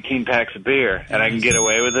sell 18 packs of beer, and I can get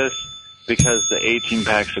away with this because the 18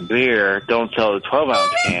 packs of beer don't sell the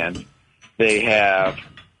 12-ounce cans. They have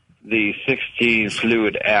the 16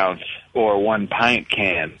 fluid ounce or 1 pint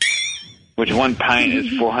can, which 1 pint is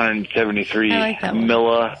 473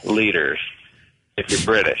 milliliters if you're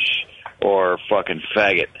British or fucking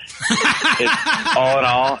faggot. It's, all in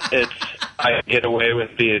all, I get away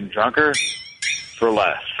with being drunker for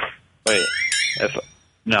less. Wait, if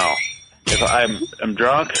I'm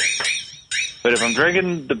drunk, but if I'm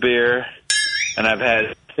drinking the beer and I've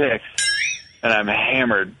had 6 and I'm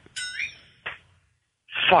hammered,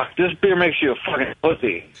 fuck, this beer makes you a fucking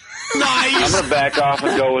pussy. Nice. I'm gonna back off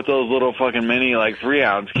and go with those little fucking mini, like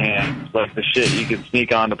 3-ounce cans, like the shit you can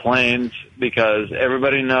sneak onto planes, because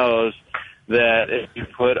everybody knows that if you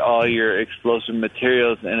put all your explosive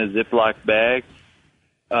materials in a Ziploc bag,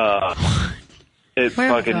 it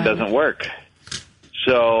fucking doesn't work.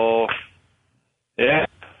 So, yeah,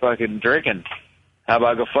 fucking drinking. How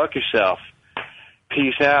about go fuck yourself?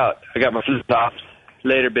 Peace out. I got my flip-flops.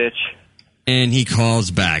 Later, bitch. And he calls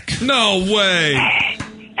back. No way.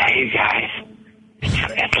 Hey, you guys.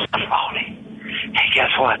 It's Love Pony. Hey,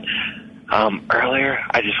 guess what? Earlier,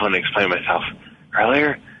 I just want to explain myself.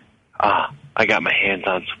 Earlier, I got my hands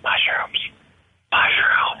on some mushrooms.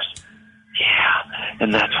 Mushrooms. Yeah,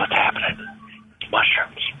 and that's what's happening.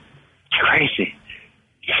 Mushrooms. It's crazy.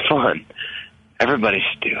 It's fun. Everybody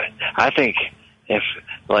should do it. I think if,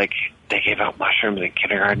 like, they gave out mushrooms in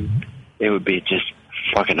kindergarten, it would be just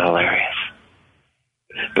fucking hilarious.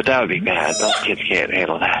 But that would be bad. Those kids can't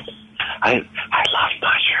handle that. I love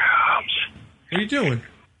mushrooms. What are you doing?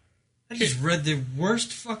 I just read the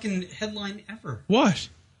worst fucking headline ever. What?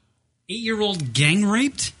 8-year-old gang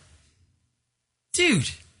raped?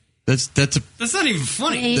 Dude. That's not even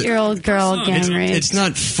funny. 8-year-old girl gang raped. It's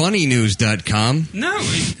not funnynews.com. No,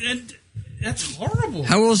 that's horrible.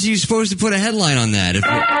 How else are you supposed to put a headline on that?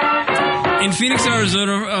 In Phoenix,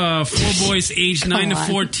 Arizona, 4 boys aged 9 to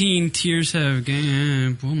 14, tears have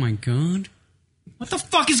gang. Oh my god! What the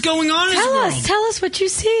fuck is going on in this world? Tell us what you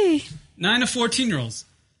see. 9 to 14-year-olds.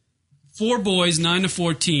 4 boys, 9 to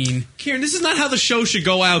 14. Kieran, this is not how the show should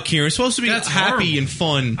go out, Kieran. It's supposed to be happy and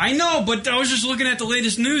fun. I know, but I was just looking at the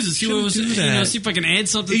latest news to see what was. See if I can add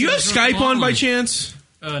something. Do you to have the Skype on by line. chance?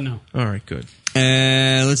 No. All right, good.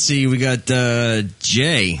 Let's see. We got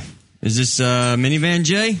Jay. Is this Minivan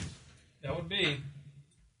Jay? That would be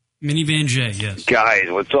Minivan Jay, yes.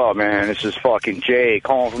 Guys, what's up, man? This is fucking Jay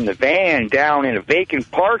calling from the van down in a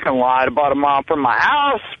vacant parking lot about a mile from my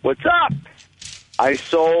house. What's up? I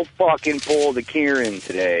so fucking pulled a Kieran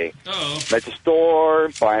today. Uh-oh. At the store,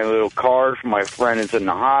 buying a little card for my friend that's in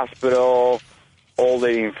the hospital. Old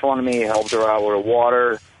lady in front of me helped her out with the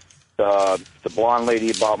water. The blonde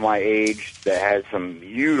lady about my age that had some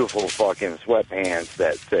beautiful fucking sweatpants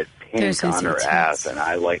that said pink on her ass, and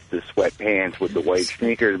I like the sweatpants with the white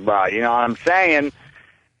sneakers, but you know what I'm saying?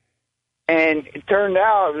 And it turned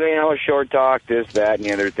out, you know, short talk, this, that, and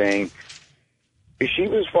the other thing. She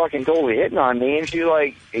was fucking totally hitting on me, and she's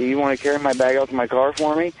like, hey, you want to carry my bag out to my car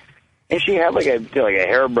for me? And she had like a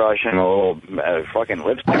hairbrush and a little fucking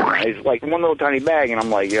lipstick. It's like one little tiny bag, and I'm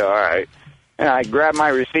like, yeah, all right. And I grabbed my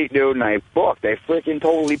receipt, dude, and I booked. I freaking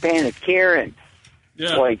totally panicked. Kieran.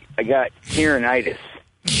 Yeah. Like, I got Kieranitis.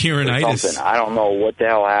 Kieranitis. I don't know what the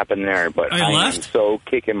hell happened there, but I am so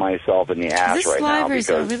kicking myself in the ass Is this right live now or is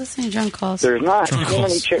it because we're listening to drunk calls? there's not too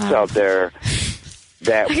many chicks out there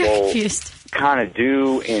that I got will confused. kind of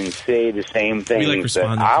do and say the same things that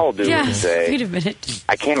I'll do and say. Wait a minute.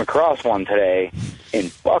 I came across one today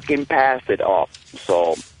and fucking passed it up.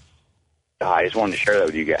 So I just wanted to share that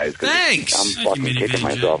with you guys. Thanks. I'm fucking kicking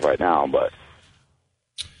myself right now, but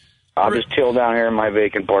I'll just chill down here in my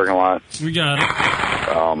vacant parking lot. We got it.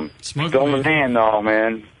 Still in the van, though,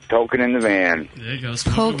 man. Token in the van. There you go.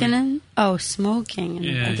 Poking in? Oh, smoking.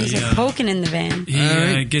 Yeah, These yeah. are poking in the van.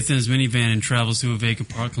 He gets in his minivan and travels to a vacant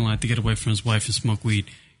parking lot to get away from his wife and smoke weed.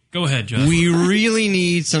 Go ahead, Josh. We really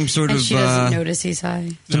need some sort And of she doesn't notice he's high.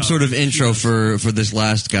 some sort of intro for this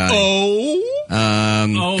last guy.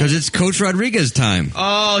 Because it's Coach Rodriguez time.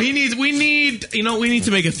 Oh, we need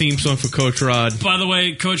to make a theme song for Coach Rod. By the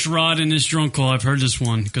way, Coach Rod in his drunk call, I've heard this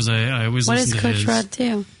one because I always What listen does to Coach his. Rod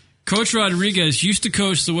do? Coach Rodriguez used to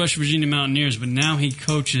coach the West Virginia Mountaineers, but now he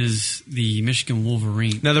coaches the Michigan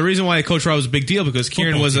Wolverine. Now, the reason why Coach Rod was a big deal because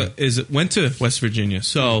Kieran Football went to West Virginia,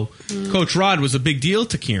 so Coach Rod was a big deal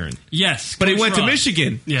to Kieran. Yes, but he Coach went to Rod.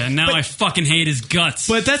 Michigan. Yeah, and now I fucking hate his guts.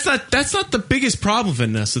 But that's not the biggest problem,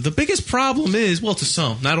 Vanessa. The biggest problem is, well, to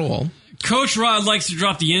some, not all. Coach Rod likes to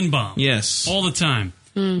drop the N-bomb. Yes. All the time.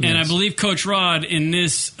 Mm-hmm. And I believe Coach Rod in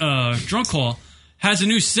this drunk call has a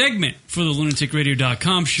new segment for the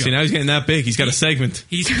lunaticradio.com show. See, now he's getting that big. He's got a segment.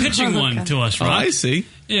 He's pitching one to us, Oh, right? I see.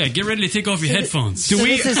 Yeah, get ready to take off your headphones.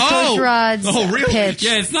 This is Coach Rod's really? pitch.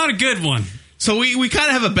 Yeah, it's not a good one. So we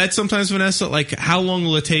kind of have a bet sometimes, Vanessa, like how long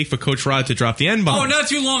will it take for Coach Rod to drop the N-bomb? Oh, not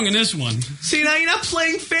too long in this one. See, now you're not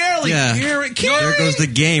playing fairly. Yeah. Kieran. There goes the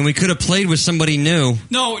game. We could have played with somebody new.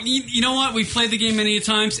 No, you know what? We've played the game many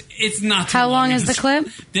times. It's not too How long in is the this- clip?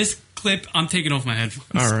 This clip, I'm taking off my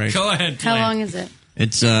headphones. All right. Go ahead. How play. long is it?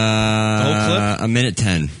 It's whole clip? a minute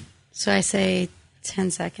 10. So I say 10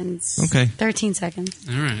 seconds. Okay. 13 seconds.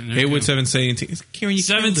 All right. Haywood 17. Kieran, you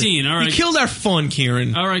 17. killed it. All right. You killed our fun,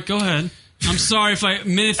 Kieran. All right, go ahead. I'm sorry if I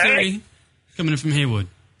minute 30 coming in from Haywood.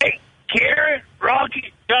 Hey, Karen,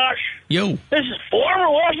 Rocky, Josh. Yo. This is former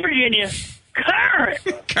West Virginia current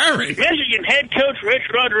Michigan head coach Rich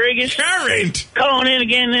Rodriguez. Calling in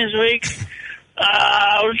again this week.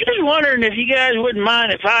 I was just wondering if you guys wouldn't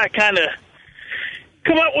mind if I kind of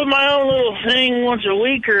come up with my own little thing once a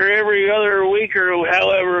week or every other week or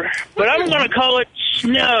however. But I'm going to call it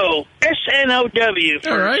SNOW. S-N-O-W.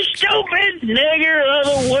 All right. Stupid Nigger of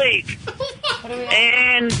the Week.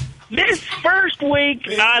 And this first week,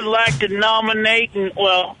 I'd like to nominate,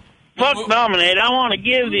 nominate. I want to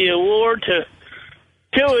give the award to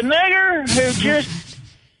a nigger who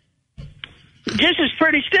just is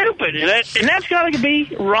pretty stupid. And that's got to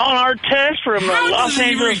be Ron Artest from the Los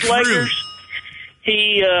Angeles Lakers.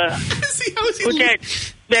 He with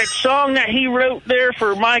that song that he wrote there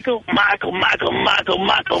for Michael.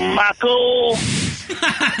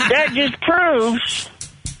 That just proves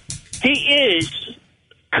he is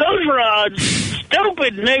Coach Rod's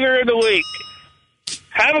stupid nigger of the week.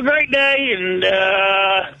 Have a great day and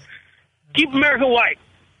keep America white.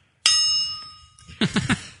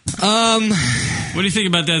 What do you think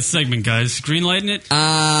about that segment, guys? Greenlighting it? Sure,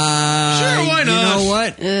 why not? You know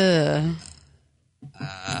what?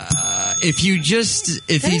 If he just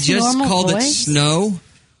called it snow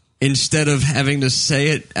instead of having to say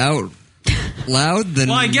it out loud, then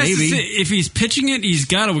Well, I guess maybe. if he's pitching it, he's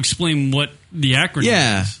got to explain what the acronym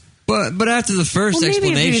Yeah, is. but after the first Well, maybe if he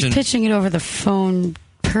explanation, was pitching it over the phone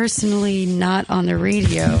personally, not on the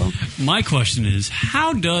radio. My question is,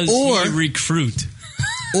 how does he recruit?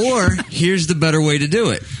 Or here's the better way to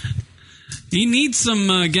do it. He needs some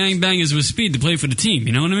gangbangers with speed to play for the team.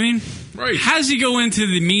 You know what I mean? Right. How does he go into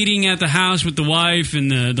the meeting at the house with the wife and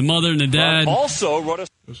the mother and the dad? Also wrote a...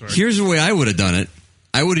 Here's the way I would have done it.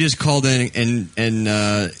 I would have just called in and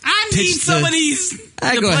I need pitched some the- of these to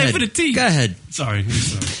Go play ahead. for the team. Go ahead. Sorry.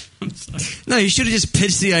 I'm sorry. No, you should have just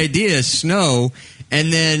pitched the idea, snow,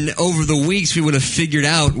 and then over the weeks we would have figured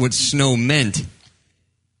out what snow meant.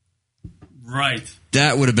 Right.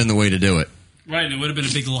 That would have been the way to do it. Right. And it would have been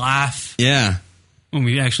a big laugh Yeah. when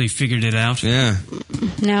we actually figured it out. Yeah.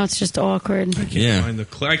 Now it's just awkward. Yeah. Find the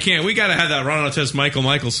I can't. We got to have that Ron Artest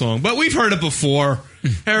Michael song, but we've heard it before.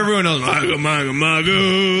 Everyone knows Michael.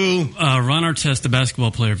 Ron Artest, the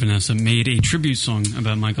basketball player, Vanessa, made a tribute song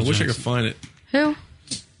about Michael I wish I Jackson. could find it. Who?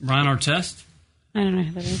 Ron Artest? I don't know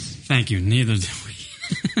who that is. Thank you. Neither do we.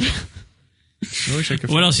 I wish I could.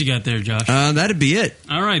 What else you got there, Josh? That'd be it.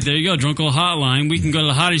 All right, there you go. Drunk Call Hotline. We can go to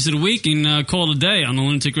the Hotties of the Week and call it a day on the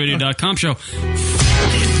lunaticradio.com show.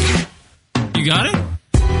 You got it?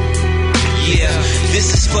 Yeah,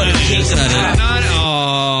 this is for the kings of pop.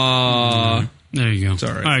 There you go. It's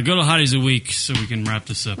all right. All right, go to Hotties of the Week so we can wrap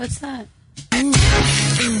this up. What's that? Do you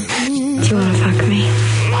want to fuck me?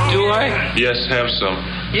 Do I? Yes, have some.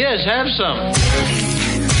 Yes, have some.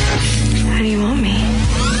 How do you want me?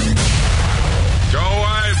 Go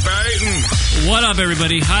away, Peyton. What up,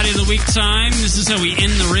 everybody? Hottie of the Week time. This is how we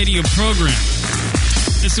end the radio program.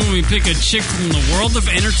 This is when we pick a chick from the world of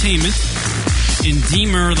entertainment and deem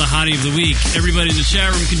her the Hottie of the Week. Everybody in the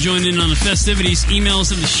chat room can join in on the festivities. Email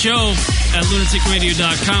us at the show at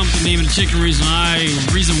lunaticradio.com with the name of the chick and reason why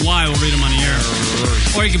we'll read them on the air.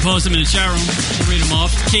 Or you can post them in the chat room. We'll read them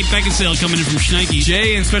off. Kate Beckinsale coming in from Schneike.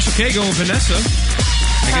 Jay and Special K going with Vanessa.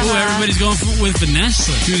 Ooh, everybody's going with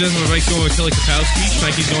Vanessa. Susan Mike's going with Kelly Kapowski.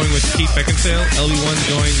 Mikey's going with Kate Beckinsale. LB1's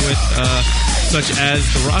going with such as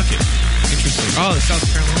The Rocket. Interesting. Oh, the South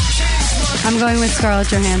Carolina. I'm going with Scarlett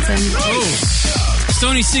Johansson. Oh.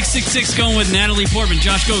 Stony666 going with Natalie Portman.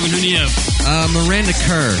 Josh Gogan, who do you have? Miranda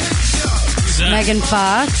Kerr. Megan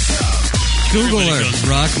Fox. Google her.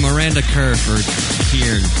 Rock Miranda Kerr for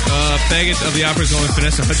Kieran. Faggot of the Opera is going with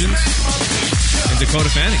Vanessa Hudgens. And Dakota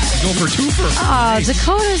Fanning. He's going for a twofer. Oh,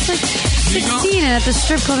 Dakota's like 16 and at the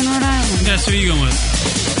strip club in Rhode Island. That's who you going with?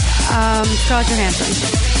 Scarlett Johansson.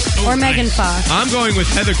 Or Megan Fox. I'm going with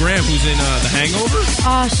Heather Graham, who's in The Hangover.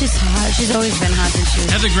 Oh, she's hot. She's always been hot since she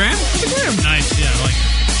was. Heather Graham? Heather Graham. Nice, yeah, I like it.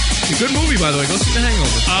 It's a good movie, by the way. Go see The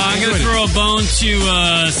Hangover. I'm going to throw a bone to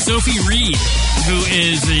Sophie Reed, who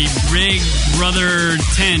is a Big Brother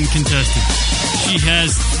 10 contestant. She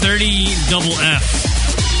has 30 double F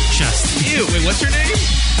chest. Ew, wait, what's her name?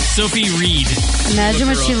 Sophie Reed.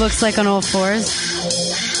 Imagine what she looks like on all fours.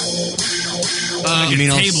 You mean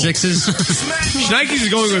all sixes? Schneikes is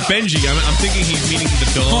going with Benji. I'm thinking he's meaning the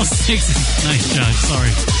dog. All sixes. Nice job. Sorry.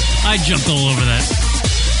 I jumped all over that.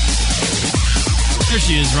 There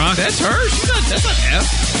she is, Rock. That's her? That's not F.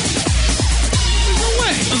 There's no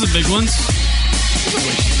way. Those are big ones.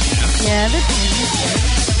 Yeah, they're big.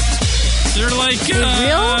 They're like...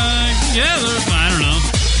 real? Yeah, I don't know.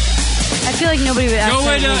 I feel like nobody would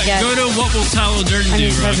actually get... Go to What Will Tyler Durden Do,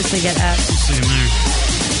 Rock. purposely get F. We'll see him there.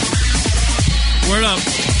 Word up.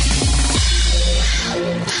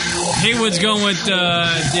 Haywood's going with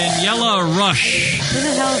Daniela Rush. Who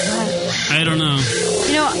the hell is that? I don't know.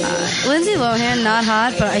 You know, Lindsay Lohan, not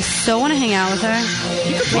hot, but I so want to hang out with her.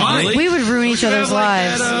 Why? We would ruin each other's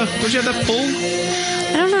lives. Would you have that pull?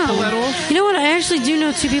 I don't know. Pull that off? You know what? I actually do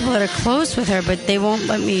know two people that are close with her, but they won't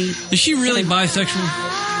let me. Is she really bisexual?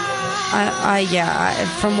 Yeah.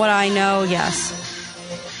 From what I know, yes.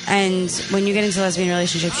 And when you get into lesbian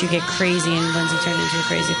relationships, you get crazy, and Lindsay turned into a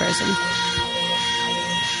crazy person.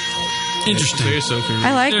 Interesting.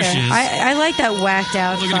 I like there her. She is. I like that whacked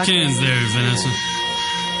out. Look at the cans there, Vanessa.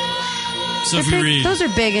 Sophie Reed. Those are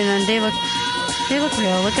big, and then they look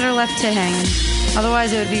real. Look at her left tit hanging.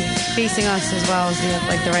 Otherwise, it would be facing us as well as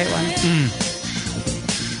the right one.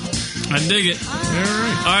 I dig it.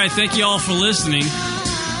 All right. Thank you all for listening.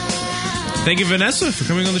 Thank you, Vanessa, for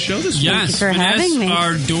coming on the show this week. Thank you for having me.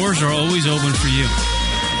 Our doors are always open for you.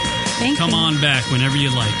 Thank you. Come on back whenever you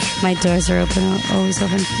like. My doors are always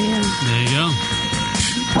open for you. There you go.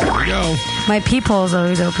 There you go. My peephole is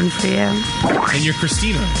always open for you. And your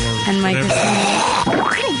Christina. And my Christina.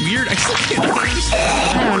 Weird. I still can't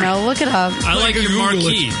understand. I don't know. Look it up. I like your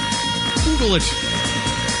marquee. Google it.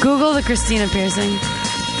 Google the Christina piercing.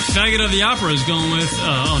 Faggot of the Opera is going with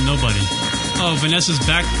nobody. Oh, Vanessa's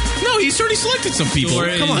back. No, he's already selected some people.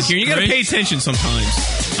 Come on, Kieran. You got to pay attention sometimes.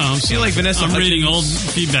 Oh, I'm sorry. Like Vanessa. I'm reading old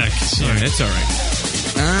feedback. Sorry. Yeah, it's all right.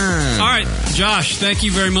 All right, Josh. Thank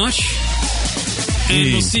you very much.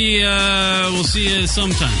 And we'll see you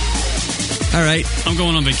sometime. All right. I'm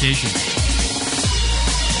going on vacation.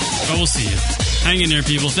 But we'll see you. Hang in there,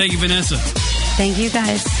 people. Thank you, Vanessa. Thank you,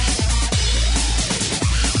 guys.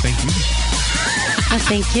 Thank you.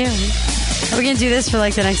 Thank you. Are we going to do this for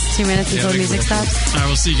like the next 2 minutes until the music stops? All right,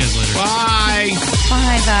 we'll see you guys later. Bye.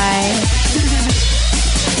 Bye.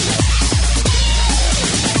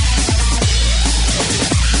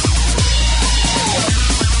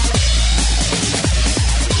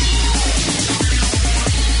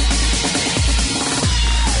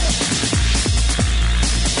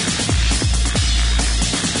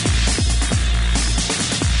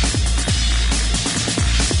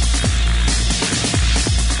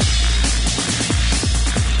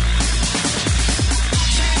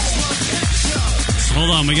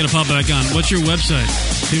 Hold on, we got to pop back on. What's your website?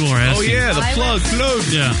 People are asking. Oh, yeah, the plug.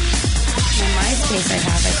 Yeah. My MySpace I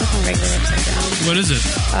have. I took my regular website down. What is it?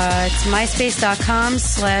 It's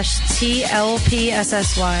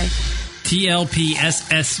myspace.com/TLPSSY.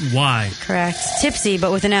 TLPSSY. Correct. Tipsy,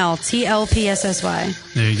 but with an L. TLPSSY.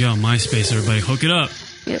 There you go. MySpace, everybody. Hook it up.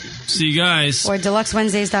 Yep. See you guys. Or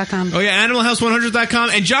deluxewednesdays.com. Oh, yeah, animalhouse100.com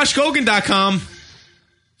and joshkogan.com.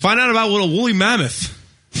 Find out about what a woolly mammoth.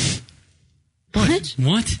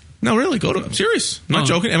 What? No, really. Go to. I'm serious. I'm not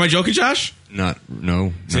joking. Am I joking, Josh? Not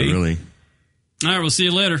really. All right, we'll see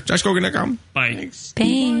you later. JoshKogan.com. Bye.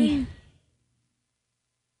 Bye.